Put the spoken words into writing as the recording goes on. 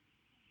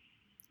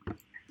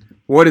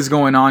What is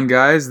going on,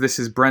 guys? This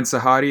is Brent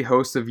Sahadi,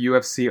 host of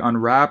UFC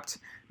Unwrapped.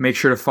 Make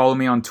sure to follow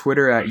me on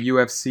Twitter at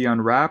UFC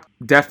Unwrapped.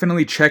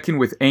 Definitely check in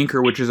with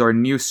Anchor, which is our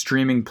new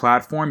streaming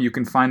platform. You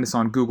can find us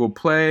on Google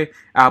Play,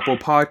 Apple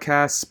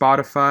Podcasts,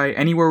 Spotify,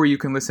 anywhere where you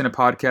can listen to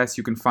podcasts,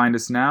 you can find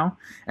us now.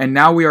 And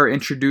now we are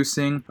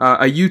introducing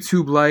a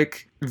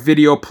YouTube-like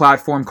video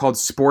platform called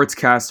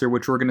Sportscaster,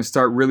 which we're going to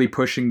start really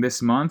pushing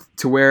this month,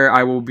 to where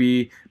I will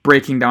be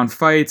breaking down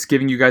fights,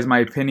 giving you guys my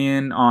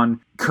opinion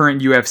on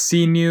current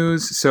UFC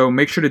news. So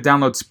make sure to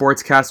download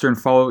Sportscaster and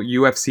follow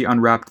UFC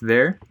Unwrapped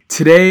there.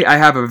 Today I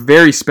have a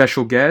very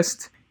special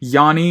guest,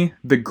 Yianni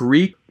the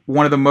Greek,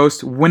 one of the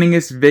most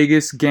winningest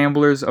Vegas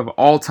gamblers of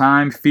all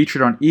time,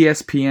 featured on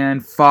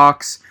ESPN,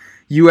 Fox,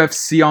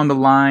 UFC on the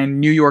Line,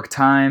 New York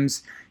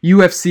Times,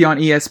 UFC on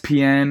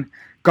ESPN,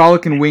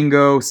 Golic and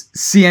Wingo,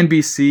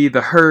 CNBC,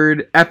 The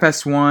Herd,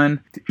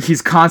 FS1.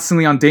 He's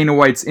constantly on Dana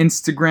White's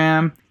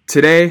Instagram.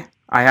 Today,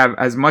 I have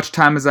as much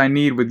time as I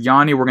need with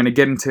Yianni. We're going to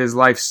get into his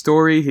life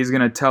story. He's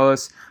going to tell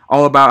us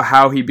all about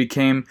how he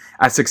became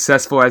as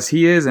successful as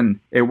he is, and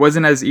it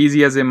wasn't as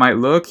easy as it might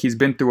look. He's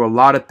been through a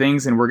lot of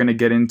things, and we're going to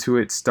get into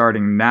it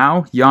starting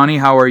now. Yianni,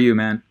 how are you,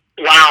 man?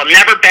 Wow,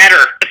 never better.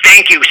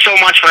 Thank you so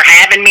much for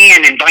having me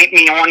and inviting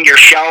me on your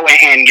show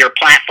and your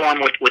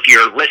platform with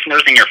your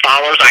listeners and your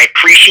followers. I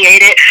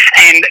appreciate it.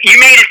 And you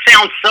made it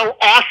sound so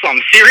awesome,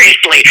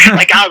 seriously.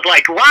 Like, I was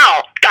like,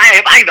 wow,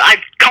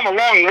 I've come a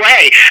long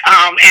way.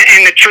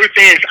 And the truth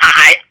is,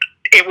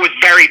 it was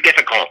very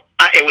difficult.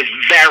 It was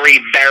very,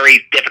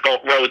 very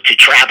difficult road to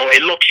travel.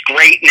 It looks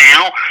great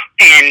now,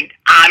 and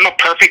I'm a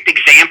perfect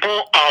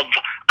example of,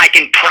 I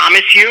can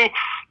promise you,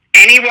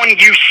 anyone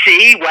you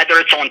see, whether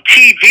it's on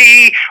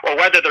TV or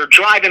whether they're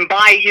driving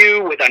by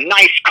you with a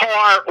nice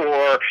car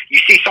or you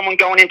see someone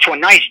going into a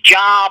nice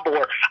job,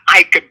 or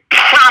I could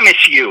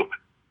promise you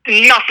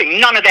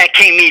none of that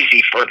came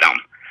easy for them.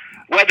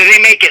 Whether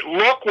they make it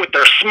look with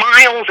their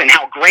smiles and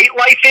how great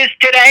life is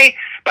today,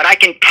 but I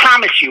can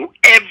promise you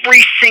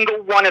every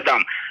single one of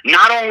them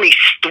not only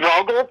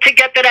struggled to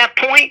get to that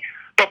point,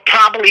 but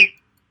probably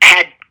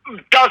had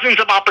dozens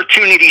of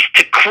opportunities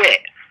to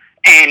quit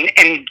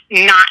and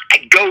not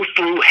go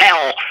through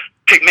hell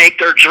to make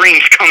their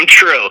dreams come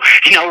true.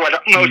 You know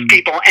what most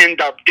people end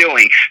up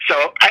doing.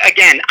 So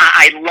again,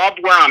 I love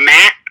where I'm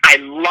at. I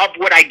love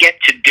what I get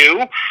to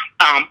do.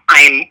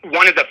 I'm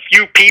one of the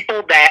few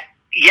people that,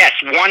 yes,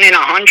 1 in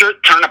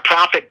 100 turn a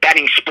profit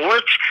betting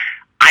sports.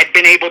 I've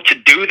been able to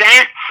do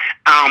that.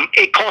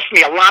 It cost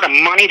me a lot of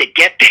money to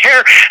get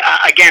there.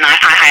 Again,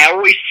 I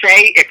always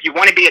say, if you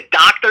want to be a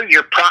doctor,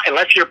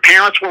 unless your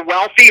parents were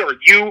wealthy or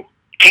you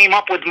came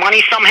up with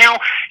money somehow,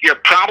 you're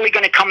probably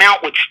going to come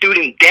out with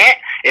student debt.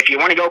 If you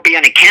want to go be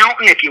an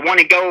accountant, if you want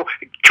to go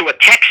to a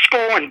tech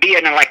school and be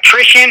an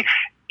electrician,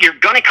 you're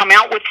going to come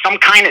out with some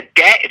kind of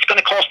debt. It's going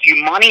to cost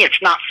you money.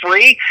 It's not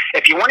free.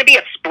 If you want to be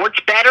a sports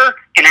bettor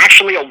and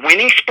actually a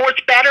winning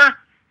sports bettor,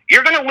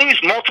 you're going to lose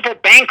multiple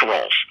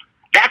bankrolls.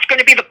 That's going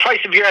to be the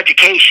price of your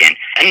education.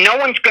 And no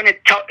one's going to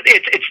tell,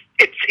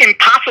 it's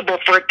impossible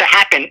for it to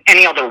happen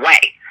any other way.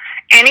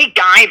 Any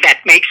guy that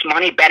makes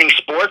money betting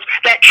sports,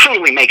 that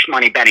truly makes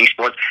money betting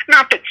sports,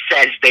 not that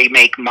says they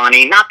make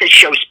money, not that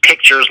shows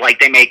pictures like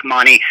they make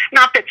money,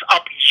 not that's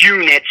up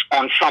units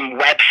on some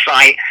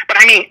website, but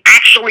I mean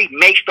actually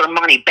makes their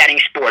money betting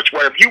sports,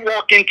 where if you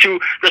walk into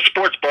the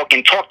sports book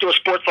and talk to a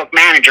sportsbook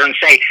manager and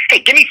say, hey,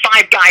 give me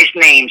 5 guys'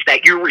 names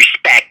that you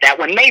respect, that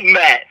when they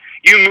met,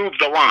 you move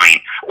the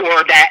line,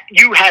 or that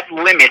you have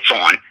limits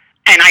on,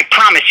 and I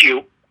promise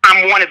you,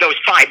 I'm one of those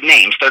 5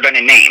 names they're going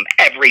to name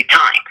every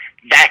time.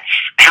 That's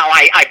how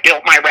I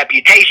built my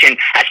reputation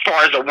as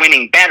far as a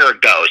winning bettor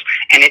goes.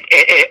 And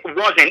it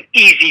wasn't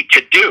easy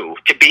to do,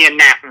 to be in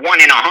that 1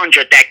 in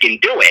 100 that can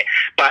do it.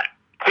 But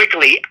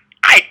quickly,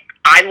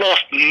 I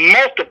lost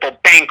multiple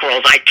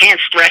bankrolls. I can't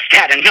stress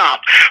that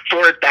enough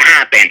for it to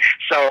happen.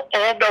 So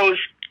all those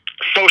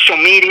social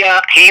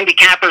media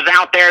handicappers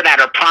out there that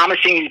are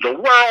promising you the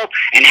world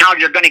and how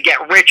you're going to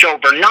get rich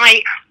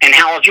overnight and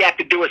how all you have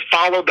to do is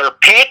follow their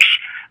picks,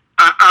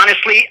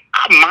 honestly,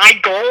 my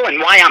goal and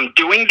why I'm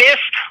doing this,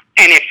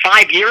 and if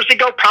 5 years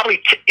ago, probably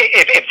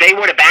if they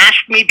would have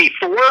asked me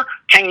before,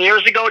 10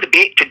 years ago,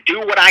 to do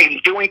what I'm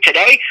doing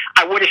today,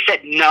 I would have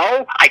said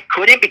no, I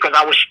couldn't, because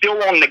I was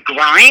still on the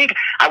grind.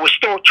 I was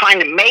still trying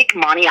to make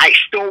money. I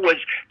still was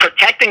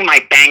protecting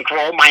my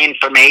bankroll, my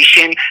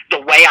information,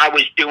 the way I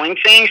was doing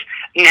things.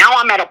 Now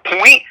I'm at a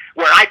point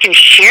where I can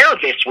share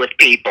this with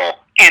people,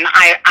 and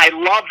I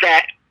love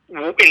that.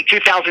 In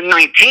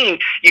 2019,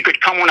 you could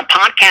come on a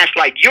podcast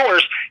like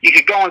yours, you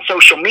could go on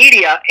social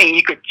media, and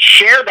you could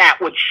share that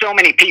with so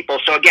many people.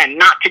 So again,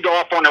 not to go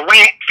off on a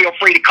rant, feel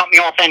free to cut me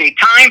off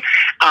anytime.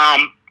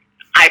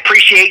 I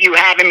appreciate you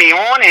having me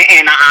on,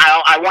 and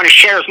I want to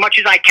share as much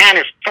as I can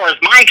as far as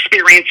my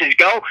experiences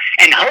go,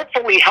 and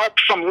hopefully help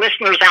some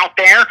listeners out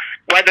there,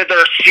 whether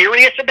they're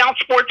serious about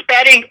sports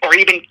betting or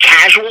even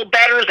casual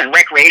bettors and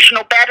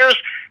recreational bettors.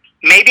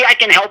 Maybe I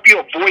can help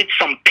you avoid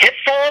some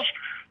pitfalls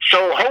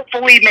So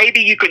hopefully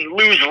maybe you can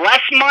lose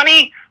less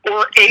money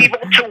or able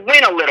to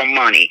win a little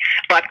money.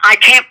 But I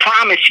can't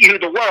promise you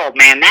the world,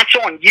 man. That's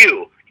on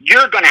you.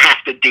 You're going to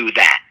have to do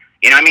that.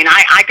 You know, I mean,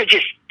 I could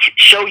just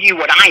show you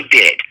what I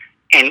did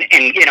and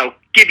you know,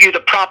 give you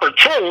the proper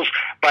tools,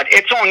 but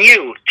it's on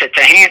you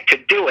to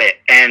do it.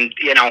 And,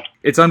 you know.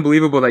 It's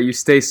unbelievable that you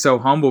stay so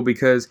humble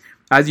because,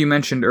 as you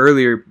mentioned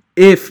earlier,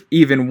 if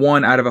even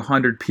 1 out of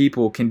 100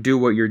 people can do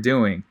what you're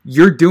doing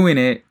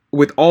it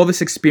with all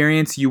this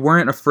experience. You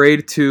weren't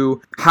afraid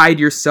to hide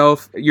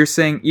yourself. You're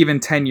saying even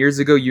 10 years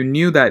ago, you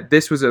knew that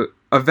this was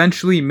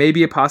eventually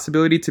maybe a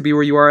possibility to be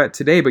where you are at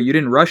today, but you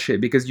didn't rush it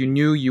because you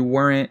knew you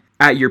weren't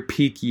at your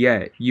peak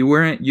yet. You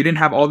didn't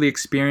have all the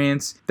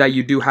experience that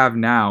you do have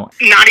now.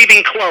 Not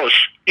even close.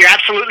 You're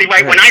absolutely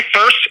right. When I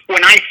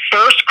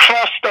first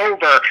crossed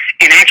over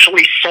and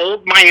actually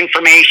sold my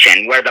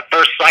information, where the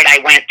first site I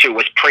went to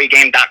was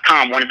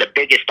pregame.com, one of the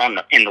biggest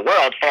in the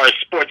world as far as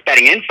sports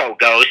betting info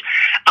goes,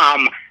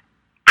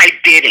 I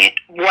didn't.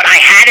 What I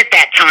had at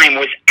that time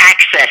was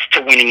access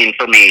to winning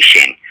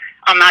information.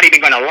 I'm not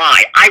even going to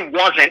lie. I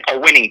wasn't a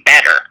winning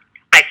bettor.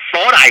 I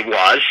thought I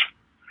was.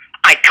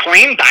 I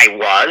claimed I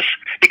was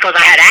because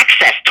I had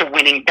access to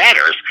winning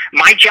bettors.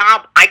 My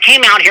job, I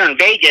came out here in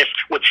Vegas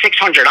with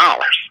 $600.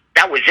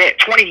 That was it.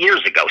 20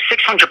 years ago,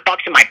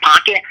 $600 in my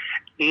pocket.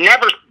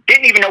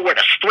 Didn't even know where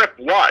the strip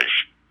was.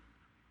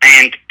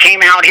 And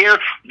came out here.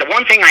 The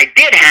one thing I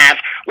did have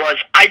was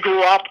I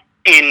grew up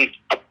in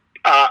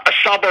a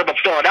suburb of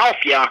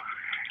Philadelphia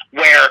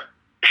where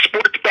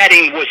sports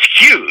betting was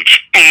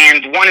huge.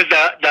 And one of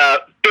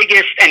the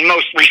biggest and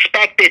most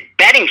respected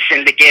betting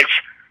syndicates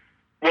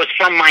was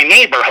from my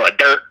neighborhood.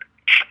 They're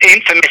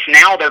infamous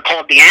now. They're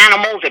called the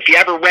Animals. If you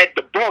ever read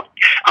the book,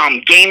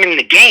 Game in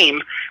the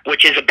Game,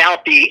 which is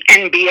about the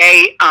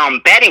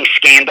NBA betting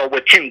scandal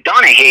with Tim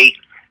Donaghy,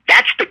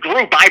 that's the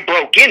group I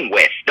broke in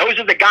with. Those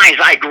are the guys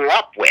I grew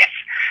up with.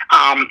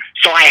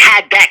 So I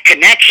had that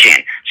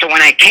connection. So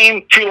when I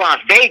came to Las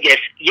Vegas,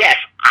 yes,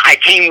 I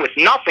came with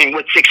nothing,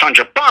 with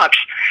 $600,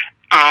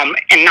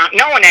 and not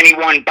knowing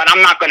anyone, but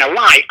I'm not going to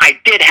lie, I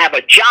did have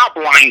a job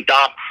lined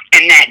up,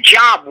 and that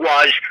job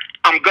was,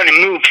 I'm going to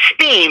move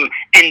steam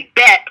and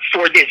bet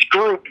for this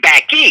group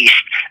back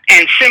east.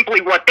 And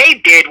simply what they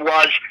did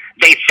was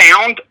they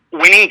found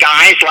winning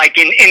guys, like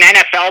in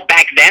NFL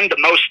back then, the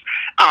most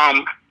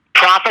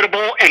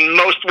profitable and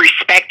most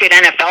respected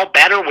NFL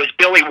bettor was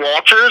Billy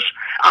Walters.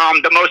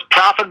 The most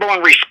profitable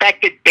and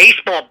respected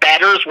baseball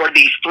bettors were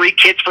these 3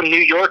 kids from New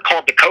York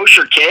called the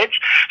Kosher Kids.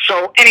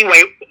 So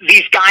anyway,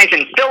 these guys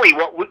in Philly,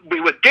 what we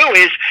would do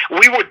is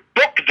we would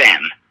book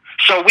them.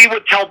 So we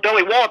would tell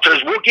Billy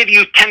Walters, we'll give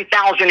you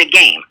 $10,000 a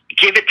game.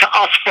 Give it to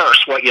us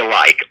first, what you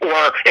like.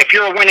 Or if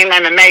you're a winning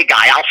MMA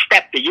guy, I'll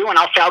step to you and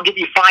I'll say, I'll give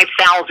you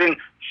 $5,000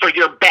 for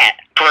your bet,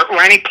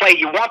 or any play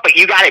you want, but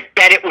you got to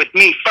bet it with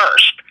me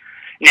first.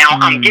 Now,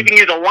 I'm giving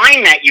you the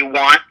line that you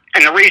want,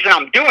 and the reason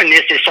I'm doing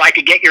this is so I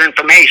could get your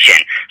information.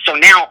 So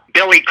now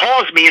Billy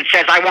calls me and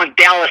says, I want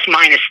Dallas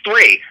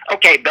 -3.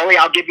 Okay, Billy,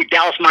 I'll give you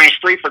Dallas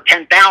 -3 for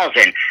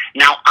 $10,000.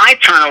 Now, I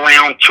turn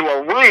around to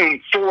a room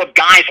full of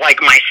guys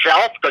like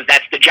myself, because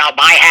that's the job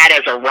I had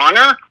as a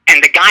runner,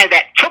 and the guy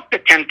that took the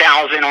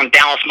 $10,000 on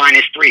Dallas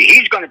 -3,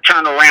 he's going to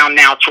turn around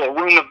now to a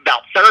room of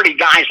about 30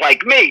 guys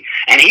like me,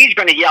 and he's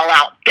going to yell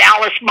out,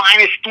 Dallas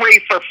 -3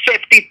 for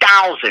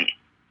 $50,000.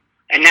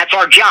 And that's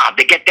our job,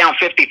 to get down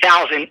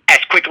 $50,000 as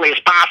quickly as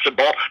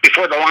possible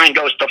before the line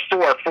goes to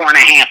 4,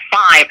 4.5,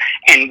 5,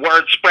 and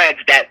word spreads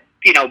that,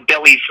 you know,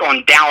 Billy's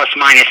on Dallas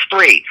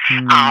 -3.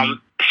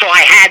 So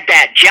I had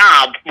that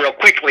job real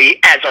quickly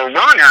as a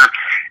runner,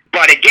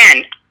 but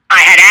again, I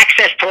had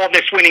access to all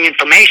this winning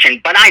information,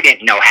 but I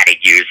didn't know how to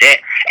use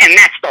it, and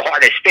that's the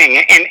hardest thing.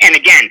 And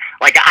again,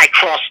 like, I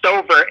crossed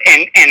over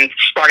and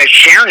started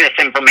sharing this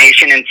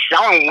information and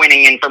selling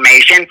winning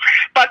information,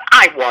 but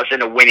I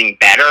wasn't a winning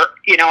bettor.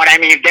 You know what I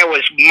mean? There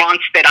was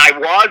months that I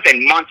was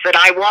and months that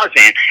I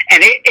wasn't,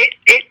 and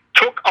it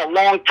took a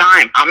long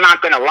time. I'm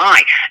not going to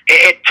lie.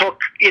 It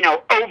took, you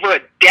know, over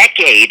a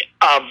decade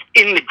of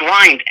in the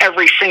grind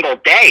every single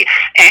day,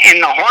 and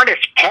the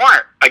hardest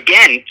part,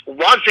 again,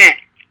 wasn't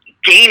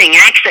gaining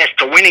access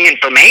to winning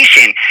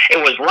information. It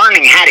was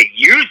learning how to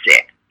use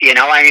it. You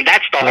know, I mean,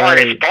 that's the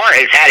hardest part,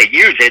 is how to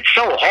use it. It's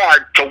so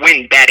hard to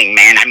win betting,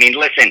 man. I mean,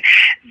 listen,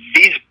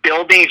 these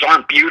buildings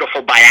aren't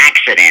beautiful by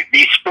accident.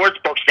 These sports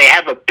books, they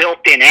have a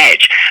built-in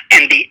edge.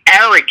 And the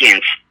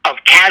arrogance of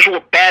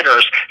casual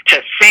bettors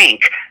to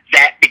think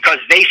that because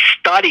they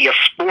study a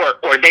sport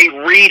or they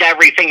read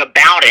everything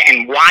about it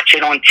and watch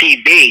it on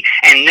TV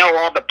and know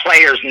all the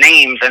players'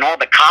 names and all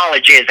the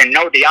colleges and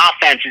know the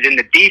offenses and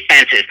the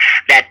defenses,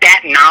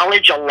 that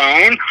knowledge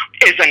alone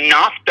is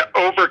enough to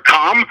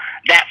overcome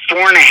that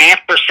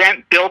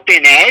 4.5%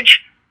 built-in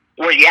edge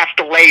where you have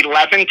to lay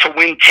 11 to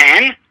win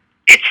 10.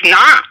 It's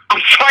not.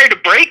 I'm sorry to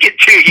break it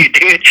to you,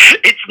 dude.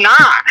 It's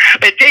not.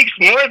 It takes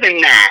more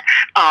than that.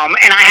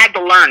 And I had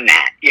to learn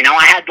that. You know,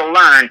 I had to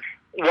learn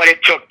what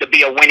it took to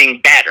be a winning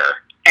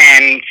bettor.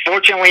 And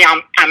fortunately,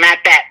 I'm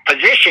at that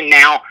position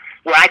now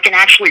where I can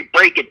actually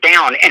break it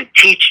down and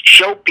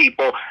show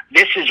people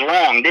this is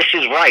wrong, this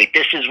is right,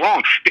 this is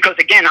wrong. Because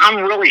again,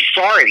 I'm really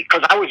sorry,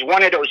 because I was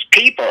one of those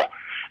people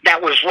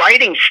that was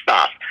writing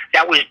stuff,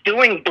 that was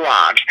doing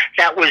blogs,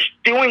 that was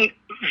doing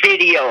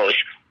videos,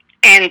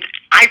 and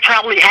I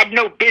probably had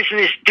no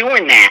business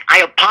doing that.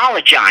 I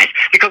apologize,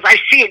 because I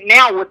see it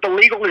now with the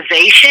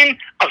legalization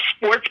of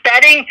sports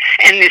betting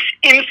and this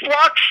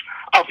influx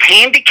of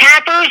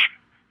handicappers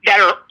that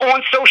are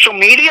on social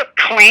media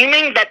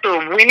claiming that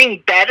they're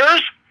winning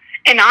bettors.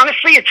 And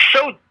honestly, it's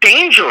so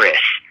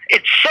dangerous.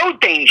 It's so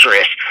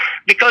dangerous,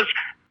 because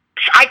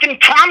I can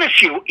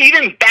promise you,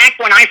 even back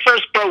when I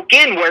first broke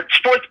in, where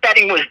sports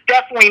betting was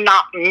definitely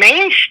not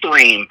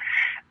mainstream,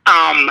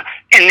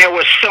 and there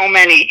was so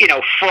many,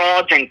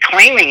 frauds and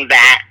claiming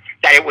that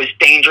it was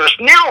dangerous.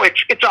 Now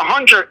it's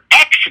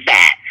 100x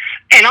that.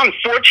 And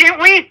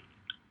unfortunately,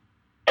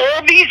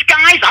 all these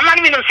guys, I'm not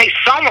even going to say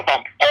some of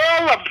them,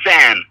 all of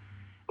them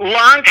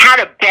learned how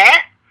to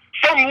bet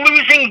from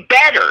losing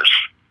bettors.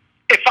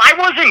 If I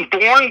wasn't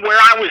born where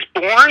I was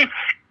born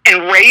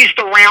and raised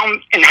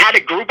around and had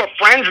a group of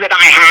friends that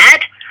I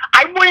had,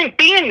 I wouldn't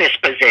be in this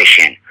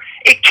position.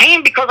 It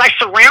came because I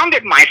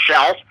surrounded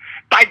myself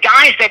by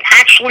guys that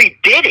actually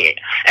did it.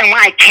 And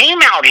when I came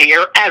out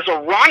here as a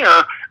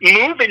runner,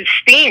 moving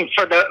steam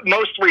for the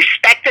most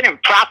respected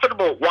and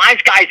profitable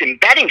wise guys in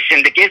betting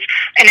syndicates,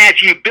 and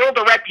as you build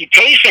a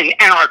reputation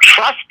and are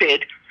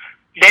trusted,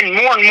 then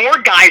more and more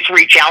guys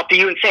reach out to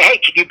you and say, hey,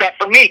 can you bet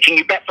for me? Can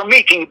you bet for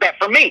me? Can you bet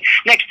for me?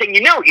 Next thing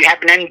you know, you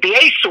have an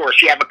NBA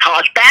source. You have a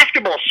college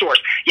basketball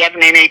source. You have an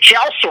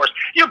NHL source.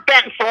 You're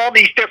betting for all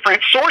these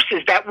different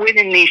sources that win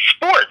in these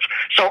sports.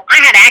 So I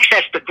had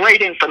access to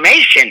great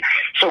information.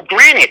 So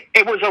granted,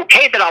 it was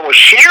okay that I was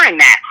sharing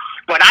that,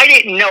 but I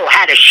didn't know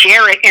how to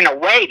share it in a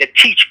way to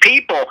teach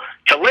people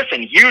to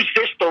listen, use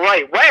this the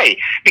right way,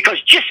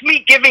 because just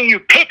me giving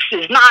you picks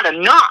is not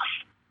enough.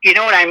 You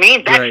know what I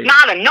mean? That's right.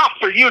 Not enough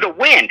for you to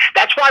win.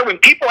 That's why when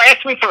people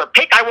ask me for a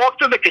pick, I walk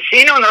through the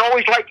casino and they're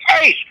always like,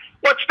 hey,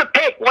 what's the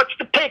pick? What's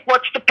the pick?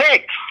 What's the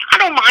pick? I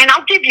don't mind.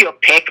 I'll give you a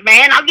pick,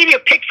 man. I'll give you a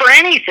pick for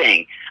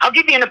anything. I'll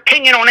give you an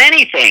opinion on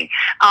anything.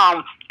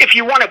 If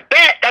you want to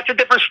bet, that's a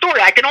different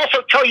story. I can also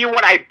tell you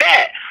what I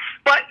bet.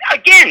 But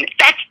again,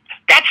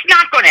 that's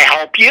not going to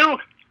help you.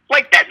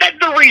 Like that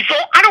the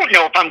result, I don't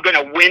know if I'm going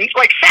to win.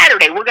 Like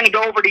Saturday, we're going to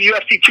go over to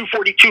UFC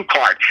 242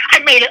 card. I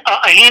made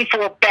a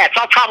handful of bets.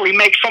 I'll probably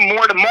make some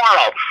more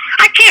tomorrow.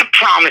 I can't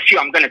promise you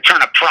I'm going to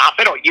turn a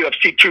profit on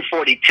UFC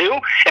 242.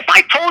 If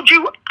I told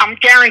you I'm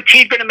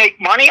guaranteed going to make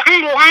money,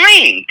 I'm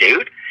lying,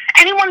 dude.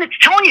 Anyone that's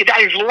telling you that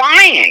is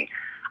lying.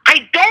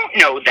 I don't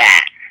know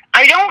that.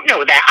 I don't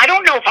know that. I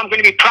don't know if I'm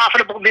going to be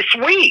profitable this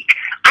week.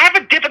 I have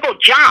a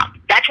difficult job.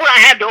 That's what I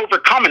had to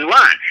overcome and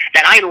learn.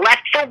 That I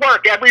left for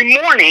work every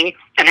morning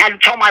and had to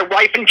tell my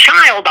wife and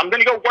child, I'm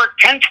going to go work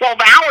 10, 12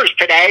 hours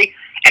today,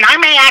 and I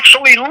may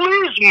actually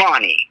lose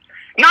money.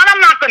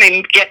 I'm not going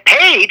to get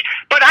paid,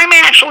 but I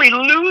may actually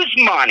lose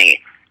money.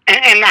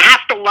 And I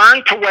have to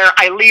learn to where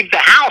I leave the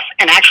house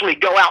and actually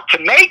go out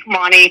to make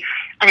money.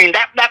 I mean,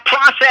 that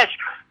process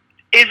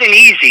isn't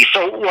easy.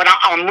 So what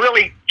I'm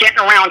really getting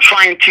around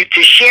trying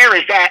to share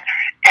is that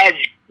as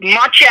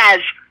much as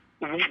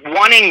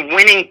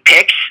winning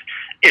picks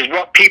is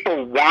what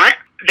people want,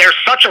 there's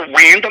such a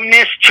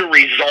randomness to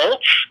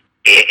results.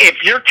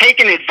 If you're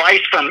taking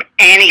advice from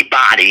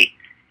anybody,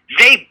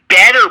 they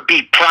better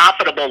be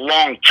profitable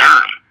long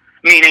term.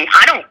 Meaning,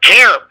 I don't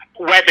care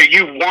whether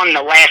you won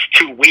the last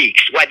 2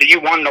 weeks, whether you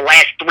won the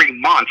last 3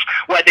 months,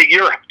 whether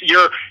you're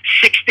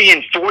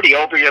 60-40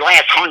 over your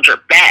last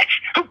 100 bets.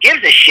 Who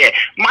gives a shit?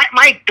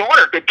 My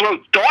daughter could throw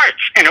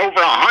darts and over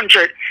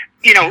 100,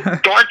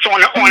 darts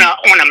on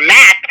a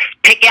map,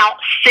 pick out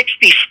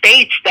 60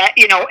 states that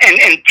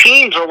and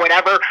teams or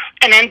whatever,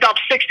 and end up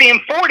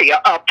 60-40,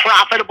 a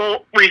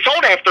profitable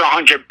result after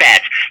 100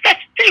 bets.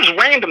 There's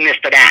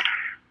randomness to that.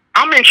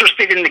 I'm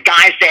interested in the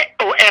guys that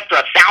after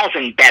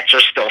 1,000 bets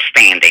are still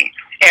standing.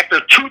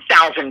 After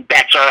 2,000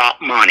 bets are up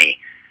money.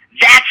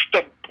 That's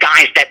the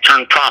guys that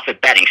turn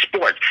profit betting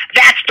sports.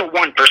 That's the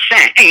 1%.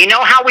 And you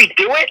know how we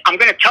do it? I'm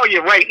going to tell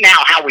you right now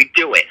how we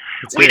do it.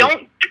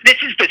 This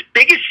is the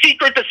biggest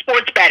secret to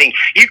sports betting.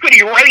 You could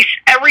erase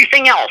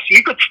everything else.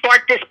 You could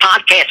start this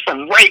podcast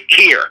from right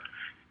here,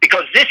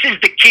 because this is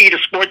the key to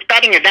sports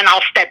betting, and then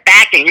I'll step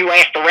back and you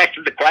ask the rest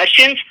of the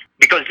questions,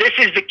 because this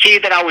is the key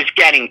that I was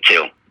getting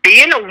to.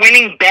 Being a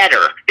winning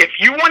bettor, if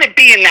you want to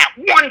be in that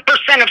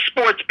 1% of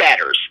sports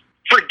bettors,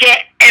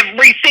 forget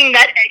everything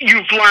that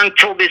you've learned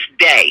till this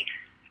day.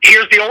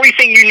 Here's the only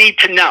thing you need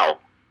to know.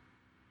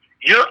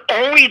 Your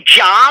only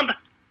job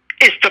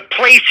is to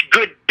place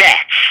good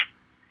bets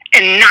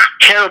and not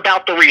care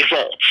about the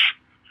results.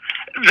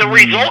 The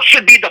results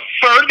should be the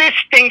furthest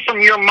thing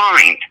from your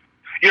mind.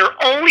 Your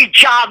only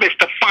job is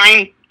to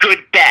find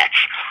good bets.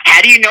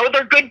 How do you know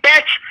they're good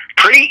bets?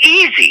 Pretty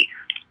easy.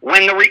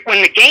 When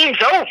the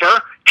game's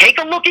over, take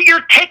a look at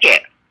your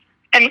ticket.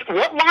 And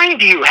what line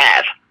do you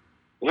have?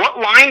 What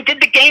line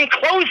did the game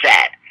close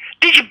at?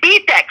 Did you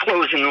beat that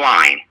closing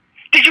line?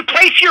 Did you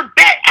place your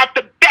bet at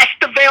the best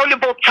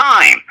available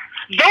time?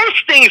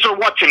 Those things are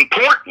what's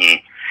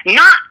important,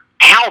 not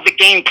how the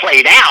game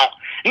played out,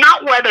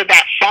 not whether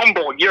that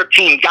fumble, your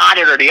team got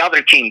it or the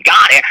other team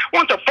got it.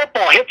 Once a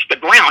football hits the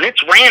ground,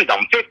 it's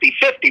random,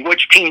 50-50,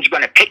 which team's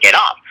going to pick it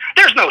up.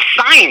 There's no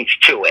science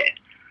to it.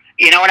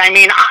 You know what I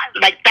mean?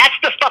 That's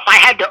the stuff I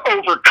had to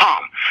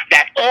overcome.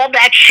 That all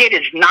that shit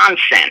is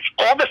nonsense.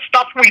 All the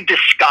stuff we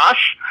discuss,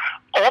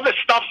 all the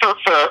stuff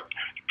for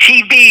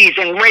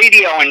TVs and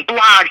radio and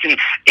blogs, and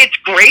it's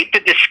great to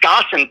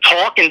discuss and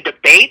talk and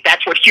debate.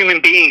 That's what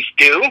human beings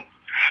do.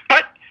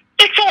 But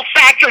it's all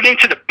factored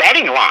into the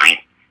betting line.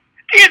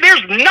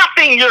 There's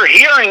nothing you're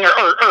hearing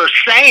or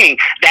saying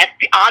that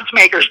the odds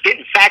makers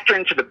didn't factor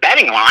into the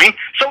betting line,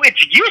 so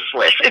it's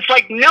useless. It's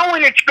like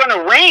knowing it's going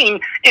to rain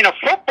in a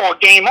football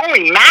game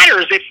only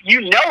matters if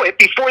you know it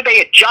before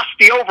they adjust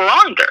the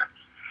over-under.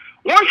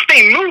 Once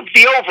they move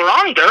the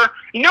over-under,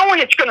 knowing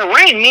it's going to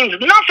rain means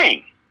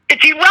nothing.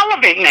 It's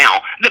irrelevant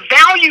now. The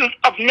value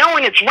of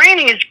knowing it's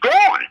raining is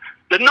gone.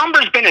 The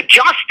number's been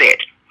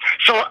adjusted.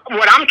 So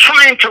what I'm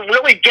trying to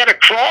really get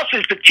across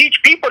is to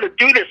teach people to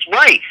do this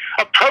right.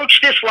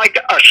 Approach this like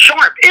a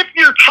sharp. If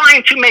you're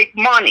trying to make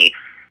money,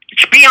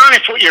 to be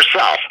honest with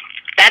yourself.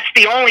 That's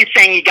the only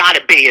thing you got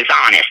to be, is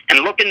honest. And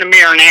look in the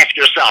mirror and ask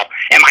yourself,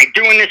 am I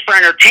doing this for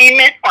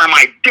entertainment or am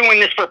I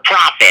doing this for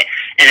profit?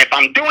 And if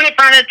I'm doing it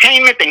for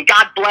entertainment, then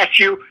God bless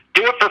you.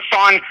 Do it for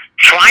fun.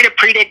 Try to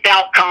predict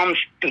outcomes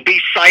and be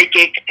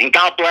psychic. And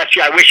God bless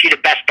you. I wish you the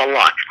best of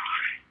luck.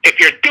 If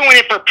you're doing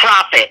it for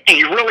profit and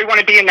you really want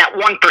to be in that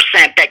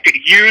 1% that could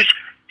use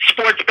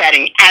sports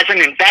betting as an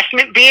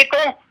investment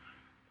vehicle,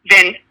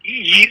 then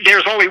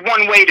there's only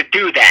one way to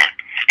do that.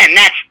 And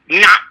that's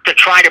not to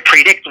try to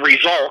predict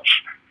results.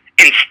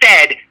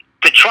 Instead,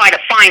 to try to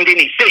find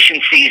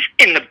inefficiencies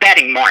in the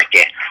betting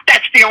market.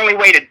 That's the only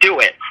way to do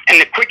it. And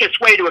the quickest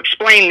way to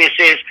explain this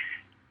is,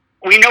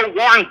 we know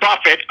Warren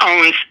Buffett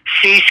owns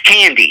See's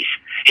Candies.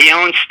 He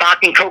owns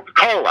stock in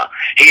Coca-Cola.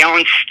 He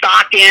owns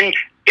stock in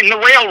the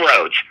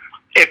railroads.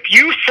 If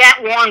you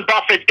sat Warren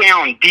Buffett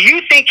down, do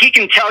you think he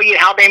can tell you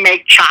how they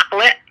make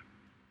chocolate?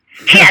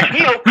 He has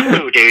no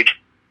clue, dude.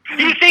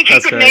 You think he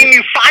could name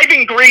you 5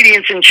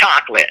 ingredients in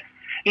chocolate?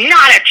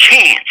 Not a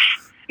chance.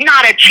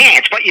 Not a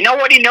chance. But you know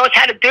what he knows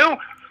how to do?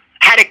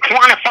 How to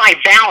quantify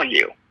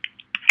value.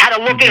 How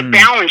to look at a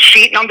balance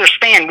sheet and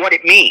understand what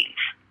it means.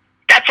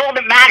 That's all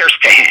that matters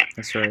to him.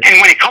 That's right.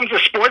 And when it comes to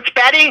sports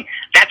betting,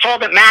 that's all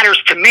that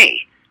matters to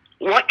me.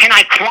 What can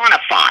I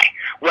quantify?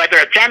 Whether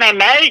it's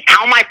MMA,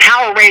 how am I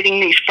power rating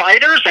these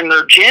fighters and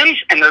their gyms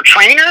and their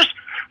trainers?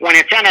 When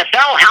it's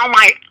NFL, how am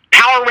I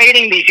power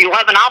rating these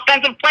 11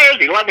 offensive players,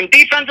 11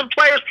 defensive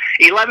players,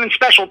 11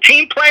 special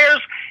team players?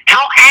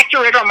 How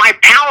accurate are my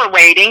power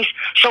ratings?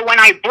 So when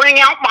I bring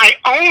out my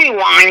own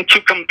line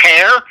to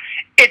compare,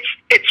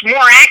 it's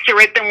more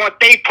accurate than what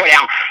they put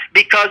out.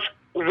 Because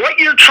what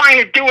you're trying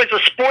to do as a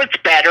sports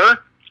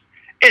bettor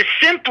is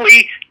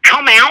simply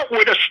come out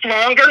with a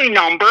stronger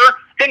number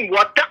than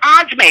what the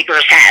odds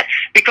makers have.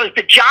 Because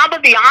the job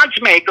of the odds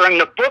maker and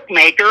the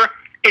bookmaker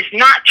is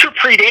not to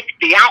predict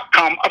the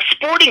outcome of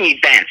sporting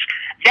events.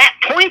 That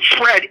point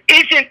spread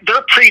isn't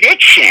their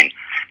prediction.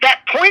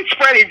 That point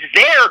spread is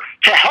there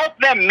to help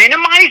them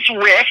minimize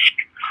risk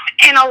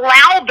and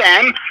allow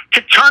them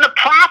to turn a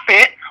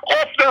profit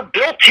off their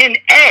built-in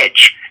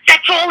edge.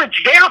 That's all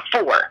it's there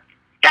for.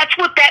 That's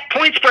what that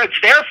point spread's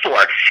there for.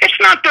 It's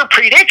not their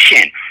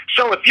prediction.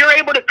 So if you're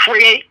able to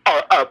create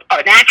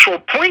an actual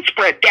point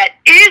spread that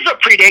is a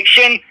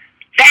prediction,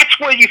 that's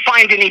where you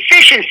find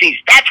inefficiencies.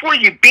 That's where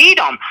you beat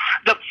them.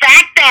 The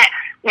fact that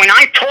when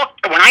I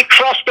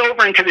crossed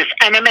over into this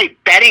MMA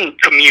betting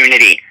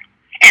community,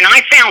 and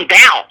I found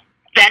out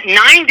that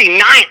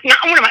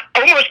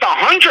almost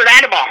 100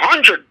 out of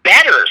 100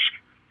 bettors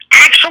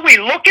actually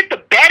look at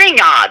the betting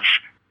odds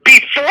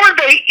before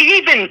they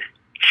even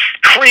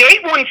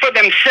create one for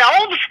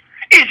themselves,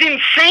 is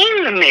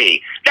insane to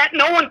me. That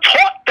no one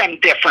taught them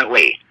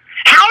differently.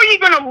 How are you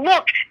going to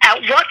look at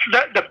what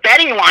the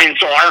betting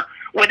lines are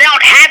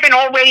without having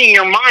already in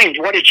your mind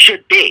what it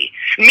should be?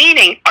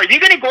 Meaning, are you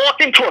going to go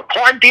up into a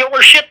car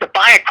dealership to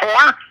buy a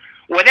car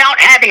without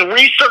having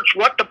researched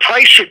what the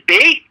price should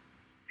be?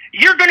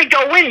 You're going to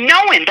go in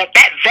knowing that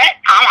vet,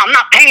 I'm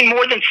not paying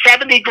more than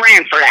 $70,000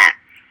 for that,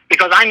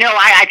 because I know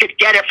I could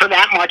get it for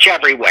that much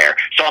everywhere.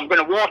 So I'm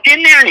going to walk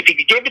in there, and if you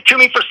could give it to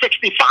me for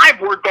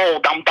 $65,000, we're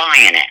gold. I'm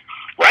buying it.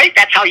 Right?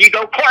 That's how you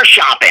go car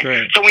shopping.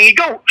 Right. So when you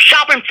go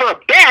shopping for a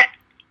bet,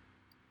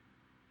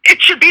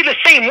 it should be the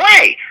same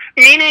way.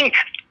 Meaning,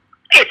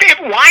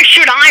 why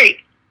should I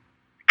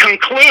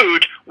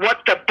conclude what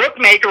the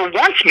bookmaker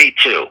wants me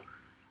to?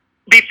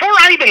 Before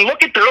I even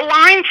look at their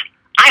lines,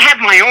 I have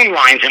my own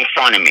lines in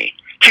front of me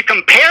to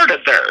compare to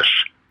theirs.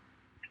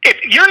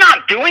 If you're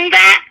not doing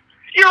that,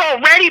 you're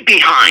already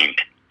behind.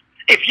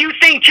 If you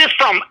think just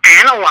from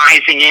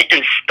analyzing it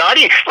and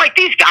studying, like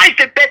these guys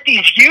that bet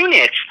these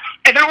units,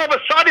 and then all of a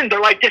sudden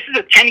they're like, this is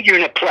a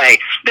 10-unit play,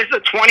 this is a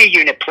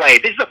 20-unit play,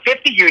 this is a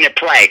 50-unit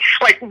play.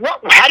 Like,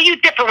 what? How do you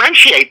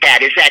differentiate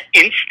that? Is that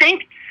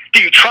instinct?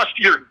 Do you trust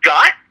your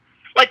gut?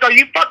 Like, are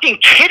you fucking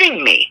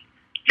kidding me?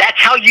 That's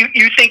how you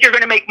think you're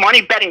going to make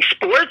money betting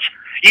sports?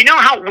 You know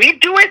how we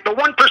do it? The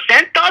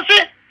 1% does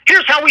it?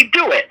 Here's how we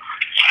do it.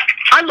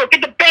 I look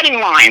at the betting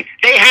line.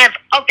 They have,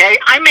 okay,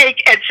 I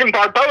make Edson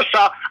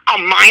Barboza a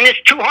minus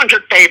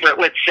 200 favorite,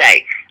 let's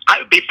say.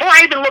 Before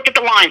I even look at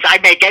the lines,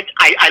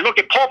 I look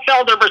at Paul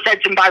Felder versus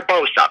Edson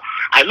Barboza.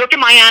 I look at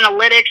my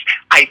analytics.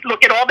 I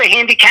look at all the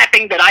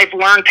handicapping that I've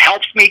learned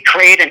helps me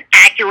create an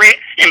accurate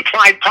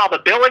implied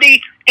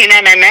probability in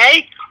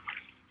MMA.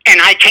 And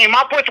I came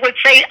up with, let's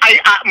say,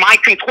 my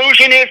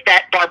conclusion is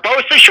that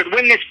Barboza should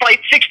win this fight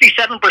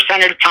 67%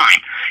 of the time.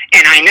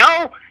 And I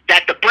know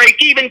that the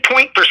break-even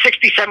point for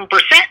 67%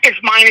 is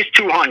minus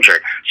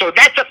 200. So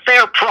that's a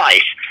fair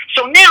price.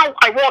 So now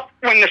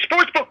when the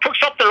sportsbook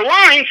puts up their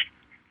lines,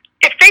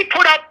 if they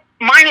put up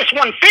minus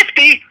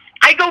 150,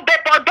 I go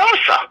bet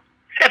Barboza.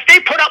 If they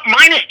put up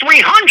minus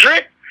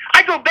 300,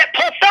 I go bet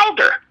Paul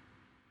Felder.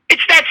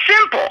 It's that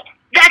simple.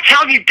 That's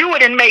how you do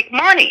it and make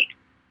money.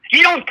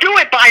 You don't do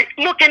it by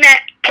looking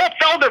at Paul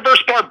Felder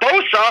versus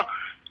Barboza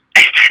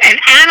and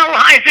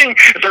analyzing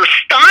their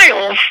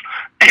styles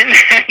and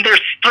their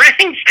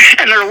strengths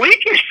and their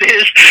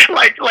weaknesses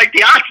like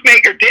the odds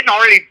maker didn't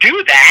already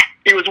do that.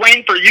 He was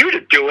waiting for you to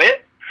do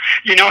it.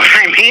 You know what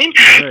I mean?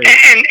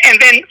 Right.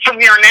 And then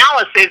from your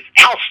analysis,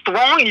 how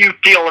strong you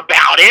feel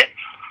about it.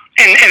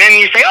 And then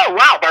you say, oh,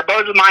 wow,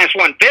 Barboza minus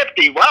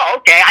 150. Well,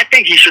 okay, I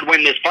think he should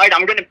win this fight.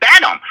 I'm going to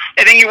bet him.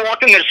 And then you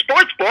walk into the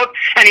sports book,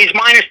 and he's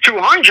minus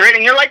 200,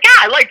 and you're like, yeah,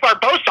 I like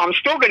Barboza. I'm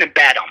still going to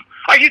bet him.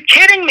 Are you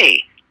kidding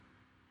me?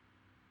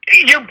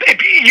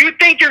 You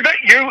think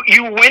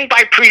you win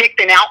by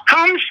predicting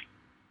outcomes?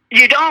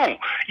 You don't.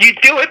 You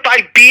do it by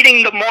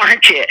beating the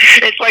market.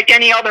 It's like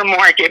any other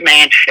market,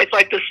 man. It's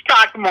like the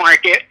stock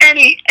market.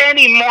 Any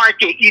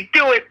market, you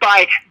do it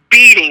by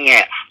beating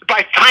it,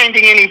 by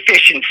finding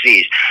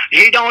inefficiencies.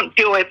 You don't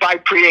do it by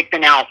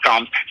predicting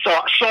outcomes. So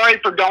sorry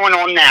for going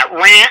on that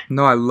rant.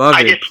 No, I love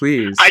it.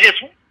 Please. I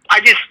just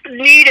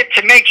needed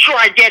to make sure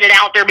I get it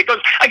out there because,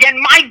 again,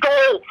 my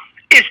goal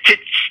is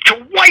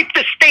to wipe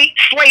the state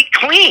slate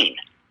clean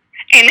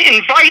and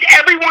invite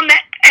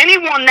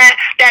anyone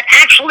that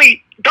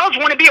actually does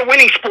want to be a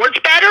winning sports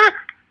bettor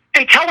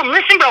and tell them,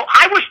 listen, bro,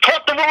 I was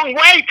taught the wrong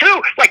way,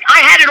 too. Like, I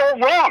had it all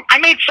wrong. I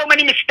made so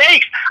many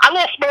mistakes. I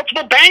lost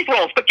multiple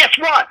bankrolls, but guess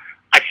what?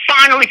 I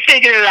finally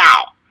figured it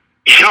out.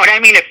 You know what I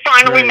mean? It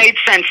finally made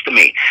sense to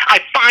me. I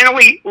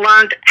finally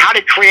learned how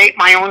to create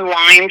my own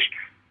lines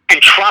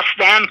and trust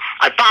them.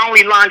 I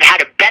finally learned how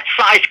to bet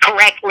size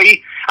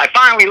correctly. I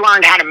finally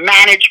learned how to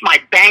manage my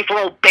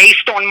bankroll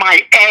based on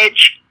my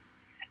edge.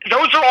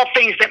 Those are all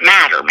things that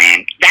matter,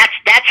 man.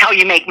 That's how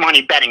you make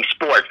money betting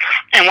sports.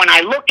 And when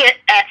I look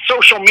at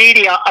social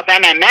media of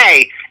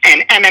MMA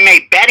and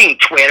MMA betting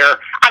Twitter,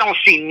 I don't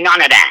see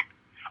none of that.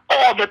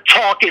 All the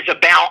talk is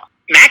about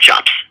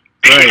matchups,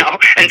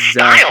 and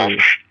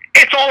styles.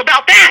 It's all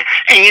about that.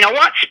 And you know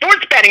what?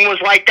 Sports betting was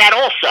like that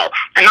also.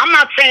 And I'm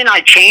not saying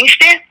I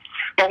changed it,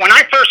 but when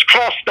I first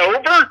crossed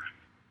over,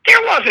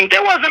 there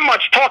wasn't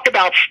much talk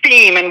about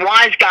Steam and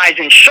Wise Guys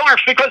and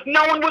Sharps because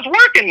no one was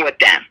working with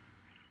them.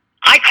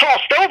 I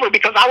crossed over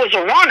because I was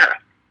a runner.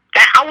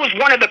 I was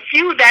one of the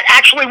few that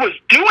actually was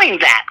doing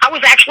that. I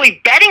was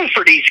actually betting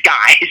for these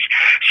guys.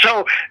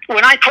 So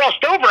when I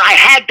crossed over, I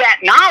had that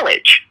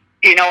knowledge.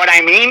 You know what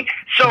I mean?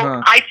 So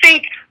I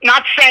think,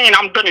 not saying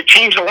I'm going to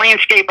change the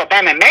landscape of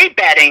MMA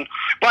betting,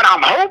 but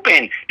I'm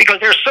hoping, because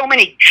there's so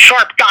many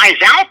sharp guys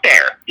out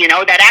there,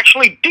 that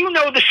actually do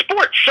know the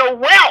sport so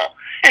well.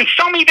 And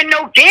some even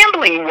know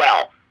gambling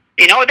well.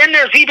 Then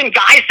there's even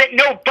guys that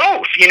know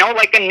both,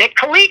 like a Nick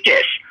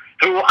Kalikas,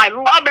 who I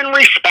love and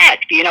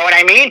respect, you know what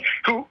I mean?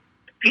 Who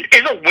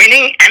is a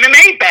winning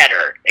MMA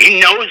bettor.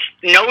 He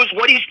knows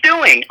what he's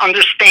doing,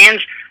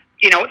 understands,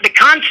 the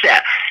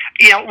concept.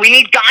 We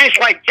need guys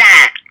like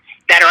that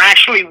are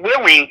actually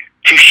willing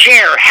to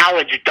share how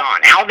it's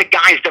done, how the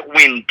guys that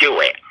win do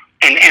it.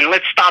 And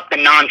let's stop the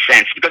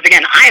nonsense. Because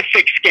again, I have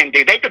thick skin,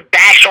 dude.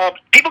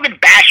 People can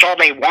bash all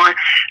they want.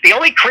 The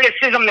only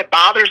criticism that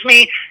bothers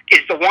me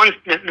is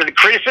the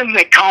criticism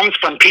that comes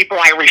from people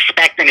I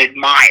respect and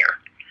admire.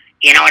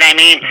 You know what I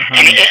mean?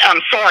 And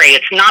I'm sorry,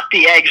 it's not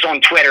the eggs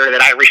on Twitter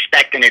that I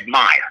respect and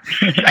admire.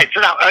 It's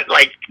not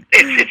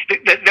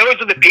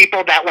those are the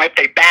people that when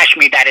they bash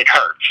me, that it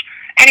hurts.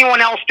 Anyone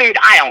else, dude,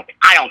 I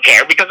don't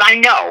care because I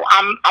know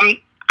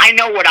I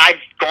know what I've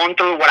gone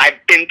through, what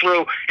I've been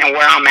through, and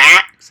where I'm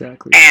at.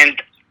 Exactly.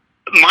 And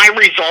my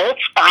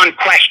results are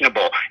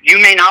unquestionable. You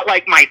may not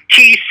like my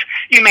teeth.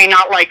 You may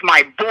not like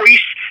my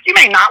voice. You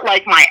may not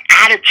like my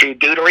attitude,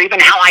 dude, or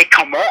even how I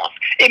come off.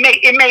 It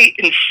may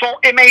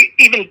insult.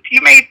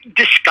 You may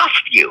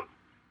disgust you.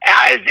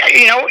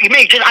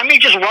 I may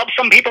just rub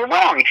some people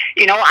wrong.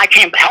 I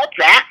can't help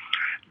that.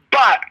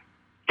 But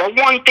the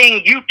one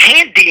thing you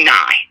can't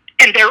deny,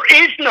 and there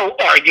is no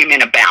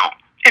argument about,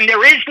 and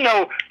there is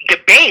no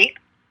debate,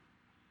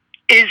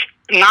 is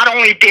not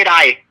only did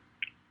I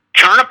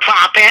turn a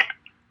profit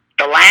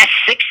the last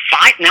 6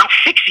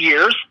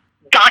 years,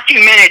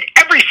 documented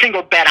every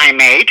single bet I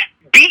made,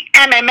 beat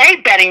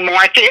MMA betting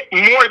market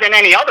more than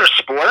any other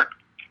sport,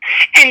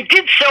 and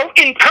did so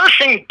in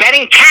person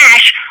betting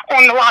cash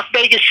on the Las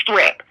Vegas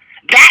Strip.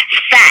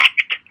 That's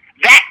fact.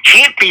 That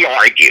can't be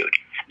argued.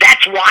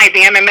 That's why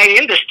the MMA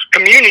industry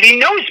community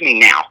knows me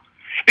now.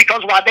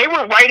 Because while they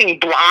were writing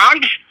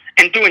blogs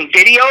and doing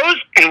videos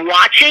and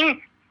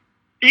watching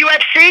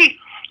UFC,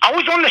 I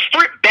was on the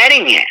Strip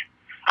betting it.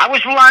 I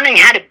was learning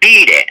how to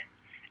beat it.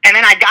 And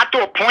then I got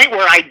to a point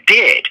where I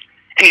did.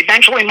 And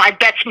eventually my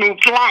bets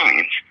moved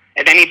lines.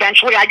 And then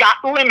eventually I got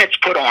limits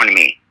put on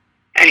me.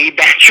 And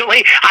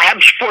eventually I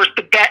was forced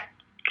to bet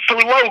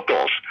through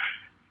locals.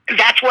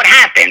 That's what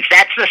happens.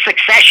 That's the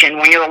succession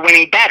when you're a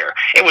winning bettor.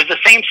 It was the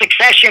same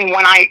succession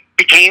when I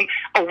became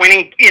a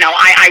winning,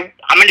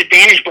 I'm an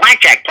advantage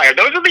blackjack player.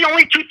 Those are the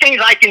only two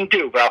things I can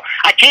do, bro.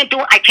 I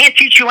can't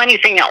teach you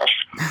anything else.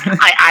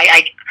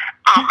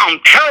 I'm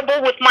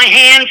terrible with my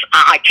hands.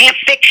 I can't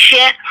fix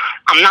shit.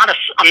 I'm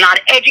not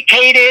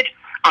educated.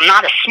 I'm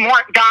not a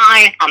smart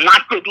guy. I'm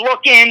not good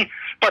looking.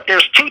 But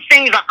there's two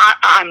things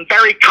I'm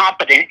very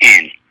competent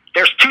in.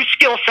 There's two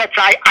skill sets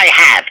I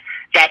have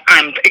that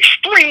I'm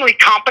extremely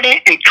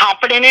competent and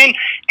confident in,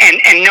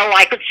 and know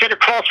I could sit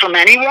across from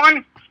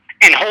anyone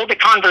and hold a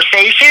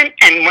conversation.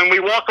 And when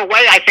we walk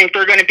away, I think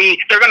they're going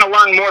to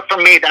learn more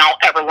from me than I'll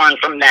ever learn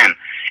from them.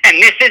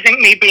 And this isn't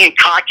me being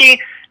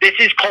cocky. This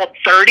is called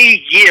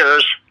 30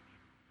 years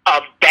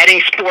of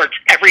betting sports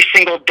every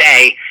single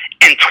day,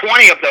 and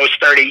 20 of those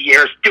 30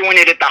 years doing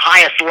it at the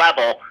highest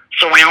level,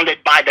 surrounded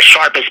by the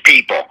sharpest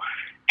people.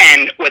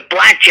 And with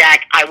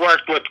blackjack, I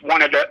worked with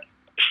one of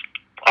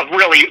a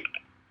really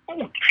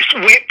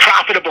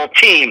profitable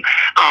team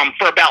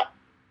for about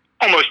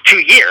almost 2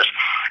 years.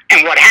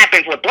 And what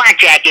happens with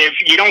blackjack is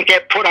you don't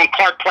get put on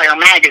Card Player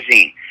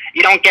magazine.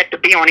 You don't get to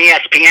be on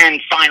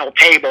ESPN's final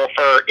table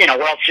for,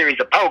 World Series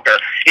of Poker.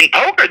 In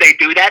poker, they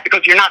do that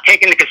because you're not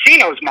taking the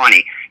casino's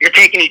money. You're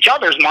taking each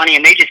other's money,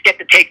 and they just get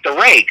to take the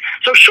rake.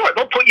 So sure,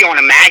 they'll put you on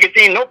a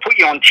magazine. They'll put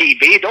you on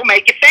TV. They'll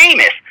make you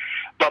famous.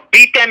 But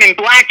beat them in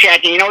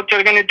blackjack, and you know what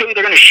they're going to do?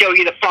 They're going to show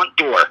you the front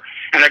door.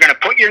 And they're going to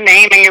put your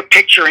name and your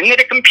picture into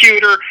the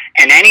computer,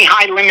 and any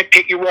high-limit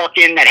pit you walk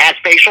in that has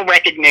facial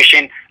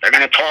recognition, they're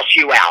going to toss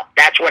you out.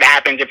 That's what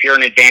happens if you're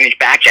an advantage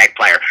blackjack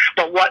player.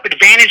 But what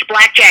advantage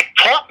blackjack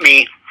taught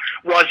me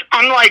was,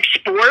 unlike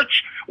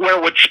sports,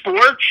 where with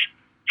sports,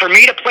 for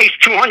me to place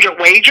 200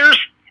 wagers,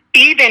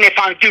 even if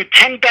I do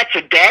 10 bets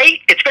a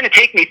day, it's going to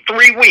take me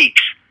 3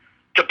 weeks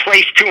to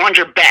place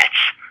 200 bets.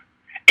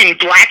 In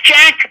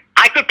blackjack,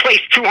 I could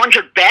place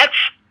 200 bets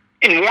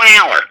in 1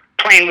 hour,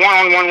 playing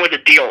one-on-one with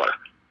a dealer.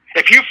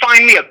 If you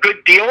find me a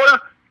good dealer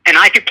and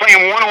I could play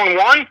him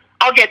one-on-one,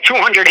 I'll get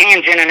 200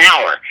 hands in an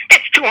hour.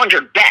 That's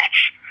 200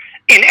 bets.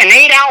 In an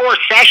 8-hour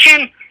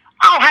session,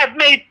 I'll have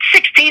made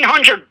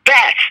 1,600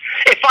 bets.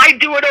 If I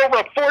do it over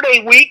a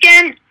 4-day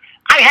weekend,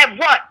 I have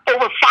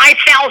over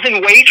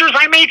 5,000 wagers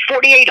I made,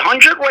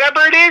 4,800, whatever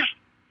it is.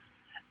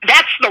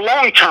 That's the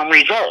long-term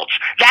results.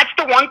 That's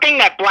the one thing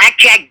that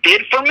blackjack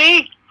did for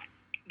me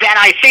that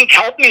I think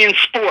helped me in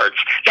sports,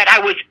 that I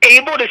was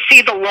able to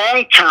see the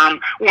long-term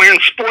where in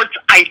sports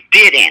I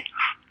didn't.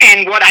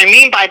 And what I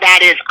mean by that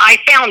is I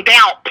found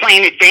out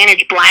playing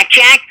advantage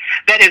blackjack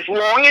that as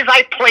long as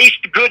I placed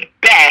good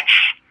bets,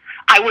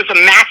 I was a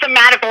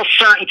mathematical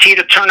certainty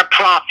to turn a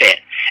profit.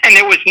 And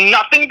there was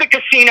nothing the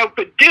casino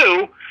could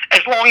do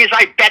as long as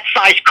I bet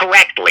sized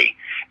correctly.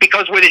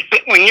 Because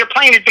when you're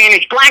playing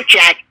advantage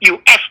blackjack,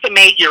 you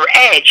estimate your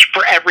edge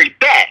for every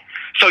bet.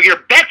 So your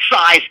bet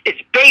size is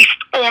based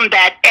on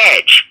that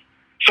edge.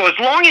 So as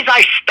long as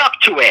I stuck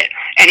to it,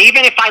 and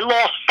even if I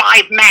lost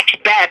 5 max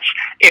bets,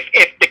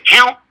 if the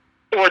count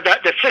or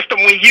the system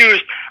we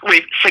used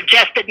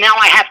suggested now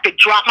I have to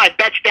drop my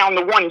bets down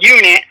to 1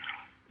 unit,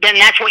 then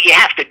that's what you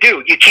have to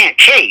do. You can't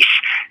chase.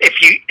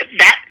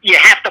 You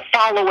have to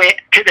follow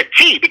it to the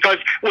T, because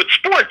with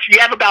sports you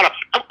have about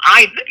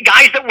guys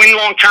that win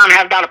long term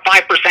have about a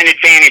 5%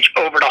 advantage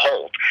over the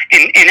hold.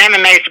 In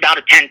MMA it's about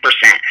a 10%.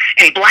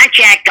 In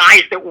blackjack,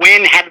 guys that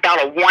win have about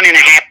a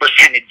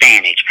 1.5%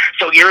 advantage.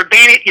 So your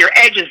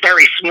edge is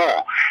very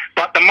small,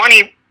 but the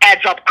money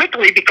adds up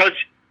quickly because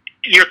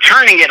you're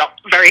turning it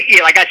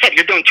like I said,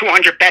 you're doing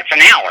 200 bets an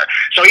hour.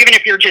 So even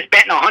if you're just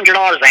betting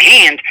 $100 a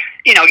hand,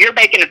 you're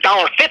making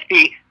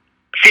 $1.50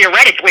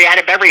 theoretically out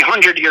of every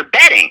 100 you're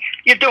betting.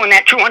 You're doing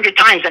that 200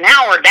 times an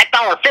hour. That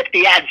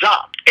 $1.50 adds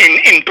up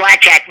in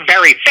blackjack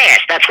very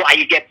fast. That's why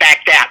you get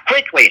back that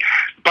quickly.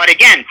 But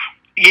again,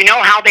 you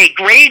know how they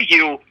grade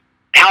you,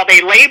 how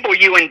they label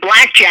you in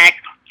blackjack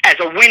as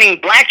a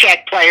winning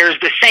blackjack player is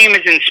the same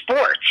as in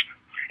sports.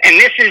 And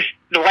this is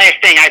the last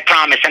thing, I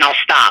promise, and I'll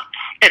stop.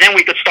 And then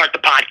we could start the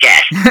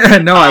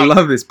podcast. No, I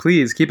love this.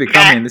 Please, keep it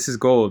coming. This is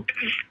gold.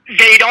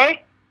 They don't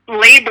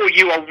label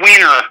you a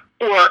winner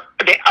or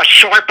a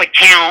sharp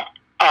account,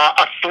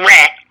 a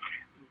threat,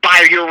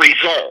 by your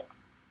result.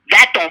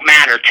 That don't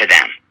matter to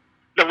them.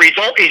 The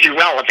result is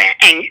irrelevant.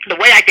 And the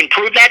way I can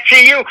prove that to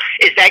you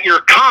is that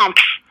your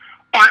comps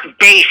aren't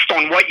based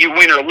on what you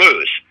win or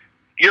lose.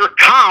 Your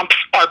comps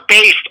are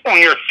based on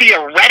your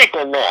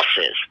theoretical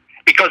losses,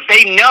 because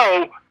they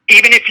know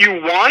Even if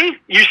you won,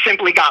 you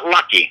simply got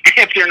lucky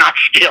if you're not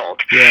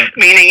skilled. Yeah.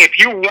 Meaning if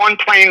you won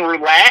playing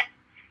roulette,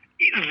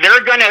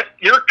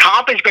 your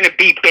comp is going to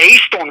be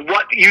based on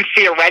what you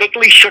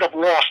theoretically should have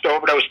lost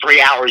over those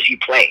 3 hours you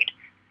played.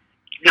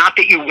 Not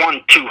that you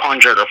won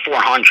 200 or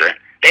 400.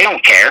 They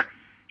don't care.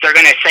 They're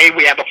going to say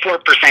we have a 4%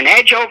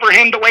 edge over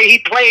him the way he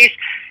plays.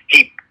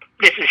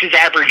 This is his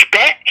average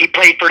bet. He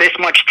played for this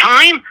much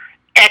time.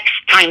 X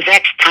times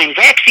X times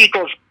X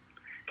equals,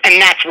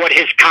 and that's what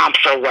his comps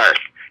are worth.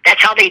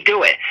 That's how they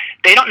do it.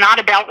 They don't, not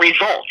about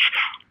results.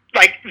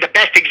 Like the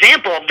best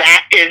example of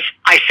that is,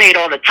 I say it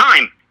all the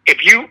time.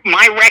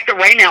 My record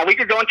right now, we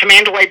could go into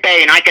Mandalay Bay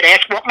and I could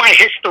ask what my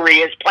history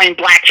is playing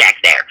blackjack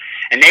there.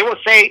 And they will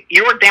say,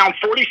 you're down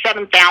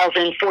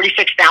 $47,000,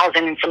 $46,000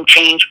 and some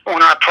change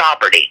on our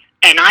property.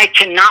 And I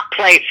cannot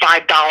play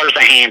 $5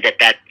 a hand at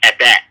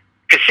that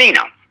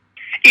casino.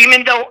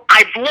 Even though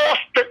I've lost,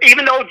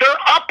 even though they're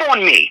up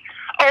on me,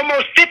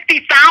 almost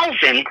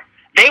 $50,000,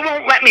 they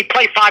won't let me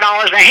play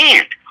 $5 a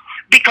hand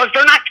because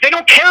they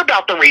don't care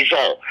about the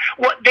result.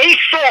 What they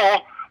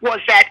saw was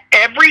that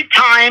every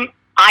time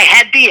I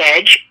had the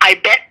edge, I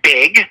bet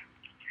big.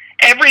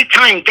 Every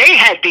time they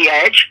had the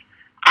edge,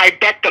 I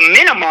bet the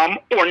minimum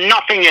or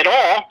nothing at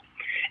all.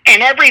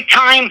 And every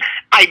time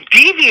I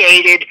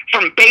deviated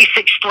from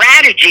basic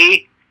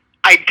strategy,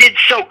 I did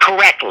so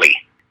correctly.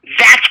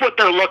 That's what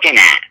they're looking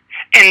at.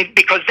 And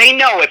because they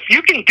know if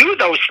you can do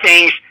those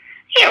things,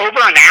 over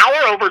an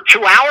hour, over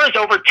 2 hours,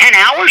 over 10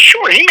 hours,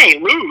 sure, he may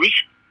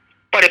lose.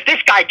 But if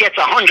this guy gets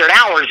 100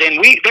 hours in,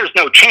 there's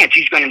no chance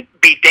he's going to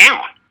beat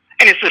down.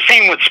 And it's the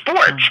same with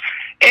sports.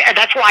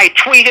 That's why I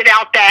tweeted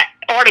out that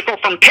article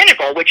from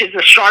Pinnacle, which is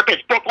the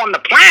sharpest book on the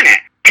planet.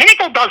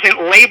 Pinnacle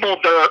doesn't label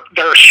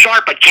their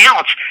sharp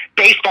accounts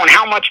based on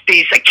how much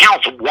these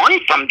accounts won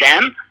from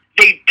them.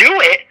 They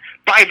do it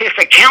by this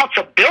account's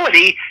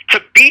ability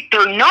to beat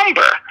their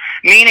number.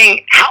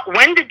 Meaning,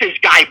 when did this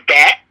guy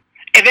bet?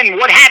 And then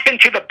what happened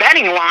to the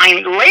betting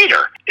line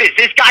later? Is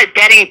this guy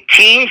betting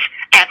teams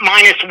at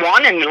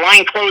 -1 and the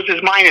line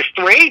closes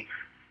 -3?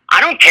 I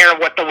don't care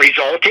what the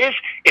result is.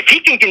 If he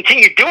can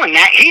continue doing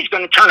that, he's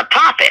going to turn a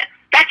profit.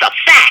 That's a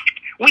fact.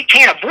 We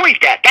can't avoid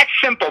that. That's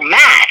simple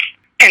math.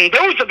 And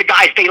those are the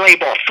guys they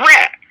label a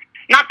threat.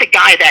 Not the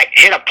guy that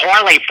hit a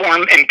parlay for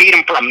him and beat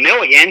him for $1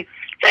 million.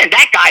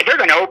 That guy, they're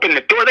going to open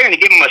the door. They're going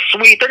to give him a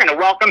suite. They're going to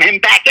welcome him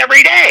back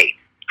every day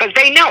because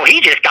they know he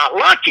just got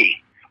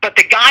lucky. But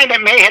the guy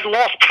that may have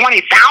lost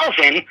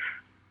 $20,000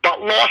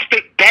 but lost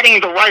it betting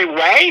the right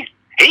way,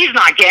 he's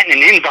not getting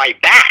an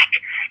invite back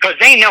because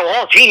they know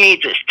all he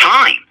needs is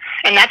time.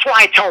 And that's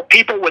why I tell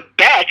people with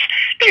bets,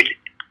 dude,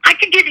 I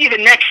could give you the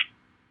next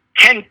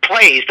 10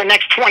 plays, the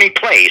next 20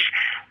 plays.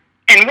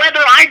 And whether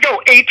I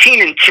go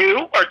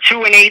 18-2 or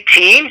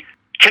 2-18,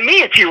 to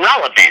me it's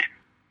irrelevant.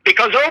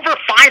 Because over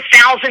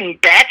 5,000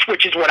 bets,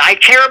 which is what I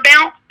care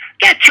about,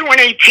 that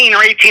 2-18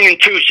 or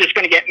 18-2 is just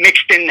going to get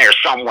mixed in there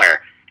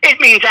somewhere. It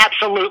means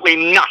absolutely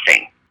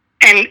nothing.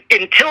 And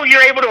until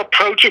you're able to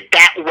approach it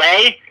that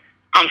way,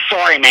 I'm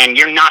sorry, man,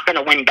 you're not going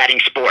to win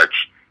betting sports.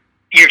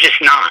 You're just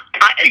not.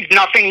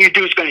 Nothing you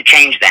do is going to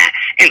change that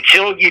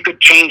until you could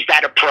change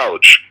that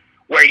approach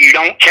where you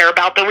don't care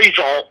about the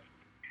result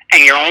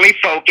and your only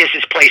focus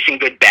is placing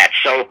good bets.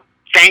 So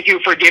thank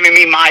you for giving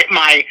me my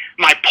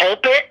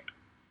pulpit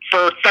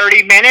for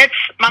 30 minutes,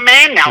 my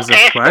man. Now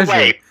ask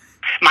away.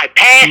 My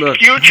past,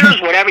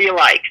 futures, whatever you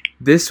like.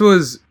 This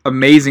was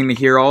amazing to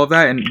hear all of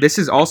that, and this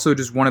is also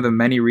just one of the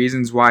many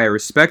reasons why I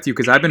respect you,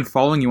 because I've been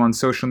following you on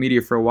social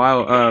media for a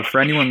while.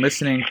 For anyone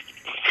listening,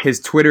 his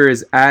Twitter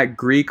is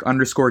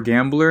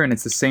 @Greek_gambler, and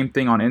it's the same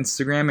thing on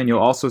Instagram, and you'll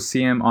also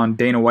see him on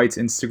Dana White's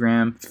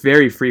Instagram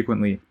very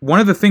frequently. One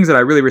of the things that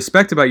I really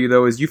respect about you,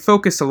 though, is you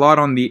focus a lot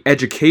on the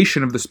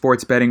education of the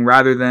sports betting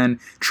rather than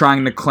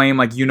trying to claim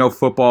like you know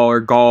football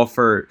or golf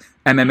or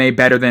MMA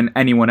better than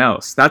anyone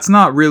else. That's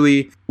not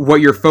really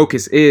what your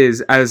focus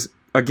is as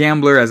a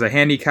gambler, as a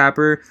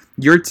handicapper.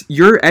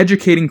 You're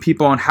educating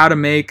people on how to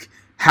make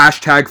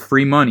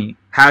 #free money.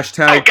 Cash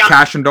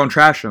and don't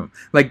trash them.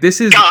 Like,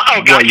 this is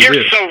what you you're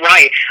do. So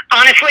right.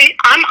 Honestly,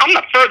 I'm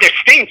the furthest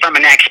thing from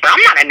an expert.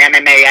 I'm not an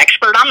MMA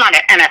expert. I'm not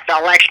an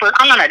NFL expert.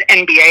 I'm not an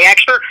NBA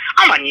expert.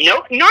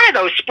 None of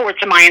those sports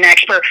am I an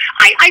expert.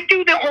 I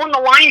do the On the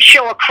Line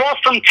show across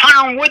from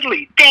Tyron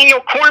Woodley, Daniel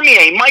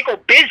Cormier, Michael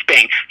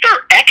Bisping.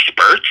 They're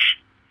experts.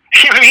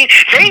 You know what I mean?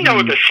 They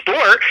know the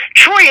sport.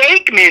 Troy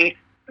Aikman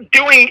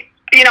doing,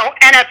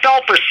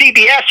 NFL for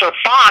CBS or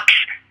Fox,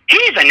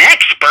 he's an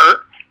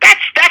expert.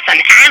 That's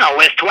an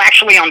analyst who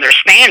actually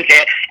understands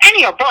it.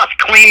 Any of us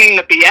claiming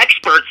to be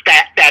experts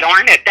that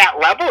aren't at that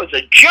level is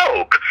a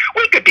joke.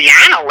 We could be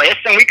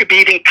analysts and we could be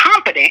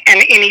incompetent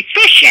and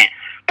inefficient,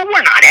 but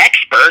we're not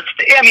experts.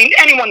 I mean,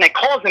 anyone that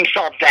calls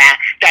themselves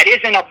that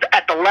isn't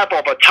at the level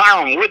of a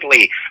Tyron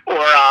Woodley or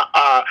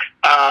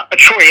a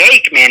Troy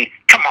Aikman,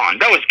 come on,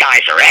 those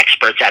guys are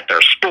experts at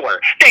their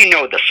sport. They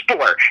know the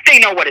sport. They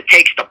know what it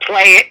takes to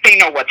play it. They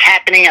know what's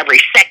happening every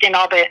second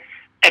of it.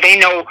 They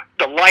know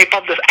the life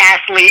of the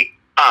athlete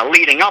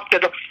leading up to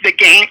the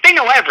game. They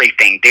know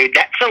everything, dude.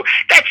 So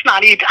that's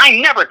not even. I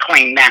never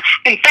claimed that.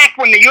 In fact,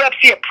 when the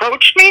UFC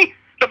approached me,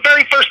 the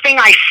very first thing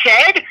I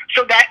said,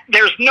 so that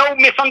there's no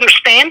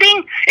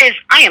misunderstanding, is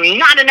I am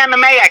not an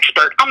MMA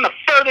expert. I'm the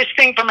furthest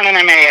thing from an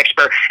MMA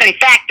expert. In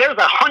fact, there's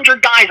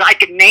 100 guys I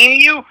could name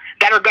you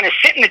that are going to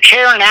sit in the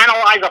chair and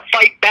analyze a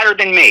fight better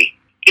than me.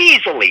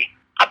 Easily.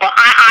 But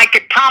I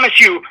could promise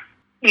you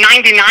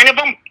 99 of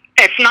them,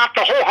 if not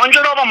the whole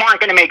 100 of them,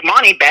 aren't going to make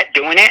money bet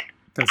doing it.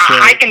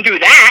 I can do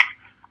that.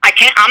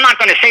 I'm not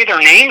going to say their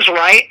names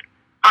right.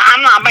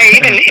 I'm not going to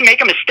even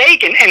make a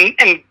mistake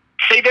and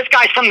say this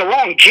guy's from the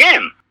wrong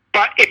gym.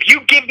 But if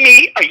you give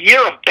me a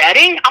year of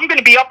betting, I'm going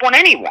to be up on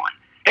anyone.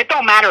 It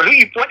don't matter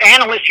what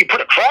analysts you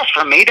put across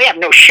from me. They have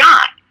no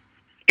shot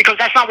because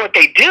that's not what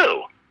they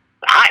do.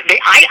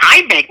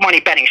 I make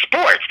money betting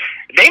sports.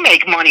 They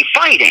make money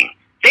fighting.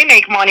 They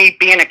make money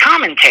being a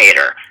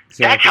commentator.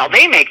 Exactly. That's how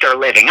they make their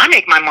living. I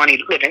make my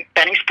money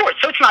betting sports.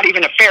 So it's not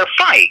even a fair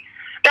fight.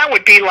 That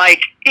would be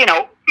like,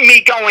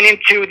 me going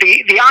into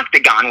the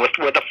octagon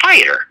with a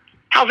fighter.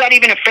 How's that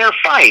even a fair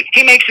fight?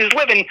 He makes his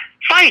living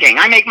fighting.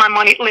 I make my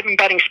money living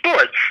betting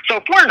sports. So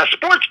if we're in a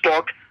sports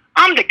book,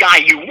 I'm the guy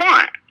you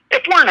want.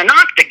 If we're in an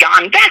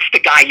octagon, that's the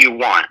guy you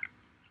want.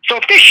 So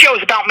if this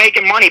show's about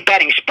making money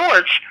betting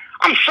sports,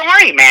 I'm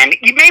sorry, man.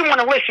 You may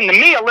want to listen to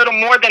me a little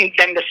more than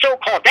the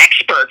so-called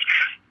experts.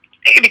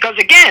 Because,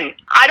 again,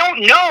 I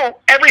don't know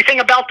everything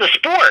about the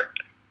sport.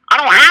 I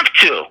don't have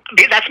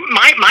to. That's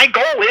my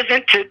goal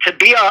isn't to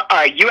be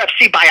a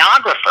UFC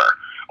biographer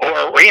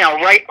or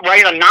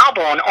write a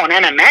novel on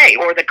MMA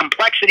or the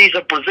complexities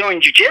of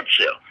Brazilian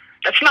Jiu-Jitsu.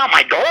 That's not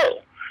my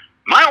goal.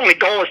 My only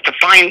goal is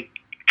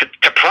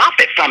to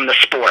profit from the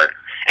sport.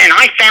 And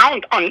I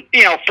found,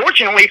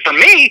 fortunately for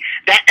me,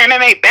 that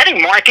MMA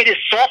betting market is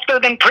softer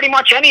than pretty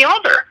much any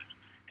other.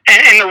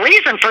 And the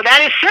reason for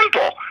that is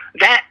simple,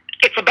 that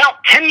it's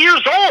about 10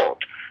 years old.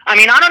 I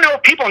mean, I don't know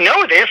if people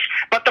know this,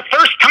 but the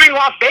first time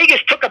Las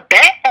Vegas took a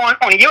bet on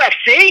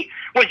UFC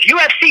was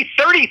UFC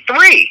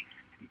 33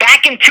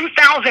 back in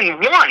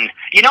 2001.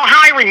 You know how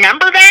I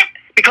remember that?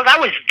 Because I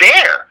was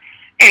there.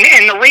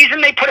 And the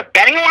reason they put a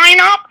betting line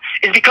up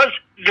is because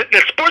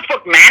the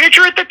sportsbook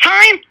manager at the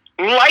time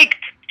liked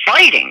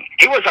fighting.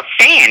 He was a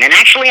fan, and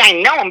actually I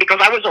know him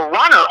because I was a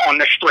runner on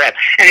the strip,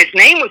 and his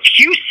name was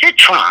Hugh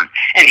Citron,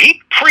 and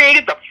he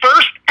created the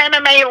first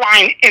MMA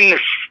line in the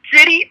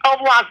city of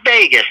Las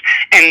Vegas.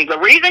 And the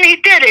reason he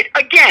did it,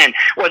 again,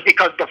 was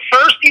because the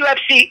first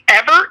UFC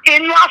ever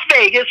in Las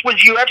Vegas was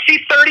UFC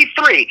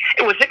 33.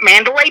 It was at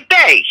Mandalay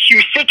Bay.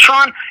 Hugh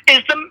Citron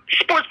is the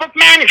sportsbook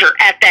manager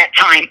at that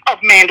time of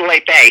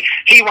Mandalay Bay.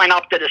 He went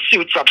up to the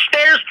suits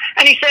upstairs,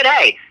 and he said,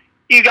 hey,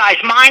 you guys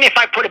mind if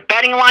I put a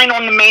betting line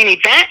on the main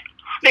event?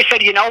 They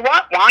said, you know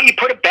what? Why don't you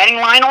put a betting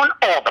line on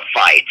all the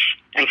fights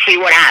and see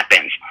what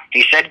happens?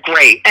 He said,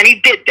 great. And he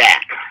did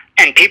that.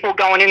 And people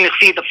going in to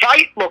see the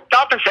fight looked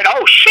up and said,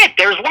 oh, shit,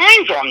 there's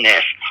lines on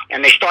this.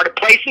 And they started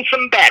placing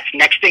some bets.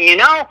 Next thing you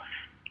know,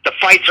 the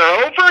fights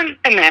are over,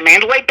 and then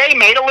Mandalay Bay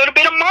made a little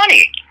bit of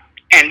money.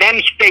 And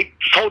then they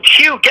told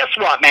Hugh, guess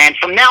what, man?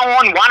 From now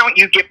on, why don't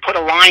you put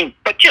a line,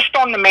 but just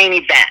on the main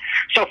event?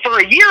 So for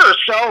a year or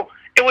so,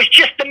 it was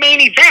just the main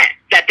event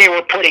that they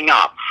were putting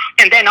up.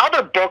 And then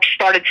other books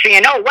started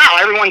seeing, oh, wow,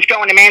 everyone's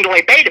going to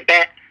Mandalay Bay to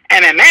bet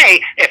MMA.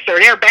 If they're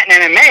there betting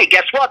MMA,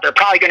 guess what? They're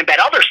probably going to bet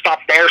other stuff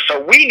there,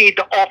 so we need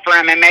to offer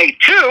MMA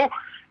too.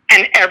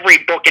 And every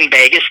book in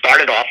Vegas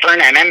started offering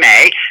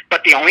MMA,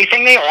 but the only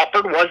thing they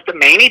offered was the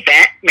main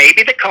event,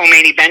 maybe the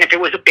co-main event if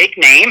it was a big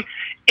name,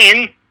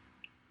 in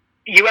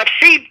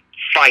UFC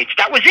fights.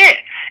 That was it.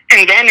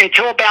 And then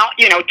until about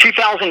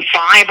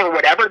 2005 or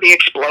whatever, the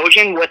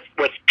explosion with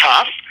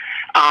Tough,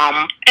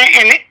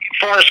 and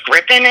Forrest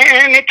Griffin,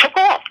 and it took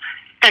off.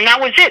 And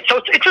that was it.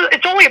 So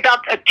it's only about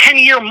a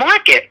 10-year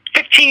market,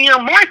 15-year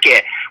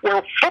market,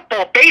 where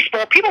football,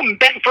 baseball, people have been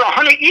betting for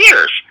 100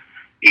 years.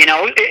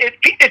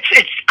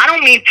 It's. I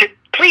don't mean to.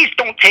 Please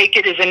don't take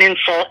it as an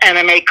insult,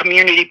 MMA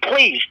community.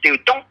 Please,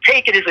 dude, don't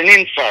take it as an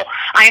insult.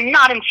 I am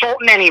not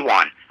insulting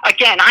anyone.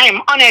 Again, I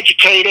am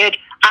uneducated.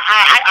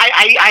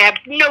 I have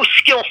no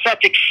skill sets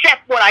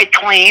except what I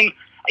claim.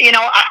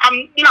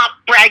 I'm not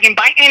bragging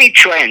by any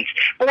trends.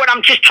 But what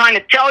I'm just trying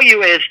to tell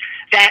you is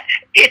that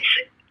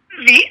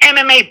the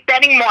MMA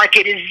betting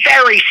market is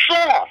very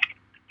soft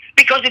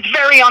because it's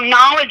very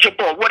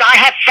unknowledgeable. What I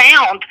have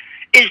found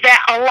is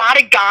that a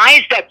lot of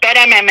guys that bet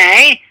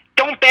MMA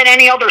don't bet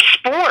any other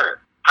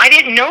sport. I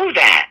didn't know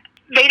that.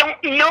 They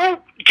don't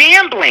know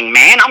gambling,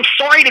 man. I'm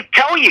sorry to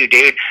tell you,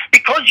 dude.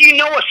 Because you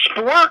know a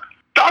sport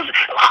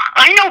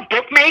I know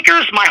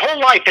bookmakers. My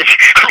whole life is.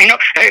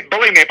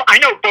 Believe me, I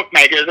know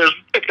bookmakers.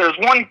 If there's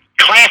one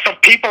class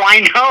of people I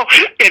know,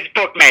 it's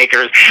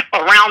bookmakers.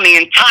 Around the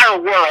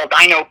entire world,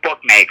 I know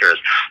bookmakers.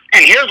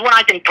 And here's what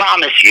I can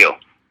promise you: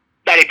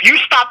 that if you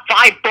stop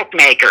 5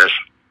 bookmakers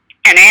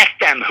and ask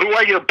them who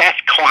are your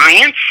best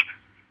clients,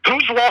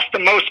 who's lost the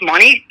most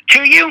money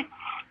to you,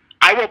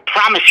 I will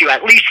promise you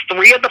at least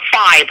 3 of the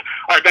 5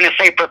 are going to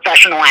say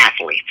professional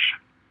athletes.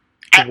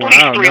 At least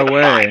 3 of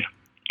the 5.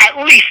 At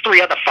least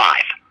 3 of the 5.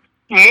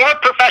 more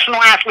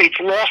professional athletes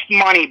lost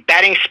money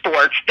betting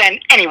sports than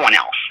anyone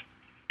else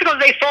because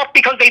they thought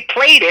because they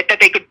played it that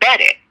they could bet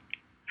it.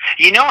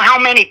 You know how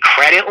many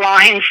credit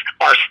lines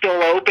are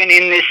still open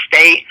in this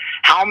state?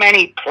 How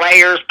many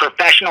players,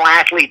 professional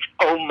athletes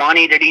owe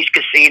money to these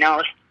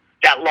casinos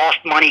that lost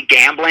money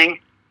gambling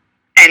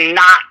and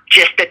not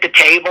just at the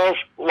tables,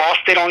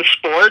 lost it on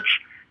sports?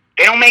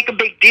 They don't make a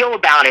big deal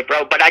about it,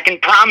 bro, but I can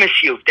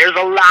promise you there's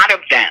a lot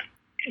of them.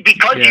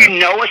 Because you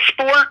know a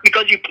sport,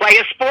 because you play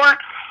a sport,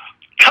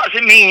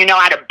 doesn't mean you know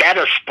how to bet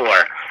a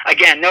sport.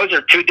 Again, those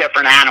are two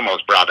different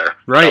animals, brother.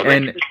 Right, So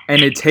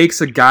and it takes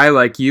a guy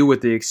like you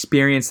with the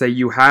experience that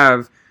you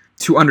have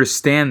to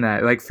understand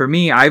that. Like for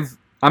me,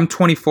 I'm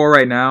 24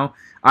 right now.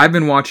 I've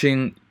been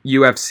watching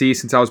UFC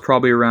since I was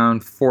probably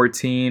around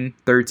 14,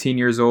 13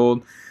 years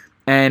old.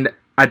 And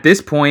at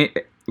this point,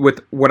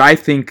 with what I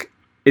think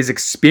is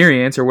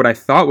experience, or what I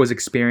thought was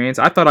experience,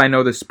 I thought I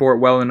know the sport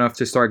well enough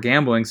to start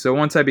gambling. So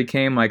once I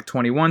became like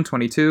 21,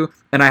 22,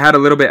 and I had a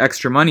little bit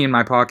extra money in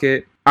my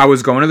pocket, I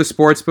was going to the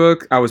sports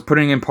book, I was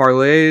putting in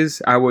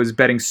parlays, I was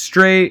betting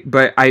straight,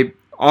 but I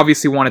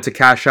obviously wanted to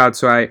cash out,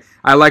 so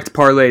I liked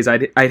parlays.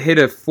 I'd hit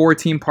a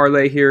 4-team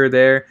parlay here or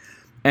there,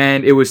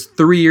 and it was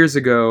 3 years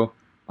ago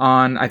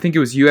on, I think it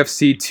was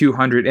UFC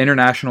 200,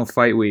 International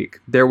Fight Week.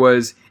 There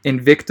was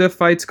Invicta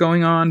fights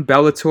going on,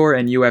 Bellator,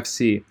 and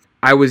UFC.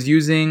 I was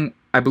using,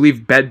 I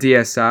believe,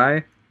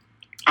 BetDSI,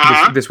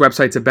 this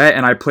website to bet,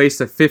 and I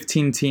placed a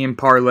 15-team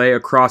parlay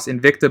across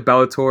Invicta,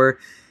 Bellator,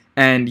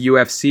 and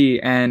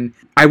UFC, and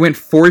I went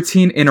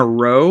 14 in a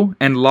row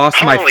and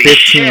lost my 15th.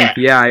 Shit.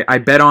 Yeah, I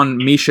bet on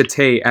Miesha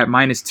Tate at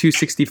minus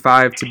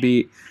 265 to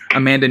beat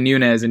Amanda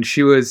Nunes, and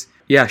she was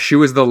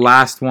the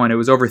last one. It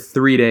was over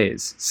 3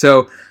 days.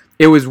 So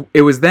it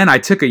was then I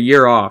took a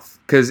year off,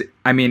 because,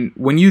 I mean,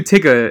 when you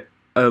take a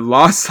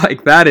loss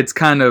like that, it's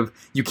kind of,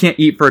 you can't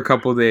eat for a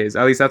couple of days.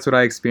 At least that's what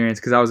I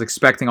experienced, because I was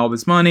expecting all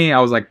this money. I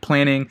was like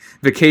planning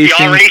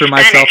vacations for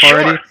myself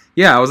already.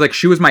 Yeah, I was like,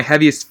 she was my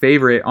heaviest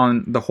favorite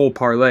on the whole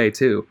parlay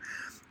too.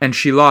 And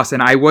she lost,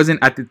 and I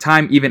wasn't at the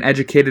time even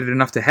educated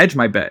enough to hedge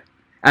my bet.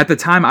 At the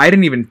time, I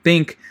didn't even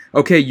think,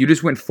 okay, you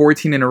just went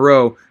 14 in a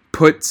row,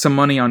 put some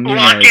money on Nunes.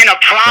 Lock in a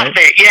profit,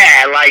 right?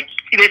 Yeah, like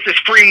this is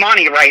free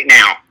money right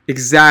now.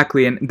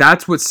 Exactly, and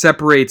that's what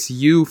separates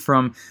you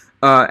from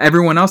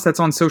everyone else that's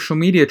on social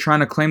media trying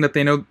to claim that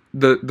they know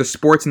the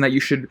sports and that you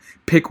should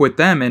pick with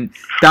them. And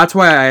that's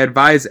why I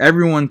advise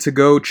everyone to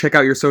go check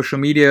out your social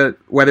media,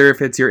 whether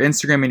if it's your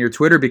Instagram and your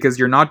Twitter, because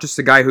you're not just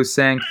a guy who's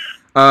saying,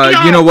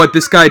 you know what,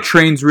 this guy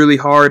trains really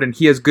hard and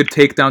he has good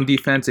takedown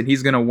defense and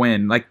he's going to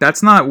win. Like,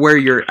 that's not where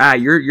you're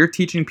at. You're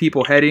teaching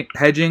people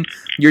hedging.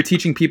 You're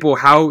teaching people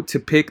how to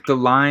pick the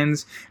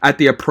lines at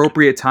the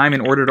appropriate time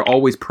in order to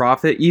always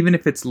profit, even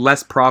if it's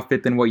less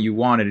profit than what you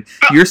wanted.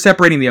 You're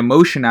separating the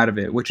emotion out of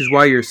it, which is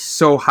why you're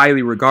so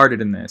highly regarded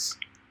in this.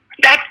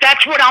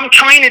 That's what I'm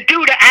trying to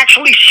do, to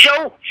actually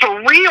show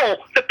for real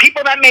the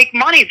people that make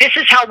money. This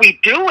is how we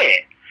do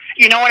it.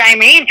 You know what I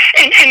mean?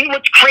 And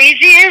what's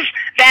crazy is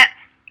that,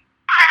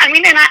 I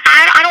mean, and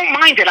I don't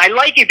mind it. I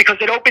like it because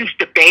it opens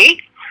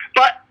debate.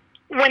 But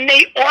when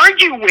they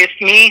argue with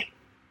me,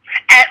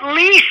 at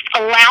least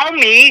allow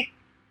me,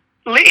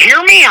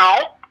 hear me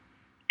out,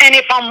 and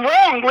if I'm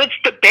wrong, let's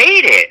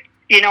debate it.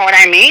 You know what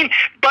I mean?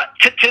 But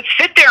to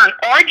sit there and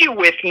argue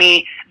with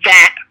me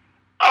that,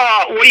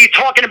 what are you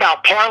talking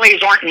about?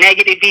 Parlays aren't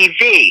negative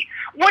EV.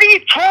 What are you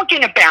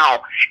talking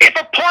about? If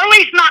a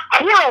parlay's not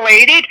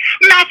correlated,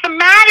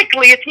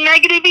 mathematically it's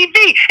negative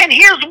EV. And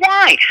here's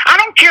why. I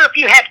don't care if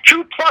you have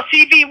 2+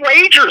 EV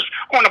wagers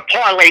on a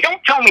parlay.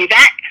 Don't tell me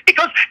that.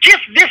 Because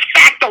just this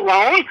fact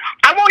alone,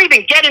 I won't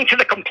even get into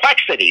the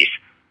complexities.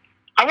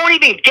 I won't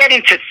even get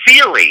into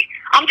theory.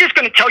 I'm just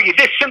going to tell you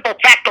this simple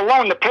fact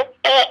alone to put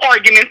all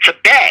argument to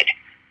bed.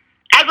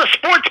 As a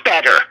sports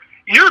bettor,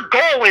 your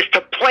goal is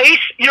to place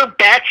your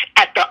bets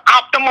at the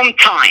optimum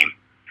time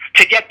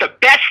to get the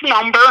best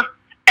number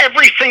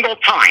every single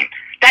time.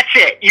 That's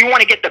it. You want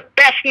to get the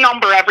best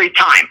number every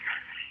time.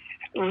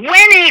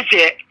 When is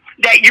it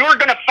that you're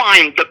going to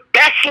find the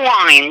best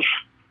lines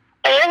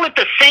all at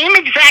the same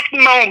exact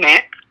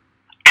moment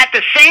at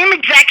the same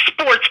exact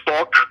sports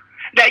book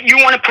that you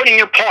want to put in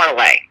your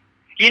parlay?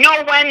 You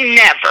know when?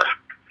 Never.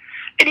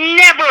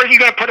 Never are you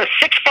going to put a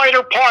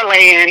 6-fighter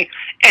parlay in,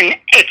 and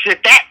it's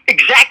at that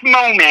exact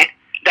moment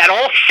that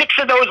all 6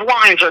 of those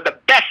lines are the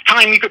best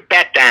time you could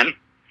bet them,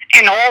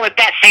 and all at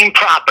that same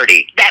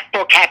property. That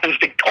book happens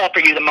to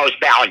offer you the most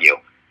value.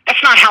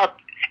 That's not how,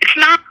 it's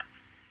not,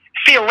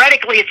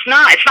 theoretically it's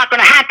not going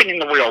to happen in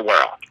the real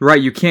world.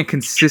 Right, you can't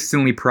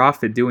consistently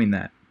profit doing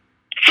that.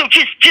 So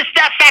just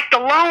that fact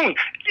alone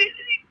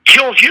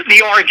kills you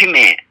the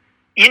argument.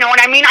 You know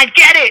what I mean? I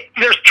get it.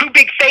 There's 2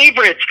 big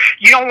favorites.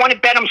 You don't want to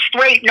bet them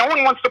straight. No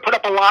one wants to put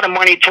up a lot of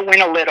money to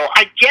win a little.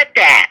 I get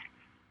that.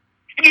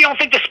 You don't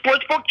think the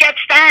sportsbook gets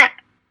that?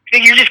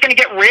 That you're just going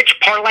to get rich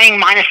parlaying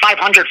minus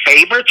 500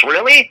 favorites?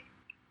 Really?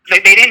 They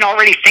didn't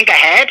already think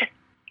ahead?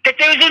 That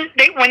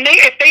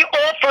if they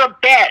offer a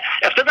bet,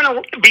 if they're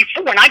going to,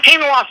 before, when I came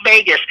to Las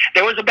Vegas,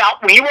 there was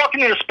about, when you walk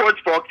into the sports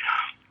book,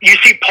 you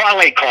see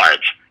parlay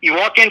cards. You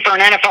walk in for an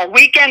NFL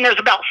weekend, there's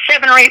about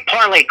 7 or 8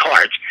 parlay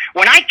cards.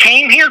 When I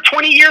came here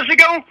 20 years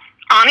ago,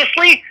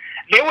 honestly,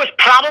 there was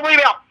probably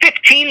about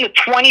 15 to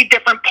 20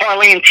 different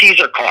parlay and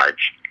teaser cards.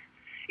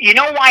 You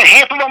know why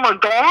half of them are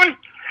gone?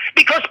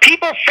 Because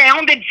people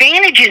found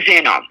advantages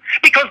in them.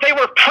 Because they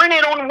were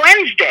printed on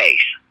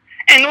Wednesdays.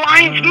 And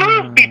lines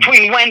moved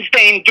between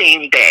Wednesday and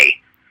game day.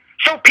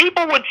 So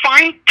people would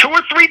find 2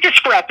 or 3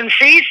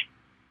 discrepancies,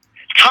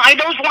 tie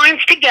those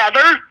lines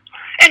together,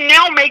 and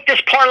now make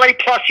this parlay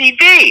plus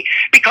EV.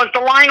 Because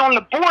the line on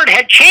the board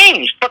had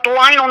changed, but the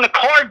line on the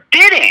card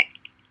didn't.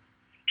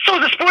 So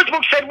the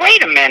sportsbook said,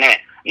 wait a minute.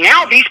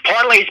 Now these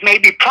parlays may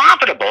be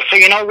profitable. So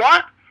you know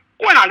what?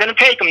 We're not going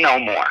to take them no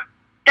more.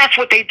 That's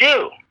what they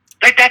do.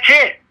 Like, that's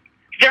it.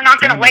 They're not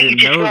going to let you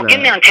just walk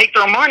in there and take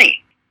their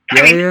money.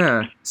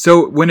 Yeah.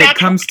 So when it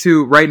comes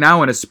to right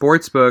now in a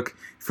sports book,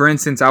 for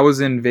instance, I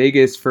was in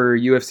Vegas for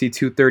UFC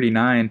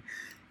 239,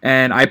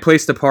 and I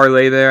placed a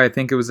parlay there. I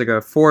think it was like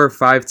a 4 or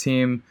 5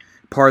 team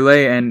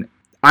parlay, and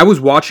I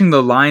was watching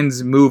the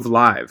lines move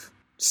live.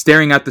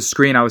 Staring at the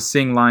screen, I was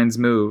seeing lines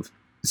move.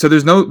 So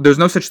there's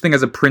no such thing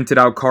as a printed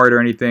out card or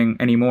anything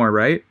anymore,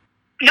 right?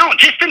 No,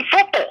 just in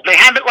football. They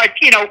have it like,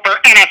 for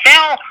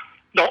NFL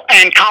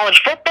and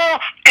college football,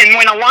 and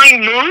when a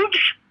line moves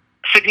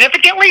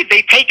significantly,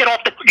 they take it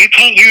off you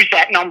can't use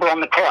that number on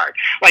the card.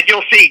 Like,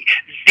 you'll see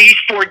these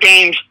 4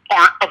 games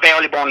aren't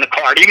available on the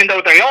card. Even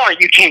though they are,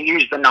 you can't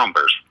use the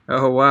numbers.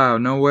 Oh, wow.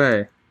 No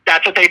way.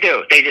 That's what they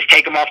do. They just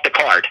take them off the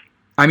card.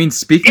 I mean,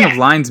 speaking of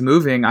lines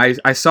moving,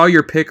 I saw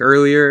your pick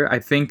earlier. I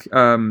think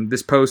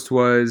this post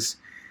was,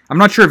 I'm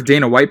not sure if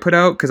Dana White put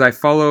out, because I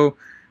follow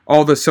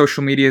all the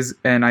social medias,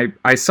 and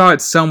I saw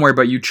it somewhere,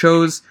 but you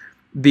chose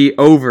the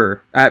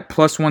over at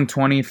plus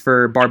 120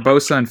 for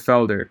Barbosa and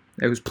Felder.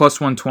 It was plus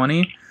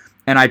 120,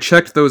 and I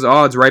checked those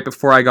odds right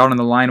before I got on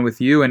the line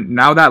with you, and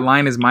now that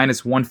line is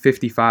minus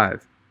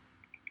 155.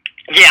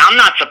 Yeah, I'm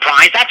not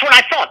surprised. That's what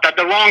I thought, that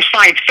the wrong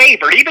side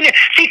favored.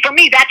 See, for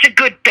me, that's a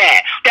good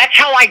bet. That's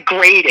how I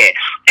grade it.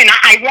 And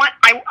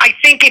I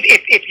think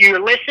if you're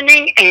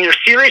listening and you're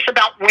serious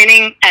about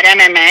winning at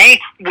MMA,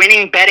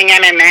 betting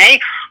MMA,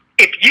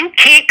 if you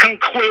can't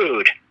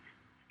conclude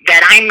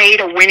that I made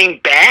a winning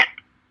bet,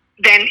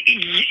 then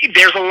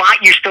there's a lot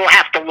you still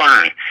have to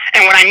learn.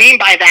 And what I mean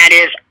by that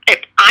is, if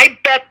I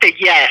bet the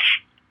yes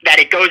that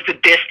it goes the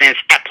distance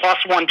at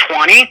plus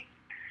 120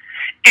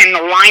 and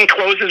the line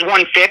closes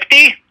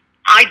 150,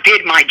 I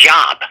did my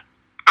job.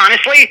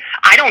 Honestly,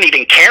 I don't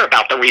even care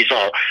about the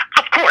result.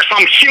 Of course,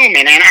 I'm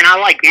human and I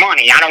like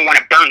money. I don't want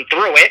to burn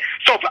through it.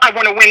 So I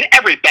want to win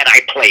every bet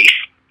I place.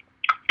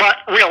 But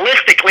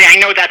realistically, I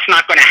know that's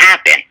not going to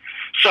happen.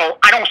 So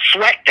I don't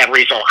sweat that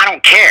result. I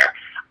don't care.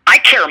 I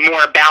care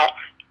more about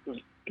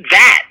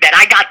that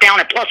I got down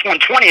at plus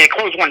 120 and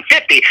closed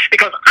 150,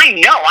 because I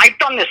know I've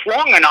done this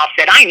long enough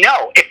that I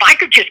know if I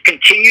could just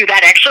continue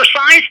that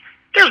exercise,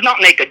 there's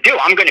nothing they could do.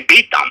 I'm going to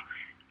beat them.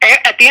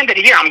 At the end of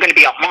the year, I'm going to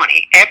be up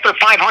money. After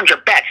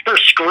 500 bets, they're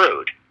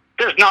screwed.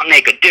 There's nothing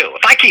they could do.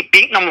 If I keep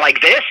beating them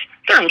like this,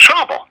 they're in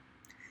trouble.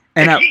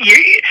 And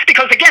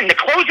because, again, the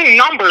closing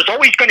number is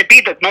always going to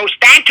be the most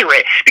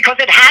accurate because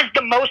it has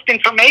the most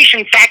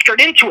information factored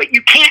into it.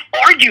 You can't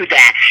argue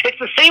that. It's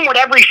the same with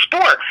every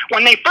sport.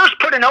 When they first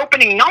put an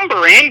opening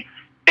number in,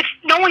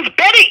 no one's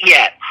bet it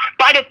yet.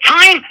 By the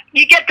time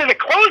you get to the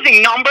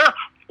closing number,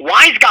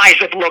 wise guys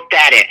have looked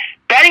at it.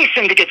 Betting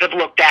syndicates have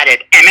looked at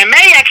it.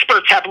 MMA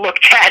experts have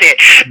looked at it.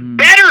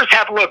 Bettors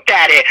have looked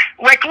at it.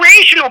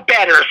 Recreational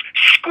bettors,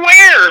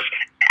 squares,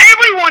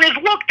 everyone has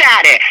looked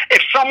at it.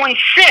 If someone's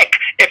sick,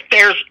 if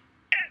there's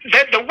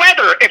the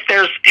weather, if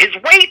there's his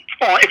weight,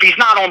 if he's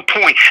not on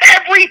point,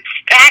 every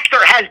factor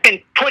has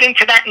been put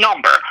into that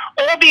number.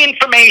 All the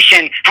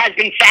information has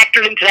been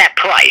factored into that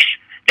price.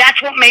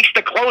 That's what makes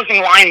the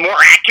closing line more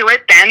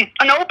accurate than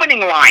an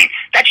opening line.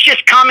 That's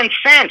just common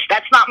sense.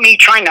 That's not me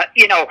trying to,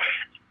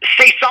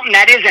 say something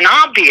that isn't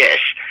obvious.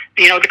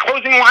 The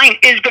closing line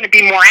is going to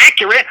be more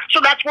accurate,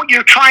 so that's what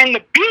you're trying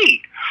to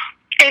beat.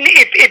 And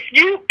if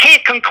you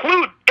can't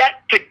conclude that's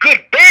a good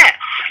bet,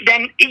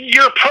 then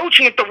you're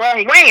approaching it the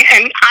wrong way.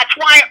 And that's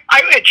why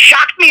it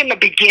shocked me in the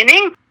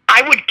beginning.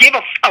 I would give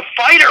a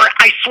fighter,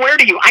 I swear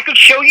to you, I could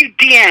show you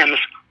DMs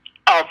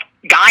of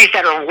guys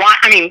that are,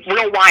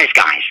 real wise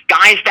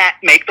guys that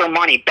make their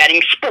money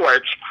betting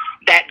sports,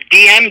 that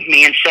DM'd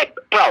me and said,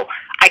 bro,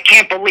 I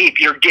can't believe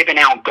you're giving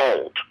out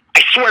gold.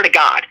 I swear to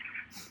God.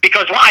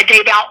 Because I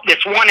gave out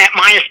this one at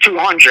minus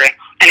 200,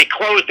 and it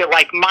closed at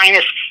like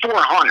minus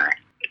 400.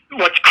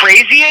 What's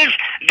crazy is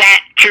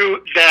that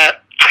to the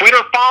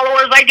Twitter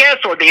followers, I guess,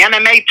 or the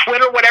MMA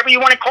Twitter, whatever you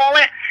want to call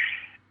it,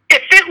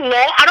 if it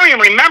lost, I don't even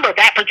remember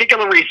that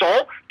particular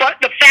result, but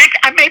the fact,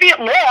 maybe it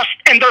lost,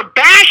 and they're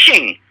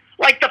bashing.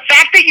 Like, the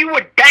fact that you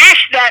would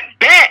bash that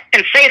bet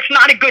and say it's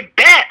not a good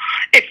bet,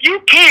 if you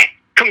can't,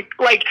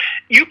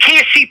 you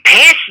can't see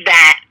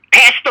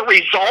past the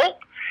result,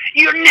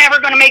 you're never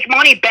going to make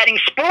money betting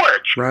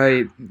sports.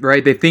 Right.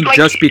 They think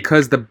just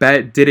because the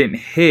bet didn't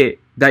hit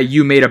that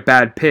you made a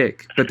bad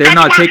pick, but they're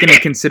not taking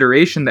into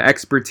consideration the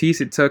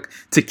expertise it took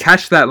to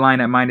catch that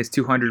line at minus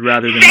 200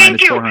 rather than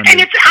minus 400. And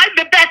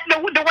that's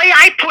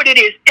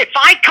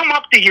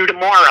up to you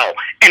tomorrow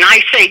and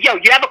I say, yo,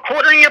 you have a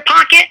quarter in your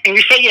pocket? And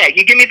you say, yeah,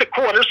 you give me the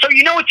quarter, so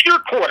you know it's your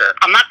quarter.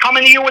 I'm not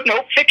coming to you with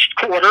no fixed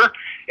quarter.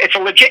 It's a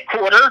legit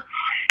quarter.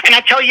 And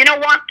I tell you, you know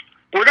what?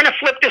 We're going to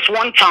flip this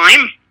one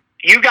time.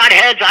 You got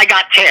heads, I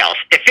got tails.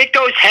 If it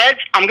goes heads,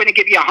 I'm going to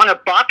give you $100.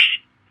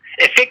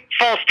 If it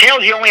falls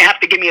tails, you only have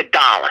to give me $1.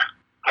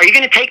 Are you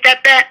going to take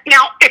that bet?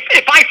 Now,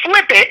 if I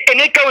flip it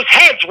and it goes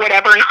heads,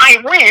 whatever, and I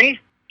win,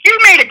 you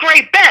made a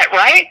great bet,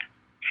 right?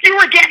 You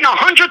were getting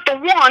 100 to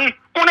 1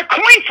 on a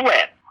coin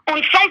flip.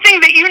 On something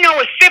that you know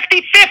is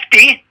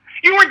 50-50,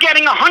 you were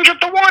getting 100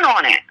 to 1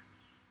 on it.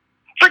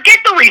 Forget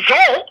the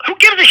result. Who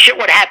gives a shit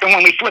what happened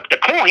when we flipped the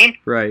coin?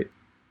 Right.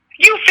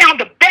 You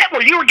found a bet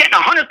where you were getting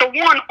 100 to 1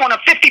 on a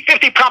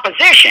 50-50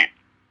 proposition.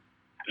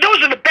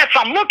 Those are the bets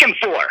I'm looking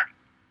for.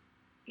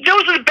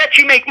 Those are the bets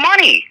you make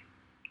money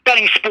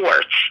betting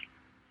sports.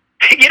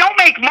 You don't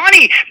make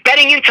money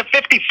betting into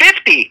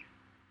 50-50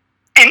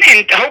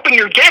 and hoping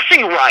you're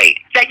guessing right,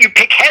 that you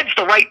pick heads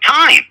the right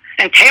time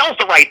and tails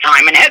the right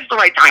time and heads the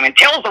right time and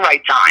tails the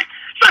right time.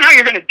 It's not how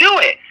you're going to do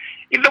it.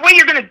 The way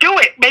you're going to do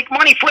it, make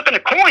money flipping a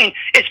coin,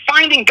 is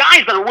finding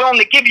guys that are willing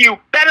to give you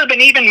better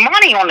than even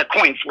money on the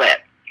coin flip.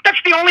 That's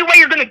the only way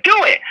you're going to do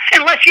it,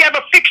 unless you have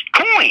a fixed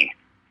coin.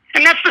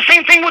 And that's the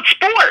same thing with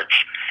sports.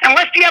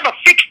 Unless you have a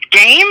fixed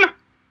game,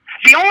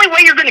 the only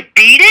way you're going to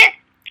beat it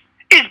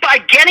is by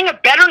getting a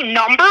better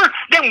number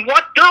than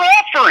what they're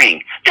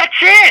offering. That's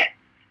it.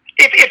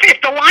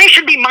 If the line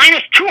should be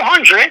minus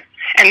 200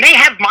 and they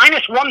have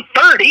minus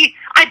 130,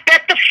 I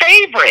bet the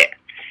favorite.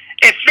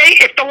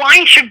 If the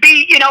line should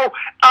be,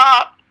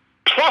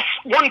 plus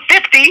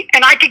 150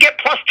 and I could get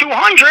plus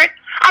 200,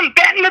 I'm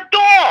betting the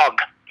dog.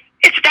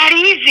 It's that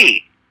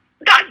easy.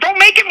 Don't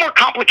make it more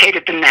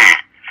complicated than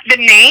that. The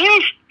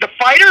names, the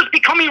fighters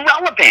become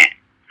irrelevant.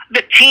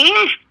 The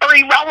teams are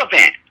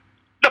irrelevant.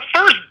 The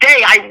first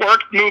day I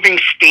worked moving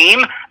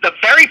steam, the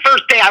very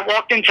first day I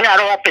walked into that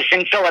office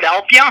in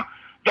Philadelphia,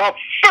 the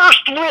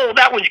first rule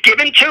that was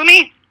given to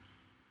me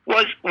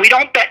was, we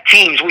don't bet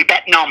teams, we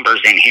bet numbers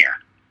in here.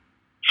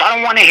 So I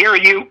don't want to hear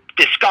you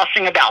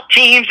discussing about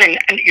teams and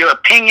your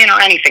opinion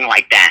or anything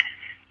like that.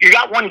 You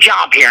got one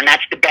job here, and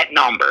that's to bet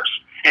numbers.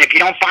 And if you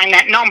don't find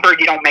that number,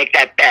 you don't make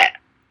that bet.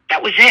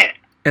 That was it.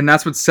 And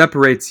that's what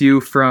separates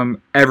you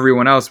from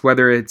everyone else,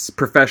 whether it's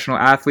professional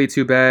athletes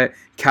who bet,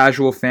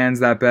 casual fans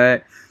that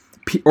bet,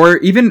 or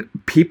even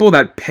people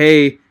that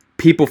pay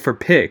people for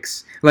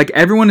picks. Like,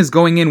 everyone is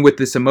going in with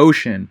this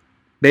emotion.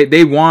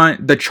 They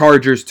want the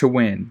Chargers to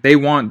win. They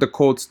want the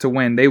Colts to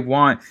win. They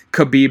want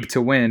Khabib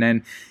to win.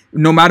 And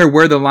no matter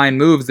where the line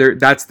moves,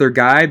 that's their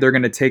guy. They're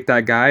going to take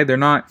that guy. They're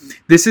not.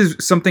 This is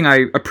something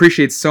I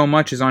appreciate so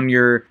much, is on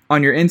your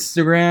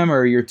Instagram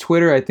or your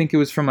Twitter. I think it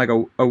was from like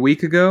a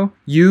week ago.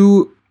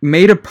 You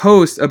made a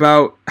post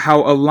about how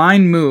a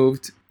line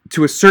moved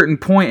to a certain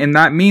point, and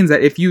that means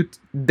that if you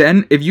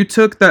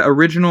took the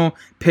original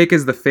pick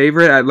as the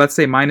favorite at, let's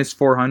say, minus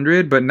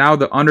 400, but now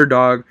the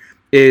underdog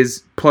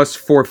is plus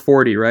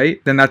 440,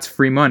 right? Then that's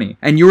free money.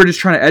 And you were just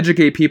trying to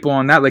educate people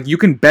on that. Like, you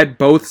can bet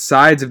both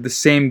sides of the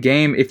same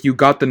game if you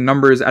got the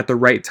numbers at the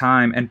right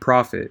time and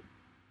profit,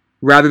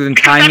 rather than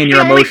tying in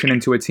your emotion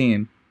into a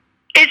team.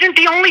 Isn't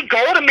the only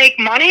goal to make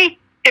money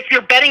if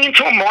you're betting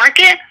into a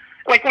market?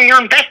 Like, when you're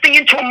investing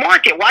into a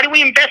market, why do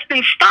we invest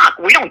in stock?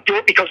 We don't do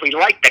it because we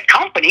like the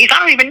companies. I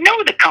don't even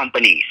know the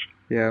companies.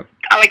 Yeah.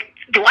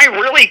 Do I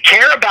really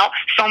care about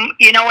some,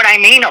 you know what I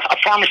mean, a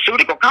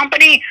pharmaceutical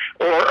company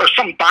or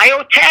some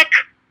biotech?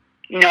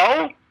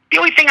 No. The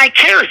only thing I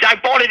care is I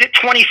bought it at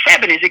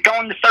 27. Is it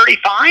going to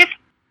 35?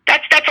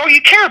 That's all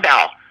you care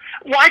about.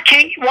 Why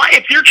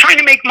if you're trying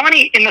to make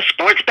money in the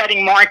sports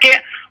betting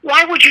market,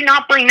 why would you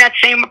not bring that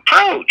same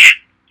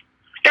approach?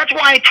 That's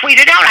why I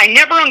tweeted out, I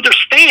never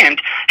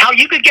understand how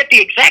you could get the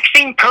exact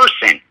same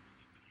person,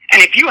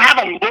 and if you have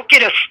them look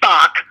at a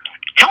stock,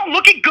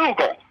 look at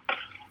Google.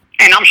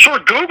 And I'm sure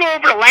Google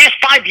over the last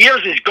 5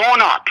 years has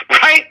gone up,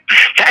 right?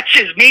 That's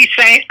just me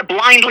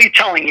blindly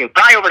telling you.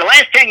 Probably over the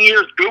last 10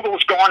 years,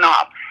 Google's gone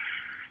up.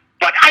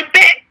 But I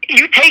bet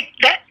you take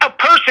a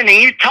person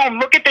and you tell them,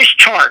 look at this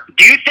chart.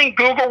 Do you think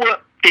Google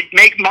did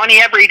make money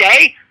every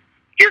day?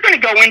 You're going to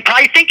go in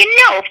probably thinking,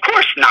 no, of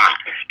course not.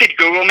 Did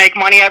Google make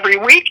money every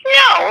week?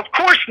 No, of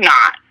course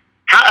not.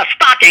 A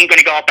stock ain't going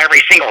to go up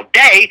every single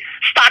day.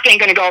 Stock ain't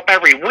going to go up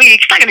every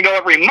week. It's not going to go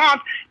every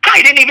month.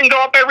 Probably didn't even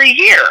go up every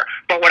year.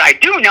 But what I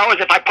do know is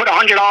if I put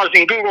 $100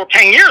 in Google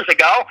 10 years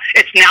ago,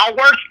 it's now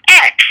worth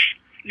X.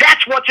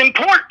 That's what's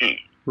important.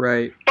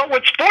 Right. But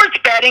with sports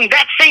betting,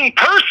 that same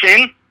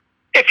person,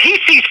 if he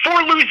sees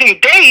 4 losing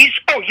days,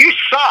 oh, you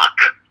suck.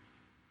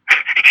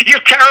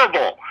 You're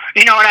terrible.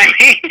 You know what I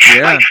mean?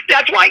 Yeah.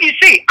 That's why you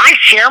see, I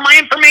share my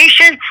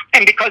information,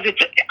 and because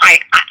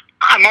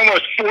I'm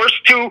almost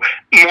forced to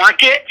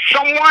market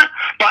somewhat,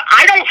 but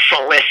I don't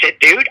solicit,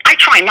 dude. I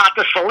try not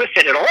to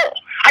solicit at all.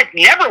 I've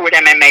never with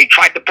MMA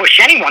tried to push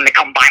anyone to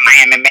come buy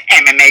my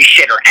MMA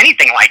shit or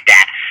anything like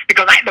that,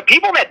 because the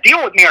people that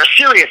deal with me are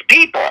serious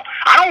people.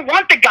 I don't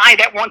want the guy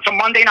that wants a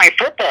Monday Night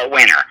Football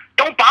winner.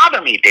 Don't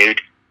bother me, dude.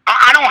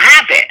 I don't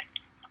have it.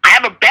 I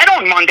have a bet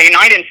on Monday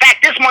night. In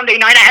fact, this Monday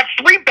night I have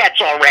 3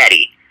 bets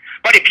already.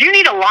 But if you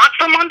need a lock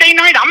for Monday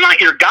night, I'm not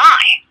your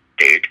guy,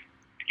 dude.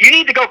 You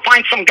need to go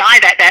find some guy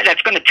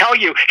that's going to tell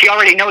you he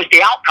already knows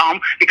the outcome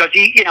because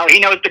he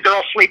knows the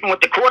girl sleeping with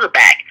the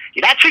quarterback.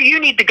 That's who you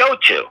need to go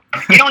to.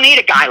 You don't need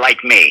a guy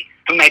like me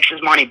who makes his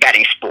money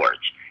betting sports.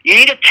 You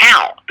need a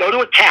towel. Go to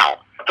a towel.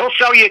 He'll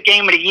sell you a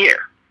game of the year.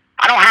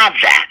 I don't have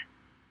that.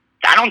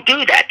 I don't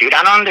do that, dude.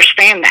 I don't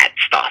understand that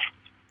stuff.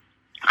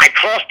 I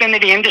crossed into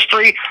the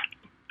industry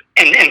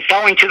and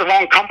fell into the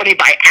wrong company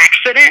by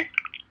accident.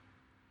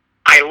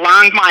 I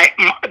learned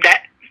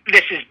that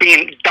this is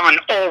being done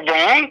all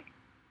wrong.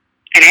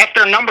 And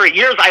after a number of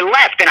years, I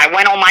left and I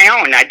went on my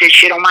own. I did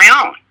shit on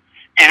my own.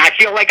 And I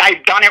feel like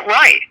I've done it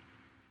right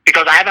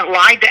because I haven't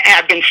lied.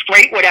 I've been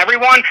straight with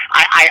everyone.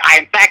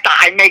 In fact,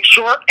 I make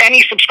sure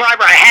any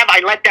subscriber I have,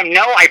 I let them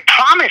know. I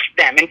promised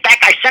them. In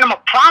fact, I sent them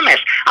a promise.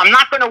 I'm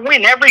not going to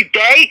win every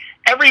day,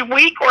 every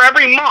week, or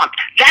every month.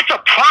 That's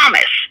a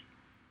promise.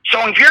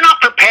 So if you're not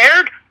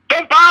prepared,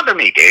 don't bother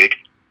me, dude.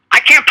 I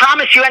can't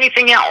promise you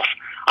anything else.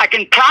 I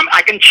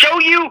can show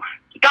you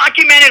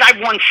documented.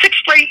 I've won 6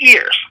 straight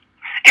years.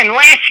 And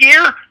last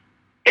year,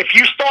 if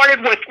you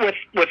started with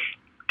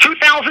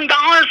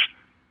 $2,000,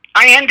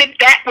 I ended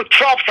that with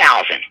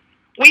 $12,000.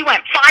 We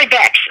went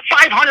 5x,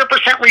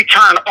 500%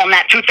 return on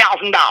that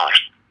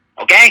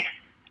 $2,000. Okay?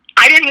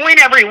 I didn't win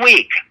every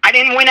week. I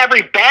didn't win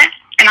every bet,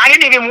 and I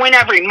didn't even win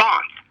every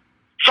month.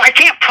 So I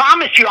can't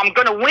promise you I'm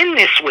going to win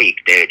this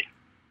week, dude.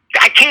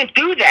 I can't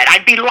do that.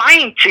 I'd be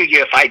lying to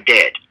you if I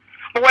did.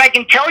 But what I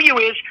can tell you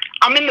is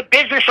I'm in the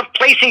business of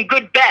placing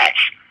good bets.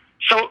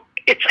 So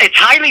it's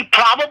highly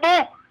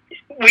probable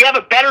we have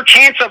a better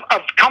chance of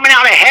coming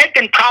out ahead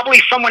than probably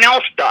someone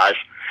else does.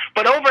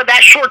 But over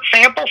that short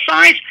sample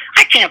size,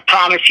 I can't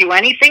promise you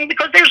anything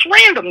because there's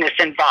randomness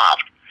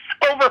involved.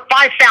 Over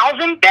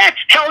 5,000 bets?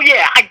 Hell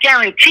yeah, I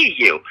guarantee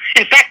you.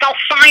 In fact, I'll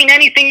sign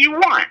anything you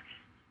want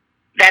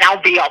that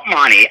I'll be up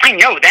money. I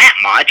know that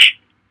much.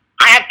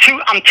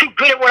 I'm too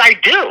good at what I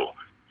do.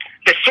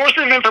 The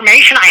sources of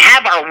information I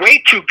have are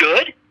way too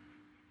good.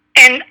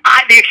 And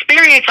the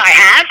experience I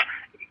have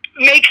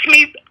makes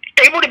me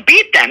able to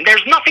beat them.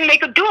 There's nothing they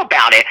could do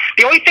about it.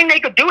 The only thing they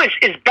could do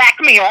is back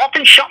me off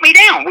and shut me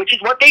down, which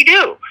is what they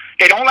do.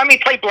 They don't let me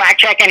play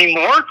blackjack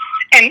anymore,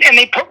 and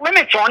they put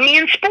limits on me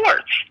in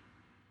sports.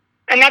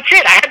 And that's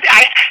it.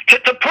 I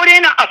to put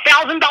in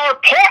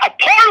 $1,000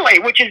 parlay,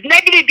 which is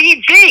negative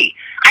EV.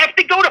 I have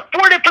to go to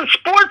 4 different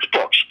sports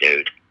books,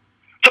 dude,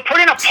 to put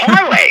in a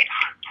parlay.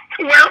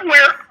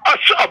 where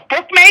a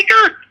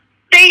bookmaker,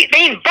 they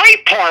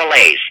invite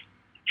parlays,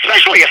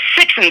 especially a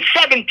 6 and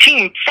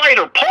 17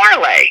 fighter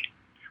parlay.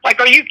 Like,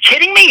 are you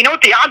kidding me? You know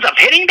what the odds of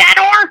hitting that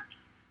are?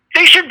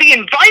 They should be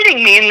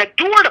inviting me in the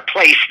door to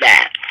place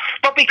that.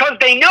 But because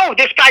they know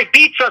this guy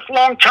beats us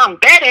long-term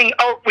betting,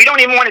 we don't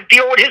even want to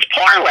deal with his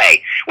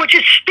parlay, which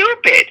is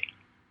stupid.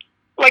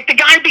 Like, the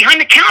guy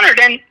behind the counter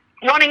then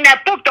running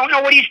that book don't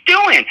know what he's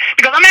doing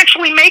because I'm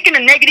actually making a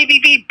negative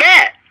EV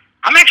bet.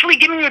 I'm actually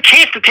giving you a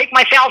chance to take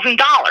my $1,000.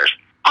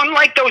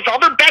 Unlike those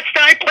other bets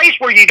that I place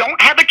where you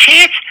don't have a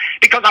chance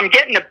because I'm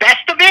getting the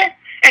best of it,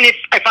 and if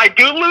I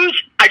do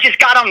lose, I just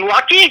got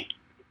unlucky,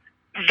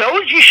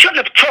 those you shouldn't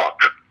have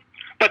took.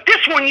 But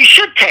this one you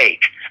should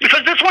take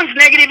because this one's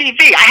negative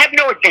EV. I have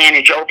no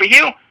advantage over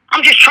you.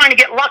 I'm just trying to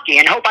get lucky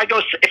and hope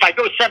if I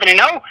go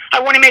 7-0, I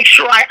want to make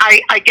sure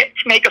I get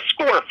to make a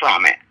score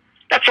from it.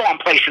 That's all I'm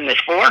placing this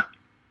for.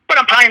 But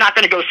I'm probably not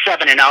going to go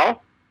 7-0.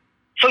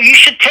 So you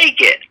should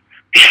take it.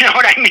 You know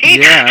what I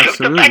mean? Yeah,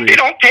 absolutely. The fact they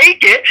don't take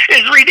it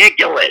is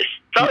ridiculous.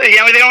 So, they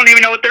don't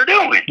even know what they're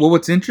doing. Well,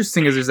 what's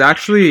interesting is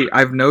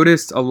I've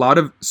noticed a lot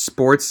of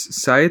sports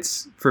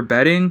sites for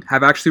betting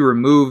have actually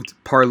removed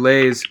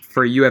parlays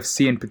for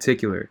UFC in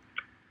particular.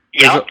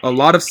 There's a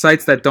lot of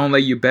sites that don't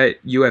let you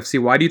bet UFC.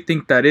 Why do you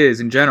think that is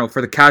in general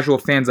for the casual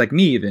fans like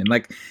me even?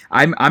 Like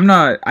I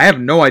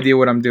have no idea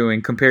what I'm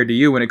doing compared to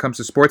you when it comes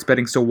to sports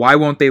betting. So why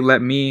won't they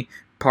let me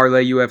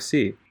parlay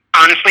UFC?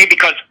 Honestly,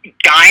 because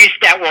guys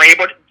that were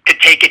able to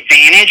take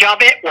advantage of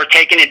it were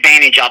taking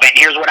advantage of it. And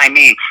here's what I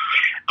mean.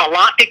 A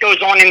lot that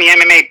goes on in the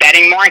MMA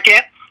betting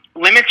market,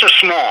 limits are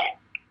small,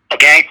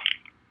 okay?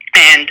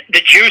 And the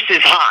juice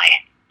is high.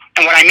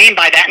 And what I mean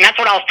by that, and that's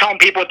what I was telling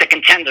people with the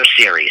Contender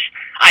Series.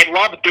 I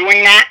love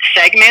doing that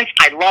segments.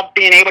 I love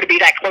being able to be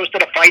that close to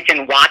the fights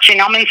and watching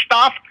them and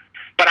stuff.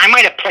 But I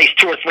might have placed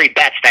 2 or 3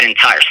 bets that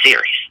entire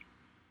series.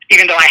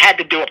 Even though I had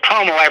to do a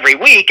promo every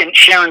week and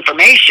share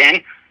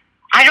information,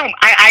 I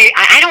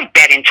don't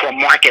bet into a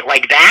market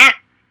like that.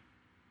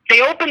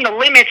 They open the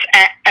limits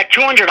at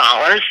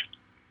 $200.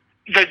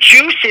 The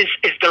juice is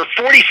their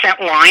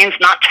 40-cent lines,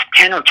 not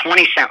 10 or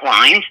 20-cent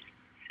lines.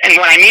 And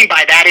what I mean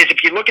by that is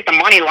if you look at the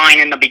money line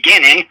in the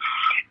beginning,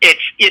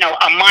 it's,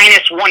 a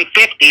minus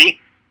 150.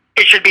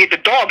 It should be, the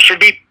dog should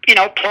be,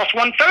 plus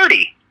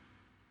 130.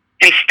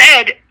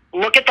 Instead,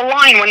 look at the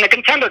line when the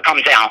contender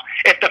comes out.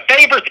 If the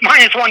favorite's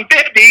minus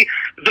 150,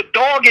 the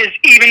dog is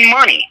even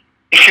money.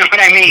 You know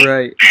what I mean?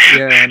 Right.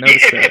 Yeah, I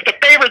noticed that. If the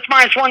favorite's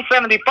minus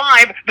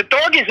 175, the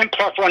dog isn't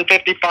plus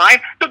 155.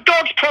 The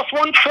dog's plus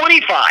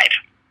 125.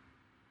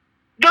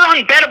 They're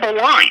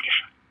unbettable lines.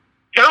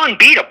 They're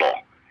unbeatable.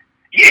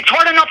 It's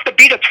hard enough to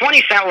beat a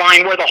 20-cent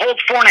line where the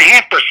hold's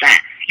 4.5%.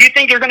 You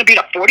think you're going to beat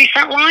a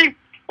 40-cent line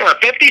or a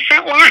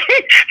 50-cent line?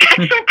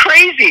 That's so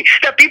crazy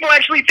that people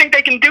actually think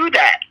they can do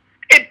that.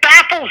 It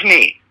baffles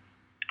me.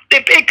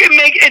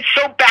 It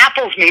so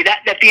baffles me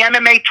that the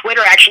MMA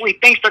Twitter actually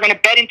thinks they're going to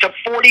bet into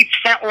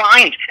 40-cent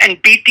lines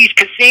and beat these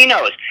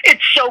casinos.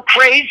 It's so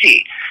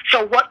crazy.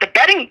 So what the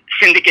betting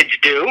syndicates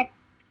do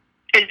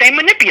is they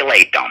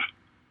manipulate them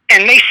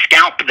and they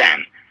scalp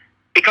them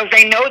because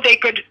they know they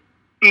could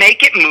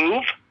make it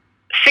move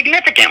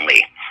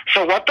significantly.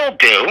 So what they'll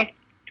do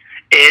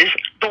is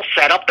they'll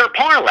set up their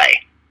parlay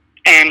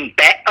and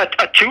bet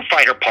a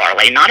two-fighter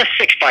parlay, not a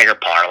six-fighter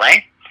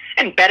parlay,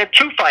 and bet a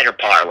two-fighter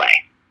parlay.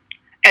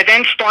 And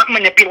then start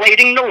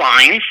manipulating the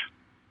lines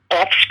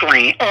on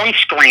screen,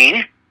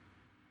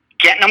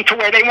 getting them to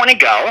where they want to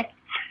go.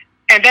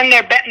 And then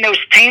they're betting those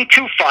same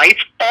two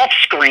fights off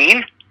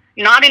screen,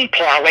 not in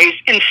parlays,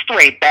 in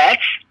straight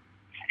bets,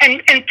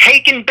 and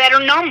taking better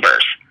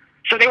numbers.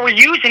 So they were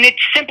using it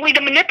simply to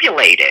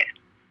manipulate it.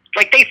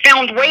 Like they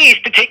found ways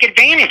to take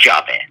advantage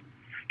of it.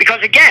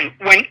 Because again,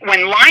 when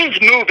lines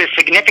move as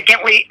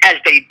significantly as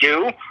they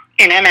do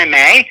in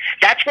MMA,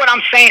 that's what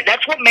I'm saying.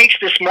 That's what makes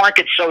this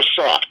market so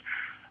soft.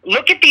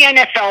 Look at the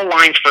NFL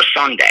lines for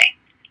Sunday.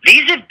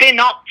 These have been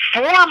up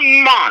for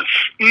months.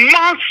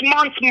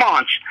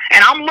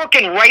 And I'm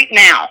looking right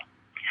now.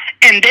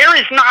 And there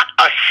is not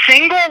a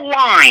single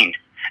line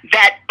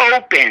that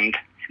opened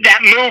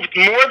that moved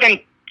more than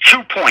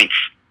 2 points.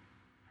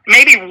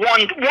 Maybe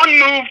one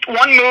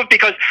moved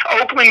because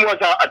Oakland was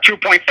a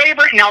 2-point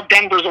favorite, and now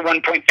Denver's a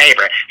 1-point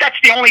favorite. That's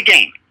the only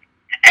game.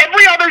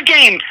 Every other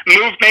game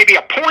moved maybe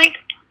a point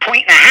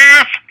and a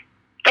half.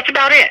 That's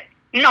about it.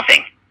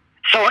 Nothing.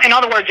 So, in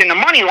other words, in the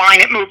money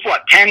line, it moved,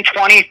 10,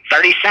 20,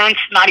 30 cents,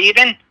 not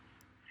even?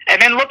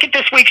 And then look at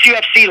this week's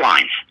UFC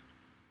lines.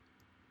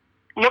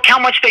 Look how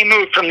much they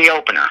moved from the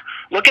opener.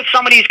 Look at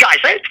some of these guys.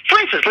 For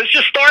instance, let's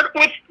just start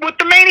with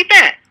the main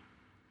event.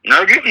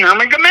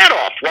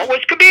 Nurmagomedov. What was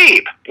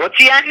Khabib? What's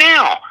he at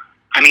now?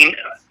 I mean,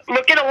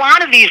 look at a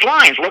lot of these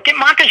lines. Look at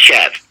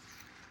Makhachev.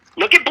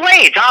 Look at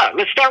Blades.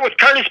 Let's start with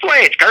Curtis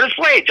Blades. Curtis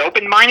Blades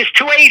opened minus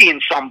 280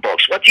 in some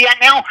books. What's he at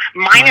now?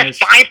 Minus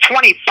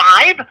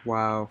 525?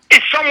 Wow. Is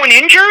someone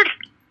injured?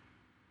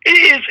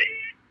 Is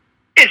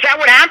that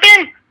what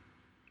happened?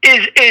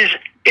 Is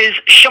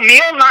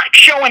Shamil not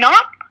showing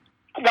up?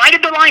 Why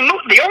did the line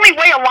move? The only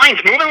way a line's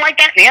moving like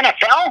that in the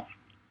NFL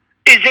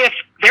is if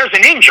there's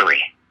an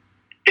injury,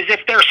 is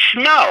if there's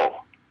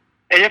snow,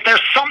 is if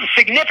there's something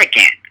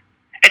significant.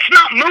 It's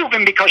not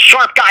moving because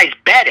sharp guys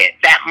bet it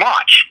that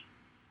much.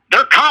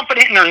 They're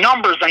confident in their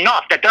numbers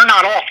enough that they're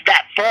not off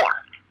that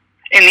far.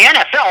 In the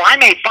NFL, I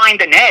may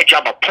find an edge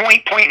of a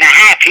point and a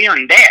half here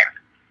and there.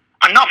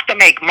 Enough to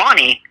make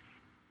money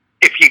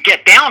if you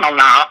get down a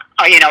lot,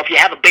 if you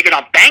have a big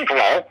enough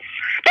bankroll,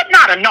 but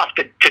not enough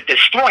to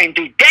destroy and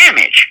do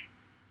damage.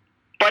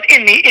 But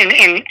in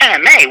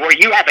MMA, where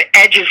you have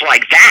edges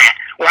like that,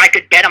 where I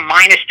could bet a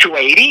minus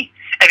 280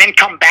 and then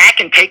come back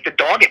and take the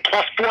dog at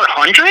plus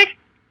 400,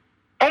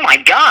 oh my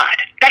God,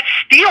 that's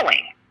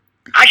stealing.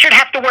 I should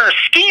have to wear a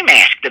ski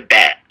mask to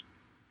bet.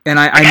 And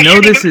I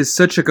know this is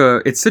such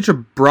a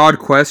broad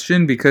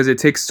question because it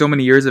takes so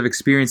many years of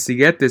experience to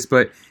get this,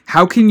 but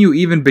how can you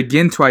even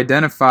begin to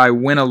identify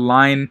when a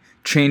line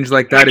change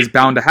like that is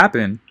bound to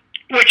happen?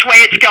 Which way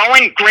it's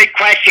going? Great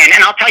question.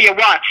 And I'll tell you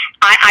what,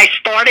 I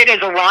started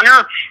as a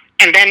runner,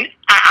 and then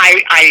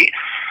I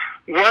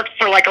worked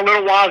for like a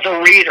little while as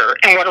a reader.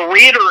 And what a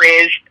reader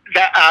is,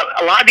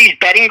 a lot of these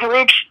betting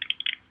groups,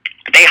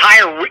 they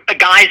hire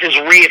guys as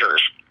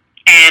readers.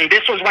 And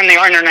this was when the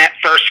internet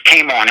first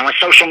came on and when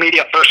social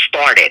media first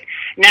started.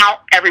 Now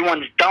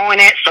everyone's doing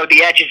it, so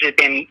the edges have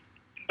been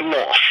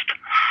lost.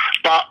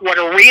 But what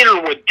a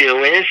reader would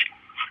do is,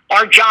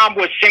 our job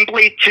was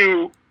simply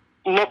to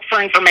look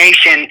for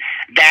information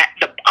that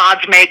the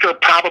odds maker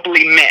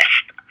probably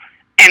missed.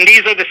 And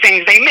these are the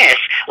things they miss.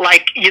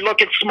 Like, you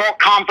look at small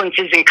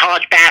conferences in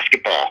college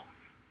basketball.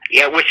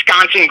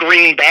 Wisconsin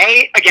Green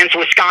Bay against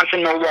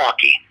Wisconsin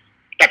Milwaukee.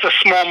 That's a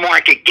small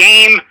market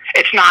game.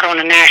 It's not on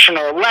a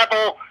national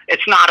level.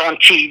 It's not on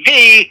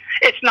TV.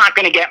 It's not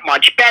going to get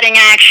much betting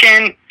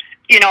action.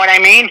 You know what I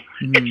mean?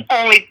 Mm-hmm. It's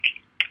only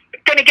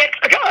going to get,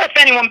 if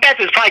anyone bets,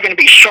 it's probably going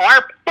to be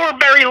sharp or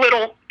very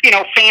little,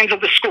 fans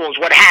of the schools,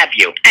 what have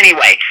you.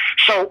 Anyway,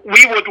 so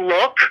we would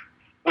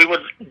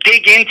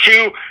dig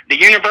into the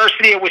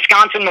University of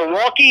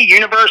Wisconsin-Milwaukee,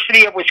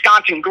 University of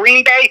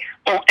Wisconsin-Green Bay,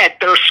 at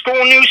their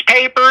school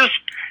newspapers.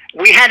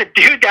 We had a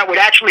dude that would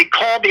actually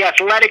call the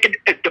athletic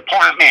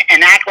department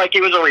and act like he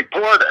was a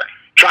reporter,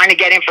 trying to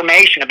get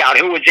information about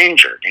who was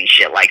injured and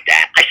shit like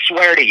that. I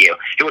swear to you.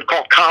 He would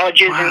call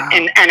colleges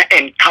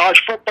and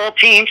college football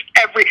teams.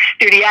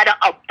 Dude, he had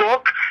a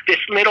book, this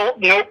little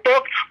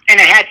notebook, and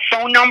it had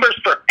phone numbers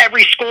for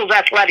every school's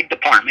athletic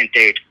department,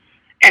 dude.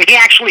 And he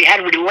actually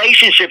had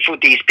relationships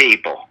with these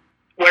people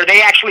where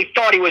they actually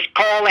thought he was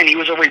calling, he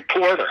was a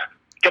reporter.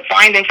 to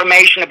find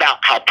information about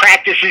how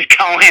practice is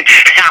going,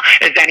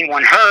 is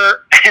anyone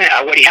hurt,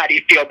 how do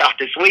you feel about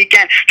this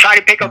weekend, try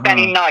to pick up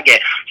any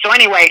nugget. So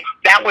anyway,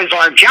 that was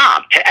our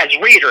job as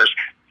readers.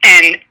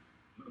 And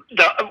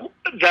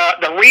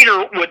the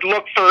reader would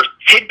look for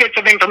tidbits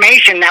of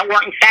information that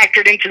weren't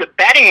factored into the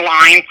betting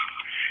line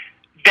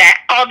that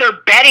other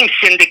betting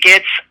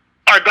syndicates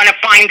are going to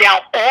find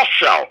out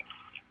also.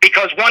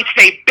 Because once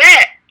they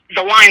bet,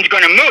 the line's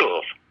going to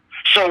move.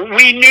 So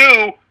we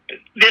knew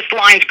this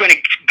line's going to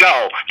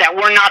go, that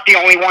we're not the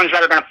only ones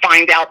that are going to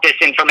find out this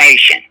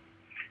information,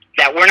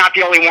 that we're not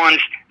the only ones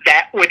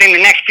that within the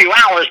next few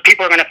hours,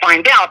 people are going to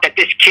find out that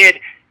this kid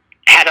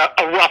had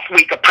a rough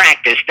week of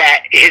practice,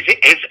 that his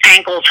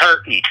ankle's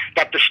hurting,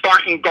 that the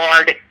starting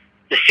guard,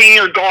 the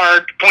senior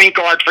guard, point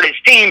guard for this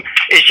team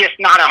is just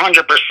not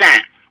 100%.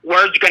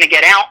 Word's going to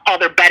get out.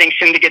 Other betting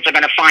syndicates are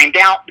going to find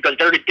out because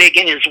they're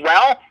digging as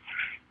well.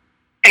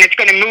 And it's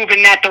going to move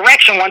in that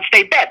direction once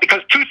they bet,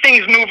 because two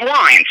things move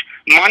lines,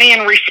 money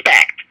and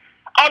respect.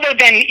 Other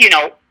than,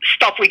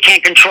 stuff we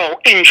can't control,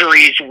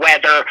 injuries,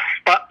 weather,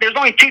 but there's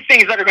only two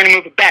things that are going to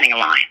move a betting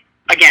line.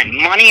 Again,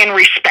 money and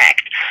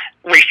respect.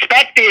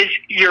 Respect is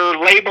you're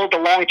labeled a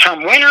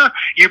long-term winner.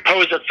 You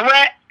pose a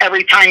threat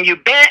every time you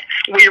bet.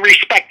 We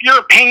respect your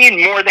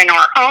opinion more than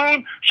our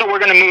own, so we're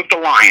going to move the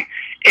line.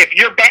 If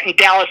you're betting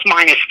Dallas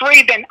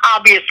 -3, then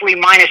obviously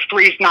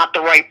 -3 is not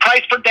the right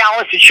price for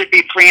Dallas. It should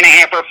be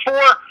 3.5 or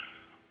 4.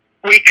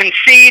 We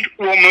concede,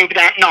 we'll move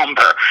that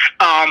number.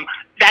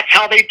 That's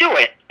how they do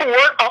it.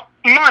 Or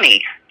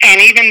money. And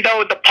even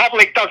though the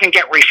public doesn't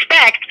get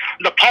respect,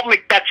 the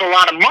public bets a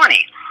lot of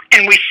money.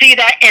 And we see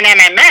that in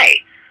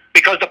MMA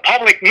because the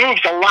public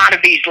moves a lot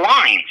of these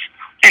lines.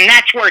 And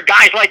that's where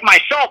guys like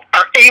myself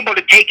are able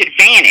to take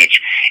advantage.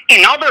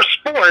 In other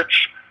sports,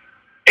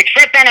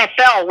 except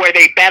NFL where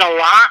they bet a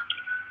lot,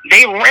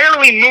 they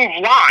rarely move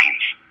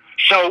lines.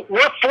 So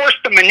we're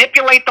forced to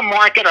manipulate the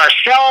market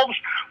ourselves.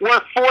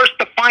 We're forced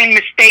to find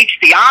mistakes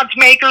the odds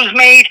makers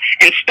made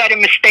instead of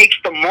mistakes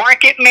the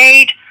market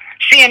made.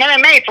 See, in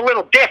MMA, it's a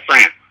little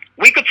different.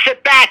 We could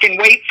sit back and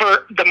wait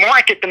for the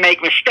market to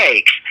make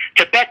mistakes,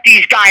 to bet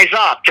these guys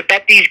up, to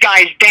bet these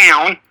guys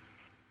down,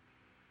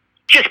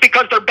 just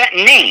because they're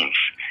betting names.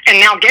 And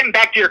now getting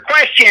back to your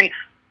question,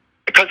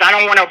 because I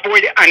don't want to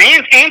avoid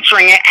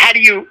answering it, how do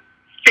you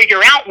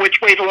figure out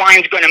which way the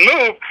line's going to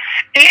move?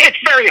 It's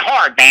very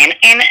hard, man.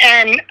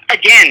 And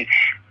again,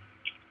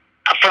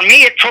 for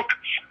me, it took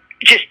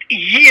just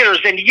years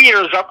and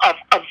years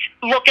of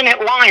looking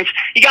at lines.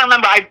 You got to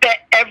remember, I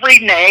bet every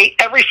day,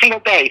 every single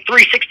day,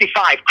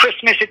 365,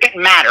 Christmas, it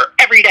didn't matter,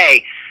 every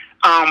day.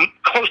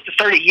 Close to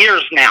 30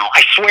 years now,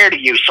 I swear to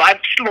you. So I've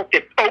looked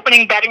at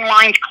opening betting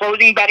lines,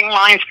 closing betting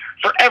lines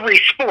for every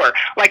sport.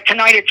 Like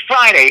tonight, it's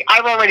Friday.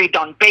 I've already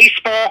done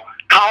baseball,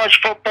 college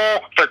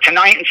football for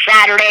tonight and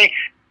Saturday.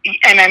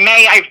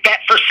 MMA, I've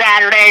bet for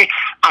Saturday.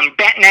 I'm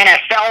betting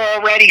NFL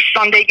already,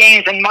 Sunday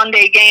games and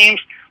Monday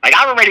games. Like,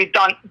 I've already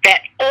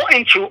bet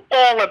into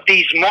all of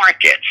these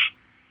markets.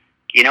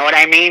 You know what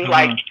I mean? Mm-hmm.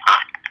 Like,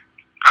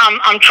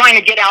 I'm trying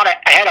to get out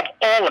ahead of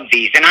all of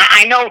these. And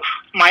I know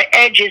my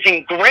edge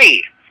isn't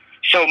great.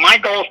 So my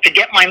goal is to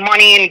get my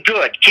money in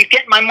good. Keep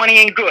getting my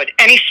money in good.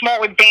 Any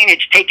small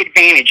advantage, take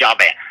advantage of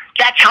it.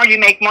 That's how you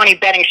make money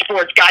betting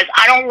sports, guys.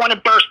 I don't want to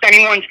burst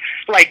anyone's,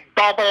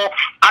 bubble.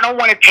 I don't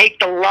want to take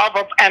the love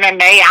of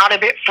MMA out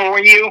of it for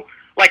you.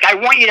 I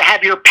want you to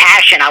have your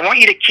passion. I want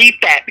you to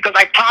keep that, because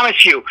I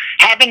promise you,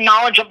 having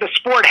knowledge of the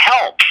sport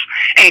helps.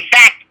 In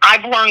fact,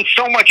 I've learned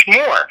so much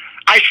more.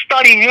 I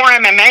study more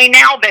MMA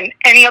now than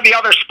any of the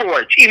other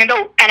sports. Even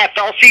though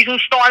NFL season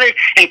started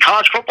and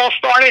college football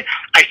started,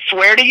 I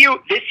swear to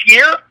you, this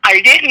year,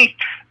 I didn't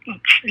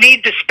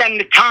need to spend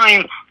the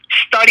time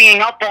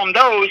studying up on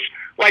those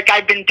like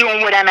I've been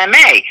doing with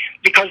MMA,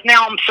 because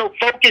now I'm so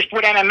focused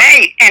with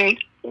MMA. And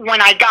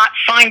when I got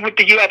signed with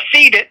the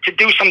UFC to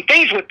do some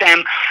things with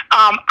them,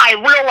 I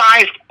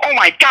realized, oh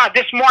my God,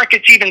 this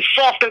market's even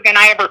softer than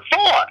I ever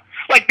thought.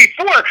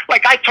 Before,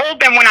 I told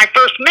them when I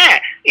first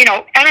met,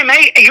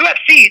 MMA,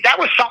 UFC, that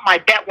was something I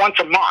bet once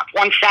a month,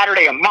 one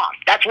Saturday a month.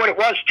 That's what it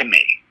was to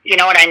me. You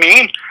know what I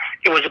mean?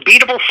 It was a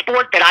beatable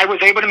sport that I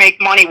was able to make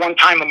money one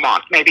time a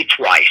month, maybe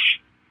twice.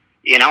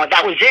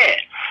 That was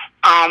it.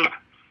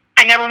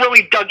 I never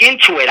really dug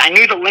into it. I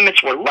knew the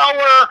limits were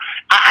lower.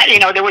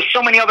 There was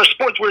so many other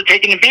sports we were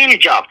taking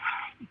advantage of.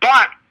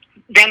 But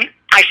then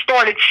I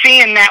started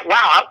seeing that,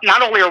 wow,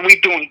 not only are we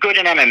doing good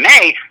in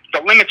MMA,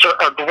 the limits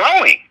are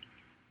growing.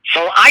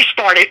 So I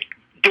started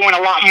doing a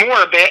lot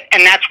more of it,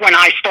 and that's when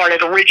I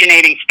started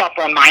originating stuff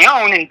on my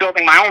own and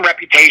building my own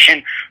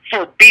reputation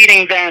for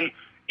beating them,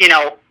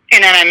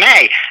 in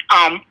MMA.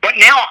 But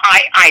now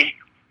I'm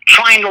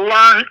trying to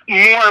learn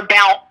more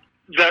about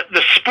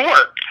the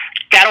sport.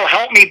 That'll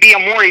help me be a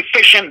more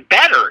efficient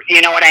bettor,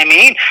 you know what I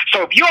mean?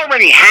 So if you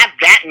already have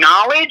that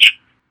knowledge,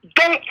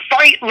 don't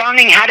fight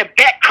learning how to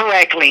bet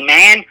correctly,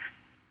 man.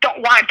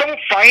 Don't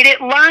fight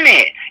it, learn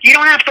it. You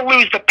don't have to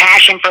lose the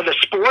passion for the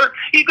sport.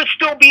 You could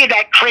still be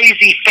that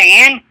crazy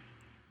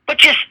but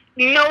just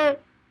know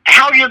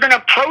how you're going to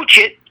approach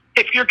it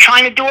if you're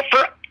trying to do it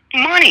for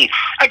money.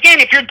 Again,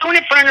 if you're doing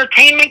it for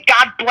entertainment,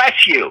 God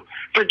bless you.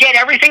 Forget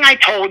everything I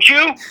told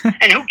you,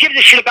 and who gives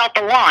a shit about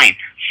the line?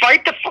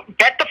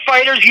 Bet the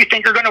fighters you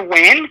think are going to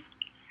win,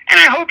 and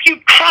I hope you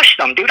crush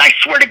them, dude. I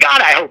swear to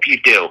God, I hope you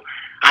do.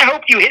 I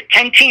hope you hit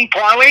 10-team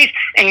parlays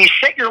and you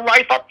set your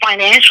life up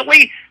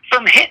financially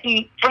from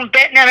betting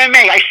MMA.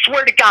 I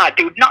swear to God,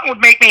 dude, nothing would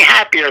make me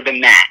happier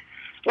than that.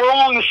 We're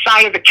all on the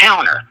side of the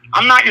counter.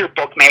 I'm not your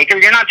bookmaker.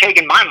 You're not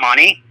taking my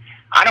money.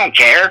 I don't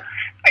care.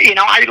 You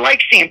know, I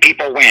like seeing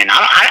people win.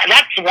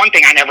 That's one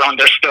thing I never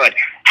understood.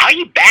 How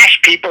you bash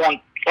people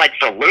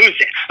for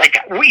losing. Like,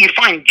 you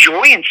find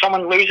joy in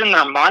someone losing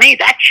their money?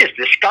 That's just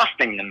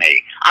disgusting to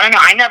me. I don't know.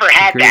 I never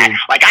had that.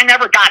 Like, I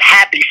never got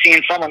happy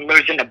seeing someone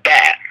losing a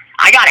bet.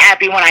 I got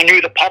happy when I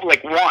knew the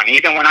public won,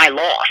 even when I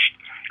lost,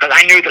 because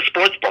I knew the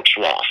sports books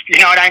lost. You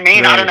know what I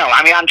mean? Right. I don't know.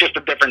 I mean, I'm just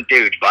a different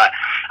dude, but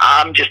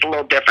I'm just a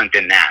little different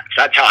than that.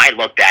 So that's how I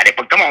looked at it.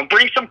 But come on,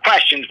 bring some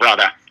questions,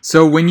 brother.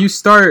 So when you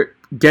start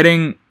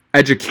getting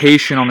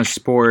education on a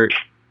sport,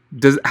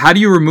 how do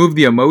you remove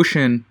the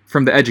emotion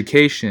from the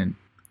education?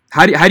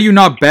 How do you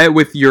not bet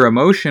with your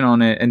emotion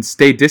on it and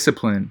stay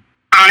disciplined?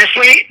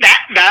 Honestly,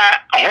 the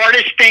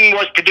hardest thing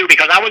was to do,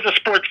 because I was a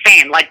sports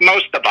fan, like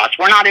most of us.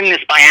 We're not in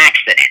this by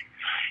accident,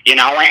 you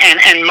know,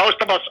 and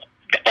most of us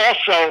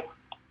also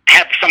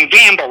have some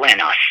gamble in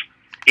us.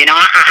 You know,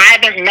 I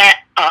haven't met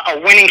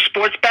a winning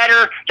sports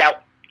bettor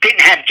that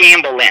didn't have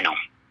gamble in them.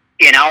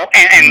 You know,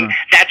 and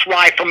that's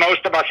why for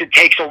most of us it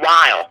takes a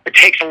while. It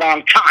takes a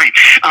long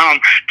time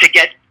to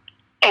get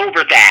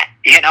over that.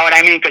 You know what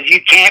I mean? Because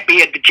you can't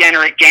be a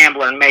degenerate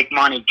gambler and make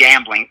money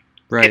gambling.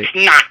 Right. It's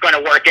not going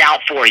to work out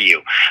for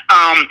you.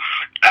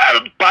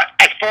 But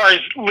as far as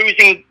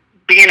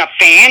being a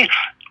fan,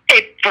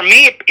 for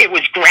me it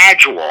was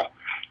gradual.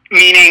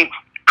 Meaning,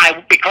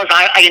 because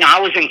I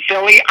was in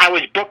Philly, I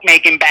was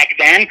bookmaking back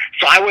then,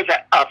 so I was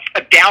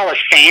a Dallas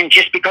fan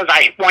just because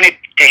I wanted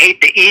to hate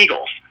the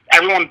Eagles.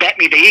 Everyone bet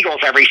me the Eagles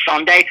every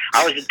Sunday.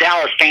 I was a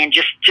Dallas fan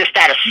just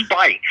out of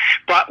spite.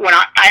 But when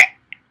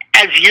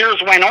as years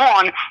went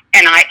on,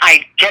 and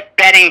I kept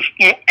betting,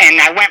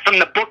 and I went from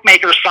the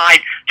bookmaker side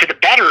to the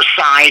bettor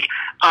side,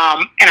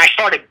 and I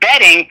started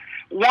betting.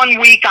 One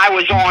week I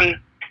was on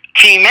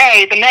Team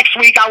A, the next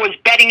week I was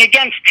betting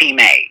against Team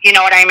A. You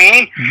know what I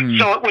mean? Mm-hmm.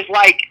 So it was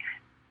like,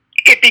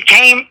 it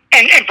became,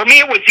 and for me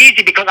it was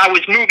easy because I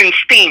was moving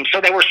steam,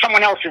 so they were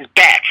someone else's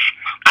bets.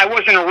 I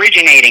wasn't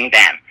originating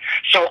them.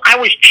 So I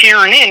was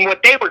cheering in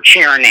what they were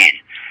cheering in.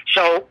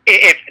 So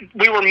if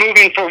we were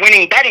moving for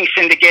winning betting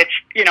syndicates,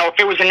 you know, if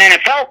it was an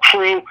NFL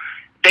crew,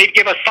 they'd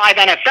give us 5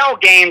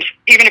 NFL games.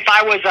 Even if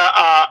I was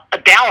a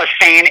Dallas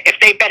fan, if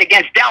they bet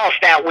against Dallas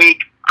that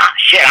week,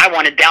 I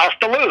wanted Dallas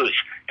to lose.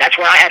 That's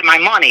where I had my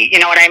money. You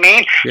know what I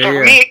mean? Yeah, so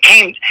for me,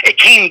 it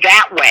came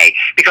that way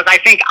because I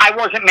think I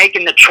wasn't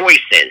making the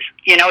choices.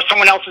 You know,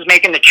 someone else was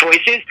making the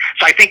choices.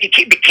 So I think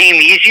it became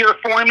easier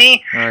for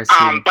me.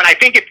 But I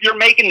think if you're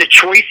making the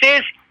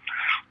choices,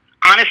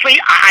 honestly,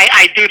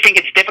 I do think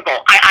it's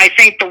difficult. I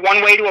think the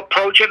one way to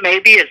approach it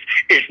maybe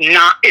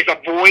is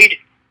avoid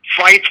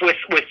fights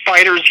with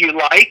fighters you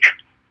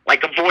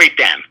like avoid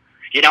them.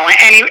 You know,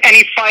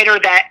 any fighter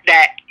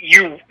that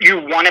you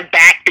want to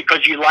back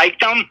because you like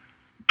them,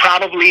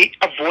 probably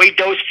avoid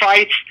those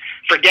fights.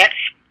 Forget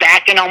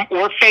backing them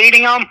or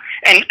fading them,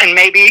 and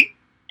maybe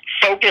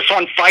focus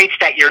on fights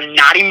that you're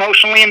not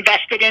emotionally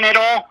invested in at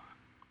all.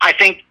 I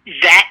think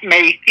that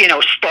may, you know,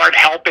 start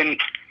helping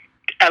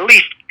at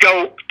least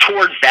go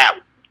towards that,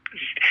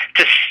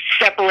 to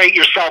separate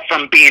yourself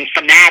from being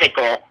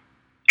fanatical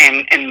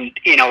and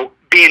you know,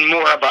 being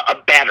more of a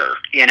bettor,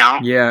 you know?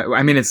 Yeah,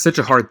 I mean, it's such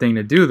a hard thing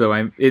to do,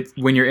 though.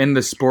 When you're in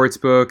the sports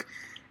book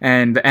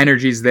and the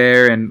energy's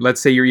there, and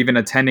let's say you're even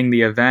attending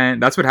the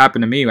event. That's what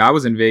happened to me. I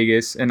was in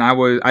Vegas, and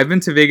I've been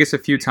to Vegas a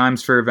few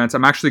times for events.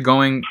 I'm actually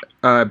going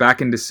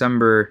back in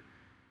December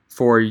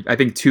for, I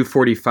think,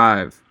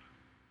 245.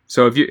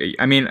 So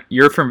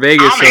you're from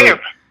Vegas, so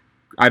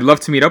I'd love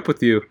to meet up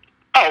with you.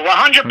 Oh,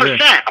 100%.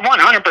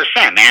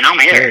 100%, man. I'm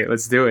here. Hey,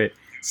 let's do it.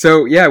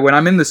 So, yeah, when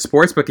I'm in the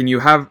sportsbook and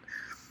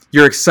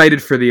you're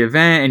excited for the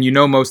event and you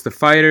know most of the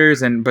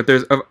fighters, but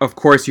there's, of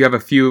course, you have a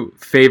few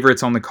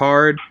favorites on the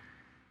card.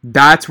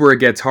 That's where it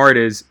gets hard.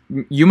 Is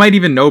you might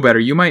even know better.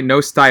 You might know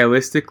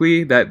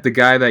stylistically that the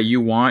guy that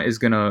you want is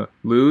going to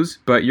lose,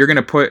 but you're going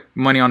to put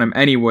money on him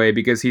anyway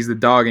because he's the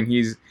dog and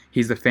he's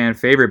the fan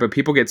favorite. But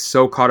people get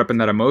so caught up in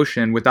that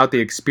emotion without the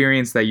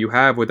experience that you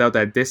have, without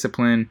that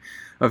discipline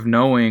of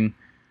knowing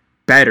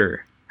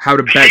better how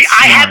to bet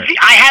smart.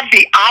 I have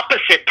the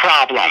opposite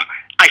problem.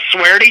 I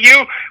swear to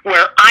you,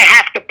 where I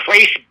have to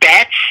place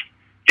bets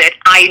that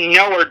I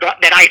know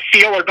that I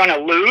feel are going to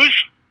lose,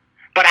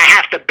 but I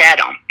have to bet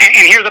them.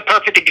 And here's a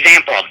perfect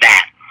example of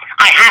that.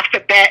 I have to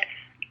bet,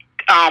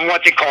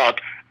 what's it called?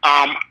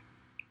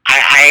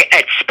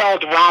 It's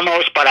spelled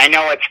Ramos, but I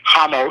know it's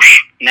Hamosh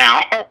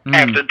now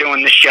after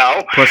doing the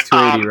show. Plus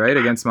 280, right,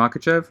 against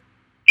Makhachev?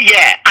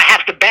 Yeah, I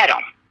have to bet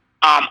him.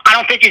 I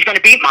don't think he's going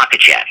to beat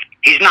Makhachev.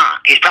 He's not.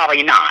 He's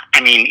probably not.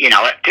 I mean,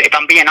 if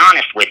I'm being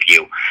honest with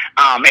you,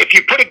 if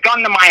you put a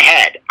gun to my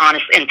head,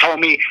 and told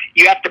me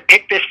you have to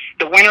pick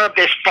the winner of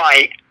this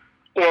fight,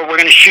 or we're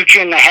going to shoot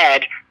you in the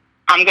head,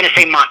 I'm going to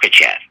say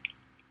Makhachev.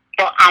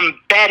 But I'm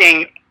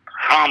betting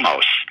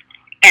Ramos.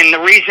 And the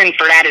reason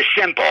for that is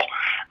simple.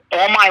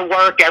 All my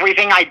work,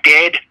 everything I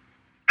did,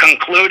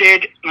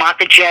 concluded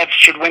Makhachev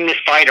should win this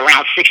fight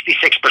around 66%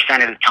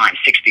 of the time,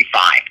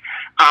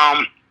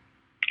 65.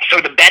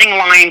 So the betting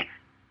line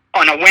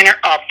on a winner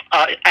of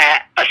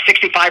a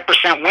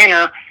 65%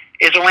 winner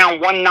is around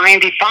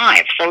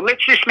 195. So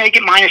let's just make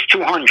it minus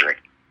 200.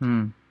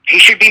 He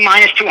should be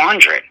minus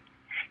 200.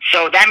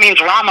 So that means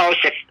Ramos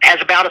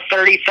has about a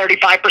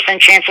 35%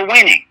 chance of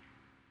winning.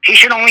 He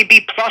should only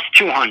be plus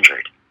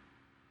 200.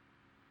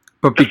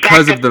 But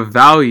because of the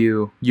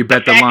value, you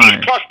bet the line.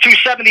 He's plus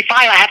 275,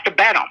 I have to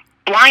bet him.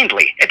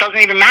 Blindly. It doesn't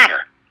even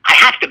matter. I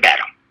have to bet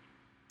him.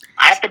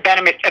 I have to bet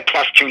him at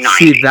plus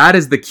 290. See, that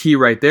is the key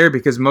right there,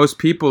 because most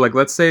people, like,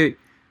 let's say,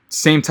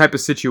 same type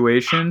of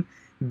situation,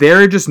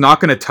 they're just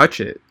not going to touch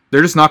it.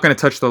 They're just not going to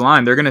touch the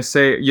line. They're going to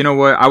say, you know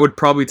what, I would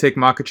probably take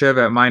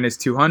Makhachev at minus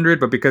 200,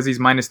 but because he's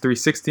minus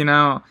 360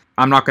 now,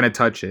 I'm not going to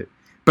touch it.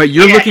 But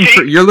you're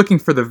looking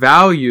for the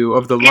value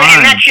of the line.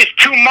 And that's just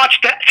too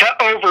much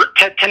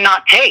to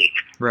not take.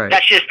 Right.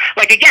 That's just,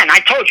 like, again, I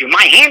told you,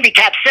 my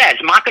handicap says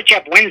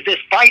Makhachev wins this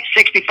fight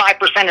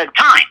 65% of the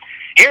time.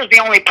 Here's the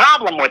only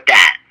problem with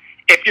that.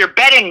 If you're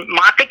betting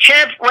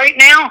Makhachev right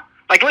now,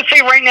 like, let's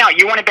say right now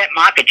you want to bet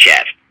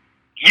Makhachev,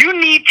 you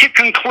need to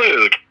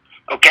conclude,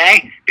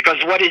 okay, because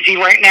what is he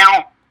right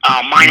now?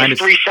 Minus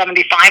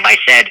 375, I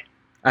said.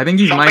 I think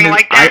he's something minus.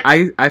 Like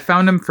that? I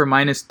found him for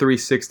minus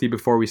 360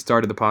 before we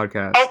started the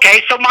podcast.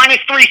 Okay, so minus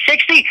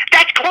 360,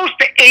 that's close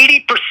to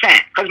 80%.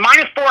 Because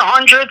minus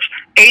 400's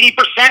 80%,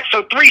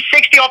 so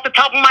 360 off the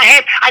top of my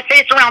head, I'd say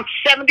it's around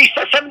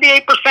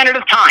 78% of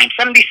the time,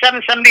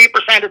 77,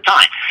 78% of the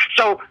time.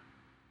 So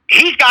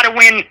he's got to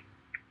win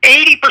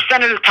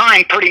 80% of the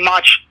time pretty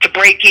much to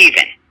break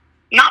even.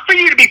 Not for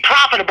you to be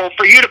profitable,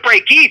 for you to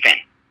break even.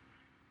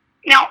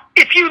 Now,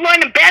 if you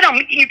learn to bet them,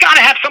 you got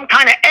to have some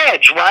kind of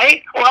edge,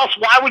 right? Or else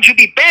why would you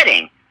be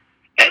betting?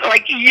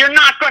 Like, you're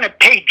not going to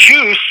pay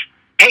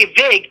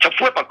vig to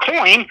flip a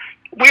coin.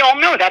 We all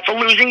know that's a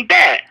losing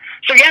bet.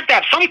 So you have to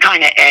have some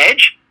kind of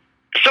edge.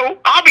 So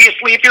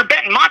obviously, if you're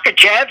betting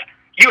Makhachev,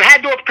 you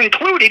had to have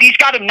concluded he's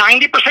got a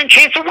 90%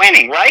 chance of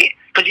winning, right?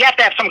 Because you have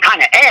to have some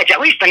kind of edge,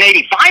 at least an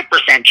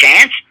 85%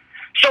 chance.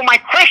 So my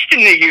question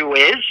to you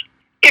is,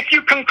 if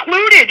you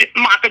concluded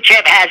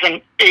Makhachev has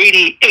an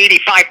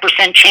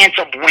 85% chance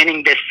of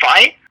winning this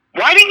fight,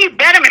 why didn't you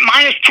bet him at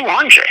minus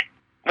 200?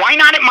 Why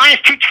not at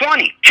minus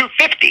 220,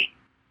 250?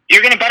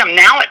 You're going to bet him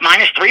now at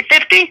minus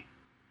 350?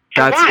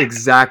 That's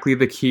exactly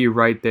the key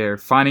right there.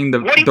 Finding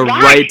the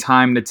right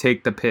time to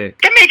take the pick.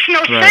 That makes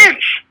no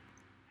sense.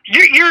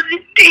 You're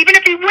even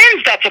if he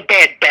wins, that's a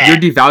bad bet.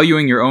 You're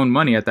devaluing your own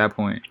money at that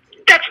point.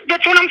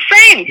 That's what I'm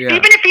saying. Yeah.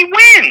 Even if he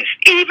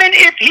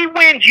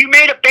wins, you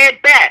made a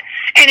bad bet.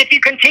 And if you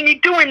continue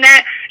doing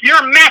that, you're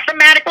a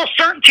mathematical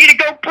certainty to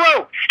go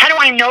broke. How do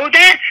I know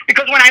that?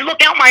 Because when I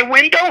look out my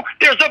window,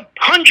 there's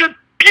 100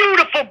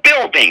 beautiful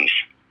buildings,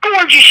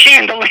 gorgeous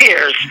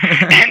chandeliers,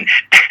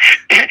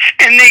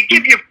 and they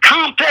give you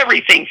comp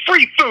everything,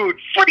 free food,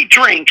 free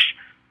drinks,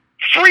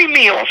 free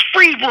meals,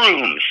 free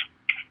rooms.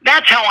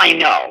 That's how I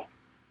know.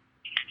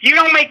 You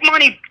don't make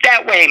money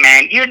that way,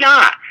 man. You're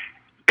not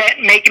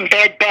making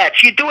bad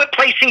bets. You do it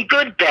placing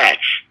good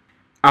bets.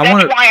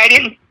 That's why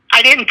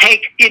I didn't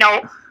take,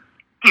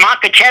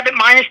 Makhachev at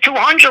minus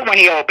 200 when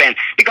he opened,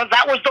 because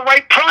that was the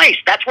right price.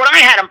 That's what I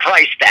had him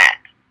priced at.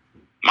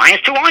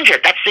 Minus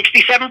 200. That's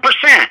 67%.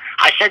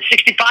 I said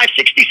 65,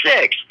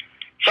 66.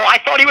 So I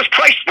thought he was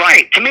priced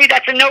right. To me,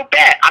 that's a no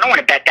bet. I don't want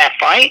to bet that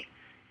fight.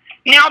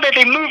 Now that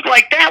they moved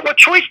like that, what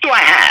choice do I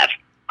have?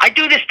 I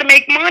do this to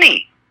make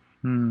money.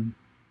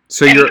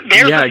 So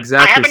exactly.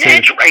 I have an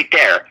edge right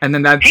there. And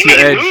then that's your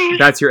edge. Lose.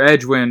 That's your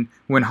edge when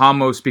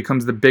Ramos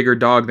becomes the bigger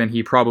dog than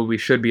he probably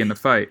should be in the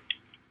fight.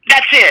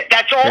 That's it.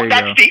 That's all.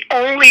 That's the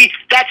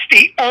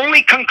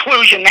only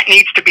conclusion that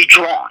needs to be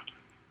drawn.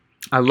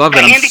 I love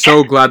that. I'm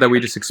so glad that we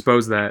just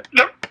exposed that.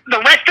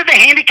 The rest of the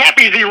handicap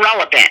is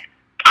irrelevant.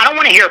 I don't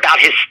want to hear about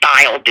his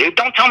style, dude.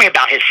 Don't tell me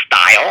about his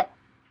style.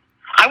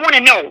 I want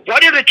to know,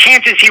 what are the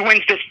chances he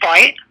wins this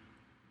fight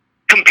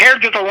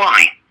compared to the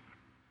line?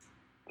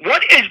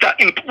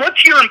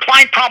 What's your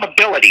implied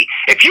probability?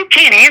 If you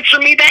can't answer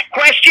me that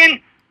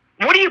question,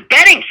 what are you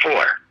betting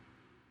for?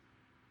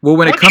 Well,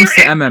 when it comes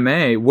to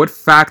MMA, what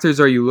factors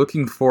are you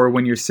looking for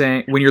when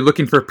you're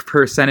looking for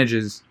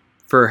percentages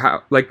for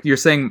how, like you're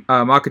saying,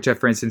 Makhachev,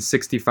 for instance,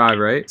 65,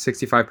 right?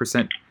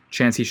 65%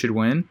 chance he should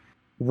win.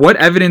 What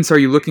evidence are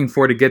you looking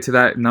for to get to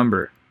that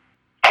number?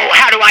 Oh,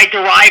 how do I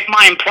derive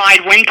my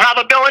implied win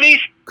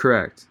probabilities?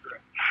 Correct.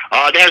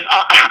 I'm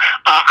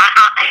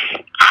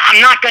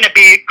not going to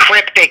be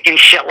cryptic and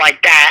shit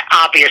like that.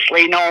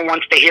 Obviously, no one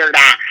wants to hear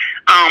that.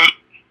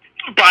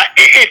 but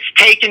it's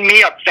taken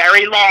me a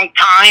very long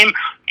time,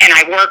 and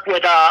I work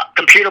with a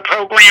computer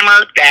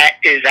programmer that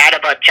is out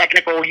of a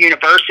technical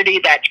university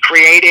that's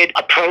created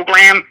a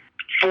program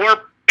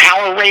for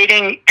power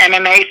rating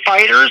MMA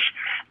fighters,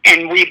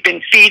 and we've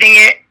been feeding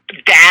it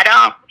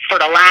data for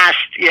the last,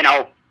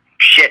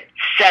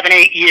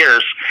 7-8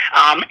 years,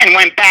 and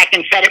went back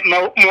and fed it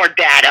more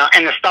data,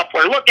 and the stuff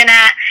we're looking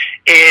at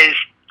is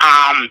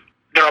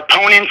their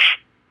opponents'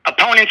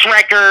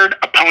 record,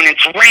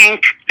 opponents'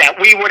 rank that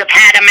we would have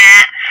had them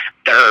at,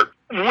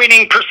 their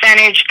winning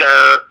percentage,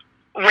 their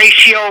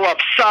ratio of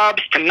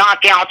subs to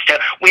knockouts.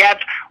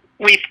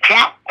 We've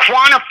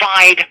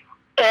quantified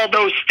all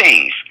those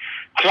things,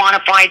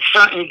 quantified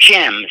certain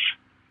gyms.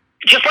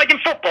 Just like in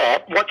football,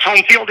 what's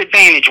home field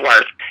advantage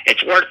worth?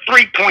 It's worth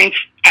 3 points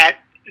at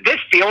this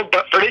field,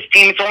 but for this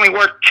team, it's only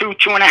worth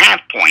 2.5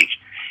 points.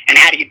 And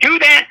how do you do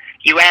that?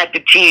 You add the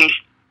team's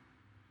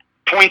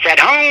points at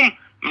home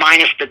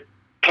minus the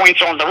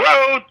points on the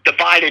road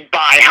divided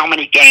by how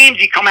many games,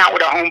 you come out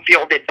with a home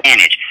field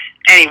advantage.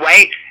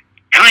 Anyway,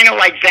 kind of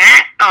like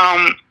that,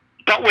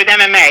 but with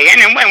MMA.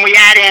 And then when we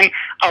add in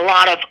a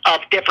lot of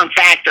different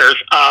factors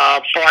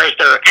as far as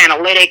their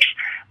analytics,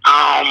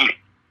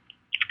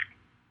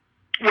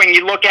 when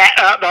you look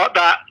at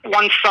the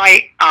one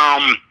site,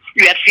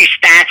 UFC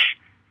Stats,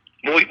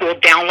 we'll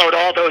download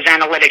all those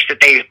analytics that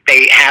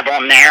they have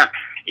on there.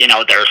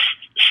 There's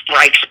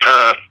strikes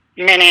per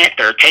minute,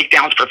 their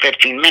takedowns per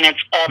 15 minutes,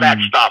 all that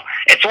stuff.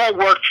 It's all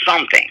worth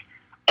something.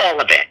 All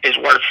of it is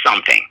worth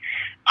something.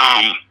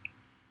 And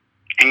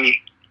you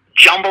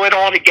jumble it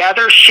all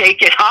together,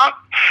 shake it up,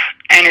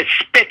 and it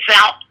spits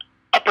out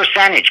a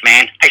percentage,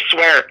 man. I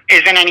swear,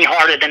 it isn't any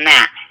harder than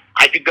that.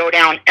 I could go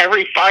down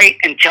every fight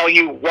and tell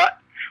you what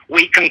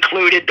we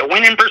concluded the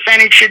winning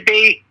percentage should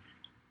be,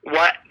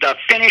 what the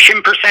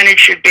finishing percentage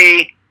should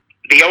be,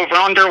 the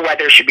over-under,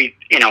 whether it should be,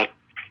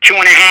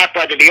 2.5,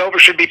 whether the over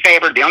should be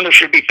favored, the under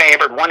should be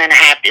favored,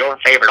 1.5, the over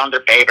favored, under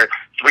favored,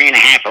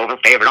 3.5, over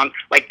favored.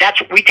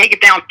 That's what we take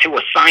it down to,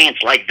 a science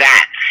like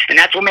that. And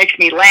that's what makes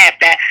me laugh,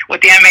 that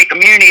with the MMA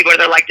community, where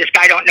they're like, this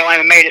guy don't know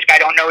MMA, this guy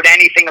don't know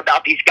anything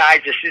about these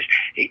guys, this is,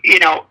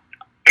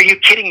 are you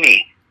kidding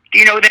me? Do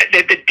you know that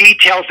the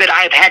details that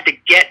I've had to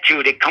get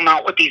to come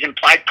out with these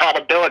implied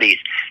probabilities?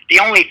 The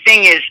only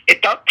thing is,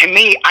 to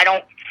me, I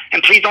don't,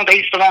 and please don't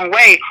take this the wrong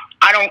way,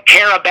 I don't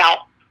care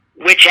about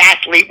which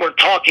athlete we're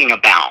talking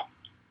about.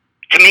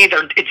 To me,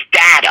 it's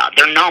data,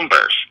 they're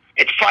numbers.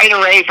 It's fighter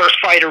A versus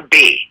fighter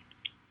B.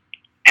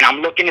 And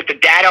I'm looking at the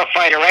data of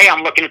fighter A,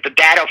 I'm looking at the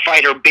data of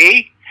fighter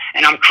B,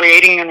 and I'm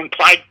creating an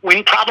implied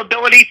win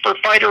probability for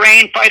fighter A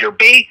and fighter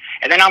B,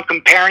 and then I'm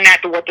comparing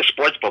that to what the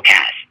sportsbook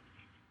has.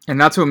 And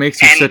that's what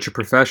makes you such a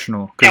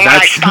professional, because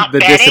that's the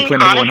betting,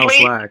 discipline everyone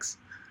else lacks.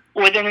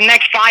 Within the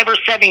next 5 or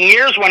 7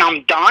 years, when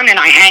I'm done and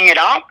I hang it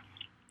up,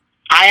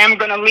 I am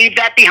going to leave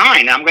that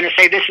behind. I'm going to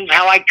say, this is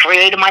how I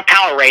created my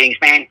power ratings,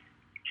 man.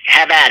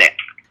 Have at it.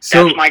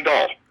 So, that's my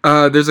goal.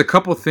 There's a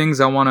couple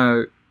things I want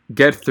to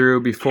get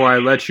through before I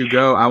let you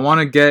go. I want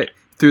to get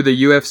through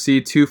the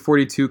UFC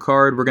 242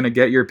 card. We're going to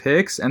get your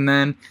picks. And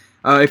then,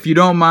 if you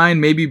don't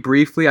mind, maybe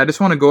briefly, I just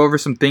want to go over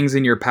some things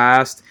in your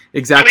past,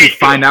 exactly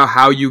find out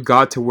how you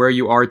got to where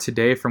you are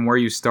today from where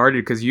you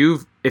started, because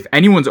if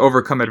anyone's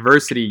overcome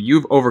adversity,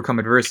 you've overcome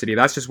adversity.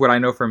 That's just what I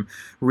know from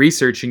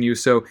researching you.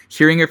 So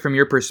hearing it from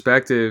your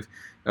perspective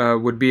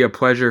would be a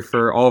pleasure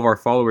for all of our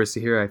followers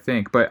to hear, I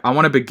think. But I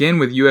want to begin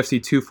with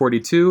UFC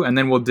 242, and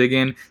then we'll dig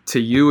in to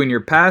you and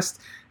your past,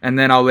 and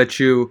then I'll let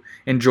you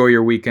enjoy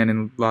your weekend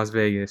in Las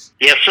Vegas.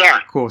 Yes,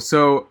 sir. Cool.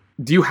 So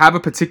do you have a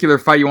particular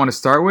fight you want to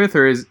start with,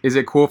 or is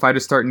it cool if I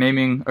just start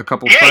naming a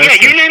couple fights?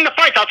 Yeah, you name the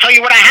fights. I'll tell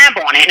you what I have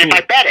on it, and if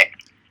I bet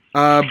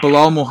it.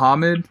 Bilal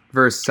Muhammad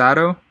versus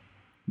Sato.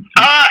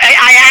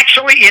 I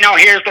actually,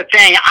 here's the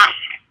thing.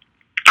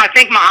 I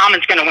think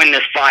Muhammad's going to win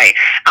this fight.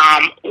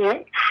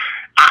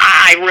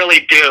 I really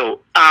do.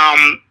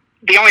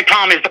 The only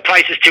problem is the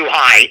price is too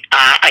high.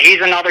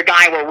 He's another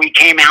guy where we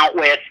came out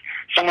with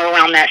somewhere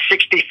around that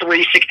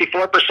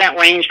 63-64%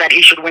 range that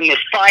he should win this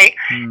fight.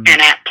 And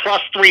at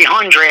plus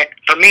 300,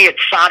 for me,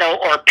 it's Sato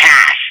or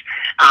pass.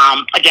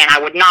 Again, I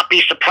would not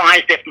be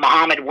surprised if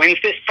Muhammad wins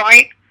this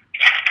fight.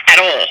 At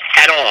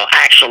all,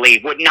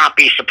 actually, would not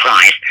be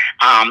surprised.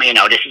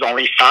 This is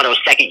only Sato's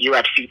second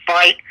UFC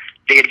fight.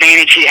 The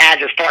advantage he has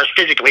as far as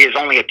physically is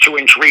only a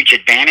 2-inch reach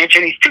advantage,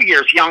 and he's 2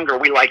 years younger.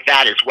 We like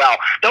that as well.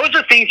 Those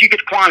are things you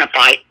could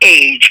quantify: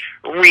 age,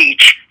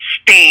 reach,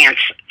 stance.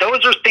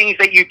 Those are things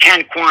that you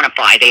can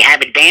quantify. They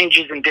have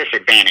advantages and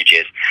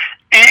disadvantages.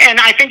 And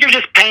I think you're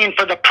just paying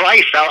for the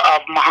price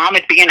of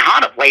Muhammad being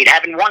hot of late,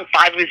 having won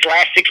 5 of his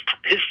last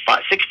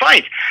six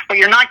fights. But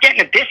you're not getting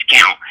a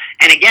discount.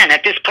 And again,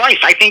 at this price,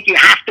 I think you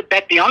have to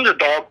bet the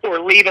underdog or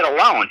leave it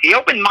alone. He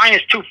opened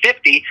minus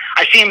 250.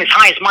 I see him as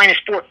high as minus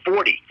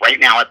 440 right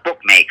now at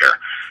Bookmaker.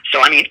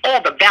 So,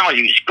 all the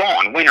value's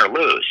gone, win or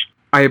lose.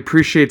 I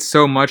appreciate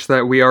so much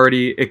that we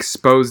already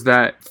exposed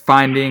that,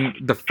 finding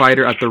the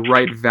fighter at the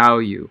right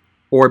value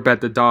or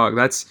bet the dog.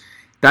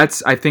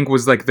 That's I think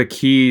was like the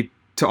key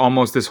to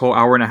almost this whole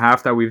hour and a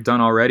half that we've done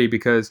already,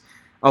 because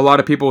a lot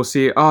of people will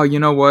see, oh, you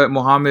know what,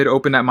 Muhammad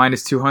opened at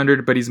minus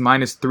 200, but he's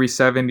minus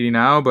 370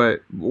 now,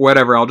 but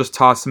whatever, I'll just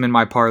toss him in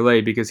my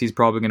parlay because he's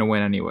probably going to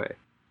win anyway.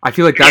 I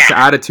feel like that's the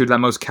attitude that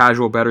most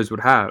casual bettors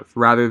would have,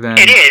 rather than...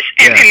 It is,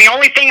 and the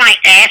only thing I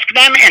ask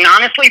them, and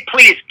honestly,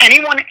 please,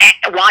 anyone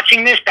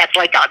watching this that's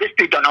like, oh, this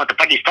dude don't know what the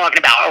fuck he's talking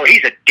about, oh,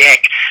 he's a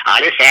dick,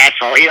 this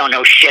asshole, he don't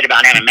know shit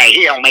about MMA,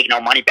 he don't make no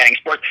money betting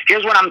sports.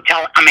 Here's what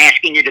I'm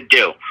asking you to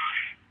do.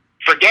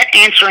 Forget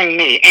answering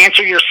me,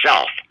 answer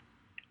yourself.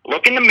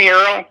 Look in the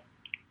mirror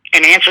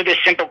and answer this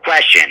simple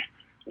question.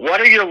 What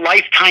are your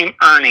lifetime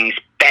earnings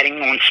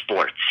betting on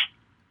sports?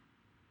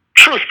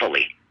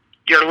 Truthfully,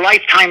 your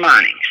lifetime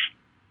earnings.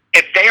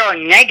 If they are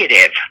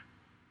negative,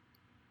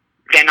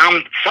 then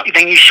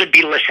you should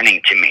be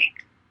listening to me.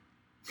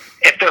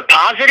 If they're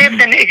positive,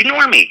 then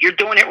ignore me. You're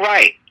doing it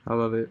right. I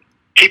love it.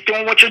 Keep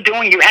doing what you're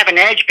doing. You have an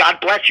edge. God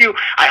bless you.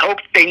 I hope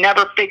they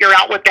never figure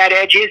out what that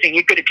edge is and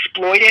you could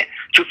exploit it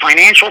to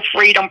financial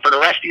freedom for the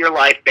rest of your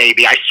life,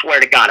 baby. I swear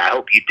to God, I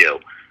hope you do.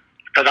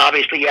 Because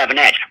obviously you have an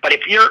edge. But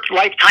if your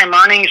lifetime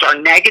earnings are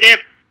negative,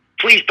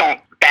 please don't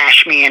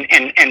bash me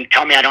and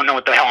tell me I don't know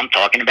what the hell I'm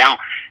talking about.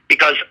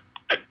 Because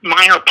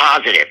mine are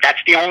positive. That's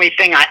the only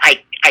thing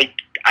I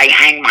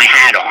hang my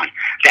hat on.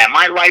 That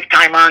my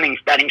lifetime earnings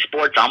betting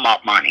sports, I'm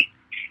up money.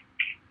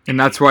 And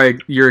that's why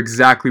you're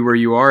exactly where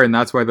you are, and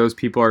that's why those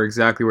people are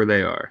exactly where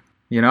they are.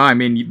 You know, I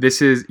mean,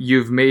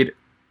 you've made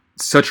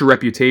such a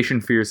reputation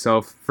for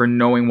yourself for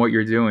knowing what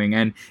you're doing,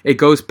 and it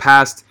goes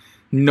past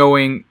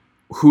knowing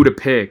who to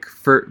pick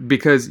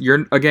because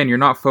you're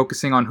not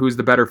focusing on who's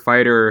the better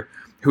fighter,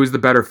 who's the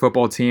better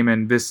football team,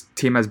 and this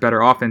team has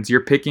better offense.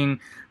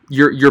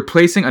 You're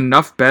placing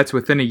enough bets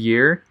within a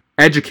year,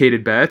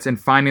 educated bets, and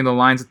finding the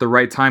lines at the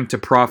right time to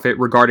profit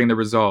regarding the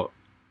result.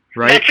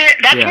 Right? That's it.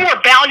 That's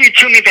more value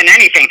to me than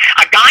anything.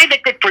 A guy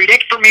that could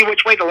predict for me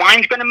which way the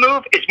line's going to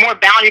move is more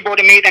valuable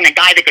to me than a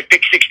guy that could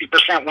pick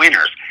 60%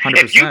 winners.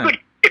 100%.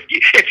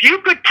 If you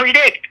could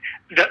predict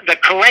the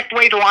correct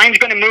way the line's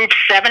going to move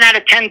 7 out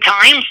of 10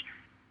 times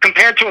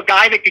compared to a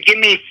guy that could give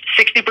me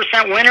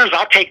 60% winners,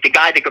 I'll take the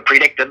guy that could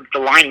predict the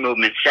line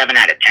movement 7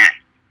 out of 10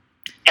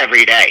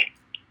 every day.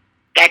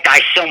 That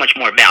guy's so much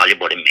more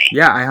valuable to me.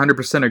 Yeah, I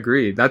 100%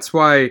 agree. That's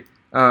why...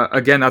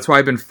 that's why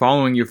I've been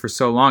following you for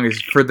so long,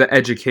 is for the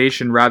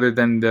education rather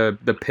than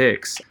the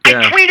picks.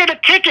 Yeah. I tweeted a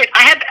ticket.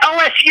 I have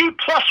LSU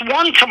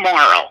 +1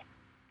 tomorrow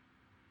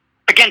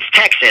against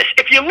Texas.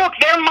 If you look,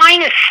 they're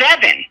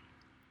 -7.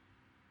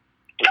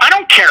 I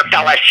don't care if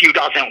LSU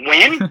doesn't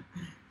win.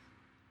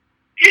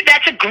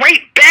 That's a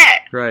great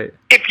bet. Right.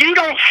 If you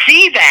don't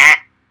see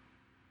that,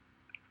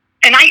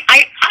 and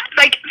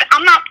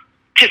I'm not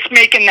just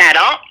making that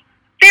up.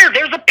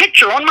 There's a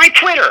picture on my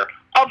Twitter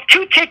of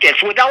 2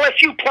 tickets with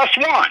LSU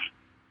 +1.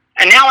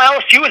 And now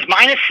LSU is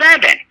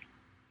 -7.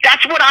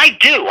 That's what I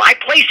do. I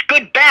place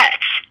good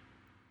bets.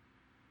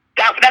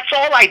 That's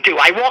all I do.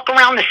 I walk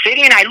around the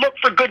city and I look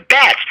for good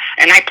bets.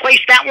 And I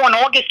placed that one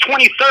August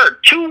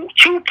 23rd,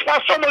 two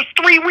plus almost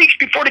 3 weeks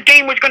before the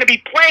game was going to be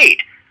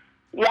played.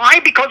 Why?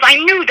 Because I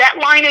knew that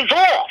line is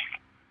off.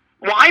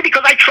 Why?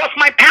 Because I trust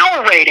my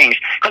power ratings.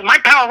 Because my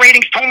power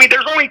ratings told me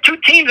there's only 2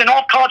 teams in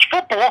all college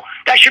football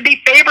that should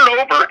be favored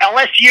over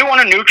LSU on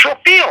a neutral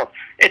field.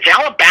 It's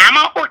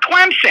Alabama or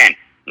Clemson.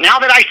 Now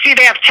that I see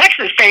they have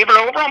Texas favored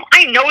over them,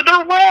 I know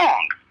they're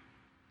wrong.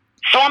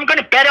 So I'm going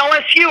to bet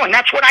LSU, and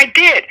that's what I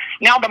did.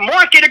 Now the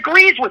market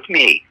agrees with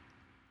me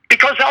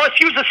because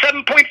LSU is a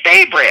 7-point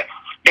favorite.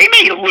 They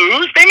may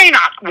lose. They may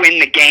not win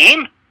the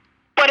game.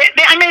 But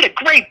I made a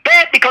great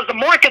bet because the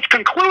market's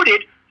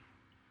concluded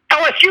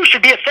LSU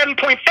should be a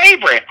 7-point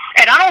favorite,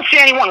 and I don't see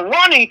anyone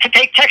running to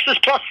take Texas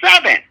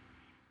 +7.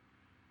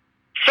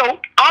 So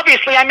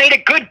obviously, I made a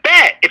good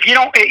bet. If you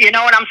don't, you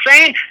know what I'm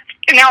saying.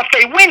 Now, if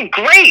they win,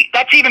 great.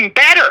 That's even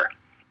better.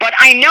 But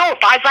I know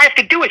if all I have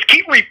to do is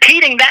keep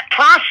repeating that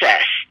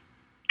process,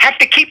 have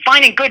to keep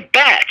finding good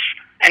bets,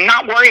 and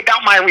not worry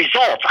about my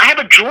results. I have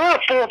a drawer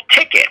full of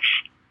tickets.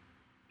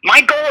 My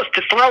goal is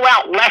to throw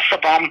out less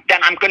of them than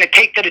I'm going to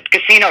take to the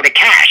casino to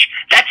cash.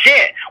 That's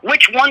it.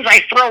 Which ones I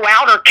throw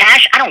out or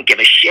cash, I don't give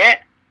a shit.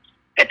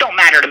 It don't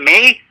matter to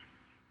me.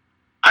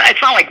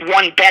 It's not like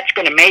one bet's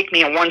going to make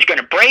me and one's going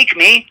to break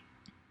me.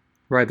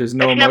 Right, there's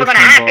no emotion emotion involved.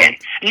 It's never going to happen.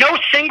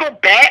 involved. No single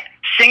bet,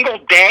 single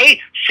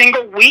day,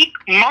 single week,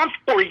 month,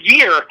 or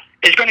year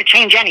is going to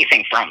change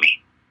anything from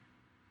me.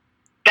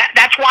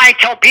 That's why I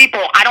tell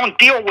people I don't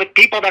deal with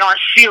people that aren't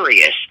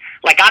serious.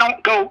 Like, I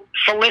don't go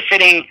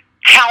soliciting,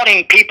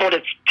 touting people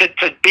to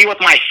be with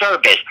my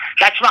service.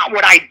 That's not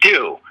what I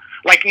do.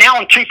 Like now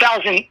in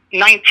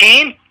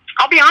 2019,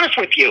 I'll be honest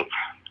with you,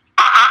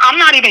 I'm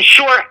not even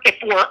sure if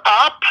we're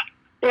up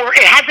or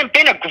it hasn't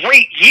been a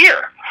great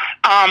year.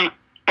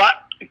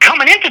 But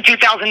coming into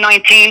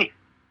 2019,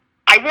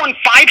 I won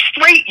 5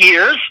 straight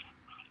years.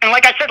 And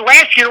like I said,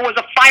 last year was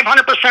a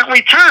 500%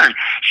 return.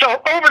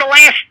 So over the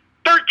last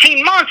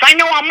 13 months, I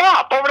know I'm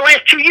up. Over the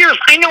last 2 years,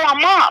 I know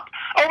I'm up.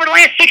 Over the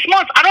last 6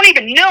 months, I don't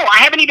even know. I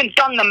haven't even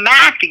done the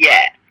math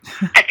yet.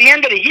 At the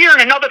end of the year,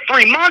 in another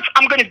 3 months,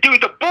 I'm going to do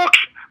the books,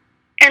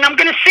 and I'm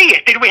going to see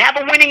it. Did we have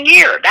a winning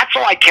year? That's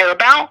all I care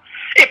about.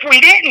 If we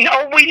didn't,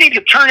 we need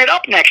to turn it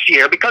up next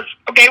year because,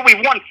 okay,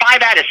 we've won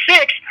 5 out of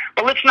 6,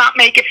 but let's not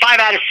make it 5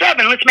 out of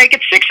 7. Let's make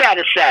it 6 out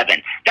of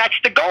 7. That's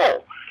the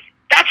goal.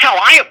 That's how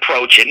I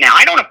approach it now.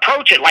 I don't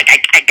approach it like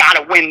I got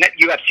to win that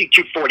UFC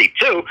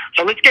 242.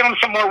 So let's give them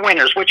some more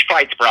winners. Which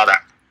fights, brother?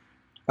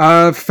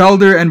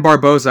 Felder and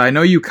Barboza. I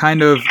know you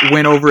kind of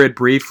went over it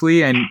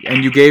briefly, and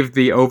you gave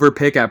the over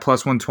pick at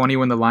plus 120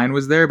 when the line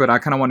was there, but I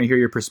kind of want to hear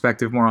your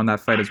perspective more on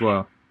that fight as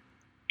well.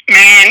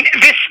 Man,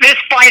 this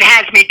fight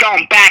has me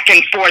going back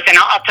and forth, and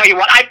I'll tell you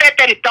what, I bet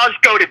that it does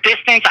go to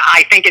distance.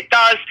 I think it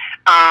does.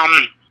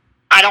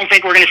 I don't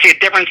think we're going to see a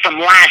difference from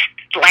last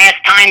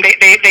time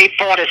they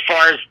fought as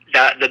far as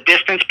the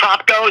distance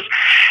prop goes.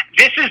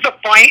 This is the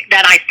fight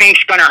that I think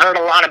is going to hurt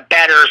a lot of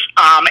bettors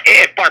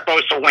if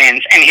Barboza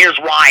wins, and here's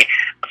why.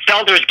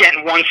 Felder's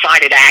getting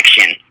one-sided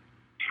action.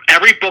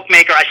 Every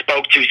bookmaker I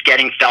spoke to is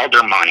getting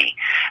Felder money.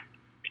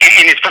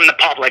 And it's from the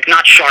public,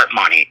 not sharp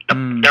money.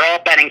 They're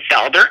all betting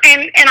Felder,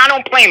 and I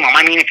don't blame them.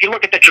 I mean, if you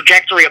look at the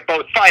trajectory of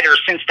both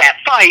fighters since that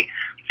fight,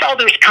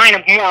 Felder's kind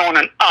of more on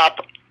an up,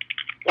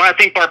 where I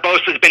think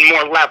Barboza's been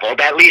more leveled.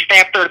 At least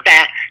after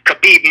that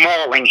Khabib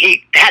mauling,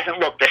 he hasn't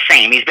looked the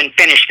same. He's been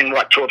finished in,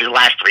 2 of his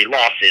last 3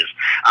 losses,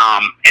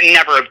 and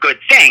never a good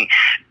thing.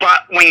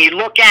 But when you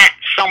look at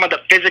some of the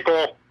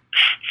physical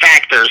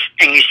factors,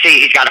 and you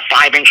see he's got a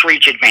 5-inch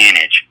reach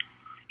advantage,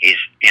 he's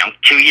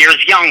 2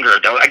 years younger.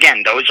 Though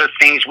again, those are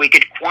things we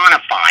could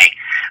quantify,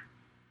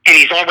 and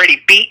he's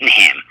already beaten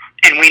him.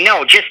 And we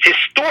know just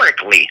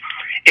historically,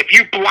 if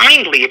you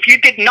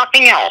did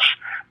nothing else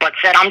but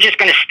said, I'm just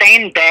going to stay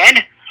in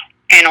bed,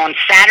 and on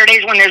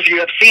Saturdays when there's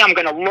UFC, I'm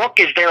going to look,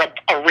 is there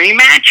a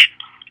rematch,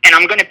 and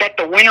I'm going to bet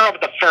the winner of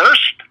the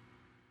first.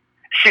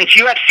 Since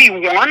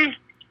UFC 1,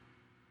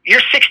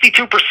 you're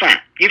 62%.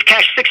 You've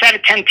cashed 6 out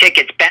of 10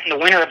 tickets betting the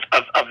winner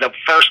of the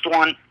first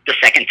one the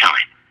second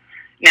time.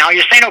 Now,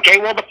 you're saying, okay,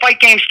 well, the fight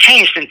game's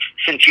changed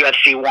since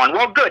UFC 1.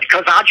 Well, good,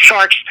 because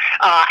OddsSharks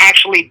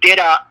actually did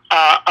a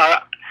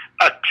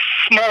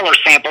smaller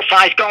sample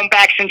size going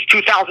back since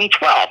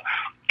 2012.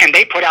 And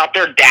they put out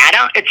their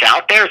data. It's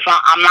out there.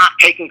 I'm not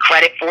taking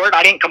credit for it.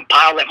 I didn't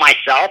compile it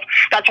myself.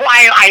 That's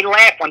why I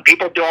laugh when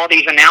people do all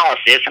these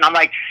analysis. And I'm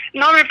like,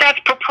 none of that's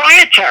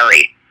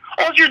proprietary.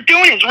 All you're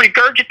doing is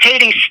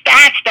regurgitating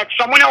stats that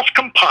someone else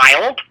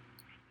compiled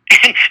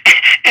and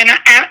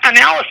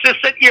analysis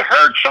that you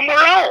heard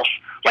somewhere else.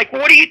 Like,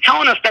 what are you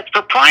telling us that's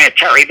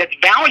proprietary, that's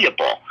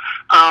valuable?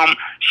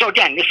 So,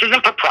 again, this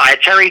isn't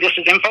proprietary. This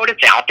is info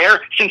that's out there.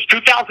 Since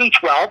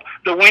 2012,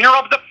 the winner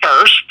of the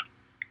first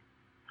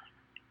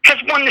has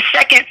won the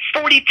second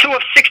 42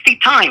 of 60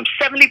 times,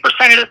 70%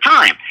 of the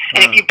time.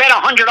 And if you bet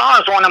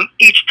 $100 on them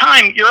each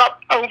time, you're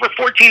up over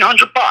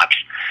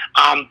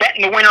 $1,400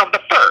 betting the winner of the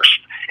first.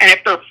 And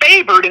if they're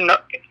favored in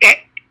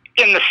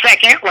the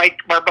second, like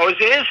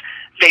Barboza is,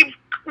 they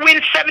win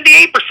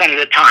 78% of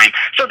the time.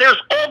 So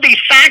there's all these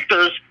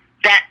factors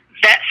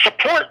that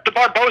support the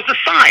Barboza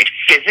side.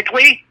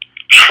 Physically,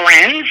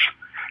 trends,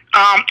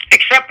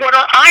 except what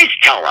our eyes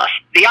tell us.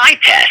 The eye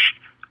test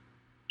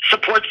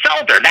supports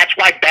Felder. That's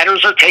why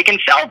bettors are taking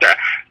Felder.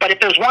 But if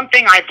there's one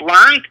thing I've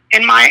learned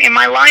in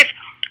my life,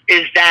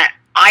 is that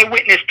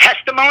eyewitness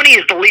testimony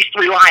is the least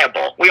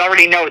reliable. We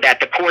already know that.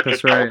 The courts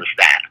have told us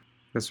that.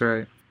 That's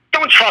right.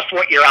 Don't trust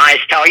what your eyes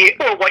tell you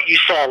or what you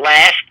saw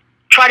last.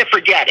 Try to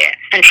forget it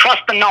and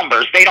trust the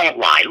numbers. They don't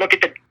lie. Look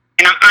at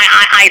and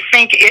I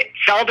think if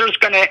Felder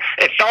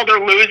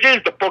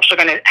loses, the books are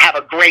going to have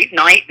a great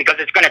night because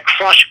it's going to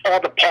crush all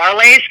the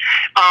parlays.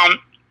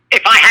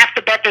 If I have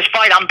to bet this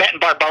fight, I'm betting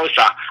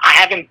Barboza. I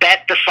haven't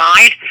bet the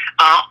side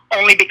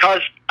only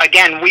because,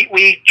 again,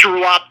 we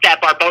drew up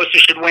that Barboza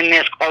should win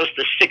this close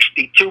to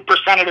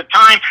 62% of the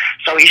time,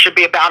 so he should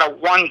be about a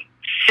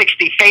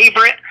 160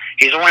 favorite.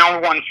 He's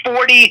around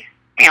 140.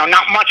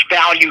 Not much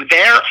value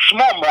there.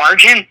 Small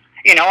margin.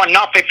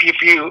 Enough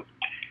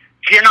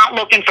if you're not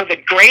looking for the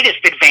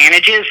greatest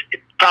advantages,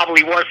 it's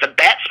probably worth a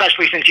bet,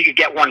 especially since you could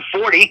get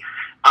 140.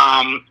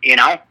 And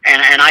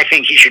I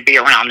think he should be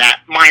around that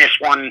minus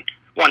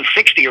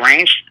 160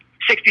 range.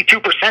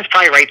 62% is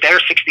probably right there.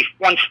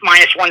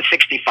 Minus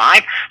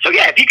 165. So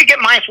yeah, if you could get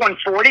minus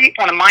 140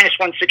 on a minus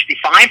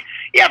 165,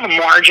 you have a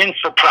margin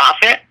for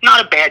profit.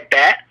 Not a bad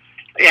bet.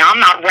 I'm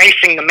not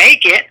racing to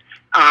make it,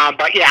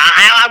 but yeah,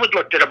 I would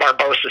look to the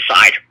Barboza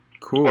side.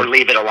 Cool. Or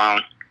leave it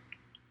alone.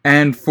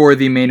 And for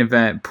the main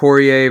event,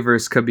 Poirier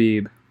versus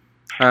Khabib.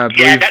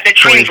 The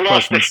train's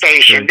lost the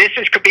station. This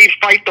is Khabib's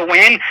fight to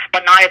win,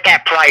 but not at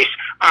that price.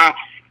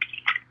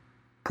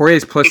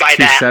 Poirier's plus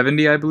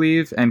 270, I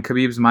believe, and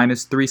Khabib's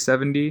minus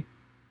 370.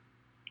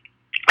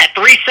 At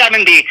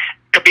 370,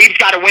 Khabib's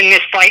got to win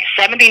this fight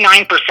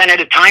 79% of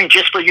the time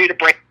just for you to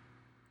break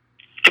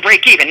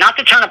even, not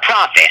to turn a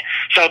profit.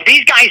 So if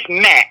these guys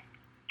met,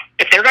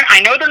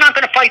 I know they're not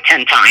going to fight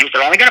 10 times.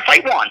 They're only going to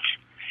fight once.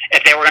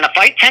 If they were going to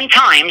fight 10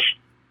 times,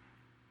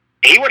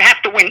 he would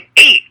have to win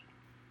 8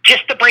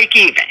 just to break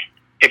even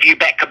if you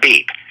bet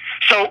Khabib.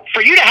 So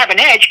for you to have an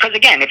edge, because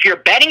again, if you're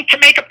betting to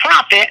make a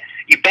profit,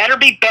 you better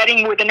be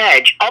betting with an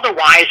edge.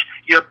 Otherwise,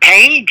 you're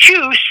paying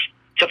juice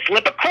to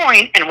flip a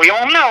coin, and we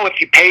all know if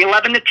you pay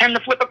 11 to 10 to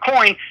flip a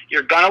coin,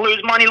 you're going to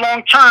lose money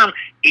long term,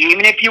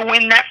 even if you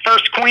win that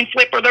first coin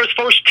flip or those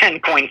first 10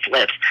 coin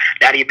flips.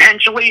 That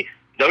eventually,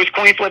 those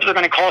coin flips are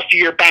going to cost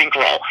you your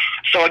bankroll.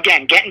 So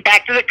again, getting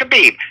back to the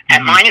Khabib,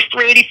 at minus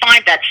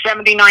 385, that's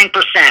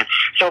 79%.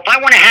 So if I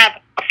want to have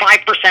a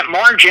 5%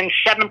 margin,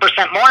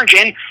 7%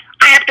 margin,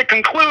 I have to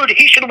conclude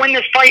he should win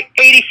this fight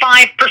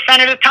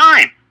 85% of the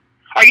time.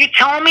 Are you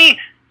telling me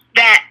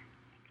that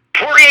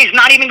Poirier's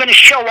not even going to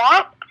show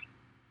up?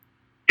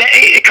 That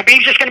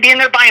Khabib's just going to be in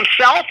there by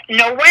himself?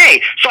 No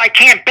way. So I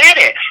can't bet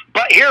it.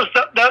 But here's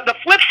the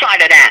flip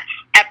side of that.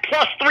 At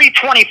plus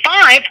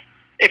 325,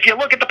 if you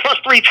look at the plus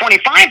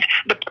 325,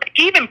 the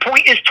break-even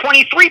point is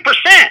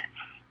 23%.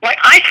 Like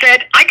I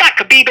said, I got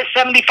Khabib at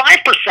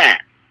 75%.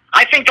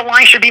 I think the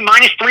line should be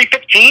minus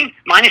 315,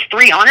 minus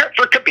 300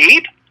 for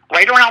Khabib,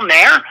 right around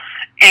there.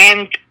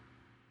 And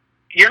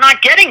you're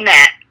not getting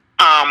that,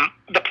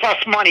 the plus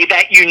money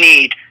that you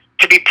need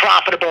to be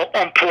profitable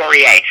on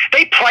Poirier.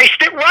 They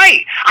priced it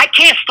right. I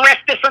can't stress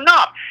this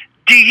enough.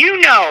 Do you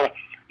know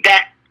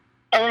that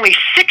only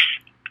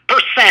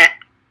 6%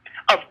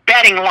 of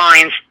betting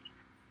lines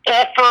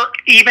offer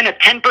even a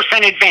 10%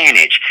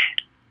 advantage?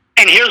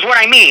 And here's what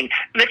I mean.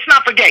 Let's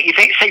not forget, you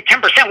say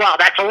 10%, wow,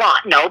 that's a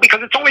lot. No,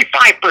 because it's only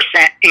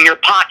 5% in your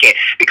pocket.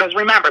 Because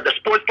remember, the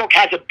sportsbook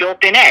has a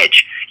built-in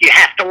edge. You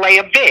have to lay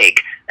a vig.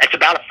 That's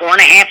about a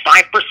 4.5%,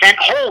 5%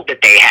 hold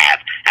that they have.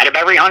 Out of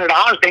every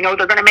 $100, they know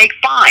they're going to make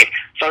 5.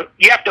 So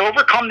you have to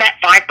overcome that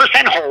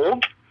 5%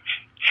 hold.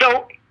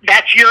 So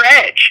that's your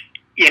edge.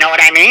 You know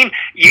what I mean?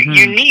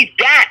 You need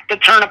that to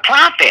turn a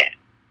profit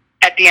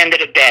at the end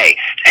of the day.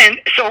 And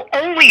so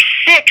only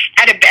 6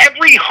 out of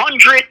every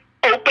 100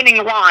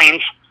 opening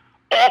lines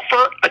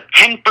offer a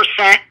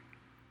 10%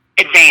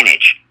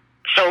 advantage.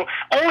 So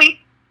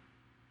only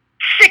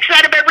 6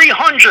 out of every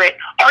 100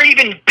 are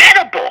even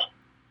bettable.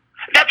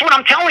 That's what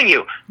I'm telling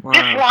you. Wow.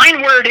 This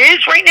line where it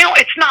is right now,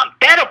 it's not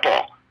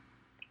bettable.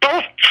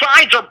 Both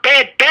sides are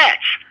bad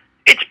bets.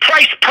 It's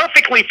priced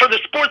perfectly for the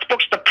sports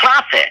books to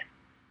profit.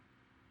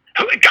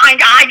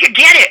 I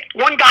get it.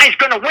 One guy's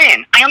going to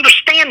win. I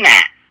understand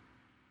that.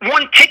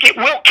 One ticket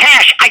will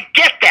cash. I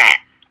get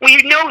that. We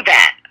know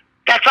that.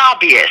 That's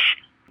obvious.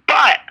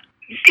 But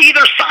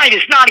either side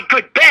is not a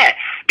good bet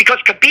because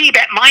Khabib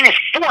at minus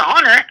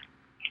 400,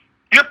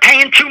 you're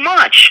paying too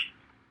much.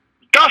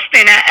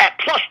 Dustin at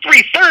plus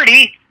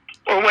 330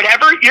 or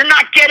whatever, you're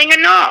not getting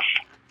enough.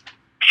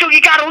 So you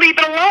got to leave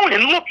it alone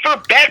and look for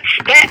bets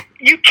that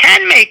you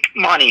can make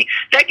money,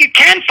 that you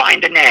can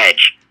find an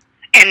edge.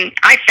 And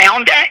I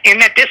found that in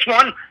that this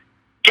one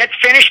gets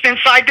finished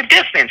inside the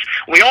distance.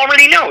 We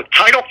already know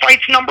title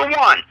fights number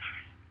 1.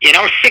 You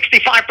know,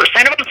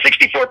 65% of them,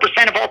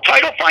 64% of all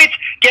title fights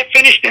get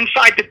finished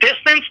inside the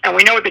distance, and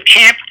we know the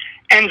champ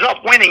ends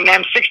up winning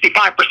them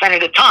 65% of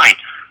the time.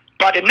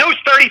 But in those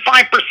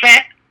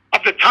 35%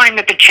 of the time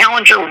that the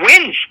challenger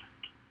wins,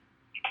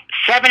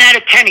 7 out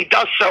of 10 he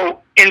does so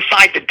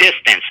inside the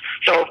distance.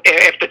 So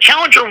if the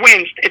challenger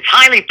wins, it's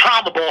highly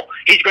probable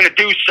he's going to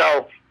do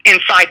so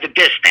inside the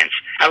distance.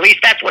 At least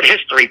that's what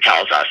history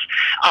tells us.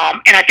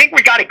 And I think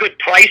we got a good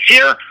price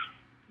here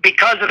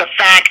because of the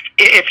fact,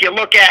 if you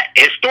look at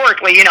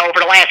historically, you know, over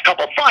the last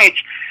couple of fights,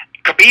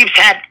 Khabib's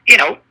had, you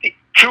know,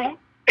 2,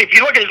 if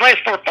you look at his last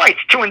 4 fights,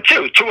 2 and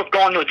 2. 2 have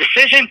gone to a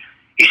decision.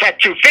 He's had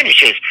 2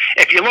 finishes.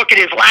 If you look at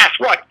his last,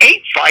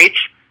 8 fights,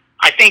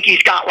 I think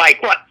he's got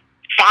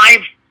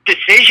 5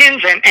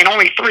 decisions and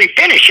only 3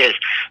 finishes.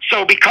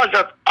 So because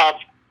of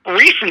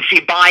recency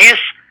bias,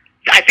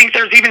 I think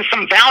there's even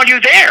some value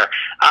there.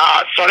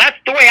 So that's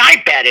the way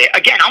I bet it.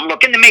 Again, I'm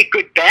looking to make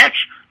good bets,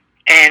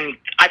 and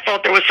I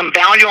thought there was some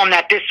value on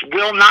that. This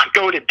will not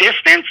go to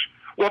distance.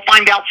 We'll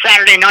find out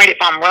Saturday night if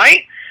I'm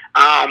right,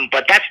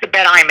 but that's the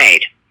bet I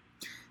made.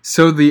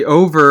 So the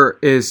over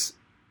is...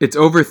 It's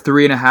over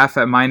 3.5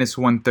 at minus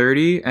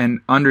 130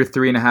 and under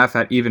 3.5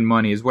 at even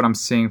money is what I'm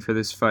seeing for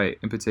this fight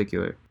in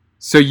particular.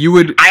 So you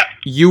would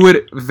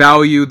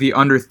value the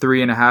under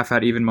 3.5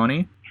 at even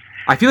money?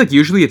 I feel like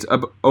usually it's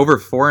over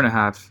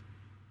 4.5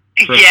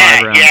 for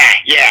 5 rounds.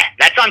 Yeah.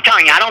 That's what I'm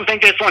telling you. I don't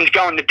think this one's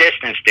going the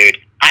distance, dude.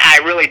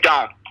 I really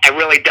don't. I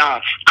really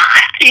don't.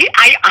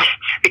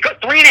 Because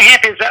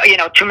 3.5 is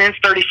 2 minutes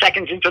 30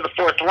 seconds into the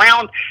 4th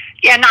round.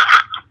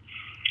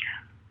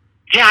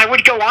 Yeah, I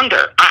would go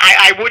under.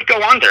 I would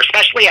go under,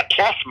 especially at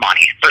plus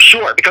money, for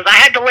sure, because I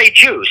had to lay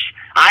juice.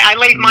 I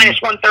laid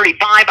minus 135,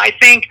 I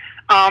think,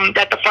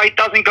 that the fight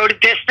doesn't go to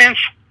distance.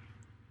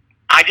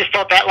 I just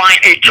thought that line,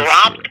 it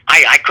dropped.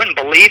 I couldn't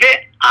believe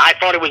it. I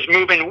thought it was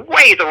moving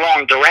way the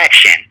wrong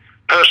direction,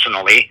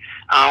 personally.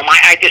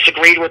 I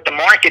disagreed with the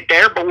market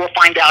there, but we'll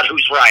find out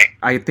who's right.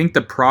 I think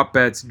the prop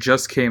bets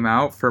just came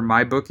out for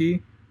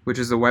MyBookie, which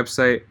is a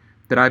website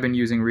that I've been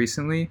using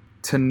recently.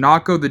 To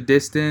not go the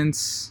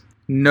distance...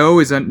 No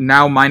is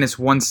now minus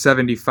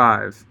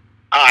 175.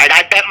 All right,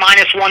 I bet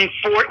minus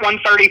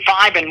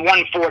 135 and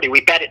 140.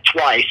 We bet it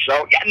twice,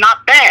 so yeah,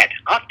 not bad.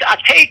 I'll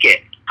take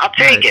it. I'll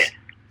take it.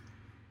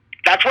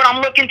 That's what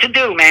I'm looking to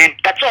do, man.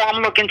 That's all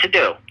I'm looking to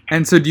do.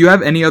 And so do you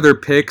have any other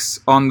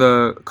picks on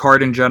the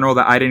card in general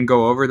that I didn't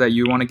go over that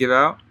you want to give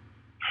out?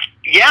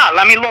 Yeah,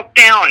 let me look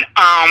down.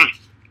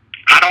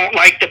 I don't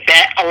like to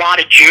bet a lot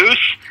of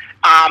juice.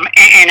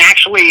 And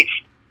actually,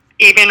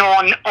 even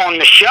on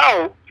the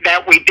show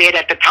that we did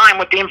at the time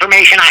with the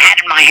information I had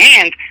in my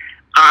hand,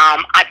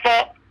 I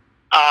thought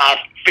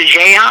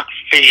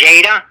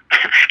Fajeda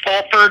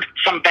offered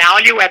some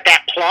value at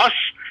that plus.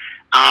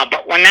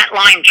 But when that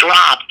line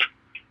dropped,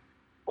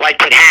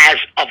 like it has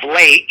of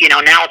late,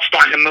 now it's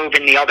starting to move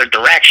in the other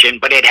direction,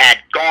 but it had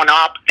gone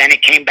up, then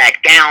it came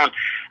back down.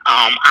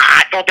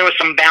 I thought there was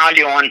some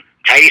value on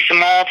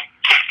Taisimov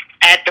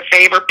at the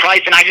favorite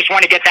price, and I just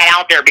want to get that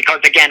out there because,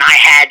 again, I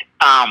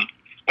had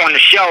on the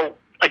show,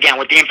 again,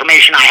 with the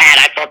information I had,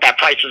 I thought that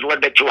price was a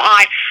little bit too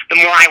high. The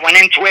more I went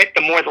into it,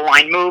 the more the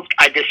line moved.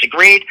 I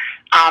disagreed.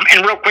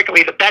 And real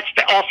quickly, the bets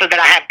that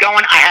I have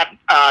going, I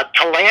have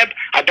Taleb.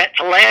 I bet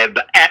Taleb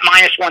at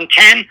minus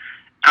 110,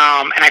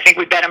 and I think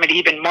we bet him at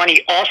even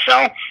money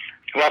also.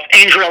 Well,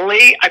 Andrea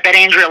Lee, I bet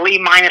Andrea Lee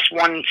minus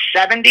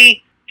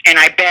 170, and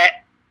I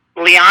bet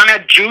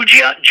Liana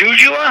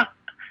Jujua.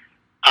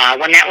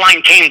 When that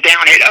line came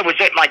down, it was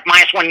at like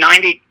minus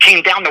 190,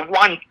 came down to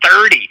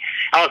 130.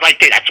 I was like,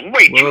 dude, that's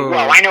way too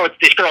low. I know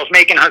this girl's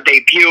making her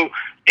debut.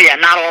 Yeah,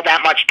 not all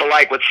that much to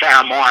like with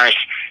Sarah Morris.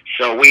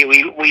 So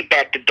we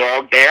bet the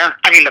dog there.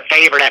 I mean, the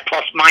favorite at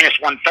minus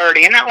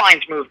 130, and that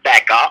line's moved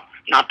back up.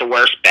 Not the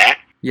worst bet.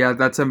 Yeah,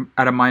 that's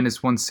at a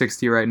minus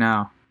 160 right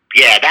now.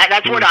 Yeah,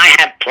 that's what I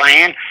have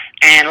planned.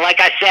 And like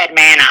I said,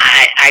 man,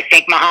 I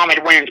think Muhammad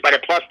wins, but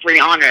at plus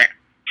 300,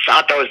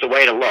 Sato is the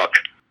way to look.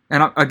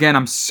 And again,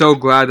 I'm so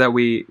glad that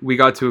we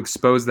got to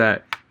expose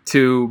that,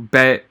 to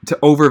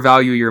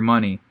overvalue your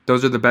money.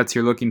 Those are the bets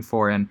you're looking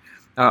for. And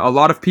a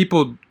lot of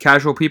people,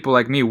 casual people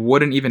like me,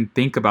 wouldn't even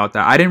think about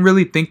that. I didn't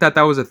really think that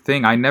was a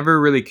thing. I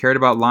never really cared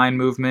about line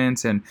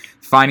movements and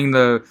finding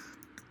the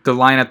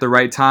line at the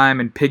right time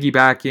and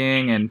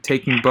piggybacking and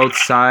taking both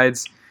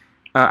sides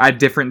at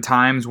different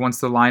times once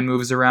the line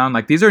moves around.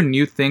 Like, these are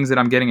new things that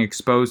I'm getting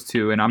exposed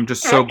to, and I'm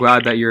just so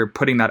glad that you're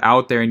putting that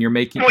out there and you're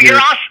making you're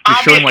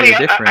showing why you're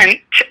different.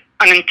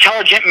 An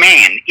intelligent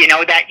man,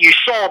 that you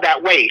saw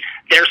that way.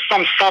 There's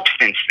some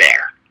substance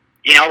there.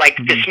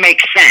 This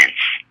makes sense.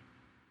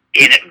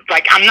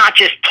 Like, I'm not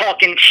just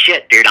talking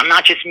shit, dude. I'm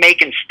not just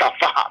making stuff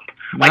up.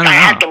 Like, I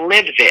had to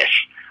live this.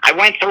 I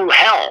went through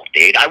hell,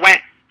 dude. I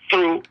went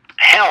through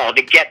hell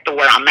to get to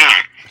where I'm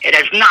at. It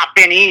has not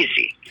been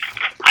easy.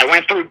 I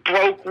went through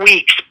broke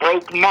weeks,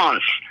 broke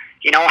months,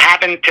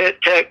 having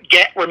to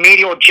get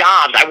remedial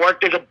jobs. I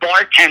worked as a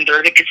bartender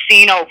at a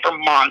casino for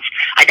months.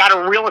 I got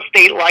a real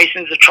estate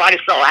license to try to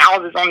sell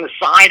houses on the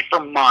side for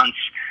months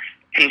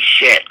and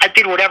shit. I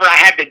did whatever I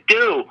had to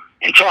do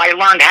until I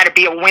learned how to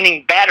be a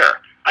winning bettor.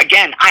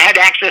 Again, I had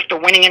access to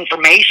winning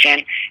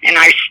information, and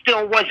I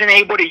still wasn't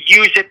able to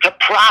use it to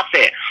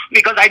profit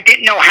because I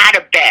didn't know how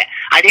to bet.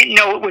 I didn't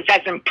know it was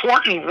as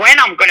important when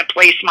I'm going to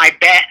place my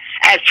bet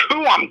as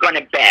who I'm going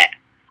to bet.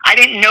 I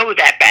didn't know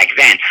that back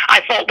then.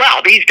 I thought,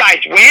 well, these guys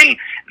win.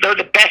 They're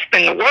the best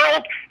in the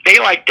world. They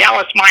like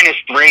Dallas minus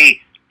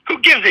 3. Who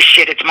gives a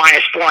shit? It's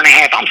minus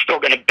 4.5. I'm still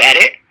going to bet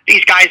it.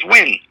 These guys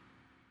win.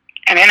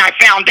 And then I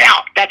found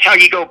out that's how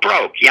you go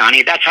broke,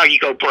 Yanni. That's how you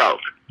go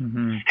broke.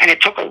 Mm-hmm. And it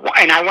took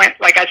and I went,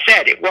 like I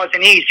said, it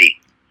wasn't easy.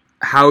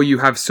 How you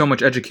have so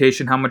much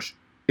education, how much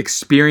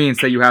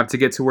experience that you have to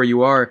get to where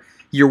you are.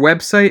 Your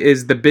website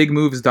is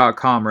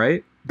thebigmoves.com,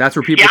 right? That's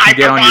where people can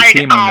get on your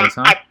team on this,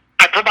 huh?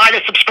 I provide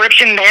a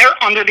subscription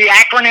there under the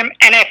acronym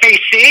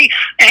NFAC,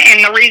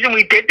 and the reason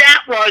we did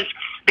that was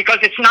because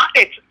it's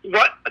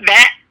what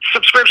that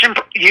subscription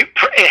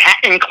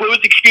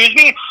includes,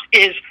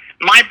 is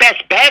my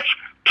best bets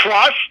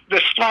plus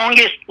the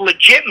strongest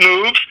legit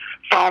moves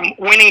from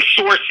winning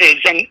sources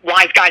and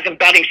wise guys and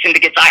betting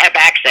syndicates I have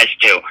access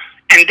to.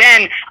 And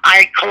then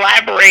I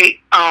collaborate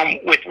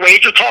with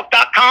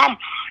WagerTalk.com,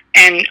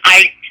 and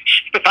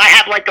if I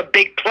have like a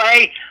big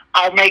play,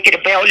 I'll make it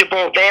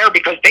available there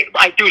because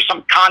I do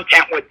some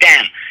content with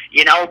them,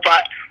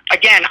 But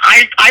again,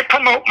 I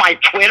promote my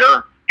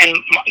Twitter and,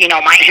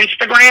 my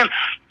Instagram,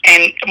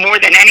 and more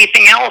than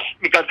anything else,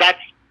 because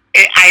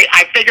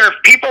I figure if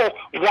people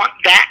want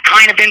that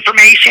kind of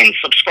information,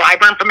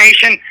 subscriber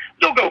information,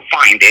 they'll go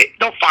find it.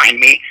 They'll find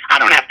me. I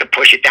don't have to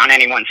push it down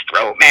anyone's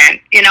throat, man.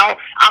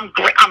 I'm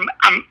great.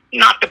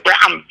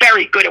 I'm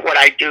very good at what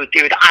I do,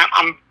 dude.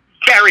 I'm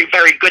very,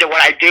 very good at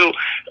what I do.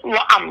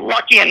 I'm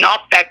lucky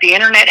enough that the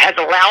internet has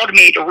allowed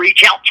me to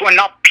reach out to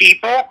enough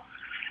people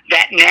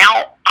that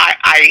now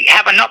I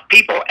have enough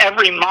people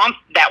every month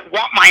that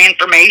want my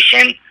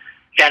information,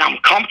 that I'm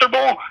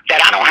comfortable,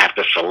 that I don't have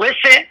to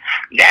solicit,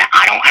 that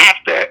I don't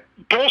have to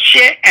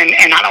bullshit,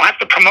 and I don't have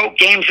to promote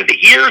games of the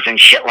years and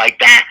shit like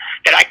that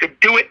I could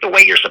do it the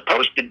way you're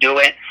supposed to do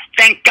it.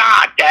 Thank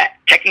God that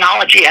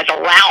technology has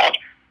allowed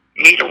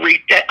me to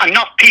reach that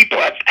enough people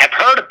have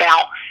heard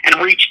about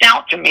and reached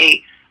out to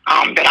me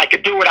that I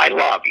could do what I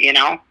love,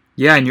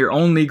 Yeah, and you're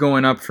only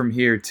going up from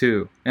here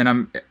too.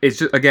 And it's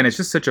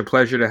just such a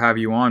pleasure to have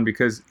you on,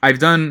 because I've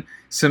done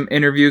some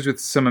interviews with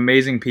some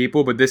amazing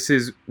people, but this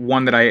is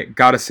one that I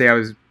gotta say I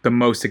was the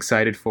most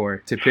excited for,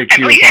 to pick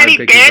you apart, pick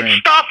your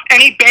brain.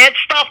 Any bad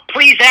stuff,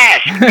 please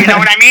ask. You know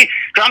what I mean?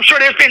 Because I'm sure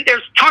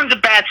there's tons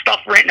of bad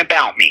stuff written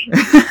about me.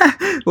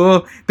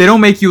 Well, they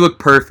don't make you look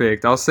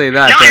perfect. I'll say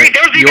that. No, I mean,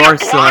 there's even a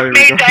blog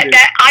made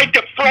that I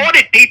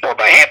defrauded people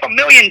by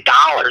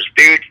 $500,000,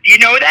 dude. You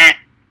know that?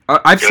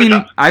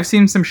 I've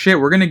seen some shit.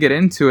 We're gonna get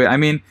into it. I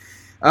mean,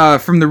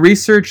 from the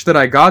research that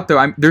I got,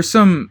 though, there's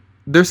some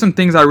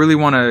things I really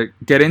want to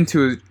get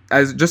into,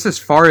 as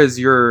far as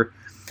your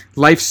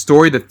life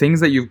story, the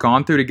things that you've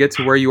gone through to get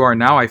to where you are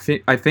now. I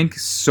think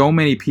so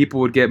many people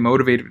would get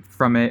motivated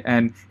from it,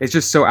 and it's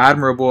just so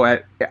admirable.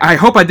 I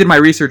hope I did my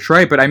research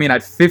right, but I mean,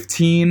 at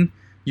 15,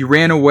 you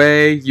ran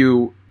away.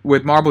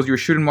 With marbles, you were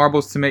shooting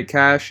marbles to make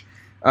cash.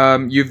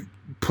 You've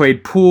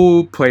played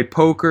pool, played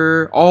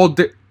poker,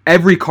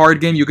 every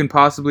card game you can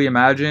possibly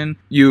imagine.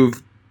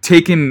 You've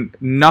taken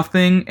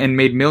nothing and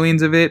made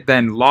millions of it,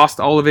 then lost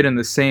all of it in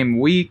the same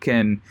week.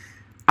 And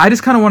I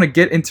just kind of want to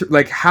get into,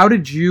 like, how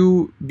did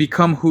you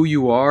become who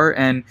you are?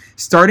 And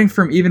starting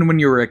from even when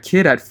you were a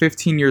kid at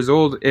 15 years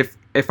old, if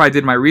I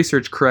did my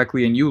research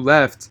correctly and you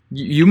left,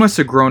 you must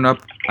have grown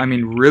up, I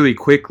mean, really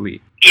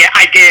quickly. Yeah,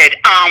 I did.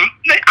 I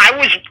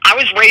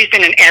was raised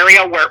in an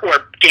area where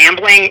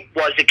gambling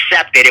was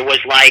accepted. It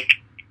was like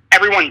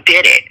everyone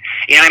did it.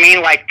 You know what I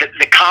mean? Like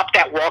the cop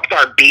that walked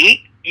our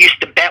beat used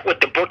to bet with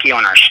the bookie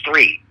on our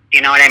street.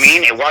 You know what I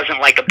mean? It wasn't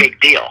like a big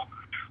deal.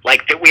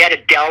 Like we had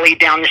a deli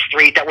down the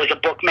street that was a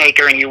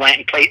bookmaker, and you went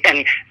and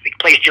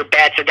placed your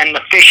bets. And then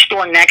the fish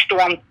store next to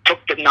them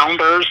took the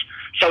numbers,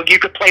 so you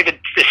could play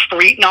the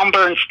street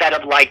number instead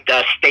of like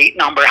the state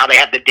number. How they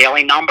had the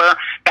daily number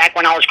back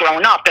when I was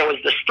growing up, there was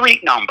the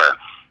street number.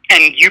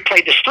 And you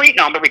played the street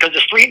number because the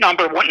street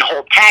number wouldn't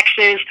hold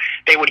taxes.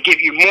 They would give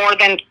you more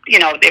than, you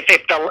know,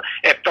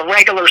 if the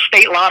regular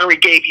state lottery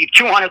gave you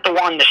 200 to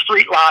 1, the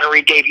street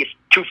lottery gave you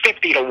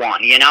 250 to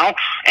 1, you know?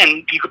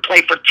 And you could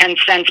play for 10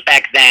 cents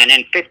back then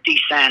and 50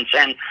 cents.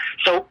 And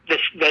so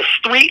the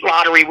street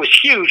lottery was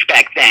huge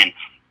back then,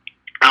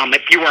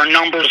 if you were a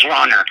numbers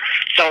runner.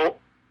 So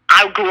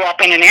I grew up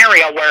in an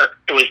area where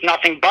it was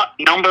nothing but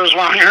numbers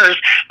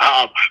runners,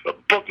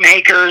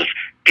 bookmakers,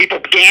 people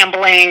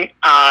gambling.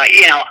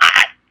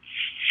 I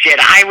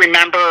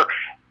remember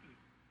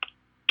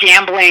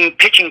gambling,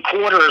 pitching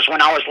quarters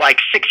when I was like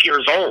 6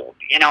 years old.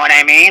 You know what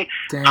I mean?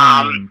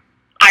 Damn.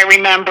 I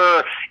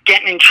remember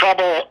getting in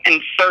trouble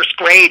in first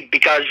grade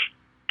because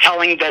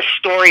telling the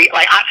story.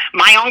 Like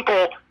my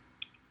uncle,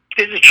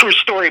 this is a true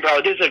story,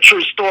 bro. This is a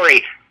true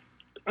story.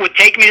 Would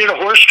take me to the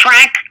horse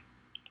track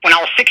when I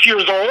was 6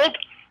 years old,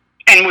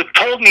 and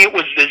told me it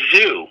was the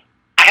zoo.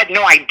 I had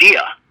no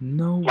idea.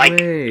 No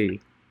way.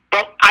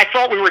 Bro, I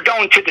thought we were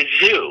going to the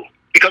zoo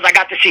because I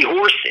got to see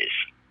horses.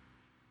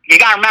 You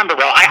got to remember,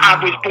 bro, I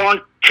was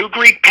born to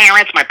Greek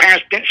parents. My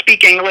parents didn't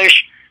speak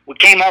English. We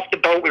came off the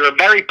boat. We were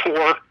very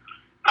poor.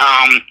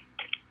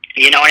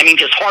 You know what I mean?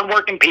 Just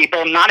hardworking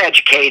people, not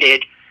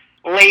educated,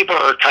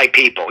 laborer type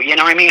people. You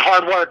know what I mean?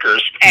 Hard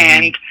workers.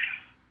 Mm-hmm. And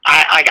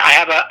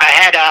I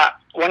had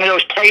one of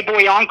those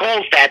playboy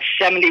uncles that's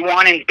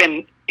 71 and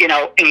been, you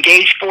know,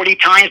 engaged 40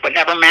 times but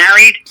never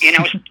married. You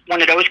know,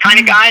 one of those kind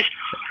of guys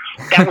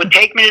that would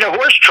take me to the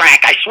horse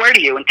track, I swear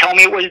to you, and tell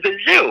me it was the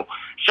zoo.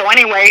 So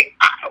anyway,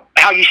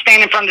 how you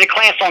stand in front of the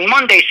class on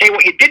Monday, say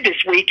what you did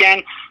this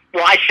weekend.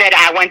 Well, I said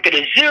I went to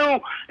the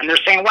zoo, and they're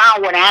saying, wow,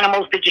 what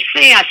animals did you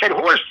see? I said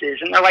horses,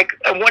 and they're like,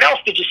 what else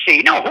did you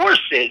see? No,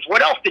 horses.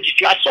 What else did you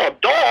see? I saw a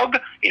dog,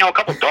 you know, a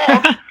couple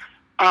dogs,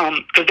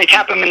 because they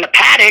kept them in the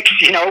paddocks,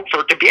 you know,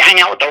 to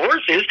hang out with the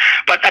horses,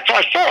 but that's all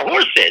I saw,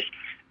 horses.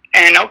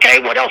 And, okay,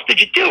 what else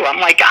did you do? I'm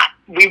like,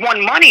 we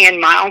won money,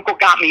 and my uncle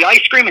got me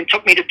ice cream and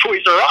took me to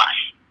Toys R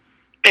Us.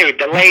 Dude,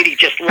 the lady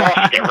just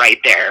lost it right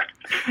there.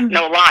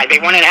 No lie. They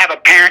wanted to have a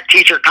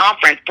parent-teacher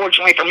conference.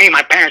 Fortunately for me,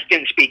 my parents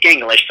didn't speak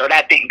English, so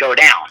that didn't go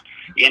down.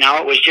 You know,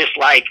 it was just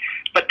like,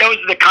 but those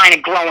are the kind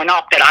of growing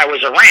up that I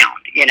was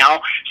around, you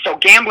know. So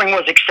gambling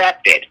was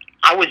accepted.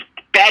 I was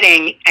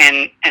betting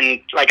and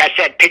like I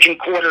said, pitching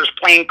quarters,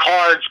 playing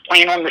cards,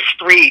 playing on the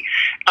street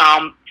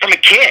from a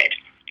kid.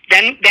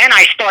 Then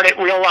I started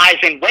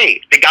realizing,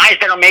 wait, the guys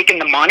that are making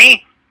the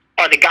money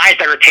are the guys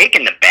that are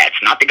taking the bets,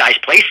 not the guys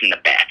placing the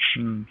bets.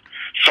 Mm.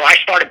 So I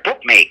started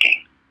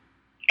bookmaking,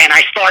 and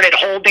I started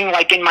holding,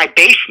 like, in my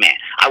basement.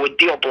 I would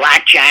deal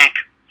blackjack.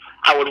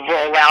 I would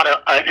roll out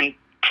and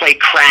play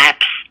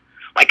craps.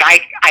 Like,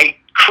 I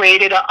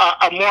created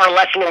a more or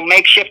less a little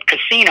makeshift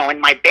casino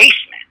in my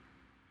basement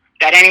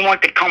that anyone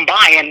could come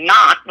by and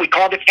knock. We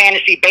called it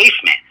Fantasy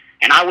Basement.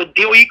 And I would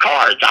deal you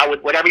cards. I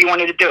would, whatever you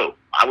wanted to do,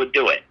 I would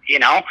do it, you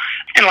know?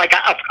 And like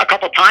a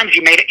couple times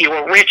you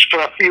were rich for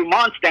a few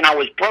months, then I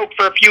was broke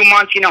for a few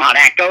months. You know how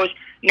that goes.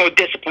 No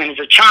discipline as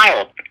a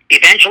child.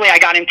 Eventually I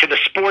got into the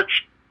sports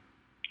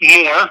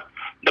more,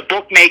 the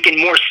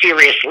bookmaking more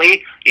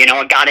seriously. You know,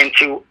 I got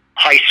into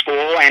high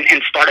school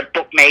and started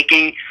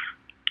bookmaking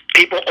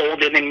people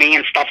older than me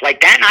and stuff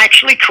like that. And I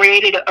actually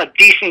created a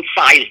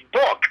decent-sized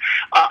book,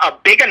 a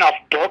big enough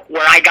book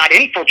where I got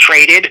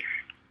infiltrated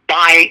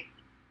by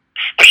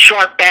a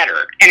sharp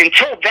bettor. And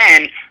until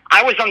then,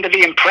 I was under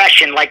the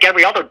impression, like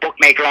every other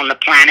bookmaker on the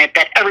planet,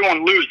 that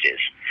everyone loses.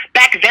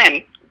 Back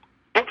then,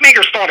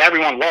 bookmakers thought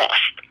everyone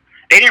lost.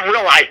 They didn't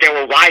realize there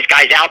were wise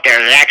guys out there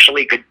that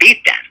actually could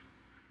beat them.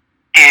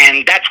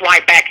 And that's why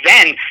back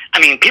then,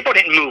 I mean, people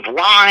didn't move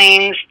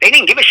lines. They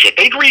didn't give a shit.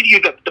 They'd read you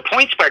the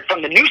point spread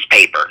from the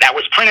newspaper that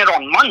was printed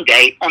on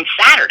Monday on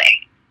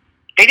Saturday.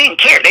 They didn't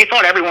care. They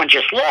thought everyone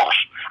just lost.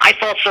 I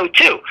thought so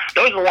too.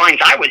 Those are the lines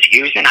I was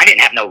using. I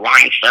didn't have no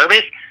line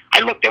service.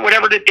 I looked at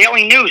whatever the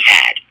Daily News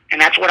had, and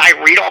that's what I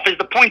read off as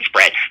the point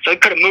spread. So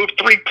it could have moved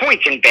 3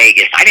 points in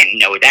Vegas. I didn't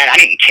know that. I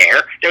didn't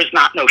care. There's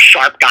not no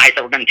sharp guys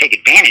that were going to take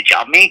advantage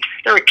of me.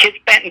 There were kids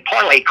betting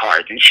parlay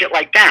cards and shit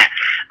like that.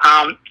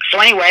 So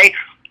anyway,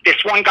 this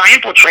one guy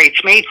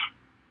infiltrates me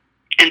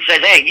and says,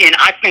 hey, you know,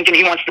 I'm thinking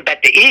he wants to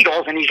bet the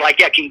Eagles, and he's like,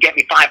 yeah, can you give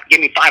me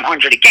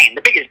 500 a game?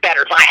 The biggest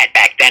bettors I had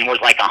back then was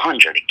like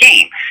 100 a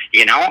game,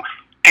 you know?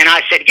 And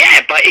I said,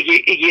 yeah, but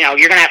you know,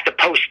 you're going to have to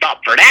post up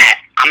for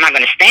that. I'm not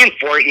going to stand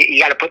for it.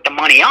 You got to put the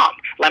money up.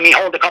 Let me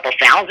hold a couple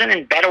thousand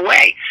and bet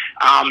away.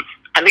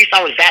 At least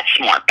I was that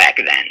smart back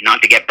then,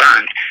 not to get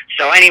burned.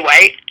 So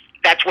anyway,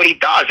 that's what he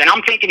does. And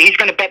I'm thinking he's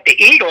going to bet the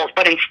Eagles,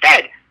 but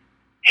instead,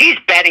 he's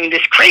betting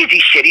this crazy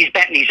shit. He's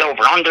betting these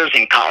over-unders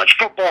in college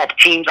football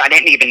teams I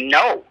didn't even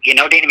know, you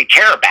know, didn't even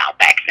care about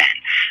back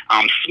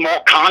then.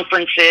 Small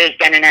conferences,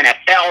 then in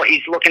NFL,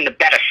 he's looking to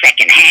bet a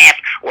second half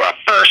or a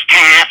first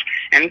half.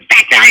 And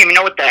back then, I didn't even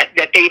know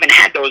that they even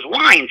had those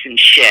lines and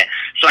shit.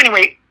 So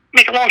anyway,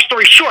 make a long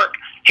story short,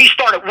 he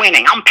started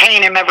winning. I'm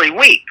paying him every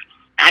week.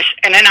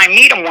 And then I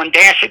meet him one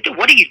day. I said, dude,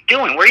 what are you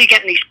doing? Where are you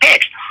getting these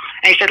picks?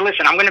 And he said,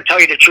 listen, I'm going to tell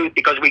you the truth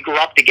because we grew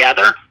up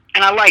together,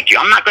 and I liked you.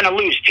 I'm not going to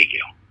lose to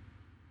you.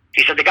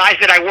 He said, the guys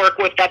that I work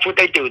with, that's what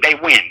they do. They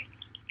win.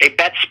 They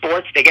bet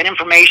sports. They get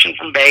information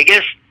from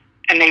Vegas,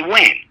 and they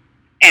win.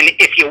 And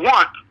if you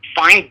want,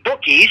 find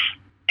bookies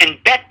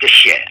and bet the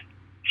shit.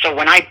 So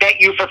when I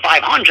bet you for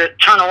 500,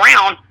 turn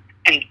around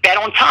and bet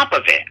on top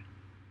of it.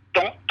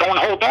 Don't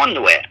hold on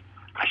to it.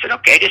 I said,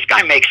 okay, this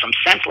guy makes some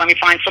sense. Let me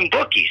find some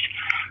bookies.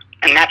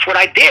 And that's what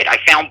I did. I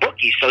found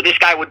bookies. So this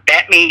guy would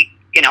bet me,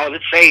 you know,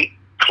 let's say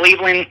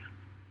Cleveland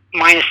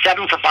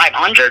 -7 for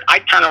 500. I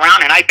turn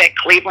around and I bet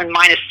Cleveland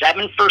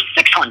 -7 for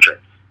 600.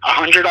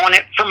 100 on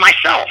it for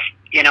myself.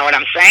 You know what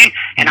I'm saying?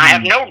 And I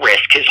have no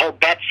risk. His whole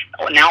bet's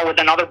now with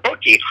another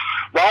bookie.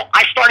 Well,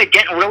 I started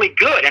getting really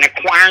good and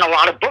acquiring a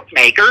lot of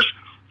bookmakers,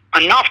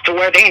 enough to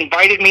where they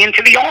invited me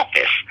into the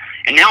office.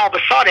 And now all of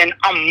a sudden,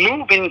 I'm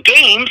moving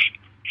games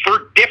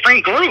for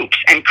different groups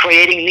and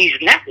creating these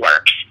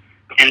networks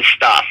and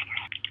stuff.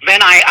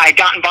 Then I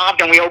got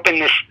involved and we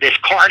opened this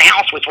card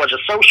house, which was a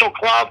social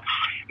club.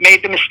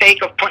 Made the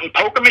mistake of putting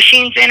poker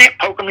machines in it.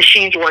 Poker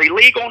machines were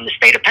illegal in the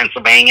state of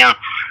Pennsylvania.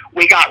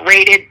 We got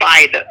raided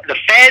by the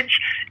feds,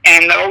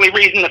 and the only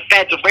reason the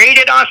feds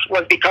raided us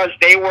was because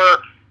they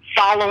were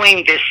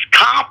following this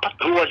cop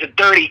who was a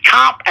dirty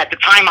cop. At the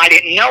time, I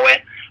didn't know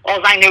it. All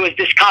I knew is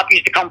this cop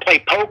used to come play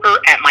poker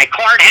at my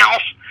card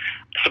house.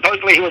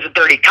 Supposedly, he was a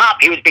dirty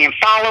cop. He was being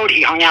followed.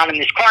 He hung out in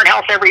this card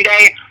house every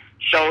day.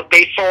 So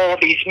they saw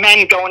these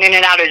men going in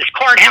and out of this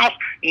card house,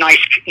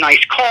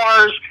 nice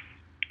cars,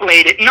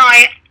 late at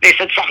night. They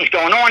said something's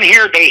going on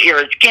here. They hear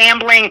it's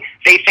gambling.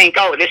 They think,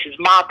 oh, this is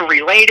mob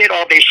related,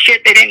 all this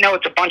shit. They didn't know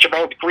it's a bunch of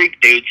old Greek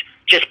dudes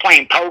just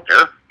playing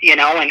poker, you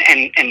know,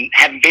 and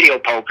having video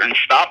poker and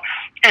stuff.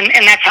 And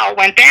that's how it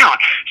went down.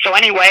 So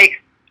anyway,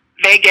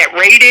 they get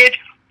raided.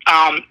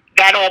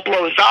 That all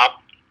blows up.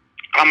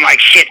 I'm like,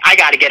 shit, I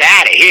got to get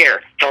out of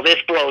here till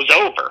this blows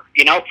over.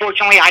 You know,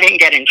 fortunately, I didn't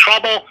get in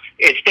trouble.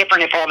 It's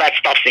different if all that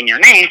stuff's in your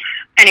name.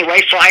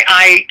 Anyway, so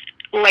I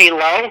lay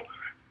low.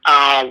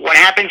 What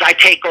happens, I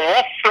take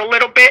off for a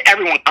little bit.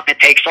 Everyone kind of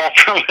takes off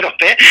for a little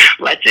bit,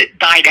 lets it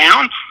die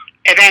down.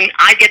 And then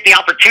I get the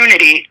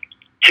opportunity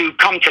to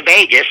come to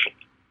Vegas.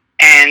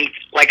 And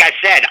like I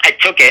said, I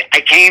took it.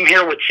 I came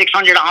here with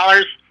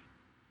 $600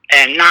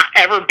 and not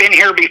ever been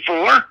here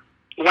before.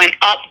 Went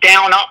up,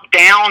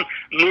 down,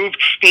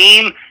 moved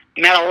steam,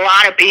 met a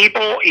lot of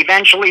people.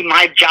 Eventually,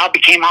 my job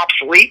became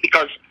obsolete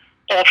because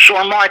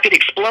offshore market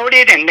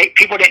exploded and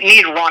people didn't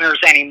need runners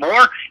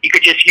anymore. You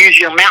could just use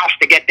your mouse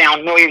to get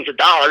down millions of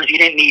dollars. You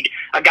didn't need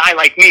a guy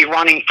like me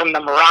running from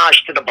the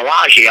Mirage to the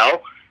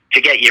Bellagio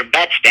to get your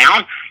bets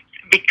down.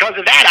 Because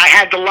of that, I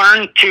had to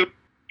learn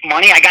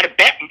I got to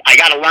bet. I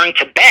got to learn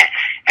to bet.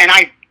 And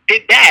I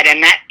did that,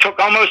 and that took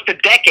almost a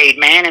decade,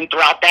 man. And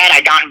throughout that,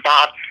 I got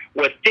involved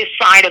with this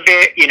side of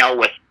it, you know,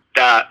 with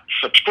the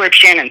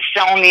subscription and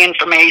selling the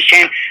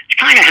information. It's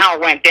kind of how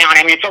it went down.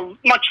 I mean, it's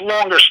a much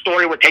longer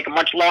story, would take a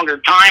much longer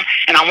time,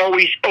 and I'm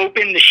always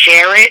open to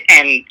share it,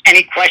 and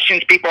any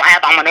questions people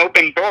have, I'm an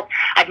open book.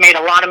 I've made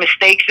a lot of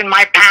mistakes in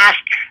my past.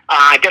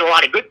 I did a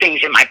lot of good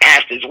things in my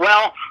past as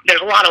well.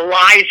 There's a lot of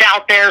lies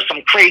out there,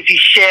 some crazy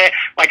shit.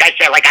 Like I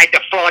said, like I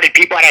defrauded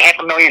people out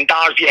of $500,000,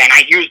 yeah, and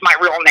I used my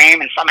real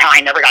name, and somehow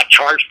I never got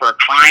charged for a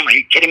crime. Are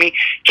you kidding me?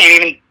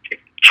 Can't even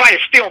try to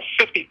steal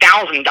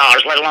 $50,000,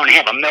 let alone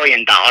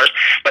 $500,000.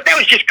 But that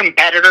was just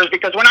competitors,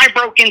 because when I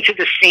broke into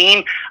the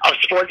scene of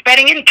sports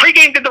betting, and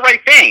pregame did the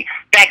right thing.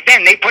 Back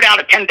then, they put out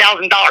a $10,000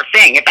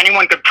 thing. If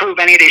anyone could prove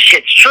any of this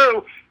shit's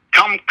true,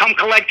 come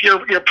collect your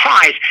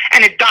prize.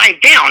 And it died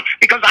down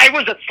because I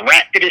was a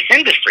threat to this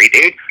industry,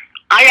 dude.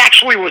 I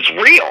actually was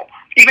real.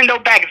 Even though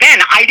back then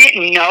I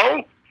didn't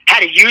know how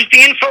to use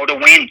the info to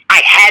win,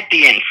 I had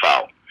the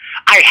info.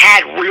 I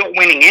had real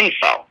winning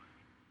info.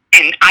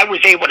 And I was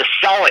able to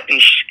sell it,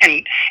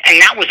 and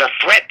that was a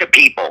threat to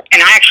people.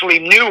 And I actually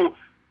knew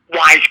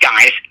wise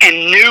guys and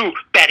knew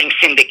betting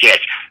syndicates,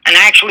 and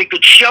I actually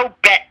could show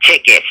bet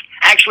tickets.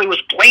 I actually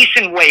was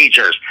placing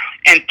wagers.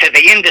 And to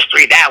the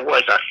industry, that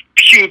was a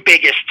huge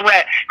biggest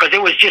threat, because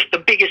it was just the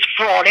biggest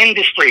fraud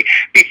industry.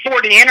 Before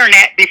the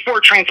internet,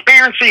 before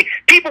transparency,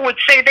 people would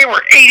say they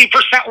were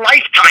 80%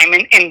 lifetime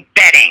in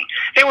betting.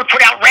 They would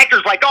put out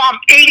records like, I'm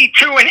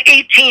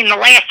 82-18 the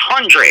last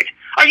 100.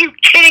 Are you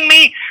kidding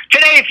me?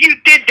 Today, if you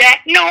did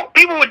that, no,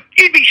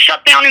 you'd be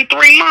shut down in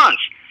 3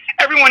 months.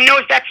 Everyone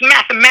knows that's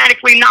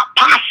mathematically not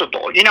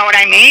possible. You know what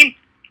I mean?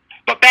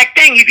 But back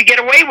then, you could get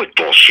away with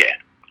bullshit.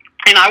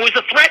 And I was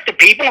a threat to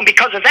people, and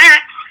because of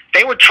that,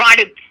 they would try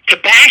to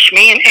bash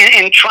me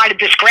and try to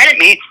discredit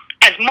me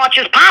as much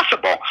as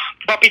possible.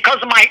 But because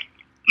of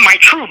my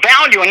true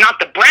value, and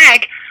not to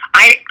brag,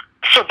 I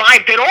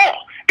survived it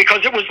all,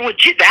 because it was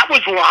legit. That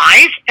was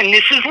lies, and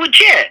this is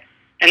legit.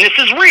 And this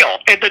is real.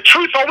 And the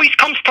truth always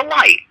comes to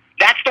light.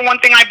 That's the one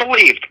thing I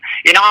believed.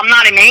 You know, I'm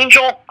not an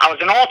angel. I was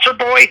an altar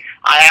boy.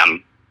 I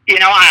am,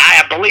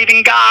 I believe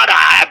in God.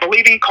 I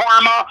believe in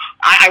karma.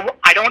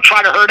 I don't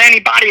try to hurt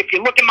anybody. If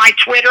you look at my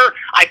Twitter,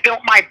 I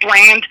built my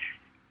brand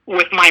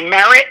with my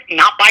merit,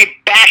 not by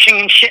bashing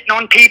and shitting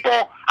on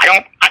people.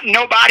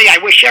 Nobody. I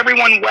wish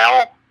everyone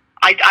well.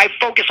 I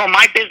focus on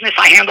my business.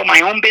 I handle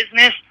my own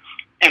business.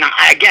 And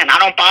I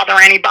don't bother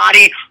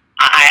anybody.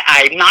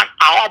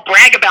 I'll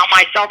brag about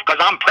myself because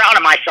I'm proud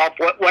of myself,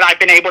 what I've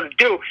been able to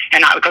do,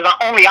 and because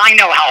only I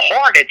know how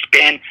hard it's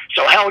been.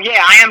 So hell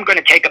yeah, I am going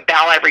to take a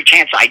bow every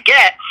chance I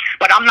get,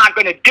 but I'm not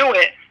going to do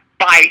it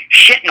by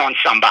shitting on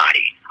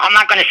somebody. I'm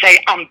not going to say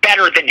I'm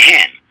better than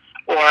him,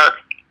 or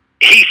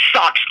he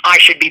sucks, I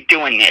should be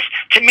doing this.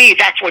 To me,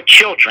 that's what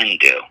children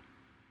do.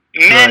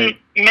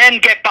 Men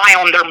get by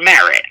on their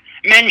merit.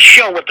 Men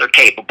show what they're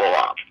capable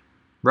of.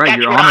 Right,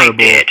 that's you're what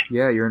honorable. I did.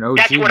 Yeah, you're an OG.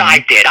 That's what I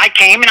did. I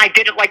came and I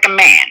did it like a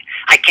man.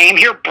 I came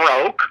here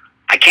broke.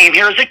 I came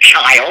here as a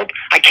child.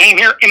 I came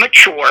here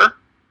immature.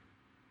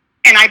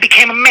 And I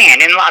became a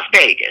man in Las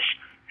Vegas.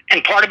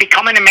 And part of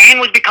becoming a man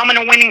was becoming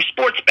a winning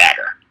sports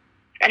bettor.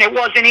 And it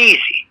wasn't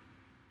easy.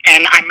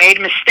 And I made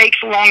mistakes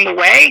along the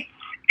way.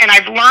 And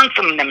I've learned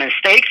from the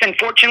mistakes, and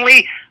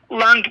fortunately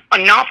learned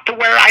enough to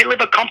where I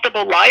live a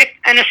comfortable life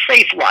and a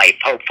safe life,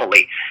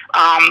 hopefully.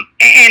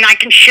 And I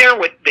can share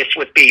this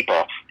with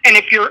people. And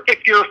if you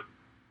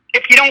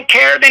don't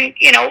care, then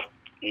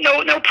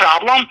no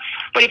problem.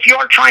 But if you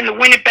are trying to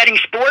win at betting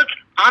sports,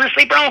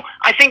 honestly, bro,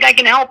 I think I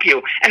can help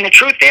you. And the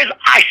truth is,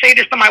 I say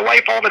this to my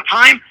wife all the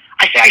time.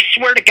 I say, I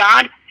swear to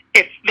God,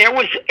 if there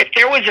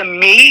was a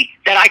me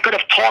that I could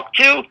have talked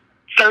to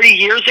 30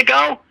 years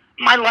ago,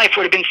 my life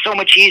would have been so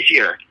much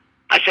easier.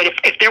 I said,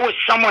 if there was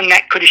someone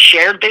that could have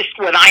shared this,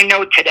 what I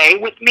know today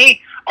with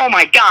me, oh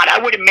my God, I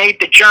would have made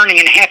the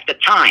journey in half the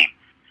time.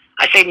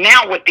 I say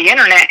now with the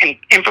internet and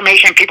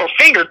information at people's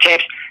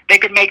fingertips, they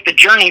could make the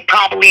journey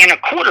probably in a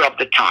quarter of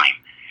the time.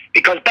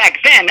 Because back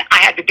then, I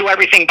had to do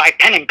everything by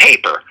pen and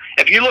paper.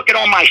 If you look at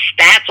all my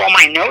stats, all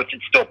my notes,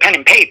 it's still pen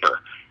and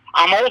paper.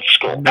 I'm old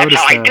school. That's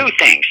how I do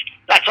things.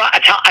 That's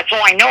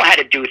all I know how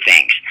to do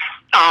things.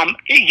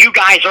 You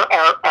guys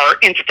are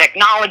into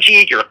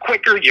technology. You're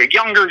quicker. You're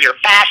younger. You're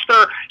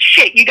faster.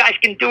 Shit, you guys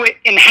can do it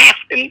in half,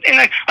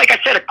 like I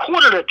said, a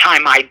quarter of the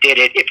time I did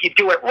it if you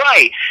do it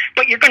right.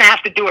 But you're going to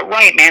have to do it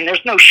right, man.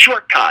 There's no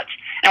shortcuts.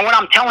 And what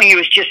I'm telling you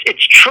is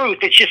it's truth.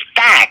 It's just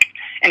fact.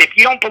 And if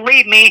you don't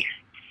believe me,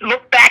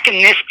 look back in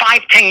this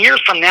 5-10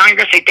 years from now, you're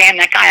going to say, damn,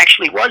 that guy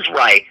actually was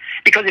right.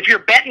 Because if you're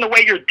betting the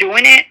way you're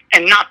doing it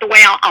and not the way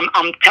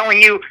I'm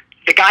telling you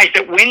the guys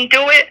that win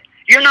do it,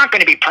 you're not going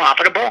to be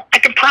profitable. I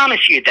can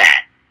promise you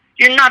that.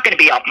 You're not going to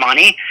be up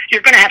money.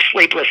 You're going to have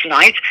sleepless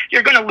nights.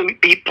 You're going to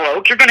be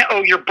broke. You're going to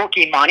owe your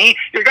bookie money.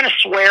 You're going to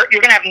swear.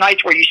 You're going to have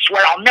nights where you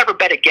swear, I'll never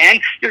bet again.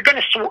 You're going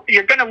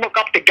to look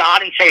up to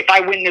God and say, if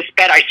I win this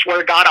bet, I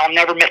swear, God, I'll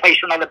never place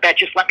another bet.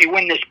 Just let me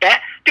win this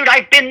bet. Dude,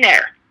 I've been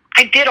there.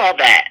 I did all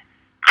that.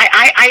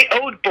 I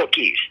owed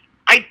bookies.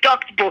 I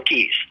ducked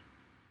bookies.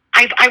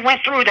 I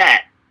went through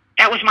that.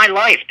 That was my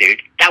life,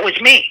 dude. That was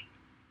me.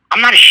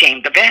 I'm not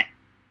ashamed of it.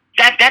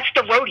 That's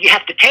the road you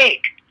have to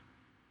take.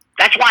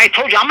 That's why I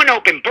told you I'm an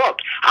open book.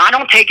 I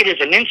don't take it as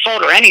an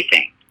insult or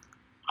anything.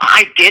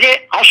 I did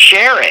it. I'll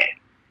share it.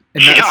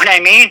 You know what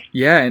I mean?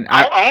 Yeah, and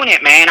I'll own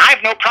it, man. I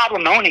have no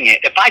problem owning it.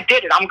 If I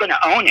did it, I'm going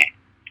to own it.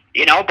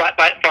 You know, but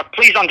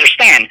please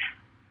understand,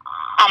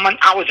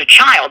 I was a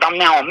child. I'm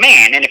now a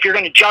man, and if you're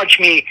going to judge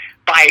me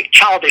by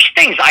childish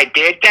things I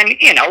did, then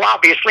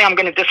obviously I'm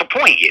going to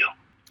disappoint you.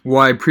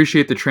 Well, I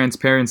appreciate the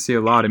transparency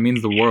a lot. It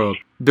means the world.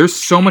 There's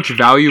so much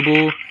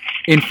valuable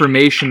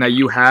information that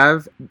you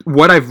have,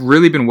 what I've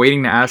really been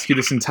waiting to ask you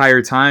this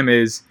entire time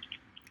is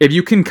if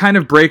you can kind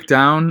of break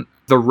down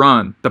the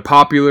run, the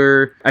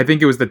popular, I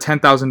think it was the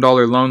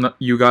 $10,000 loan that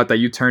you got that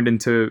you turned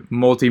into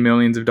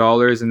multi-millions of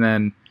dollars and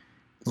then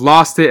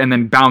lost it and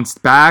then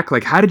bounced back.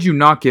 Like, how did you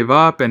not give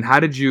up, and how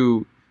did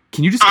you,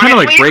 can you just kind of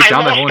like break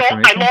down the whole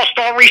information? I lost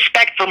all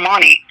respect for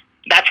money.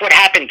 That's what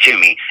happened to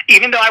me.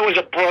 Even though I was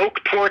a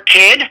broke, poor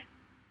kid,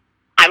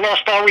 I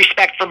lost all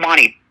respect for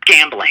money,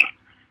 gambling.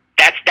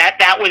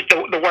 That was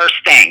the worst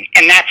thing,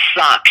 and that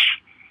sucks.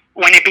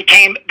 When it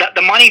became,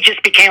 the money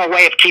just became a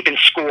way of keeping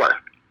score.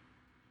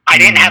 I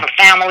didn't have a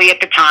family at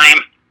the time.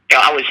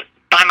 I was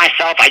by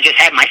myself. I just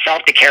had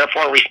myself to care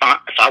for.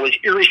 So I was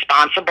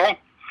irresponsible,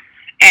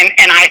 and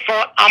I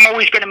thought I'm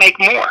always going to make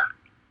more.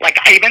 Like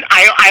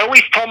I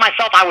always told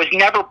myself I was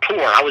never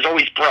poor. I was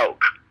always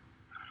broke.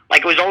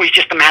 Like it was always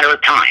just a matter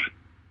of time.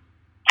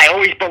 I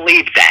always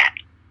believed that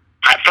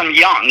from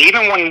young.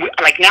 Even when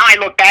like now I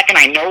look back and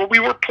I know we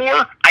were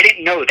poor. I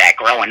didn't know that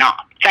growing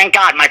up. Thank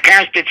God my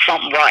parents did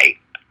something right,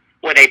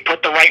 where they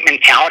put the right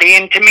mentality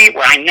into me.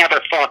 Where I never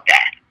thought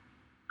that.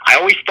 I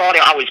always thought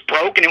I was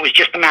broke and it was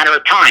just a matter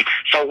of time.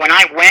 So when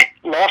I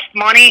lost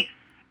money,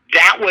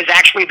 that was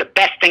actually the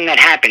best thing that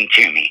happened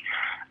to me,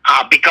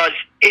 because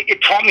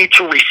it taught me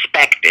to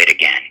respect it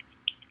again.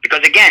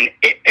 Because again,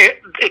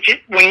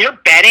 when you're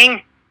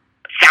betting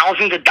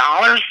thousands of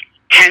dollars,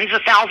 tens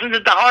of thousands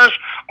of dollars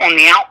on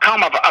the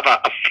outcome of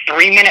a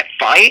 3-minute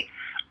fight,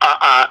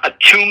 a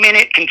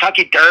 2-minute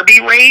Kentucky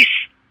Derby race,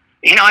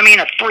 you know what I mean,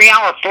 a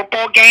 3-hour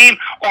football game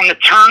on the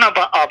turn of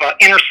an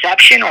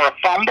interception or a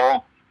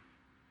fumble,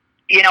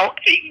 you know,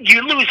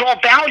 you lose all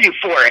value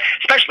for it,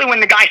 especially when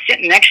the guy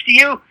sitting next to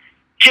you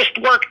just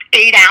worked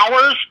 8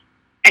 hours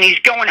and he's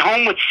going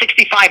home with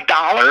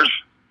 $65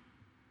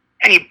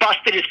 and he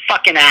busted his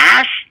fucking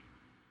ass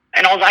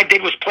and all I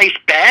did was place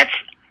bets.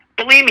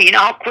 Believe me, you know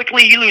how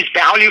quickly you lose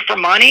value for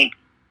money?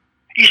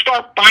 You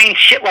start buying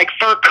shit like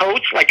fur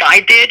coats like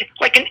I did,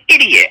 like an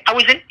idiot. I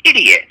was an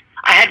idiot.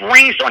 I had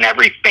rings on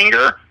every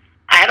finger.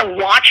 I had a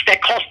watch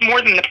that cost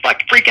more than the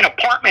freaking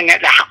apartment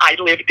that I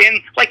lived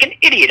in, like an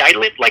idiot. I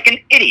lived like an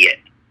idiot.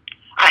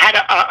 I had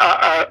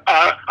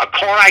a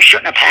car I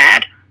shouldn't have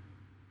had.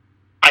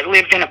 I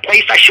lived in a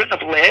place I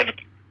shouldn't have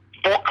lived.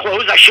 Bought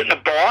clothes I shouldn't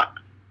have bought.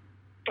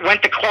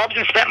 Went to clubs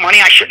and spent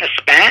money I shouldn't have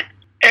spent.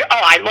 Oh,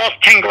 I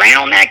lost 10 grand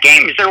on that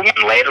game. Is there one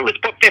later? Let's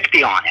put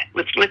 50 on it.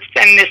 Let's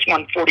send this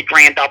one 40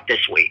 grand up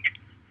this week.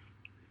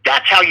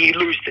 That's how you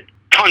lose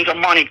tons of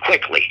money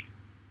quickly.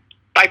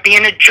 By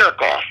being a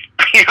jerk off.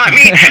 You know what I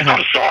mean?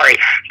 I'm sorry,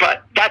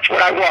 but that's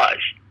what I was.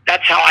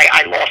 That's how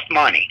I lost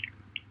money.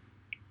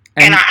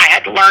 And I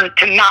had to learn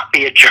to not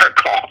be a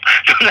jerk off,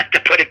 to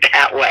put it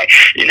that way.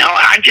 You know,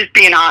 I'm just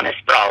being honest,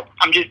 bro.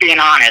 I'm just being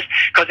honest.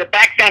 Because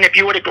back then, if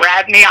you would have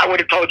grabbed me, I would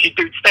have told you,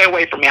 dude, stay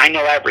away from me. I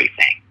know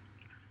everything.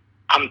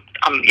 I'm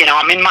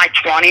in my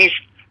 20s.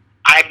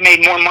 I've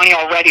made more money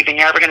already than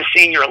you're ever going to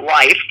see in your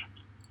life.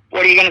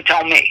 What are you going to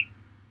tell me?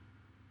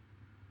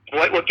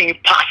 What can you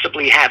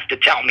possibly have to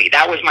tell me?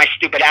 That was my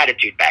stupid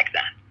attitude back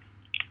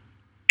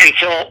then.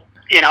 Until,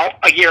 you know,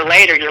 a year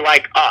later, you're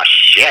like, oh,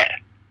 shit,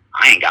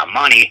 I ain't got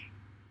money.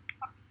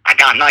 I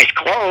got nice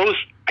clothes.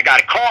 I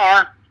got a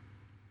car.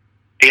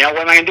 You know,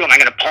 what am I going to do? Am I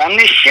going to pawn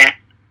this shit?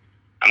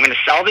 I'm going to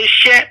sell this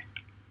shit?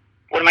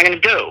 What am I going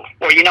to do?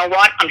 Or you know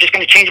what? I'm just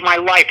going to change my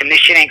life, and this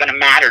shit ain't going to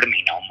matter to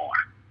me no more.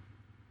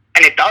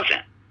 And it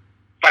doesn't.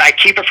 But I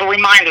keep it for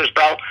reminders,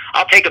 bro.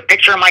 I'll take a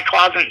picture of my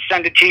closet and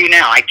send it to you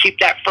now. I keep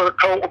that fur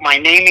coat with my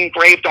name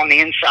engraved on the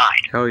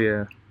inside. Hell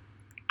yeah.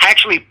 I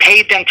actually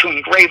paid them to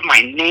engrave my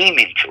name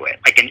into it,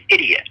 like an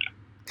idiot.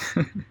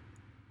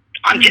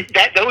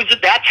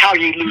 That's how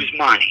you lose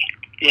money.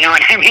 You know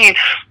what I mean?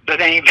 But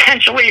then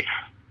eventually,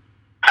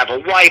 I have a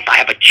wife, I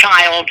have a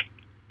child,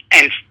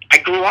 and I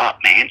grew up,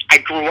 man. I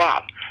grew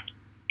up.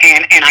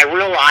 And I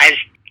realized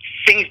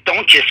things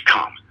don't just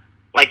come.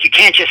 Like, you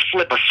can't just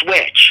flip a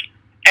switch.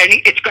 And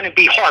it's going to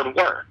be hard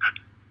work.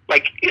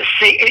 Like,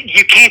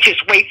 you can't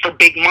just wait for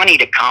big money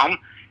to come.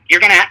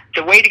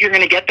 The way that you're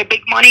going to get the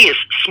big money is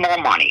small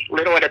money,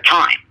 little at a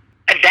time.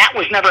 And that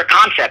was never a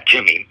concept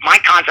to me. My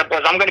concept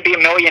was I'm going to be a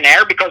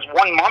millionaire because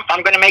 1 month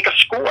I'm going to make a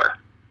score.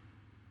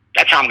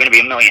 That's how I'm going to be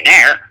a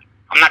millionaire.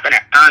 I'm not going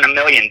to earn $1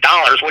 million.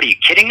 What, are you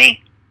kidding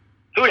me?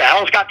 Who the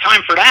hell's got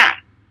time for that?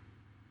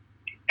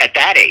 At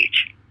that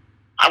age.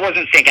 I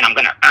wasn't thinking I'm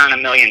going to earn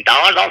 $1 million.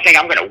 I was thinking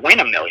I'm going to win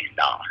 $1 million.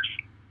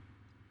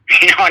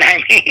 You know what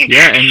I mean?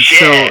 Yeah,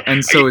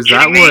 and so is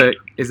that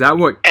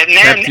what and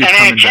kept you then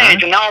coming it changed,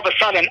 back? and all of a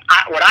sudden,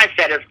 what I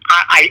said is,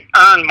 I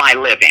earn my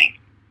living.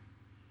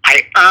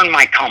 I earn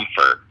my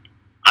comfort.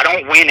 I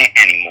don't win it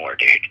anymore,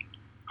 dude.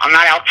 I'm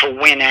not out to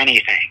win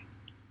anything.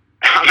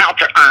 I'm out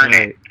to earn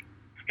it.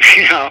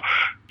 You know?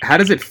 How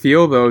does it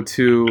feel, though,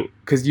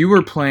 because you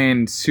were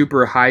playing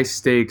super high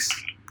stakes,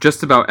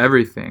 just about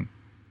everything.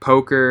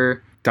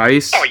 Poker,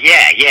 dice. Oh,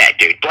 yeah,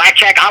 dude.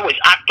 Blackjack,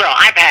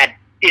 I've had,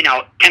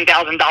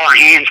 $10,000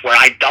 hands where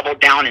I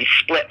doubled down and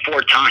split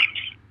 4 times.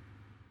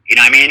 You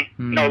know what I mean?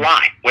 No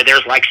lie. Where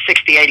there's like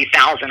 60,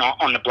 80,000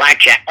 on the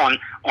blackjack on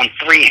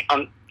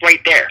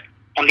right there.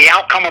 On the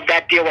outcome of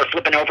that dealer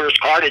flipping over his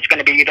card, it's going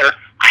to be either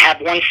I have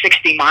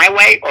 160 my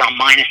way or I'm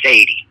minus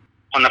 80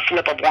 on the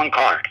flip of one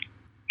card.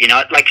 You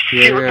know, like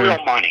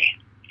real money.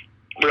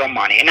 Real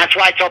money. And that's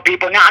why I tell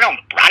people, I'm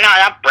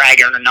not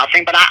bragging or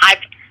nothing, but I've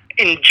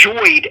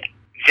enjoyed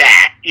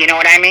that. You know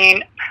what I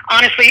mean?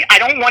 Honestly, I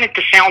don't want it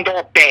to sound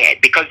all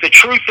bad, because the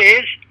truth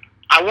is,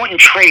 I wouldn't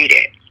trade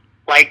it.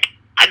 Like,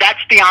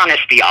 that's the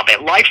honesty of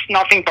it. Life's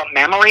nothing but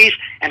memories,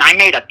 and I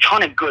made a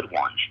ton of good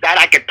ones. That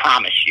I could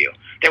promise you.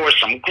 There were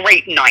some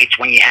great nights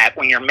when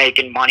you're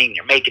making money and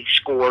you're making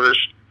scores.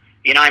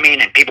 You know what I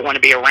mean? And people want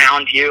to be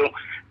around you.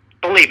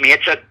 Believe me,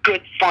 it's a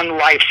good, fun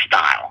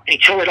lifestyle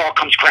until it all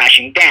comes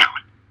crashing down.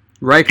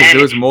 Right, because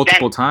there was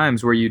multiple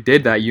times where you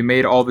did that. You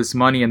made all this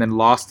money and then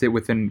lost it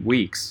within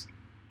weeks.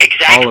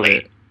 Exactly. All of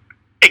it.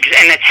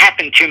 And it's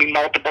happened to me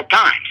multiple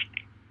times.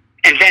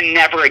 And then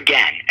never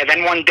again. And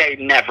then one day,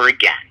 never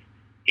again.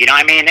 You know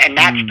what I mean? And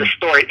that's the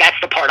story. That's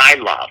the part I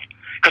love.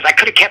 Because I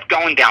could have kept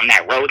going down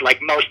that road like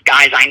most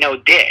guys I know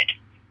did.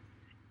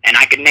 And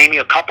I could name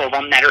you a couple of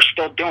them that are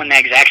still doing the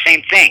exact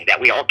same thing, that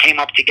we all came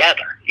up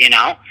together, you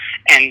know?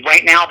 And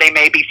right now they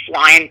may be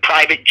flying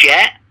private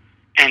jet,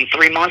 and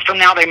 3 months from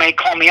now they may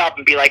call me up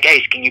and be like,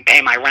 hey, can you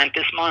pay my rent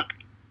this month?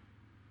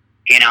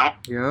 You know?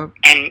 Yeah.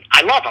 And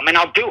I love them, and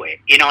I'll do it.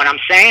 You know what I'm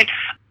saying?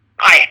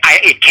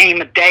 It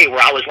came a day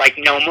where I was like,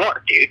 no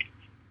more, dude.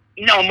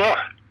 No more.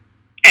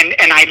 And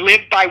I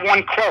live by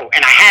one quote,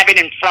 and I have it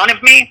in front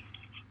of me,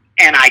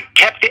 and I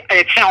kept it.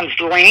 It sounds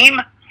lame,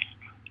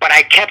 but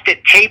I kept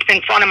it taped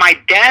in front of my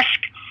desk.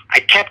 I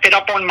kept it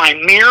up on my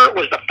mirror. It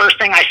was the first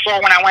thing I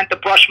saw when I went to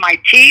brush my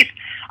teeth.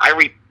 I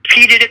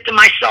repeated it to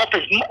myself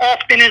as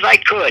often as I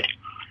could.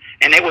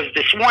 And it was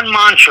this one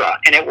mantra,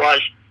 and it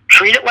was,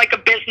 treat it like a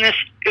business,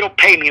 it'll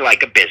pay me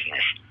like a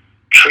business.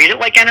 Treat it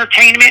like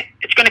entertainment,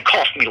 it's going to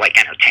cost me like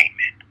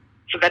entertainment.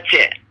 So that's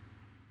it.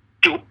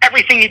 Do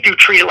everything you do,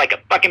 treat it like a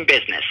fucking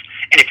business.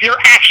 And if your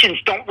actions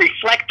don't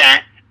reflect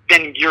that,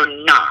 then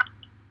you're not.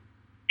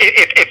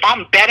 If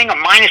I'm betting a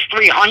minus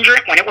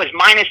 300 when it was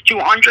minus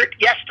 200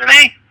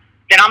 yesterday,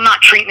 then I'm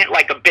not treating it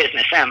like a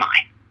business, am I?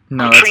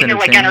 No, I'm that's treating it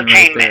like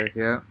entertainment. Right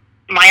there, yeah.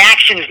 My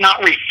action's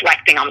not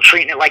reflecting I'm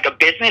treating it like a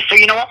business, so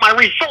you know what? My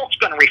result's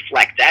going to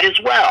reflect that as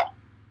well.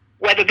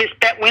 Whether this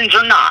bet wins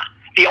or not,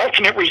 the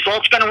ultimate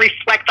result's going to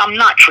reflect I'm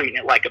not treating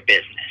it like a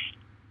business.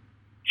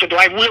 So do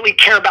I really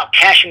care about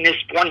cashing this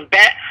one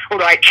bet, or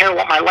do I care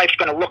what my life's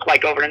going to look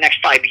like over the next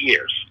 5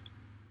 years?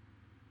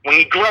 When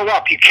you grow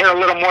up, you care a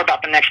little more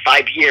about the next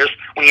 5 years.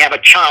 When you have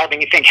a child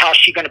and you think, how's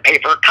she going to pay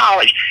for her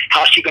college?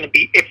 How's she going to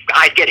be if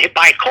I get hit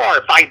by a car?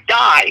 If I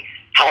die,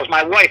 how is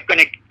my wife going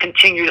to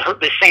continue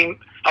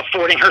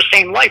affording her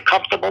same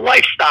comfortable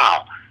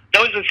lifestyle?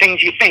 Those are the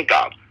things you think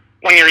of.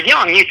 When you're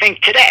young, you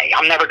think today,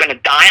 I'm never going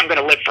to die. I'm going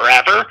to live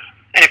forever.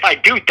 And if I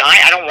do die,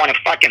 I don't want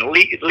to fucking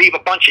leave a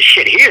bunch of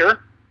shit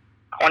here.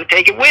 I want to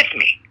take it with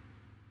me.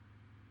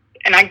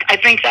 And I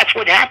think that's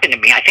what happened to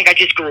me. I think I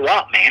just grew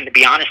up, man, to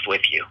be honest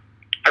with you.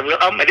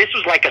 This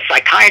was like a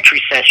psychiatry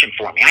session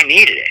for me. I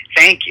needed it.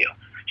 Thank you.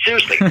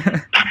 Seriously.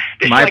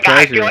 My pleasure.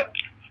 I feel like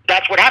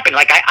that's what happened.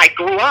 Like, I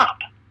grew up.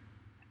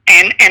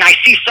 And I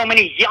see so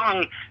many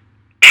young,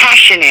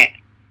 passionate,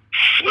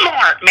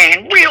 smart,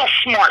 man, real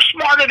smart,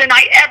 smarter than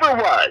I ever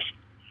was,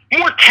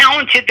 more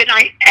talented than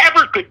I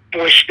ever could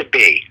wish to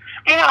be,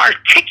 more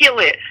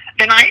articulate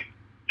than my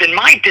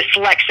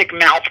dyslexic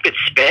mouth could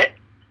spit.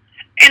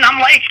 And I'm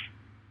like,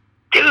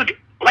 dude,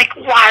 like,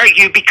 why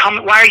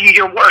are you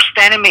your worst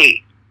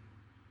enemy?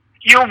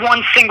 Your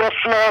one single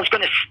flaw is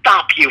going to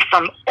stop you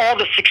from all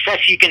the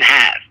success you can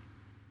have.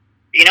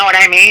 You know what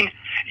I mean?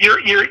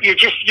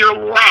 Your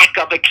lack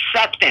of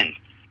acceptance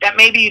that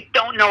maybe you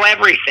don't know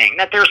everything,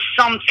 that there's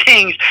some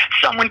things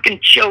someone can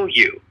show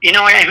you. You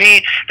know what I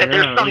mean? That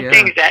there's some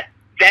things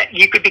that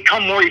you could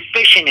become more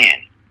efficient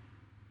in.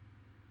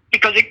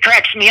 Because it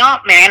cracks me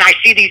up, man. I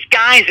see these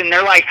guys and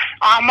they're like,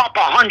 I'm up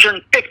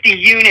 150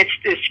 units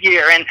this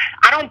year. And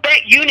I don't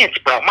bet units,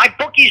 bro. My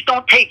bookies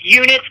don't take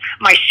units.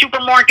 My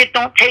supermarket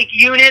don't take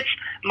units.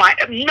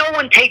 No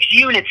one takes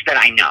units that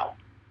I know.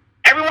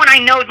 Everyone I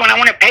know, when I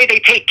want to pay, they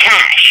take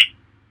cash.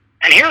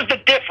 And here's the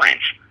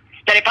difference.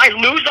 That if I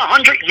lose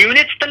 100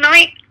 units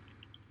tonight,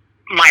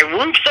 my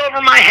roof's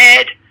over my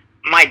head,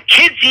 my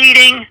kid's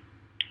eating,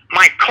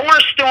 my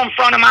car's still in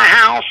front of my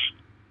house,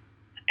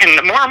 and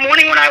tomorrow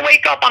morning when I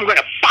wake up, I'm going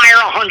to fire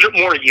 100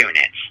 more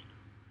units.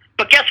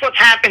 But guess what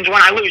happens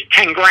when I lose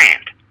 10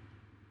 grand?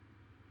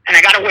 And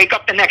I got to wake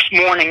up the next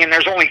morning and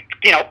there's only,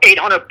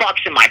 $800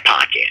 in my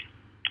pocket.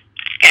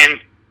 And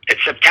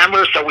it's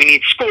September, so we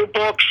need school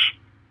books.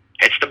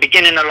 It's the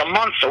beginning of the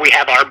month, so we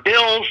have our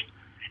bills.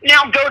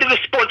 Now go to the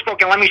sports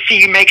book and let me see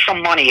you make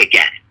some money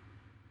again.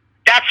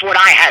 That's what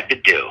I had to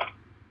do.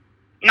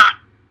 Not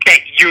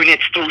bet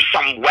units through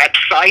some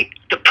website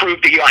to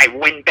prove to you I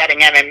win betting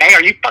MMA.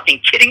 Are you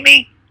fucking kidding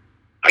me?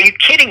 Are you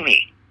kidding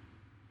me?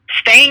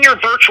 Stay in your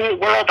virtual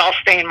world, I'll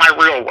stay in my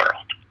real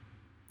world.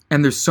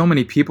 And there's so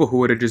many people who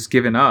would have just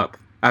given up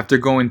after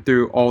going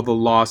through all the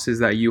losses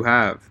that you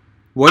have.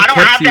 What I don't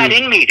kept have that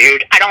in me,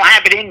 dude. I don't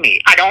have it in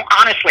me. I don't,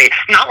 honestly.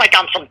 Not like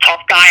I'm some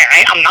tough guy.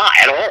 I'm not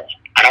at all.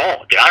 At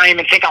all, dude. I don't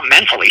even think I'm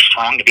mentally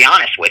strong, to be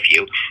honest with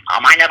you.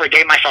 I never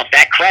gave myself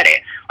that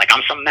credit. Like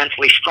I'm some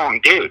mentally strong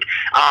dude.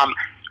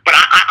 But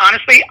I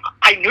honestly,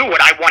 I knew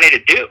what I wanted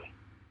to do.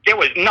 There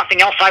was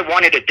nothing else I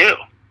wanted to do.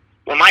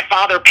 When my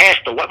father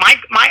passed away,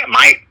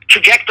 my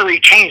trajectory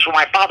changed when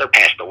my father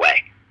passed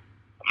away.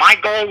 My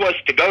goal was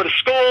to go to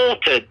school,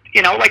 to,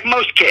 you know, like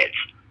most kids.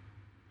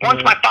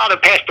 Once my father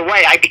passed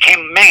away, I became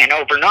a man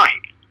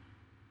overnight.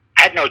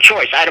 I had no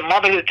choice. I had a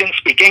mother that didn't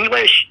speak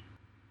English.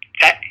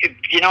 That,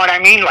 you know what I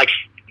mean? Like,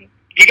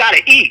 you got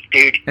to eat,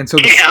 dude. And so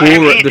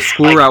the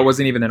school route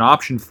wasn't even an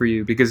option for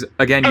you because,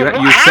 again,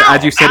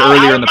 as you said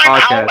earlier in the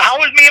podcast. How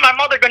was me and my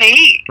mother going to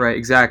eat? Right,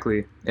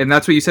 exactly. And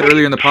that's what you said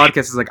earlier in the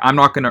podcast is like, I'm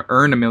not going to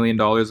earn $1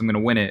 million. I'm going to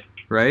win it,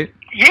 right?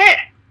 Yeah.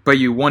 But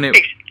you won it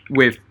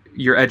with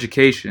your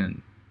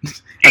education.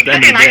 And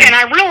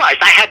I realized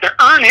I had to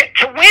earn it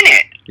to win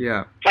it.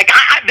 Yeah. Like,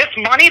 this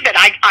money that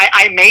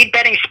I made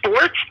betting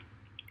sports,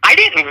 I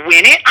didn't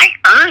win it. I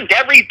earned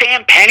every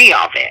damn penny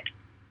of it.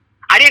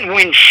 I didn't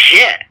win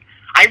shit.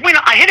 I won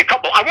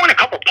a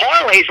couple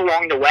parlays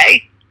along the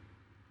way.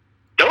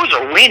 Those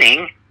are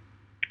winning,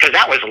 because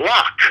that was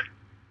luck.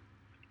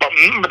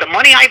 But the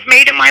money I've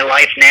made in my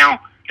life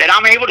now, that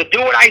I'm able to do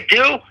what I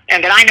do,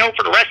 and that I know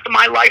for the rest of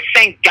my life,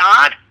 thank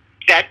God,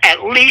 that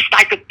at least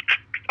I could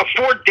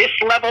afford this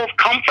level of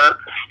comfort.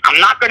 I'm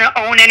not going to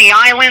own any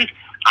islands.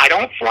 I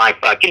don't fly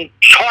fucking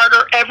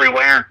charter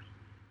everywhere.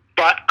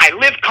 But I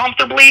live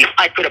comfortably.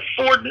 I could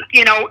afford,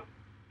 you know,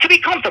 to be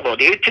comfortable,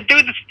 dude, to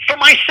do this for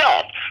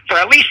myself, for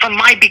at least from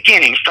my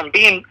beginnings, from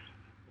being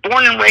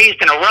born and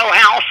raised in a row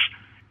house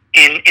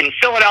in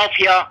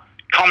Philadelphia,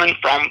 coming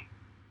from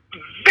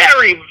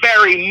very,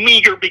 very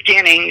meager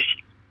beginnings.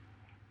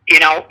 You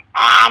know,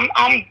 I'm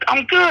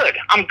good.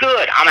 I'm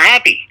good. I'm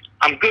happy.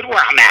 I'm good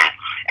where I'm at.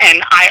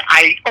 And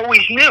I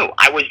always knew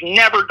I was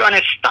never going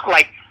to stop.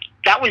 Like,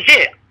 that was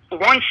it.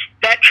 Once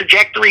that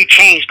trajectory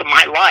changed in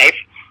my life,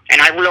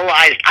 and I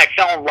realized I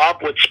fell in love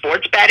with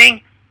sports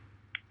betting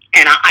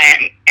and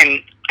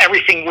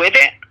everything with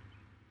it,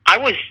 I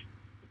was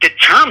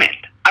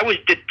determined. I was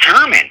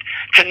determined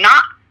to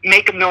not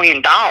make $1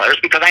 million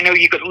because I know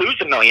you could lose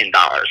 $1 million.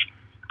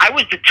 I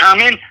was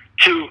determined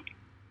to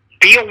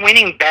be a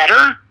winning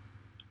bettor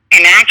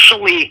and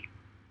actually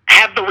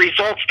have the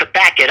results to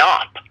back it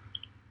up.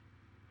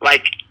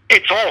 Like,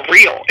 it's all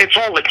real. It's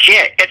all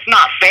legit. It's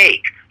not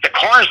fake. The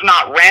car's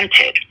not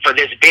rented for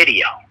this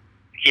video.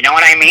 You know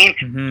what I mean?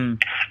 Mm-hmm.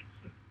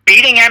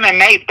 Beating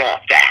MMA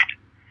bought that.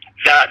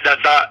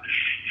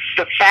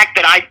 The fact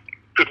that I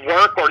could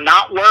work or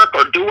not work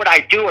or do what I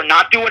do or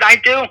not do what I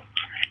do,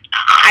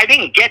 I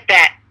didn't get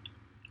that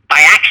by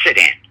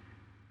accident.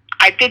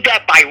 I did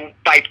that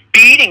by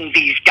beating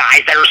these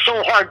guys that are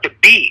so hard to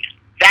beat.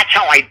 That's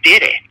how I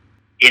did it.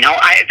 You know,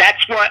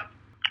 that's what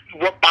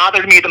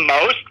bothered me the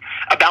most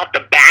about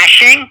the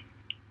bashing,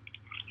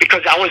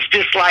 because I was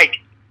just like,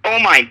 oh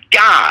my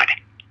God,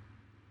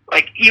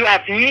 like, you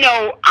have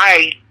no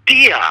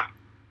idea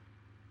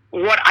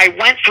what I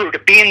went through to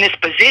be in this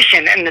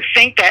position, and to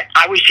think that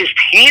I was just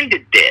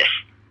handed this,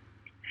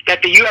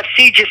 that the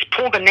UFC just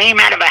pulled a name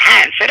out of a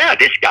hat and said, oh,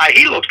 this guy,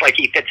 he looks like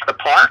he fits the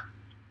part.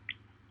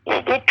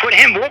 We'll put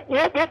him,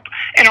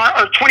 in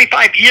our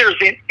 25 years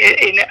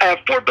in a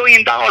 $4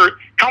 billion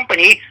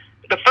company,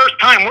 the first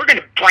time we're going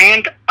to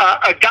brand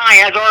a guy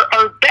as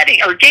our betting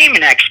or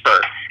gaming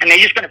expert, and they're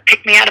just going to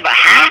pick me out of a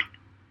hat.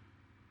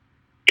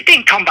 It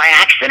didn't come by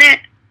accident.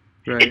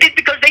 Right. It did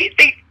because they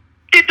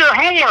did their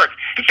homework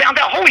and found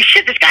out, holy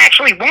shit, this guy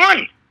actually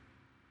won.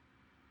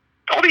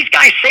 All these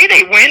guys say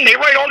they win. They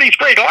write all these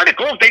great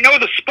articles. They know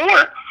the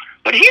sport,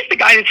 but he's the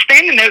guy that's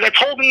standing there that's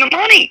holding the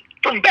money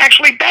from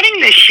actually betting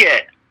this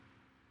shit.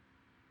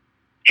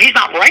 He's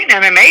not writing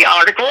MMA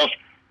articles.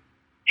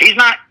 He's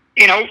not,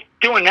 you know,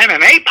 doing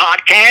MMA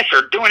podcasts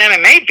or doing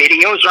MMA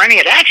videos or any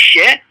of that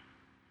shit.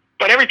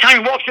 But every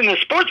time he walks in the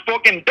sports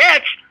book and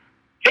bets,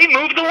 they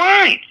move the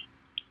line.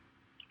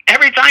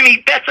 Every time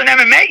he bets on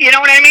MMA, you know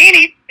what I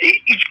mean?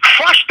 He's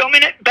crushed them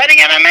in it betting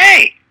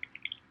MMA.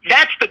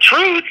 That's the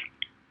truth.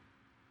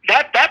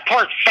 That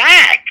part's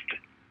fact.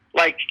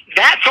 Like,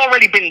 that's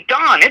already been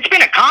done. It's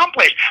been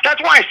accomplished. That's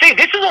why I say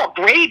this is all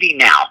gravy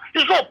now.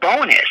 This is all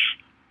bonus.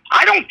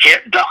 I don't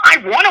care. I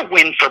want to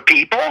win for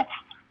people,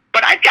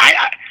 but I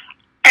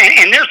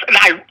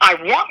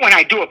want, when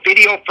I do a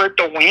video, for it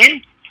to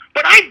win.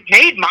 But I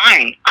made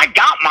mine. I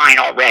got mine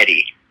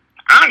already.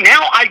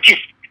 Now I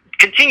just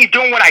continue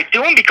doing what I'm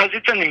doing because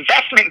it's an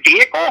investment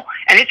vehicle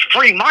and it's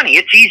free money.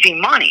 It's easy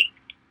money.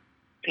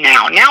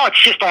 Now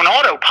it's just on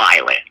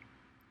autopilot.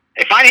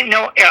 If I didn't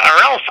know,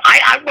 or else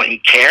I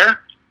wouldn't care.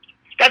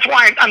 That's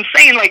why I'm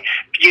saying, like,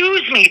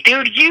 use me,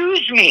 dude.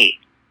 Use me.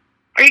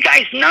 Are you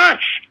guys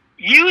nuts?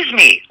 Use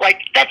me.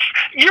 Like,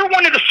 you're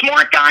one of the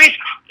smart guys.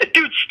 The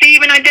dude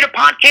Steven I did a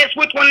podcast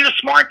with, one of the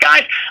smart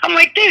guys. I'm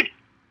like, dude,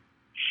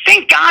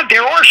 thank God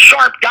there are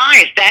sharp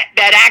guys that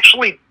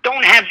actually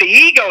don't have the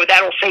ego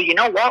that'll say, you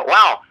know what,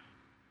 wow,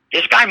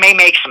 This guy may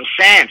make some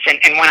sense.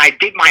 And when I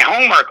did my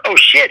homework, oh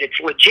shit, it's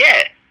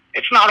legit.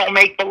 It's not all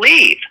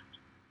make-believe.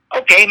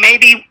 Okay,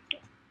 maybe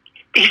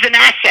he's an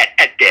asset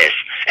at this.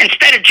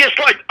 Instead of just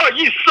like, oh,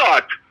 you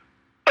suck.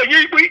 Oh,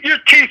 your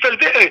teeth are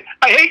this.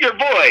 I hate your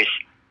voice.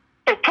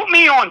 Oh, put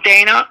me on,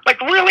 Dana.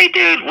 Like, really,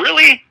 dude?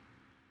 Really?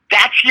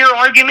 That's your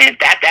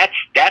argument?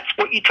 That's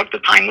what you took the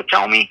time to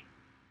tell me?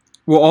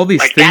 Well, all these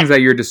like things that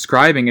you're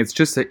describing, it's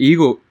just an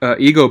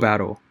ego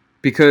battle.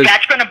 Because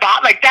that's gonna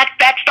bother. Like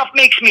that stuff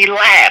makes me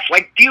laugh.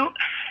 Like, do you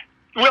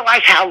realize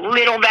how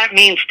little that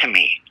means to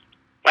me?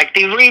 Like,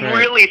 do you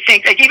really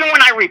think? Like, even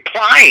when I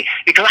reply,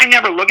 because I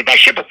never look at that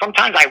shit, but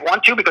sometimes I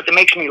want to because it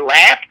makes me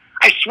laugh.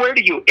 I swear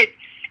to you, it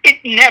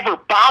never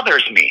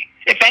bothers me.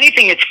 If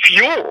anything, it's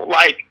fuel.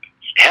 Like,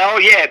 hell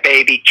yeah,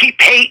 baby,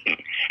 keep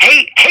hating.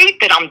 Hate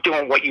that I'm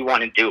doing what you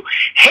want to do.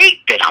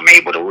 Hate that I'm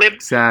able to live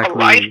a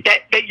life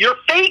that you're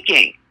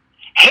faking.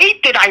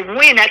 Hate that I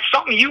win at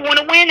something you want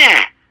to win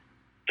at.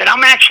 That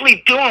I'm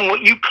actually doing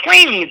what you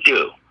claim you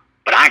do,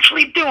 but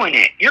actually doing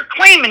it. You're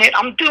claiming it,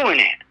 I'm doing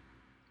it.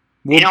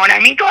 Well, you know what I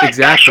mean? Go ahead,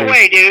 exactly. Dash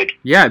away, dude.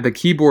 Yeah, the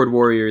keyboard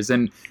warriors.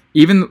 And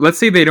even, let's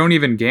say they don't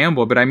even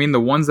gamble, but I mean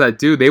the ones that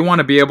do, they want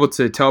to be able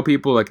to tell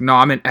people, like, no,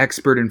 I'm an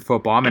expert in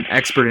football, I'm an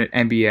expert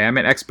in NBA, I'm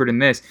an expert in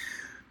this.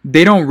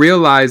 They don't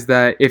realize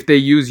that if they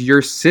use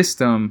your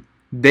system,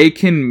 they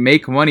can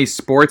make money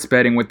sports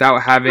betting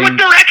without having... With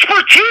their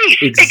expertise!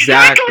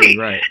 Exactly,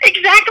 right.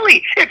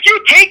 Exactly! If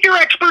you take your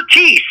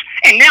expertise,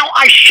 and now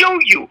I show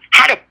you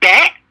how to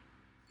bet,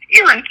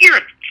 you're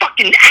a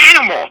fucking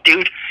animal,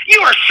 dude.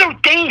 You are so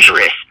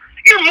dangerous.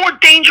 You're more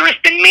dangerous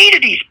than me to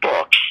these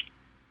books.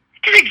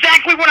 This is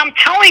exactly what I'm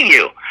telling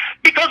you.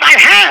 Because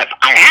I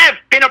have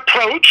been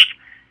approached,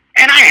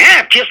 and I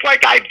have, just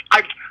like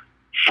I've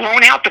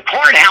flown out to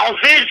card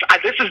houses,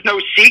 this is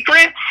no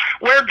secret,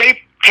 where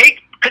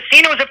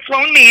casinos have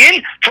flown me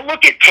in to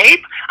look at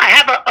tape. I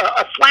have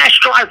a flash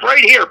drive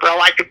right here, bro.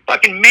 I could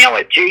fucking mail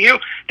it to you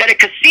that a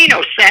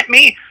casino sent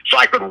me so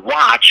I could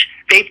watch.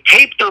 They've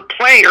taped their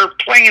player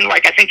playing,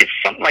 like, I think it's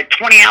something like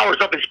 20 hours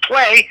of his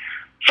play,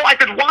 so I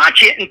could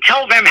watch it and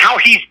tell them how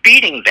he's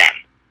beating them.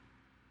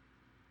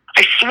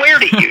 I swear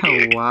to you,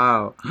 dude.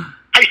 Wow.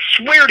 I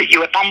swear to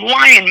you, if I'm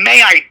lying,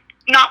 may I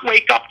not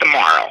wake up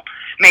tomorrow.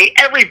 May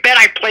every bet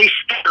I place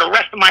for the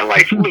rest of my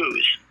life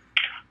lose.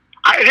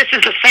 This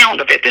is the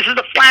sound of it. This is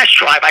the flash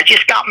drive I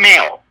just got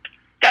mailed.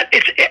 I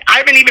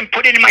haven't even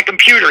put it in my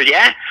computer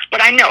yet,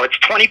 but I know it's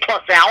 20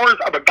 plus hours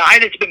of a guy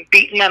that's been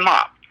beating them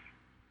up,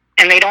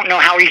 and they don't know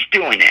how he's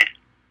doing it.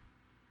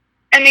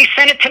 And they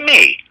sent it to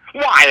me.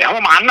 Why? Oh,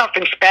 I'm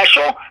nothing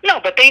special. No,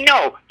 but they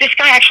know this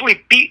guy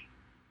actually beat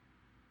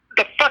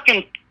the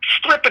fucking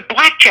strip at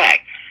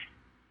blackjack.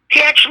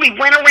 He actually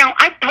went around.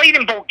 I played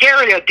in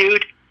Bulgaria,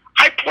 dude.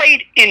 I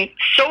played in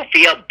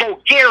Sofia,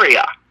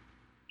 Bulgaria.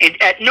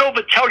 At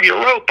Novotel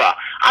Europa.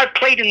 I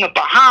played in the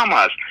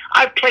Bahamas.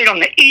 I played on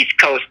the East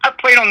Coast. I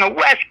played on the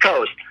West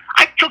Coast.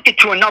 I took it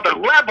to another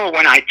level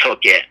when I took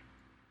it.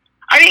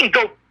 I didn't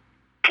go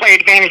play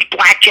advantage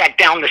blackjack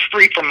down the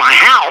street from my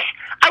house.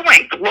 I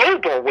went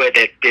global with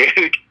it, dude.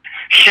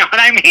 You know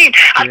what I mean?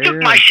 I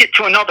took my shit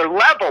to another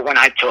level when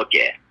I took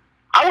it.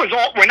 I'm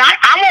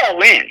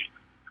all in.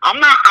 I'm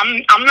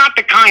not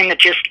the kind that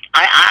just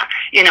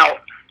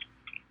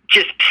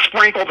just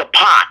sprinkle the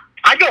pot.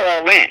 I go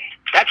all in.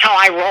 That's how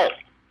I roll,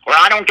 where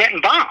I don't get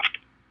involved.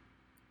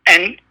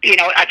 And,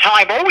 that's how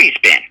I've always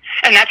been.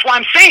 And that's why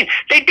I'm saying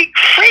they'd be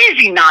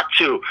crazy not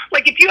to.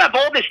 Like, if you have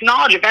all this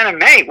knowledge of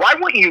MMA, why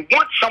wouldn't you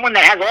want someone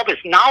that has all this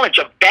knowledge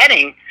of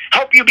betting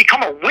help you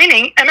become a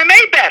winning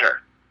MMA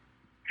bettor?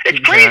 It's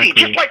crazy.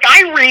 Just like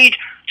I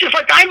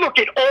look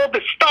at all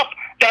the stuff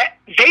that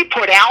they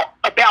put out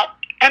about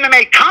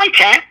MMA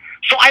content,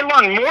 so I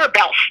learn more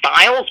about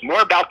styles,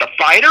 more about the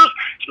fighters,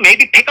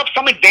 maybe pick up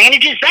some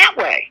advantages that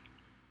way.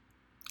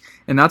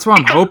 And that's why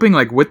I'm hoping,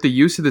 like, with the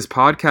use of this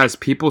podcast,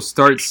 people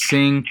start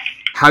seeing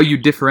how you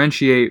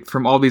differentiate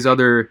from all these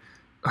other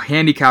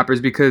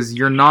handicappers, because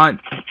you're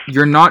not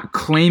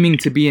claiming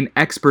to be an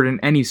expert in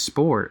any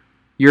sport.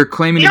 You're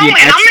claiming to be an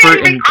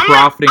expert in profiting from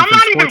sports betting. I'm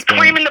not even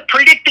claiming to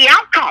predict the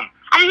outcome.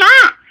 I'm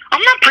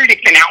not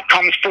predicting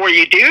outcomes for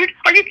you, dude.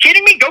 Are you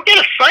kidding me? Go get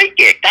a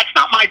psychic. That's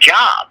not my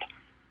job.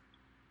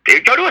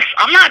 Dude,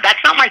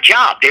 that's not my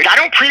job, dude. I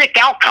don't predict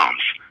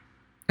outcomes.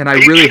 And I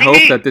really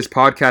hope that this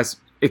podcast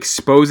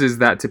exposes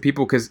that to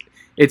people, because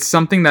it's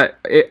something that,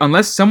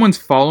 unless someone's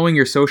following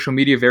your social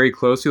media very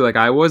closely like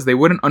I was, they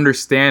wouldn't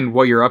understand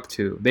what you're up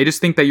to. They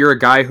just think that you're a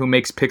guy who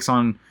makes picks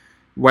on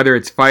whether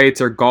it's fights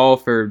or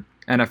golf or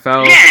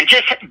NFL. Yeah, and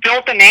just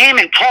built a name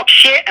and talks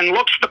shit and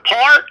looks the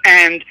part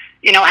and,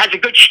 has a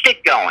good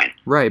shtick going.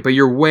 Right, but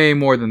you're way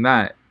more than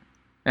that.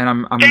 And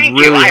I'm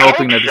really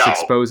hoping that this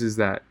exposes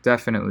that,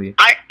 definitely.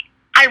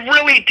 I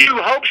really do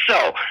hope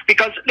so,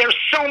 because there's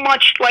so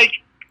much, like,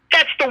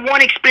 that's the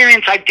one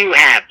experience I do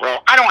have, bro.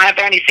 I don't have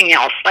anything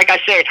else. Like I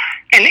said,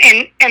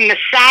 and the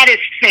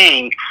saddest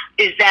thing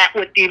is that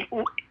with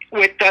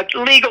the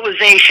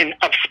legalization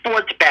of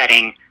sports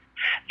betting,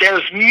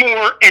 there's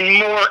more and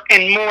more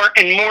and more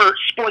and more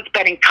sports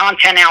betting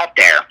content out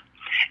there.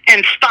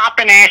 and stop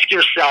and ask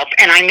yourself,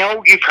 and I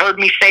know you've heard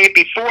me say it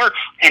before,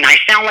 and I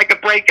sound like a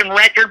broken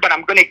record, but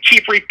I'm going to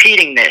keep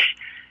repeating this.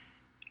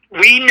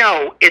 We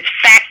know it's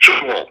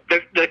factual.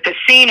 The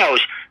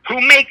casinos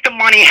who make the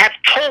money have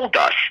told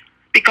us,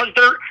 because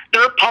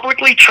they're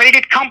publicly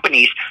traded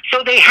companies,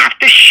 so they have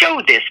to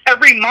show this.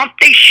 Every month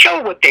they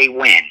show what they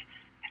win.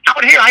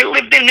 Out here, I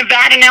lived in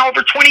Nevada now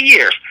over 20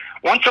 years.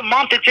 Once a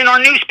month it's in our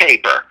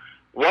newspaper.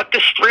 What the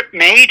Strip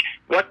made,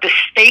 what the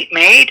state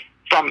made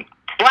from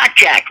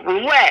blackjack,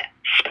 roulette,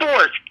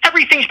 sports,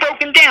 everything's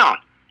broken down.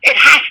 It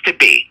has to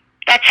be.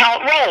 That's how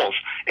it rolls.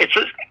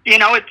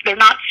 They're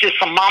not just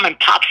some mom and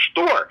pop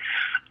store.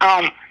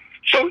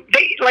 So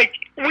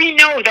we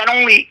know that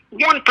only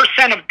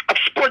 1% of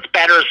sports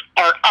bettors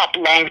are up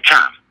long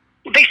term.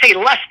 They say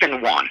less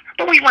than 1,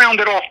 but we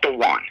round it off to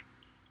 1.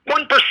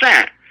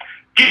 1%.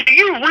 Do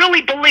you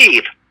really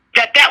believe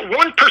that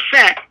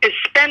 1% is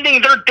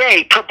spending their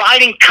day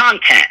providing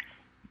content?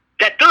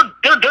 That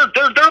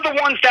they're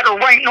the ones that are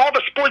writing all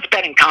the sports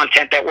betting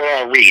content that we're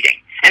all reading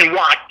and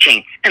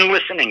watching and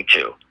listening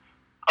to?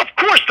 Of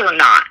course they're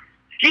not.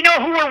 You know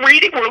who we're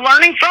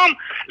learning from?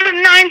 The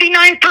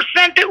 99%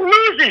 that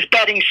loses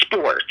betting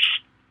sports.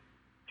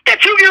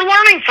 That's who you're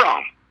learning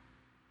from.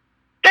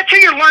 That's who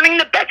you're learning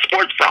to bet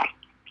sports from.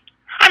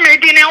 I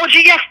made the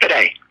analogy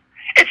yesterday.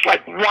 It's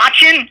like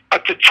watching a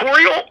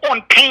tutorial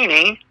on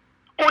painting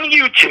on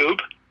YouTube,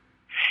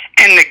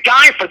 and the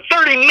guy for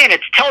 30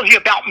 minutes tells you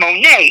about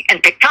Monet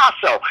and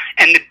Picasso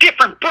and the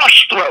different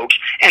brush strokes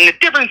and the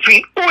difference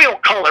between oil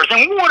colors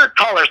and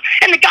watercolors,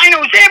 and the guy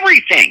knows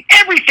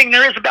everything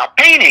there is about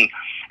painting.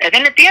 And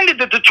then at the end of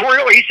the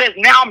tutorial, he says,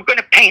 "Now I'm going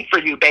to paint for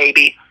you,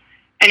 baby."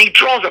 And he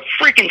draws a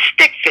freaking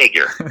stick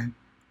figure.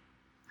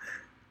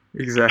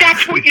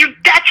 Exactly.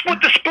 That's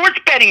what the sports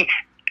betting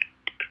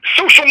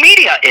social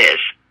media is.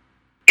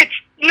 It's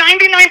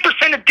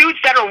 99% of dudes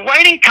that are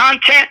writing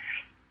content,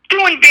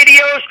 doing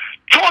videos,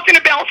 talking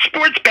about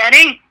sports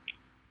betting,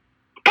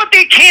 but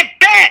they can't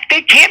bet.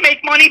 They can't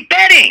make money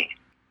betting.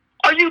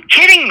 Are you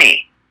kidding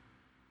me?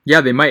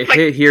 Yeah, they might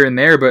hit here and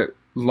there, but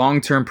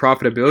long-term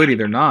profitability,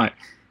 they're not.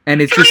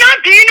 And it's they're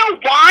not. Do you know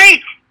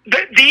why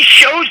these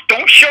shows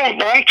don't show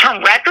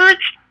long-term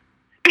records?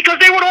 Because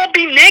they would all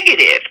be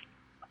negative.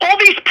 All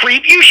these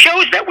preview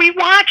shows that we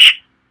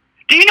watch,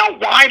 do you know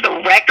why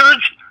the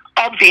records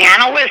of the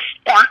analysts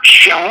aren't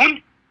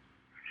shown?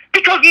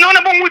 Because none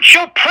of them would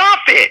show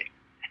profit.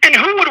 And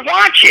who would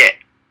watch it?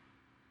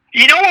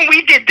 You know, when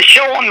we did the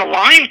show on the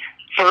line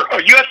for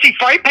a UFC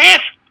Fight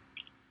Pass,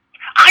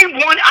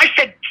 I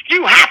said,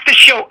 you have to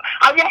show,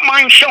 I want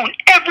mine shown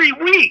every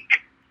week,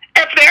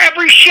 after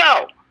every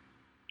show.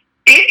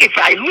 If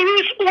I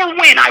lose or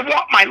win, I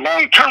want my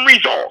long-term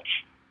results.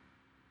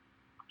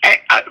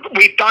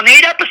 We've done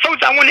 8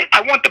 episodes.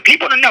 I want the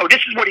people to know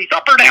this is what he's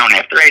up or down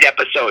after 8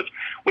 episodes.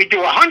 We do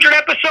 100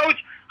 episodes.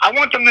 I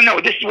want them to know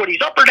this is what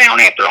he's up or down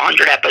after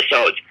 100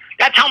 episodes.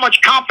 That's how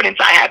much confidence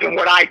I have in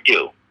what I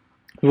do.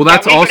 Well,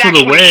 that's also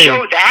the way.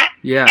 Show that,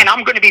 yeah. And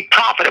I'm going to be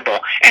profitable.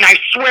 And I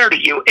swear to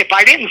you, if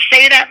I didn't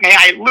say that, may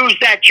I lose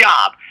that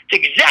job.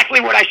 It's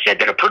exactly what I said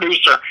to the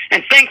producer.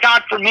 And thank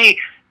God for me,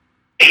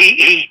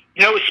 he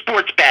knows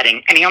sports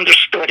betting, and he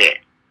understood it.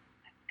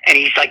 And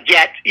he's like,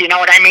 yeah, you know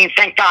what I mean?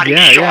 Thank God he's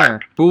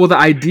sharp. Yeah. But well, the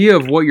idea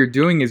of what you're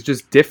doing is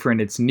just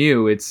different. It's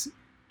new.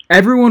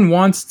 Everyone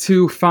wants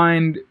to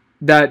find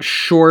that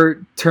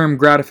short-term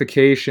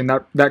gratification,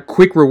 that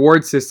quick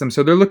reward system.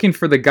 So they're looking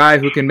for the guy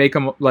who can make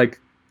them like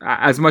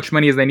as much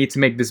money as they need to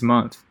make this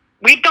month.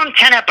 We've done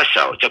 10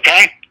 episodes,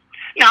 okay?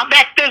 Now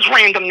there's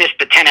randomness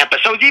to 10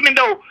 episodes, even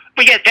though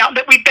we bet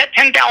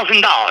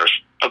 $10,000,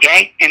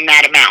 okay, in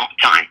that amount of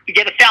time. You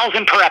get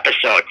 $1,000 per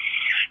episode.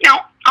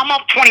 Now I'm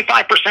up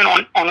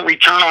 25% on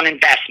return on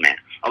investment,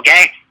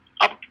 okay,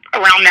 up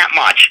around that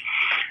much.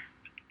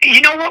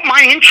 You know what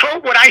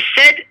what I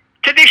said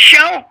to this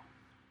show?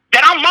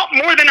 That I'm up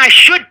more than I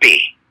should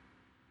be.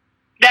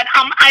 That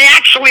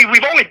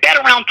we've only bet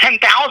around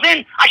 10,000.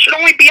 I should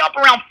only be up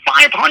around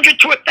 500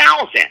 to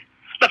 1,000.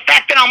 The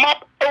fact that I'm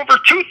up over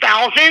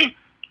 2,000,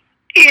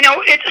 you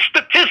know,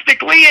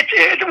 statistically,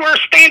 we're a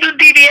standard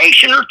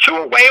deviation or 2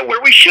 away of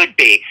where we should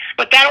be.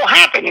 But that'll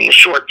happen in the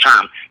short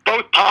term,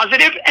 both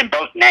positive and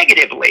both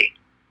negatively.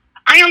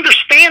 I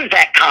understand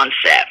that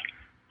concept.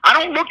 I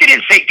don't look at it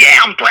and say, yeah,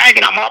 I'm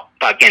bragging, I'm up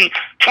fucking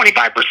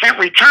 25%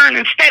 return.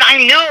 Instead,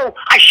 I know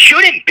I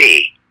shouldn't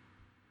be.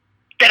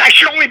 That I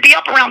should only be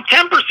up around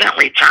 10%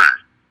 return.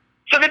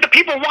 So that the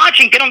people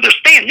watching can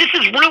understand this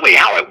is really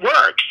how it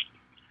works.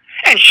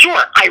 And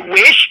sure, I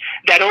wish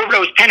that over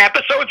those 10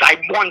 episodes,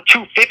 I won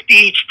 $250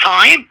 each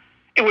time.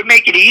 It would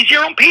make it easier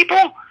on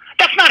people.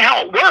 That's not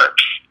how it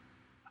works.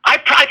 I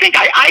think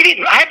I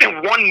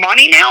haven't won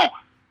money now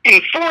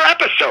in 4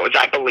 episodes,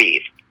 I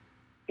believe,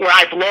 where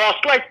I've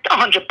lost like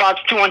 $100,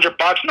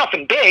 $200,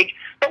 nothing big,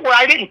 but where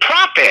I didn't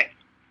profit.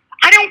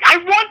 I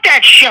want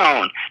that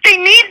shown. They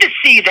need to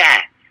see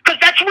that because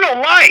that's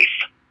real life.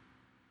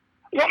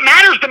 What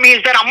matters to me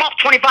is that I'm up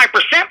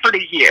 25% for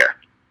the year.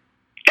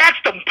 That's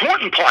the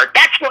important part.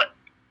 That's what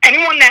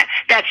anyone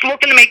that's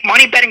looking to make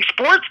money betting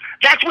sports,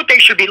 that's what they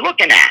should be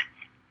looking at.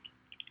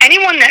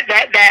 anyone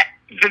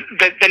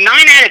the 9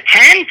 out of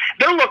 10,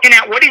 they're looking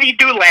at what did he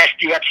do last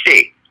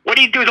UFC? What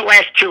did he do the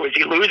last 2? Is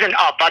he losing?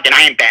 Oh, fucking,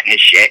 I ain't betting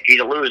his shit. He's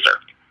a loser.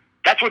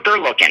 That's what they're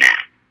looking at.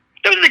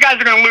 Those are the guys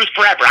that are going to lose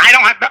forever. I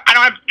don't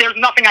have, there's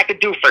nothing I could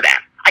do for them.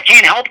 I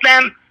can't help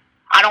them.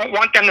 I don't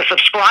want them to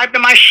subscribe to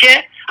my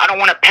shit. I don't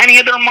want a penny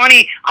of their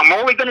money. I'm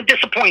only going to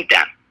disappoint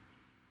them.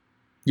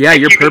 Yeah,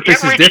 your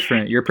purpose is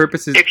different. Your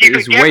purpose is way different.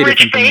 If you could get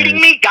rich fading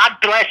me, God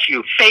bless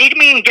you. Fade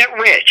me and get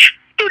rich.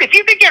 Dude, if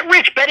you could get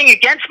rich betting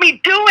against me,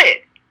 do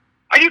it.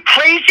 Are you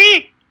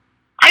crazy?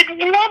 I'd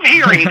love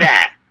hearing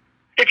that.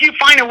 If you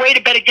find a way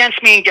to bet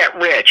against me and get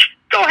rich,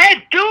 go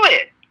ahead, do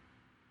it.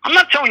 I'm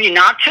not telling you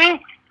not to.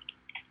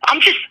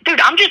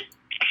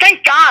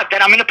 Thank God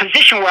that I'm in a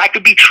position where I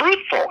could be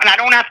truthful and I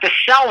don't have to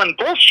sell and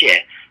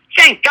bullshit.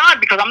 Thank God,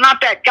 because I'm not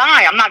that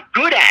guy. I'm not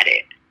good at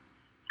it.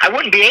 I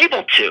wouldn't be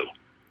able to.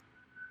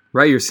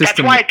 Right, your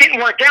system. That's why it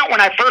didn't work out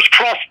when I first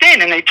crossed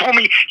in, and they told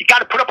me you got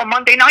to put up a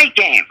Monday night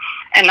game,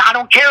 and I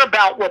don't care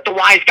about what the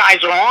wise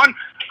guys are on.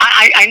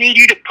 I need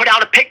you to put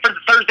out a pick for the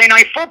Thursday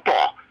night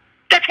football.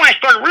 That's when I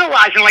started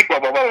realizing, like,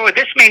 whoa,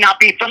 this may not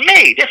be for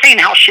me. This ain't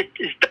how shit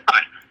is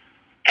done.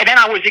 And then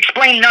I was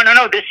explaining, no,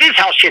 this is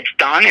how shit's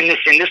done in this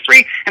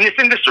industry, and this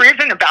industry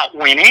isn't about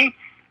winning.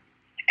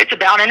 It's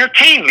about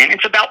entertainment.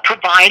 It's about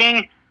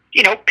providing,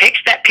 picks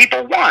that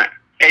people want.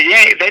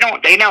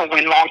 They don't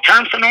win long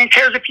term, so no one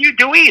cares if you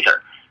do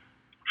either.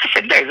 I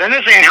said,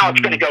 this ain't how it's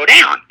going to go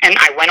down. And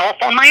I went off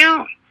on my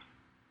own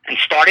and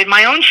started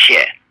my own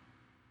shit.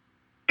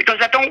 Because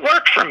that don't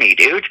work for me,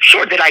 dude.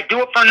 Sure, did I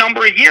do it for a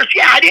number of years?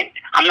 Yeah,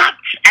 I'm not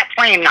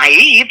playing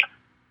naive.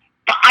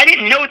 But I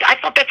didn't know. I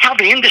thought that's how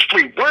the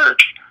industry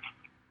works.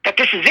 That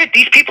this is it.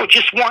 These people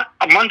just want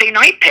a Monday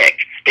night pick.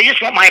 They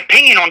just want my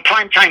opinion on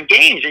primetime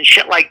games and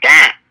shit like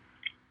that.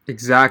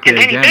 Exactly.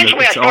 And then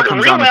eventually I started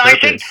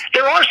realizing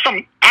there are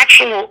some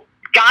actual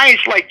guys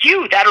like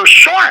you that are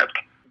sharp,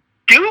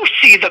 do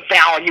see the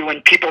value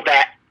in people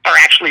that are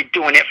actually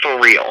doing it for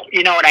real.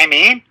 You know what I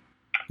mean?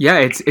 Yeah,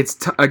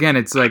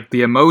 it's like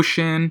the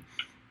emotion.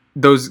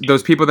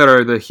 Those people that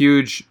are the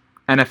huge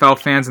NFL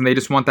fans and they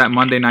just want that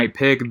Monday night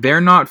pick,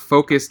 they're not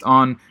focused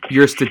on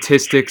your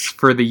statistics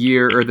for the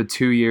year or the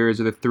 2 years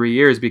or the 3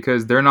 years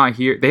because they're not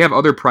here. They have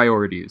other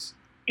priorities.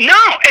 No,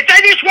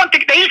 they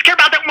just care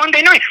about that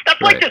Monday night.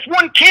 That's right. Like this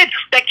one kid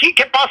that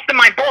kept busting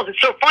my balls. It's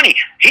so funny.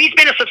 He's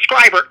been a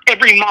subscriber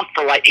every month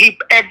bro,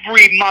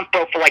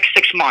 for like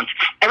 6 months.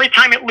 Every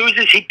time it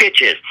loses, he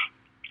bitches.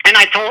 And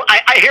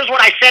here's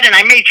what I said, and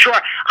I made sure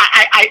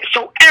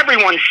so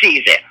everyone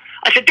sees it.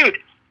 I said, dude,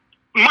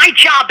 my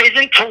job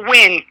isn't to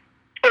win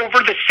over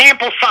the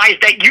sample size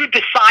that you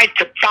decide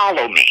to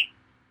follow me.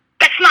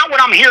 That's not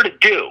what I'm here to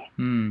do.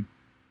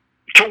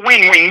 To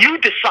win when you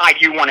decide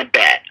you want to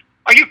bet.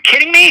 Are you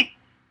kidding me?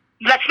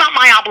 That's not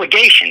my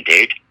obligation,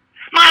 dude.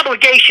 My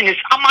obligation is,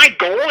 my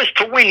goal is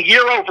to win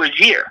year over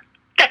year.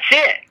 That's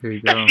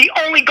it. That's the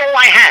only goal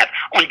I have.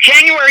 On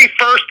January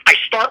 1st, I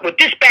start with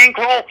this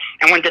bankroll,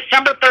 and when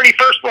December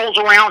 31st rolls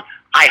around,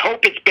 I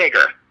hope it's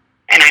bigger.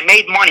 And I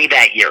made money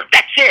that year.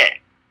 That's it.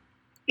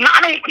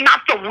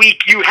 Not the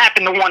week you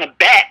happen to want to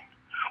bet,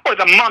 or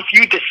the month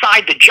you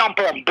decide to jump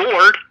on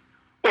board,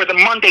 or the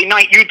Monday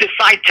night you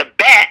decide to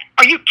bet.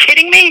 Are you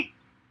kidding me?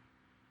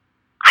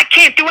 I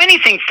can't do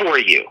anything for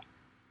you.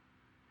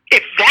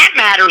 If that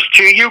matters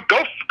to you,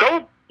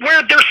 go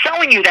where they're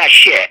selling you that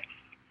shit.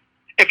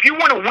 If you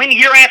want to win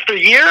year after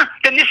year,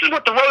 then this is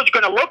what the road's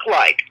going to look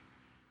like.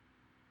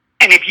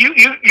 And if you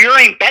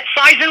ain't bet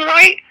sizing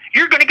right,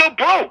 you're going to go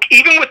broke,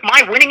 even with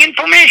my winning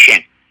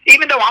information.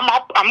 Even though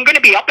I'm going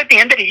to be up at the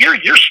end of the year,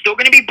 you're still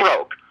going to be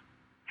broke.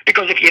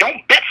 Because if you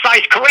don't bet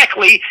size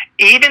correctly,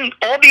 even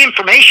all the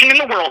information in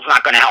the world's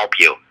not going to help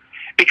you.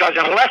 Because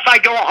unless I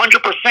go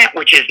 100%,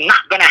 which is not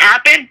going to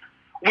happen,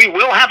 we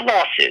will have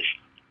losses.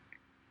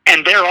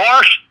 And there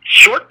are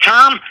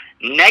short-term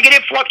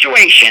negative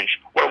fluctuations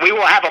where we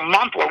will have a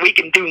month where we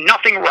can do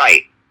nothing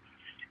right.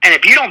 And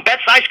if you don't bet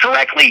size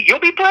correctly, you'll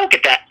be broke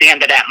at the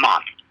end of that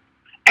month.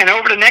 And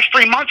over the next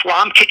 3 months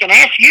while I'm kicking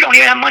ass, you don't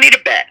even have money to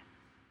bet.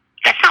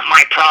 That's not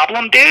my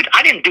problem, dude.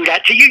 I didn't do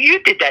that to you.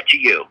 You did that to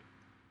you.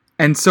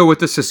 And so with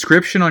the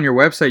subscription on your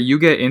website, you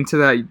get into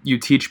that, you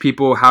teach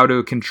people how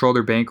to control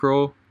their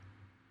bankroll?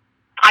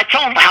 I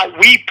tell them how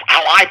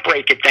I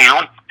break it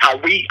down, how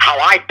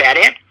I bet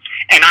it,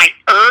 and I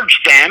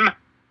urge them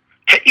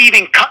to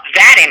even cut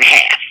that in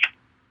half.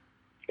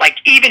 Like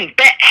even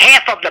bet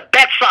half of the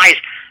bet size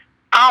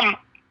I'm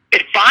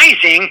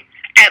advising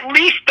at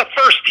least the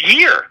first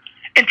year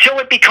until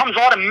it becomes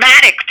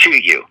automatic to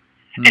you.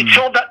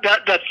 Until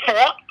the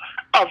thought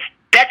of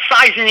bet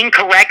sizing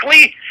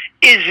incorrectly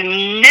is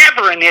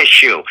never an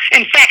issue.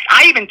 In fact,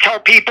 I even tell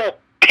people,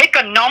 pick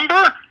a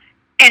number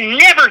and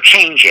never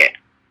change it.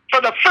 For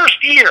the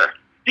first year,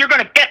 you're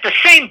going to bet the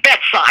same bet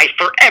size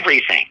for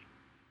everything.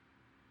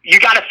 You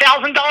got a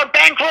 $1,000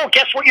 bankroll,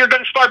 guess what you're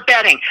going to start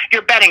betting?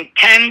 You're betting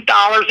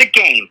 $10 a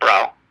game,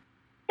 bro.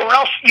 Or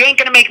else you ain't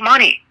going to make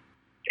money.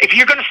 If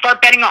you're going to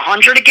start betting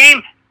 $100 a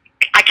game,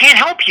 I can't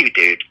help you,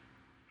 dude.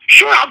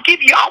 Sure, I'll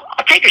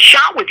take a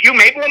shot with you.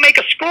 Maybe we'll make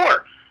a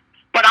score.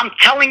 But I'm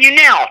telling you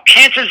now,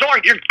 chances are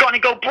you're going to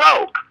go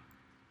broke,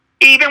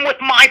 even with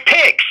my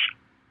picks,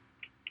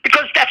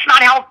 because that's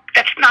not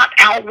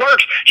how it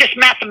works. Just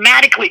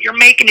mathematically, you're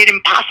making it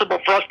impossible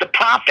for us to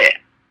profit.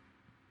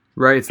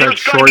 Right, it's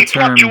There's going to be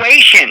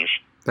fluctuations.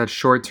 That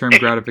short-term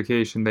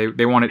gratification.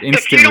 They want it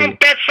instantly. If you don't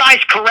bet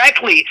size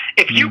correctly,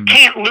 if you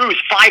can't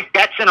lose 5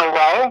 bets in a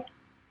row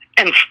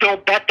and still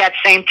bet that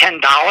same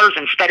 $10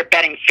 instead of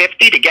betting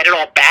 50 to get it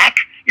all back,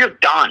 you're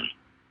done.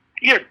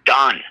 You're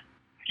done.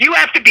 You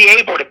have to be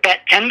able to bet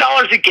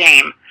 $10 a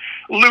game,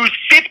 lose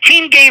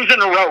 15 games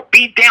in a row,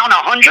 be down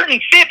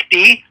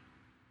 150,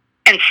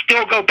 and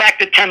still go back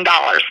to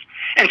 $10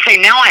 and say,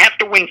 now I have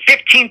to win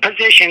 15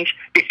 positions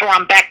before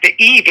I'm back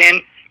to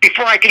even,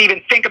 before I can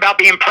even think about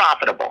being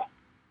profitable.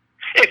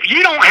 If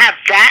you don't have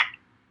that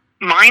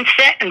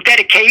mindset and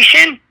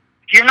dedication,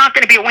 you're not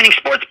going to be a winning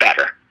sports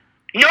bettor.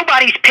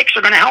 Nobody's picks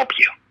are going to help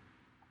you.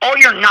 All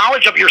your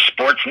knowledge of your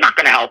sport's not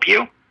going to help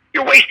you.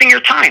 You're wasting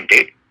your time,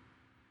 dude.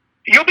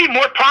 You'll be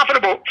more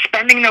profitable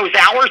spending those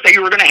hours that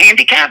you were going to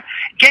handicap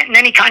getting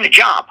any kind of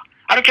job.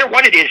 I don't care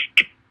what it is.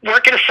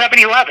 Work at a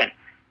 7-Eleven.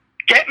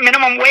 Get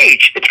minimum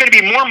wage. It's going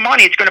to be more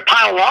money. It's going to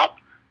pile up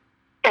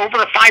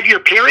over a 5-year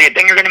period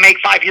than you're going to make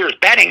 5 years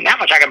betting. That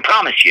much I can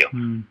promise you.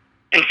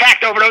 In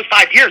fact, over those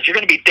 5 years, you're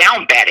going to be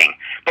down betting.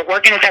 But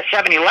working at that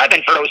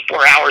 7-Eleven for those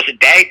 4 hours a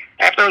day,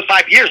 after those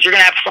 5 years, you're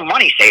going to have some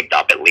money saved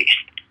up at least.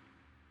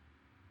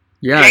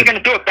 Yeah. You ain't going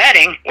to do it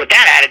betting with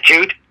that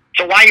attitude.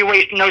 So why are you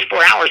wasting those 4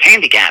 hours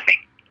handicapping?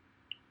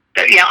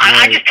 You know,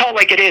 I just tell it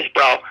like it is,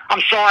 bro.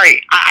 I'm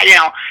sorry.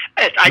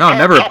 I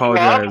never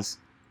apologize.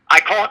 I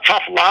call it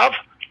tough love,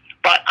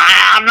 but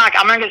I'm not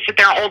going to sit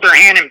there and hold their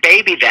hand and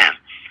baby them,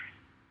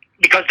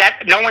 because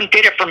no one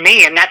did it for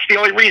me, and that's the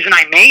only reason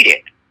I made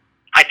it.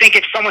 I think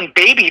if someone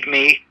babied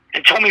me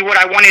and told me what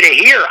I wanted to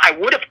hear, I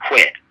would have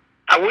quit.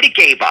 I would have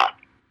gave up.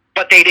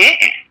 But they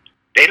didn't.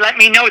 They let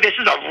me know this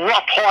is a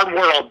rough, hard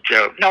world,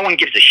 dude. No one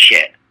gives a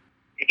shit.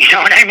 You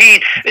know what I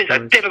mean? It's a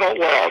difficult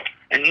world,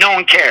 and no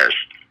one cares.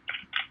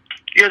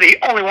 You're the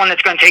only one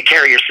that's going to take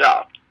care of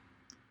yourself.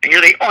 And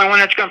you're the only one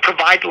that's going to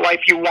provide the life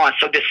you want.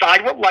 So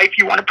decide what life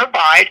you want to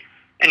provide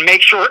and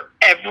make sure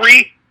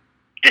every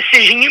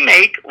decision you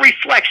make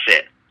reflects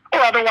it. Or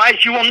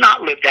otherwise, you will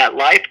not live that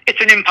life. It's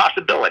an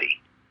impossibility.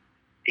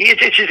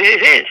 It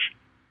is.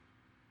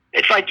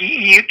 It's like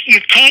you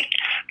can't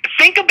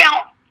think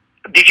about,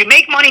 did you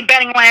make money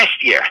betting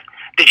last year?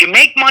 Did you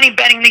make money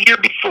betting the year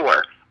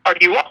before? Are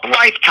you up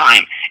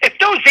lifetime? If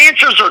those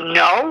answers are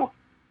no,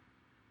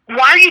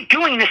 why are you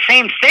doing the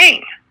same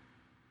thing?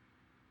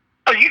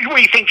 What do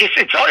you think?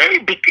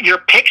 It's your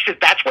picks, if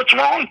that's what's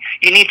wrong?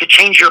 You need to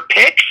change your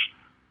picks?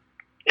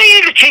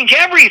 You need to change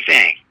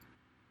everything.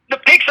 The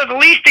picks are the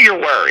least of your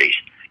worries.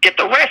 Get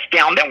the rest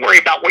down, then worry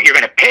about what you're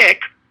going to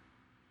pick.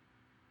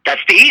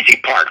 That's the easy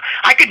part.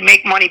 I could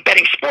make money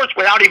betting sports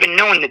without even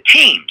knowing the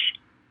teams.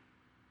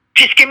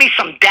 Just give me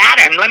some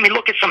data and let me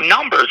look at some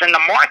numbers in the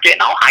market,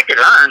 and I could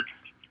earn.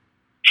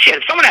 Shit,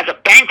 if someone has a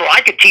bankroll,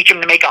 I could teach them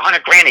to make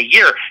 $100,000 a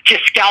year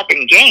just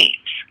scalping games.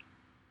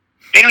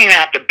 They don't even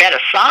have to bet a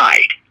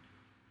side.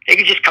 They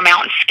could just come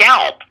out and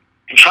scalp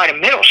and try to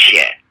middle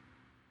shit.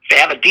 If they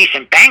have a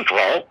decent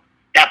bankroll,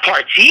 that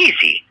part's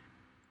easy.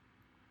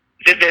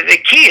 The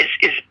key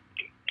is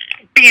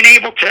being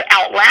able to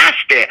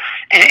outlast it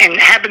and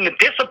having the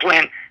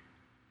discipline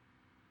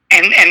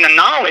and the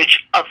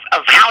knowledge of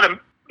how to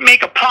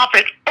make a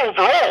profit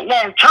overall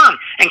long term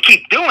and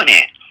keep doing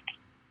it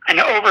and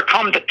to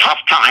overcome the tough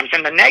times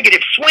and the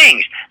negative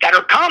swings that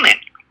are coming,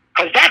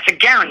 because that's a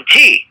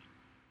guarantee.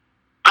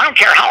 I don't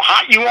care how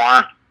hot you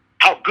are,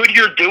 how good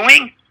you're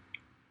doing.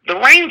 The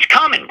rain's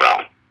coming, bro.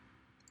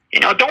 You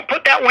know, don't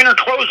put that winter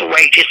clothes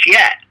away just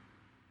yet.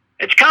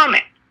 It's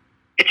coming.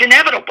 It's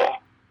inevitable.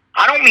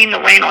 I don't mean the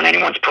rain on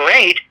anyone's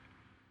parade,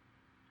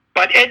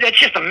 but it's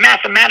just a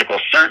mathematical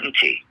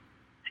certainty.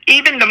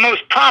 Even the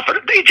most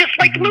profitable, they just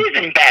like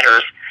losing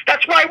bettors.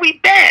 That's why we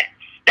bet.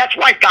 That's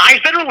why guys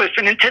that are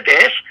listening to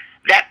this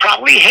that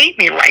probably hate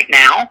me right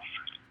now,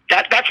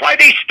 that's why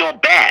they still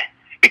bet.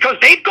 Because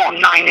they've gone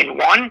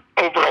 9-1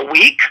 over a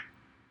week.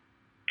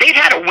 They've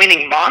had a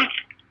winning month.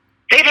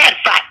 They've had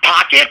fat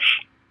pockets.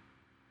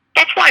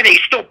 That's why they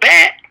still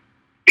bet.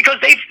 Because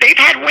they've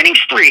had winning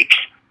streaks.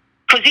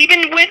 Because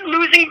even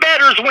losing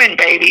bettors win,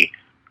 baby.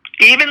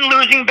 Even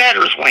losing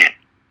bettors win.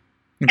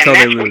 Until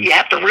and that's what you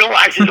have to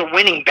realize is a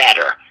winning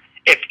bettor.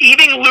 If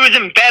even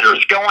losing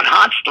bettors go on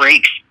hot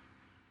streaks,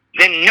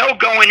 then no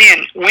going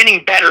in,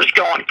 winning bettors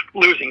go on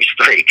losing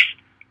streaks.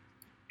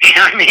 You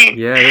know what I mean?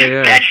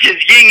 Yeah. That's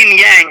just yin and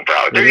yang,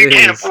 bro. You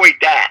can't avoid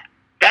that.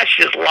 That's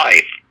just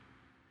life.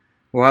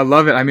 Well, I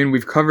love it. I mean,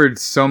 we've covered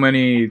so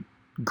many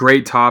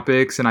great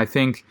topics, and I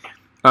think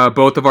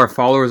both of our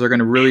followers are going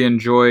to really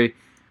enjoy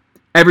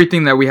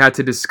everything that we had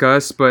to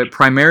discuss, but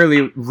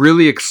primarily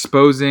really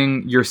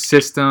exposing your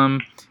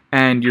system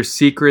and your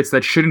secrets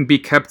that shouldn't be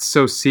kept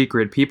so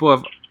secret.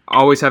 People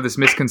always have this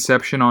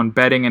misconception on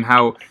betting and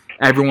how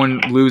everyone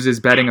loses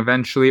betting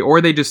eventually,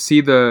 or they just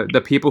see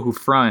the people who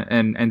front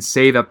and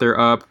say that they're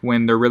up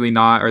when they're really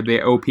not, or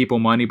they owe people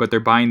money but they're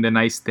buying the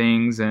nice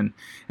things and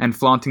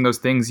flaunting those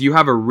things. You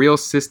have a real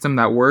system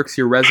that works.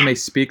 Your resume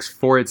speaks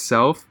for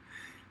itself.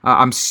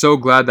 I'm so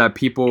glad that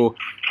people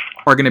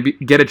are going to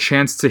get a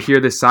chance to hear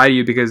this side of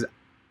you, because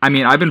I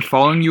mean, I've been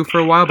following you for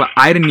a while, but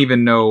I didn't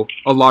even know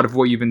a lot of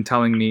what you've been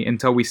telling me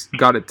until we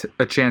got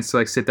a chance to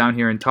like sit down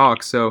here and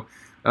talk. So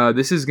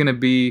this is going to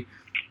be,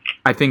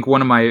 I think,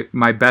 one of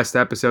my best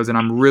episodes, and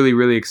I'm really,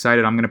 really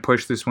excited. I'm going to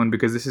push this one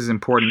because this is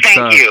important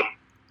stuff.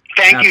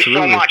 Thank you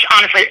so much.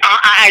 Honestly,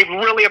 I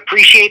really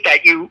appreciate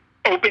that you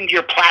opened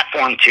your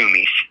platform to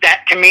me.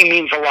 That to me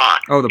means a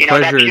lot. Oh, the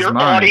pleasure is mine. That's your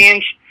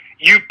audience.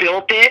 You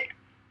built it.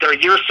 They're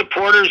your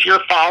supporters,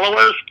 your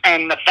followers,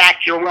 and the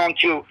fact you're willing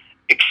to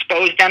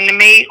expose them to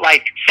me,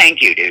 like,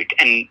 thank you, dude,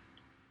 and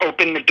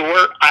open the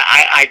door.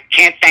 I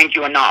can't thank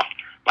you enough.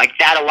 Like,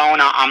 that alone,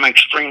 I'm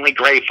extremely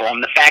grateful.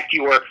 And the fact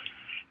you were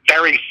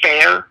very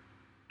fair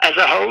as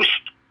a host,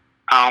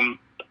 I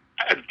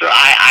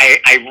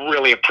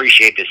really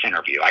appreciate this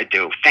interview. I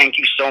do. Thank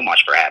you so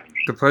much for having me.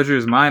 The pleasure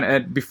is mine.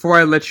 And before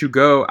I let you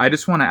go, I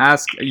just want to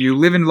ask, you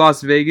live in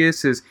Las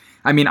Vegas.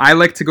 I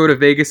like to go to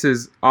Vegas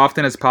as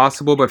often as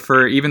possible, but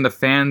for even the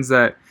fans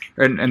that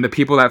and the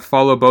people that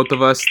follow both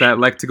of us that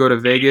like to go to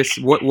Vegas,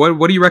 what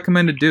do you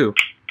recommend to do?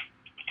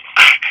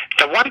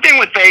 The one thing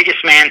with Vegas,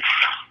 man,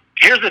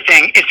 here's the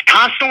thing. It's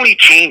constantly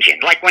changing.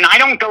 Like, when I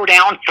don't go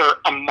down for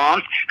a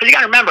month, because you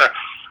got to remember,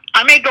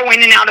 I may go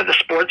in and out of the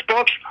sports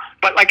books,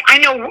 but, like, I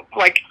know,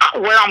 like,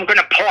 where I'm going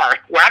to park,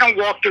 where I don't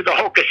walk through the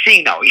whole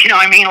casino. You know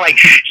what I mean? Like,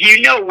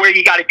 you know where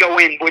you got to go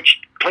in, which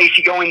place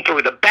you go in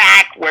through the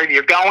back, where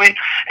you're going.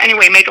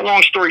 Anyway, make a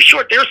long story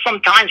short, there's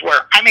some times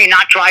where I may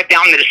not drive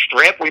down to the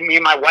Strip. Me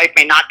and my wife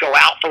may not go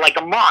out for, like,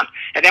 a month.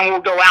 And then we'll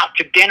go out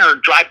to dinner,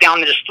 drive down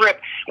to the Strip.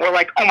 And we're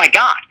like, oh, my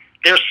God,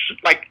 there's,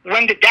 like,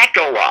 when did that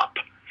go up?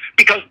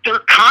 Because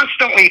they're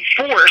constantly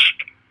forced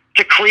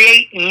to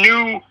create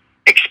new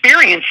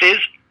experiences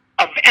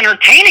of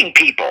entertaining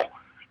people,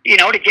 you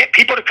know, to get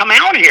people to come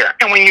out here.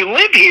 And when you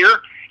live here,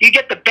 you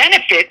get the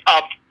benefit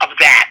of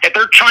that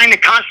they're trying to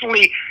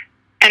constantly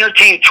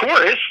entertain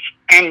tourists,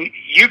 and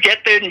you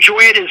get to enjoy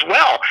it as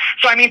well.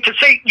 So, I mean, to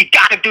say you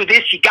got to do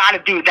this, you got to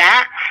do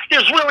that,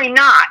 there's really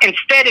not.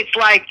 Instead, it's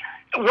like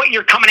what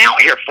you're coming out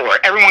here for.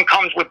 Everyone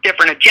comes with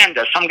different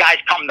agendas. Some guys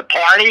come to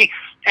party.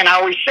 And I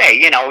always say,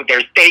 you know,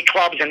 there's day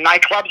clubs and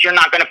nightclubs. You're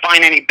not going to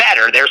find any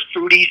better. There's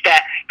foodies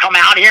that come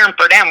out here, and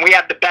for them, we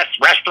have the best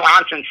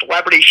restaurants and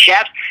celebrity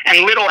chefs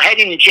and little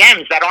hidden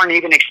gems that aren't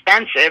even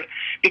expensive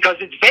because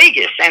it's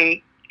Vegas.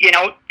 And, you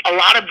know, a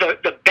lot of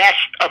the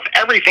best of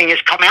everything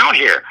has come out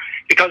here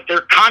because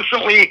they're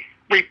constantly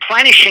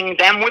replenishing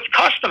them with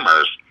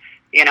customers.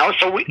 You know,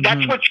 so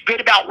that's what's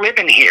good about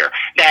living here,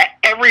 that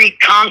every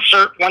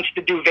concert wants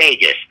to do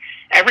Vegas.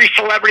 Every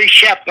celebrity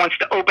chef wants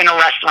to open a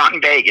restaurant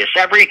in Vegas.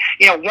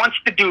 Wants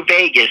to do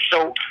Vegas.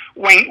 So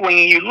when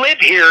you live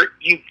here,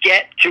 you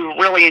get to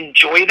really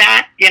enjoy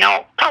that. You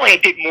know, probably I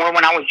did more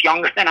when I was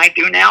younger than I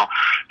do now.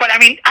 But, I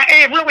mean,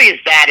 it really is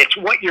that. It's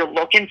what you're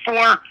looking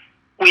for.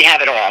 We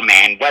have it all,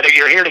 man. Whether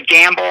you're here to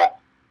gamble,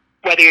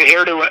 whether you're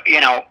here to, you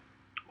know,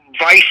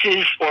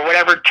 vices or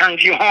whatever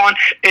turns you on,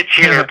 it's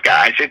here,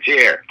 guys. It's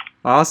here.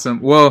 Awesome.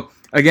 Well,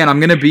 again,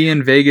 I'm going to be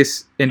in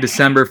Vegas in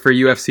December for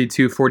UFC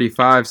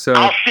 245. So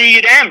I'll see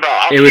you then, bro.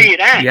 I'll see you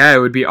then. Yeah, it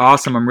would be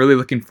awesome. I'm really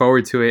looking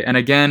forward to it. And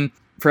again,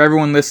 for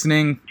everyone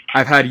listening,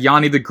 I've had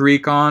Yanni the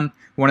Greek on,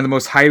 one of the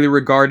most highly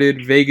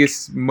regarded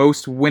Vegas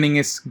most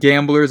winningest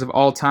gamblers of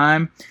all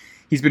time.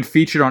 He's been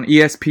featured on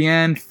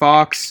ESPN,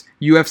 Fox,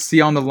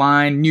 UFC on the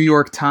Line, New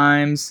York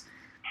Times,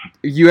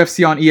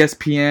 UFC on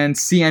ESPN,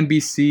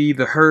 CNBC,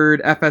 The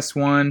Herd,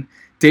 FS1.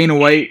 Dana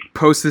White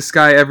posts this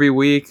guy every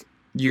week.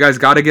 You guys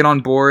got to get on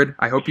board.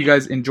 I hope you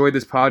guys enjoyed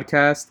this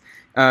podcast.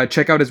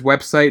 Check out his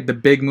website,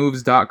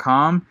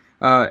 thebigmoves.com,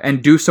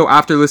 and do so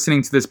after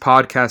listening to this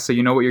podcast so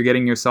you know what you're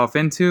getting yourself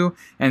into,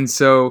 and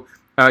so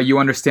you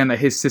understand that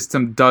his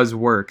system does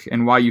work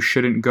and why you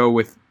shouldn't go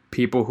with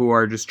people who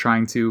are just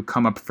trying to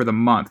come up for the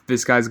month.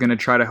 This guy's going to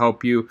try to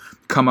help you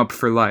come up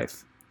for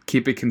life.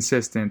 Keep it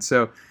consistent.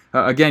 So,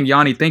 again,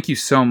 Yanni, thank you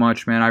so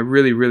much, man. I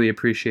really, really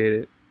appreciate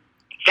it.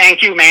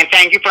 Thank you, man.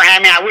 Thank you for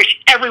having me. I wish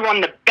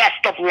everyone the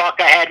best of luck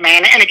ahead,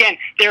 man. And again,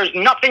 there's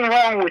nothing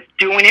wrong with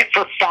doing it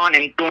for fun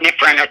and doing it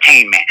for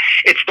entertainment.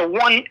 It's the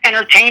one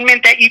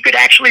entertainment that you could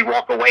actually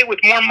walk away with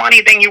more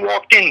money than you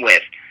walked in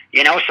with.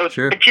 You know, so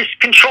sure. Just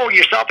control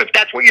yourself if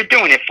that's what you're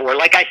doing it for.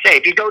 Like I say,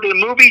 if you go to the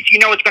movies, you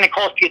know it's going to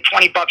cost you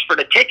 $20 for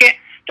the ticket.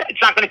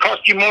 It's not going to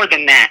cost you more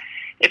than that.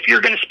 If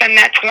you're going to spend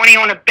that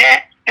 $20 on a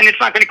bet, and it's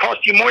not going to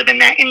cost you more than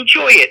that,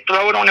 enjoy it.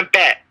 Throw it on a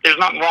bet. There's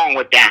nothing wrong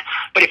with that.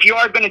 But if you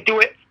are going to do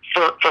it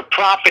for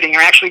profit, and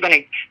you're actually going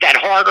to, that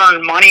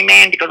hard-earned money,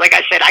 man, because like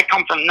I said, I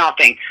come from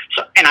nothing,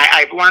 so, and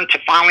I've learned to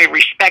finally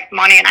respect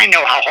money, and I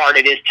know how hard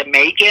it is to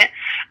make it.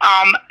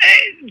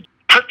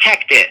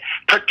 Protect it.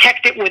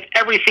 Protect it with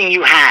everything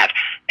you have,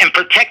 and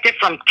protect it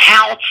from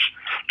touts,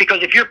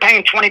 Because if you're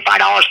paying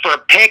 $25 for a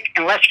pick,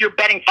 unless you're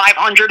betting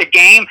 500 a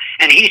game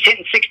and he's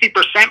hitting 60%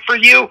 for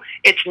you,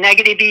 it's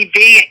negative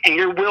EV and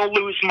you will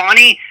lose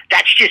money.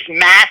 That's just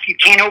math. You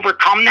can't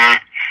overcome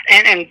that.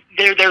 And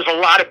there's a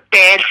lot of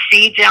bad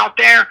seeds out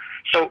there.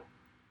 So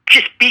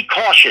just be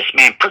cautious,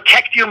 man.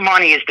 Protect your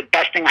money is the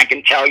best thing I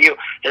can tell you.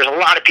 There's a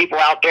lot of people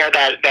out there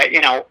that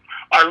you know,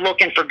 are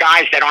looking for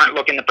guys that aren't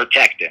looking to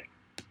protect it.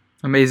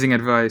 Amazing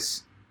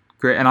advice.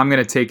 Great. And I'm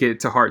going to take it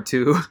to heart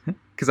too,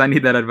 because I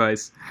need that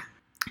advice.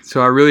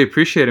 So I really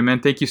appreciate it, man.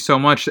 Thank you so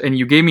much. And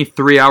you gave me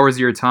 3 hours of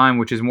your time,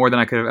 which is more than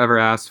I could have ever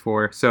asked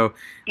for. So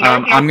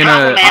I'm going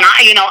to... Man.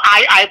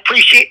 I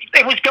appreciate...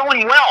 It was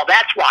going well.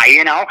 That's why,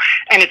 you know.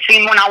 And it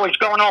seemed when I was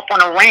going off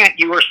on a rant,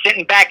 you were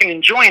sitting back and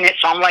enjoying it.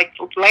 So I'm like,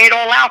 lay it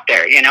all out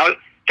there, you know.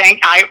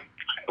 It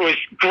was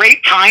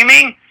great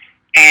timing,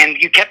 and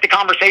you kept the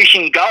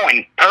conversation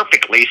going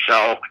perfectly.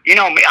 So, you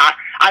know,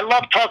 I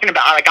love talking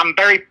about it. Like, I'm a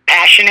very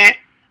passionate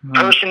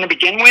person to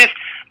begin with.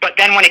 But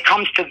then when it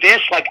comes to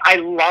this, like, I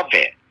love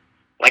it.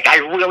 Like, I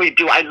really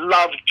do. I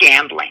love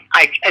gambling.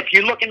 If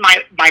you look in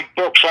my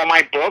books, all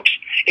my books,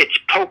 it's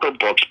poker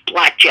books,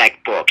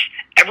 blackjack books.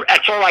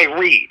 That's all I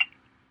read.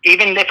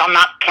 Even if I'm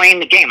not playing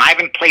the game. I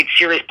haven't played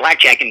serious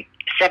blackjack in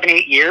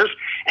 7-8 years,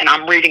 and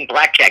I'm reading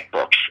blackjack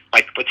books,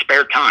 like, with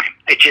spare time.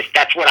 It's just,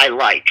 that's what I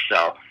like.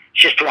 So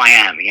it's just who I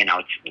am, you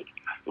know. It's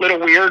a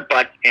little weird,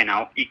 but, you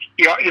know,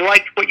 you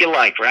like what you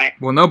like, right?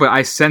 Well, no, but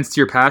I sensed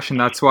your passion.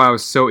 That's why I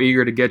was so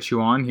eager to get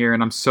you on here,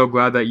 and I'm so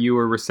glad that you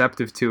were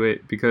receptive to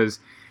it because,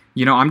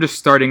 you know, I'm just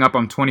starting up.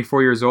 I'm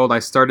 24 years old. I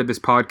started this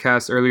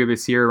podcast earlier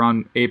this year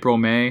around April,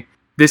 May.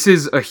 This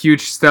is a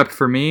huge step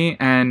for me,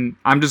 and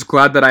I'm just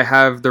glad that I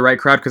have the right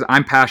crowd because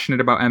I'm passionate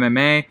about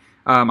MMA.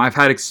 I've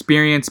had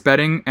experience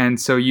betting, and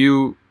so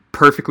you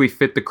perfectly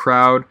fit the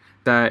crowd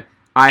that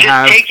I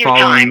have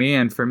following me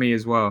and for me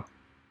as well.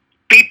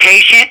 Be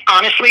patient.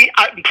 Honestly,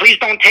 please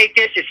don't take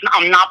this.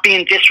 I'm not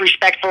being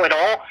disrespectful at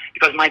all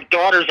because my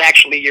daughter's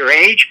actually your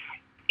age.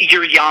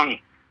 You're young.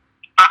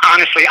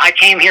 Honestly, I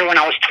came here when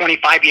I was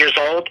 25 years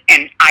old,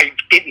 and I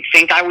didn't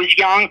think I was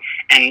young,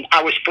 and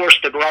I was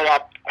forced to grow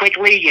up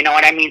quickly. You know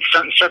what I mean?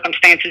 Certain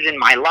circumstances in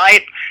my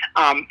life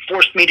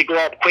forced me to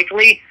grow up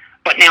quickly.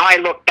 But now I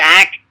look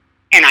back,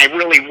 and I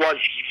really was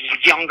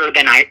younger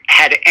than I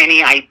had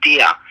any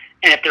idea.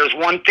 And if there's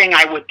one thing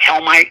I would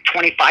tell my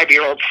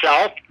 25-year-old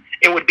self,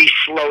 it would be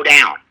slow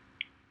down.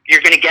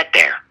 You're going to get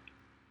there.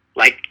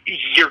 Like,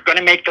 you're going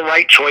to make the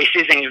right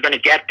choices and you're going to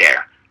get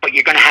there. But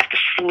you're going to have to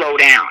slow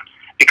down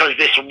because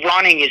this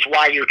running is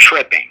why you're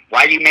tripping.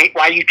 Why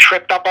you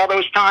tripped up all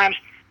those times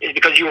is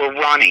because you were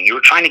running. You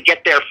were trying to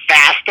get there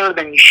faster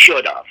than you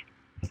should have.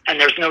 And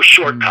there's no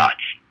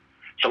shortcuts.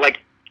 So, like,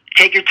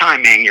 take your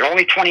time, man. You're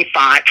only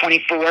 25,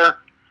 24.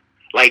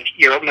 Like,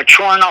 you're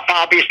mature enough,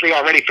 obviously,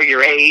 already for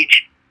your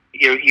age.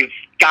 You've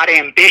got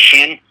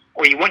ambition,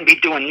 or you wouldn't be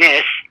doing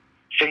this.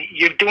 So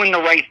you're doing the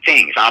right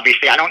things,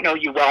 obviously. I don't know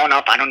you well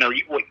enough. I don't know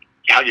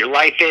how your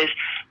life is.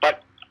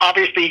 But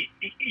obviously,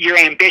 you're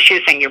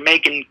ambitious and you're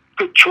making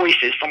good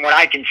choices from what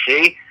I can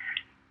see.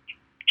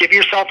 Give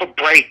yourself a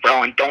break,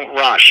 bro, and don't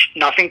rush.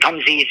 Nothing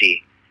comes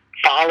easy.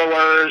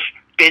 Followers,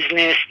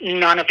 business,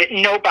 none of it.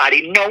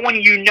 Nobody. No one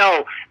you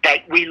know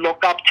that we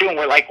look up to and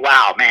we're like,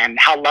 wow, man,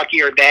 how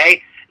lucky are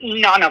they?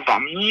 None of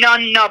them.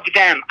 None of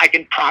them, I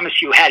can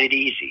promise you, had it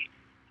easy.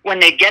 When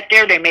they get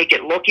there, they make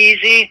it look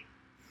easy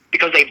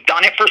because they've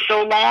done it for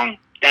so long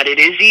that it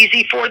is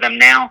easy for them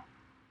now.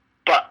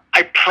 But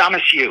I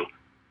promise you,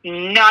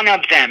 none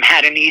of them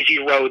had an easy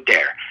road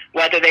there.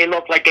 Whether they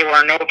looked like they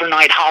were an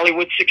overnight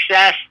Hollywood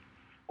success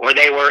or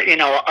they were, you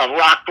know, a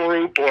rock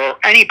group or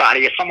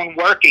anybody, or someone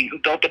working who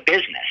built a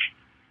business.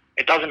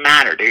 It doesn't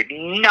matter, dude.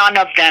 None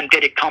of them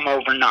did it come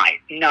overnight.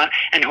 None.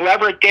 And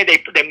whoever it did,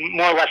 they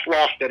more or less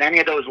lost it. Any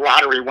of those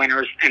lottery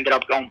winners ended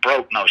up going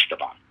broke, most of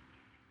them.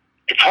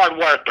 It's hard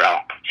work, bro.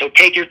 So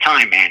take your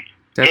time, man.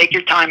 Take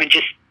your time and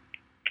just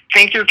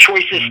think your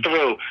choices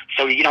through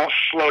so you don't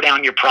slow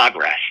down your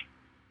progress.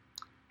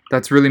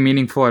 That's really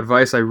meaningful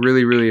advice. I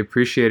really, really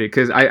appreciate it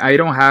because I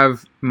don't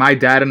have my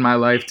dad in my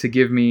life to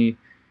give me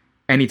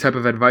any type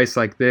of advice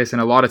like this, and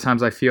a lot of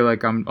times I feel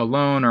like I'm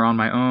alone or on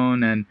my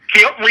own. And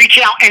reach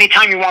out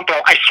anytime you want, bro.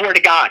 I swear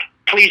to God,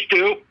 please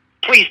do.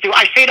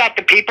 I say that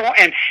to people,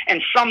 and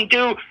some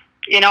do.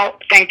 You know,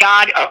 thank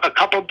God, a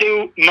couple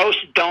do.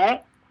 Most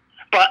don't.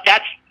 But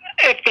that's,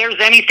 if there's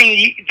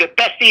anything, the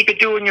best thing you could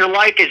do in your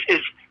life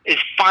is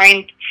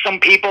find some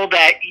people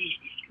that,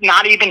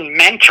 not even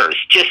mentors,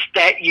 just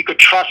that you could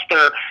trust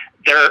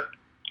their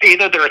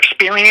either their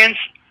experience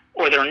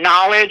or their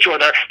knowledge, or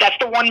that's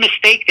the one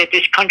mistake that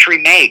this country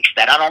makes,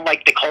 that I don't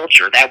like the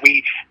culture, that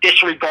we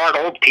disregard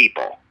old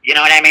people. You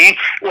know what I mean?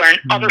 Where in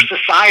other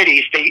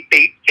societies,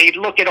 they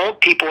look at old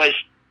people as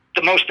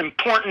the most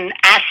important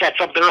assets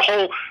of their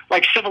whole,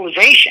 like,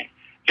 civilization.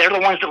 They're the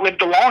ones that live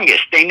the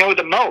longest. They know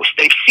the most.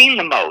 They've seen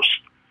the most.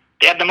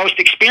 They have the most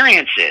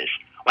experiences.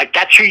 Like,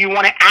 that's who you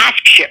want to ask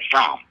shit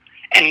from.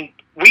 And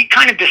we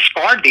kind of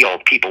discard the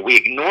old people. We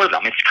ignore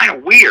them. It's kind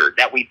of weird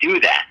that we do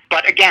that.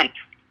 But again,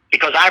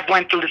 because I've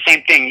went through the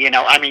same thing.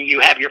 I mean, you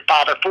have your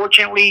father.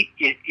 Fortunately,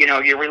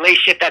 your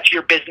relationship, that's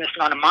your business,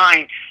 none of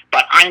mine.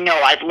 But I know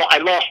I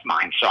lost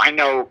mine, so I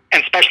know,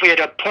 and especially at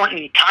a point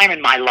in time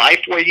in my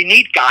life where you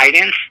need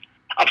guidance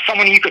of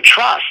someone you could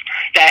trust,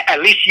 that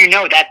at least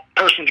that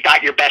person's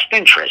got your best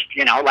interest.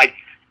 Like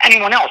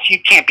anyone else, you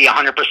can't be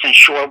 100%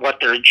 sure what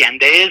their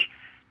agenda is.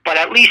 But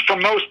at least for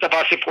most of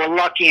us, if we're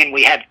lucky and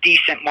we have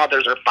decent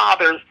mothers or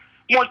fathers,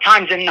 more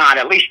times than not,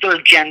 at least their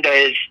agenda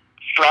is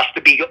for us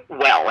to be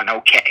well and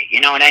okay.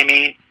 You know what I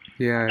mean?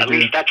 Yeah. At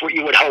least that's what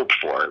you would hope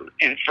for,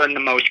 in the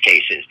most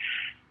cases.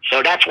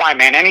 So that's why,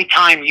 man,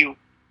 anytime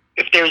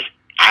if there's,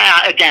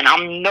 again,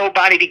 I'm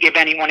nobody to give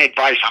anyone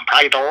advice. I'm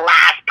probably the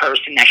last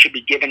person that should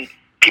be giving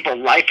people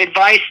life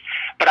advice,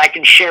 but I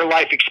can share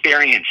life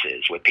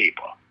experiences with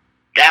people.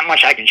 That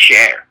much I can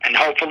share, and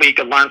hopefully you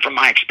can learn from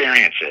my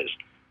experiences.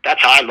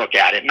 That's how I look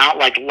at it, not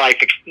like life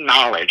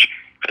knowledge,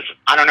 because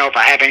I don't know if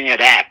I have any of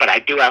that, but I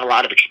do have a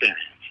lot of experience.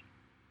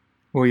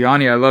 Well,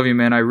 Yanni, I love you,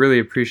 man. I really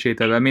appreciate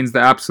that. That means the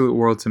absolute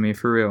world to me,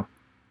 for real.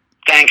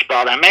 Thanks,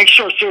 brother. Make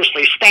sure,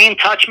 seriously, stay in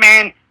touch,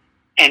 man,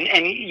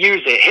 and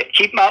use it.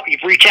 Keep up. You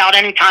reach out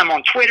anytime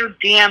on Twitter,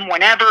 DM,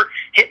 whenever.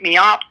 Hit me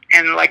up.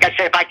 And like I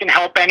said, if I can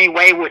help any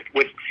way with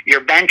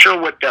your venture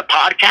with the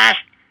podcast,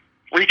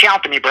 reach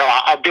out to me, bro.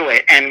 I'll do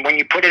it. And when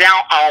you put it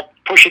out, I'll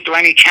push it to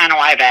any channel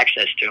I have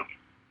access to.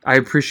 I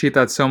appreciate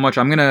that so much.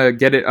 I'm going to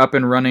get it up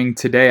and running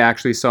today,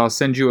 actually, so I'll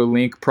send you a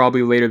link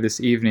probably later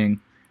this evening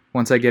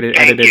once I get it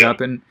edited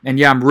up. And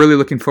yeah, I'm really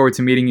looking forward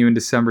to meeting you in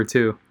December,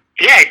 too.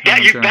 Yeah,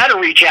 you better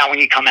reach out when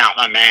you come out,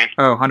 my man.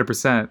 Oh,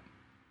 100%.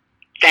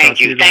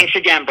 Thank you. Thanks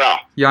again, bro.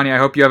 Yanni, I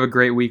hope you have a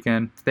great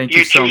weekend. Thank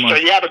you so much. You too,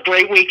 sir. You have a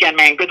great weekend,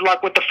 man. Good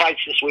luck with the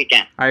fights this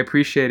weekend. I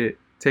appreciate it.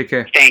 Take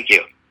care. Thank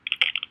you.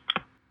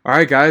 All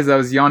right, guys, that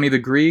was Yanni the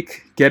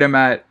Greek. Get him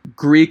at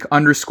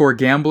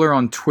Greek_Gambler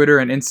on Twitter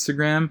and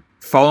Instagram.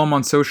 Follow him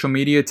on social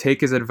media.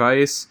 Take his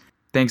advice.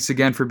 Thanks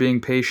again for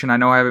being patient. I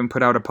know I haven't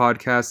put out a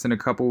podcast in a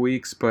couple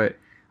weeks, but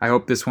I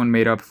hope this one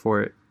made up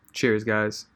for it. Cheers, guys.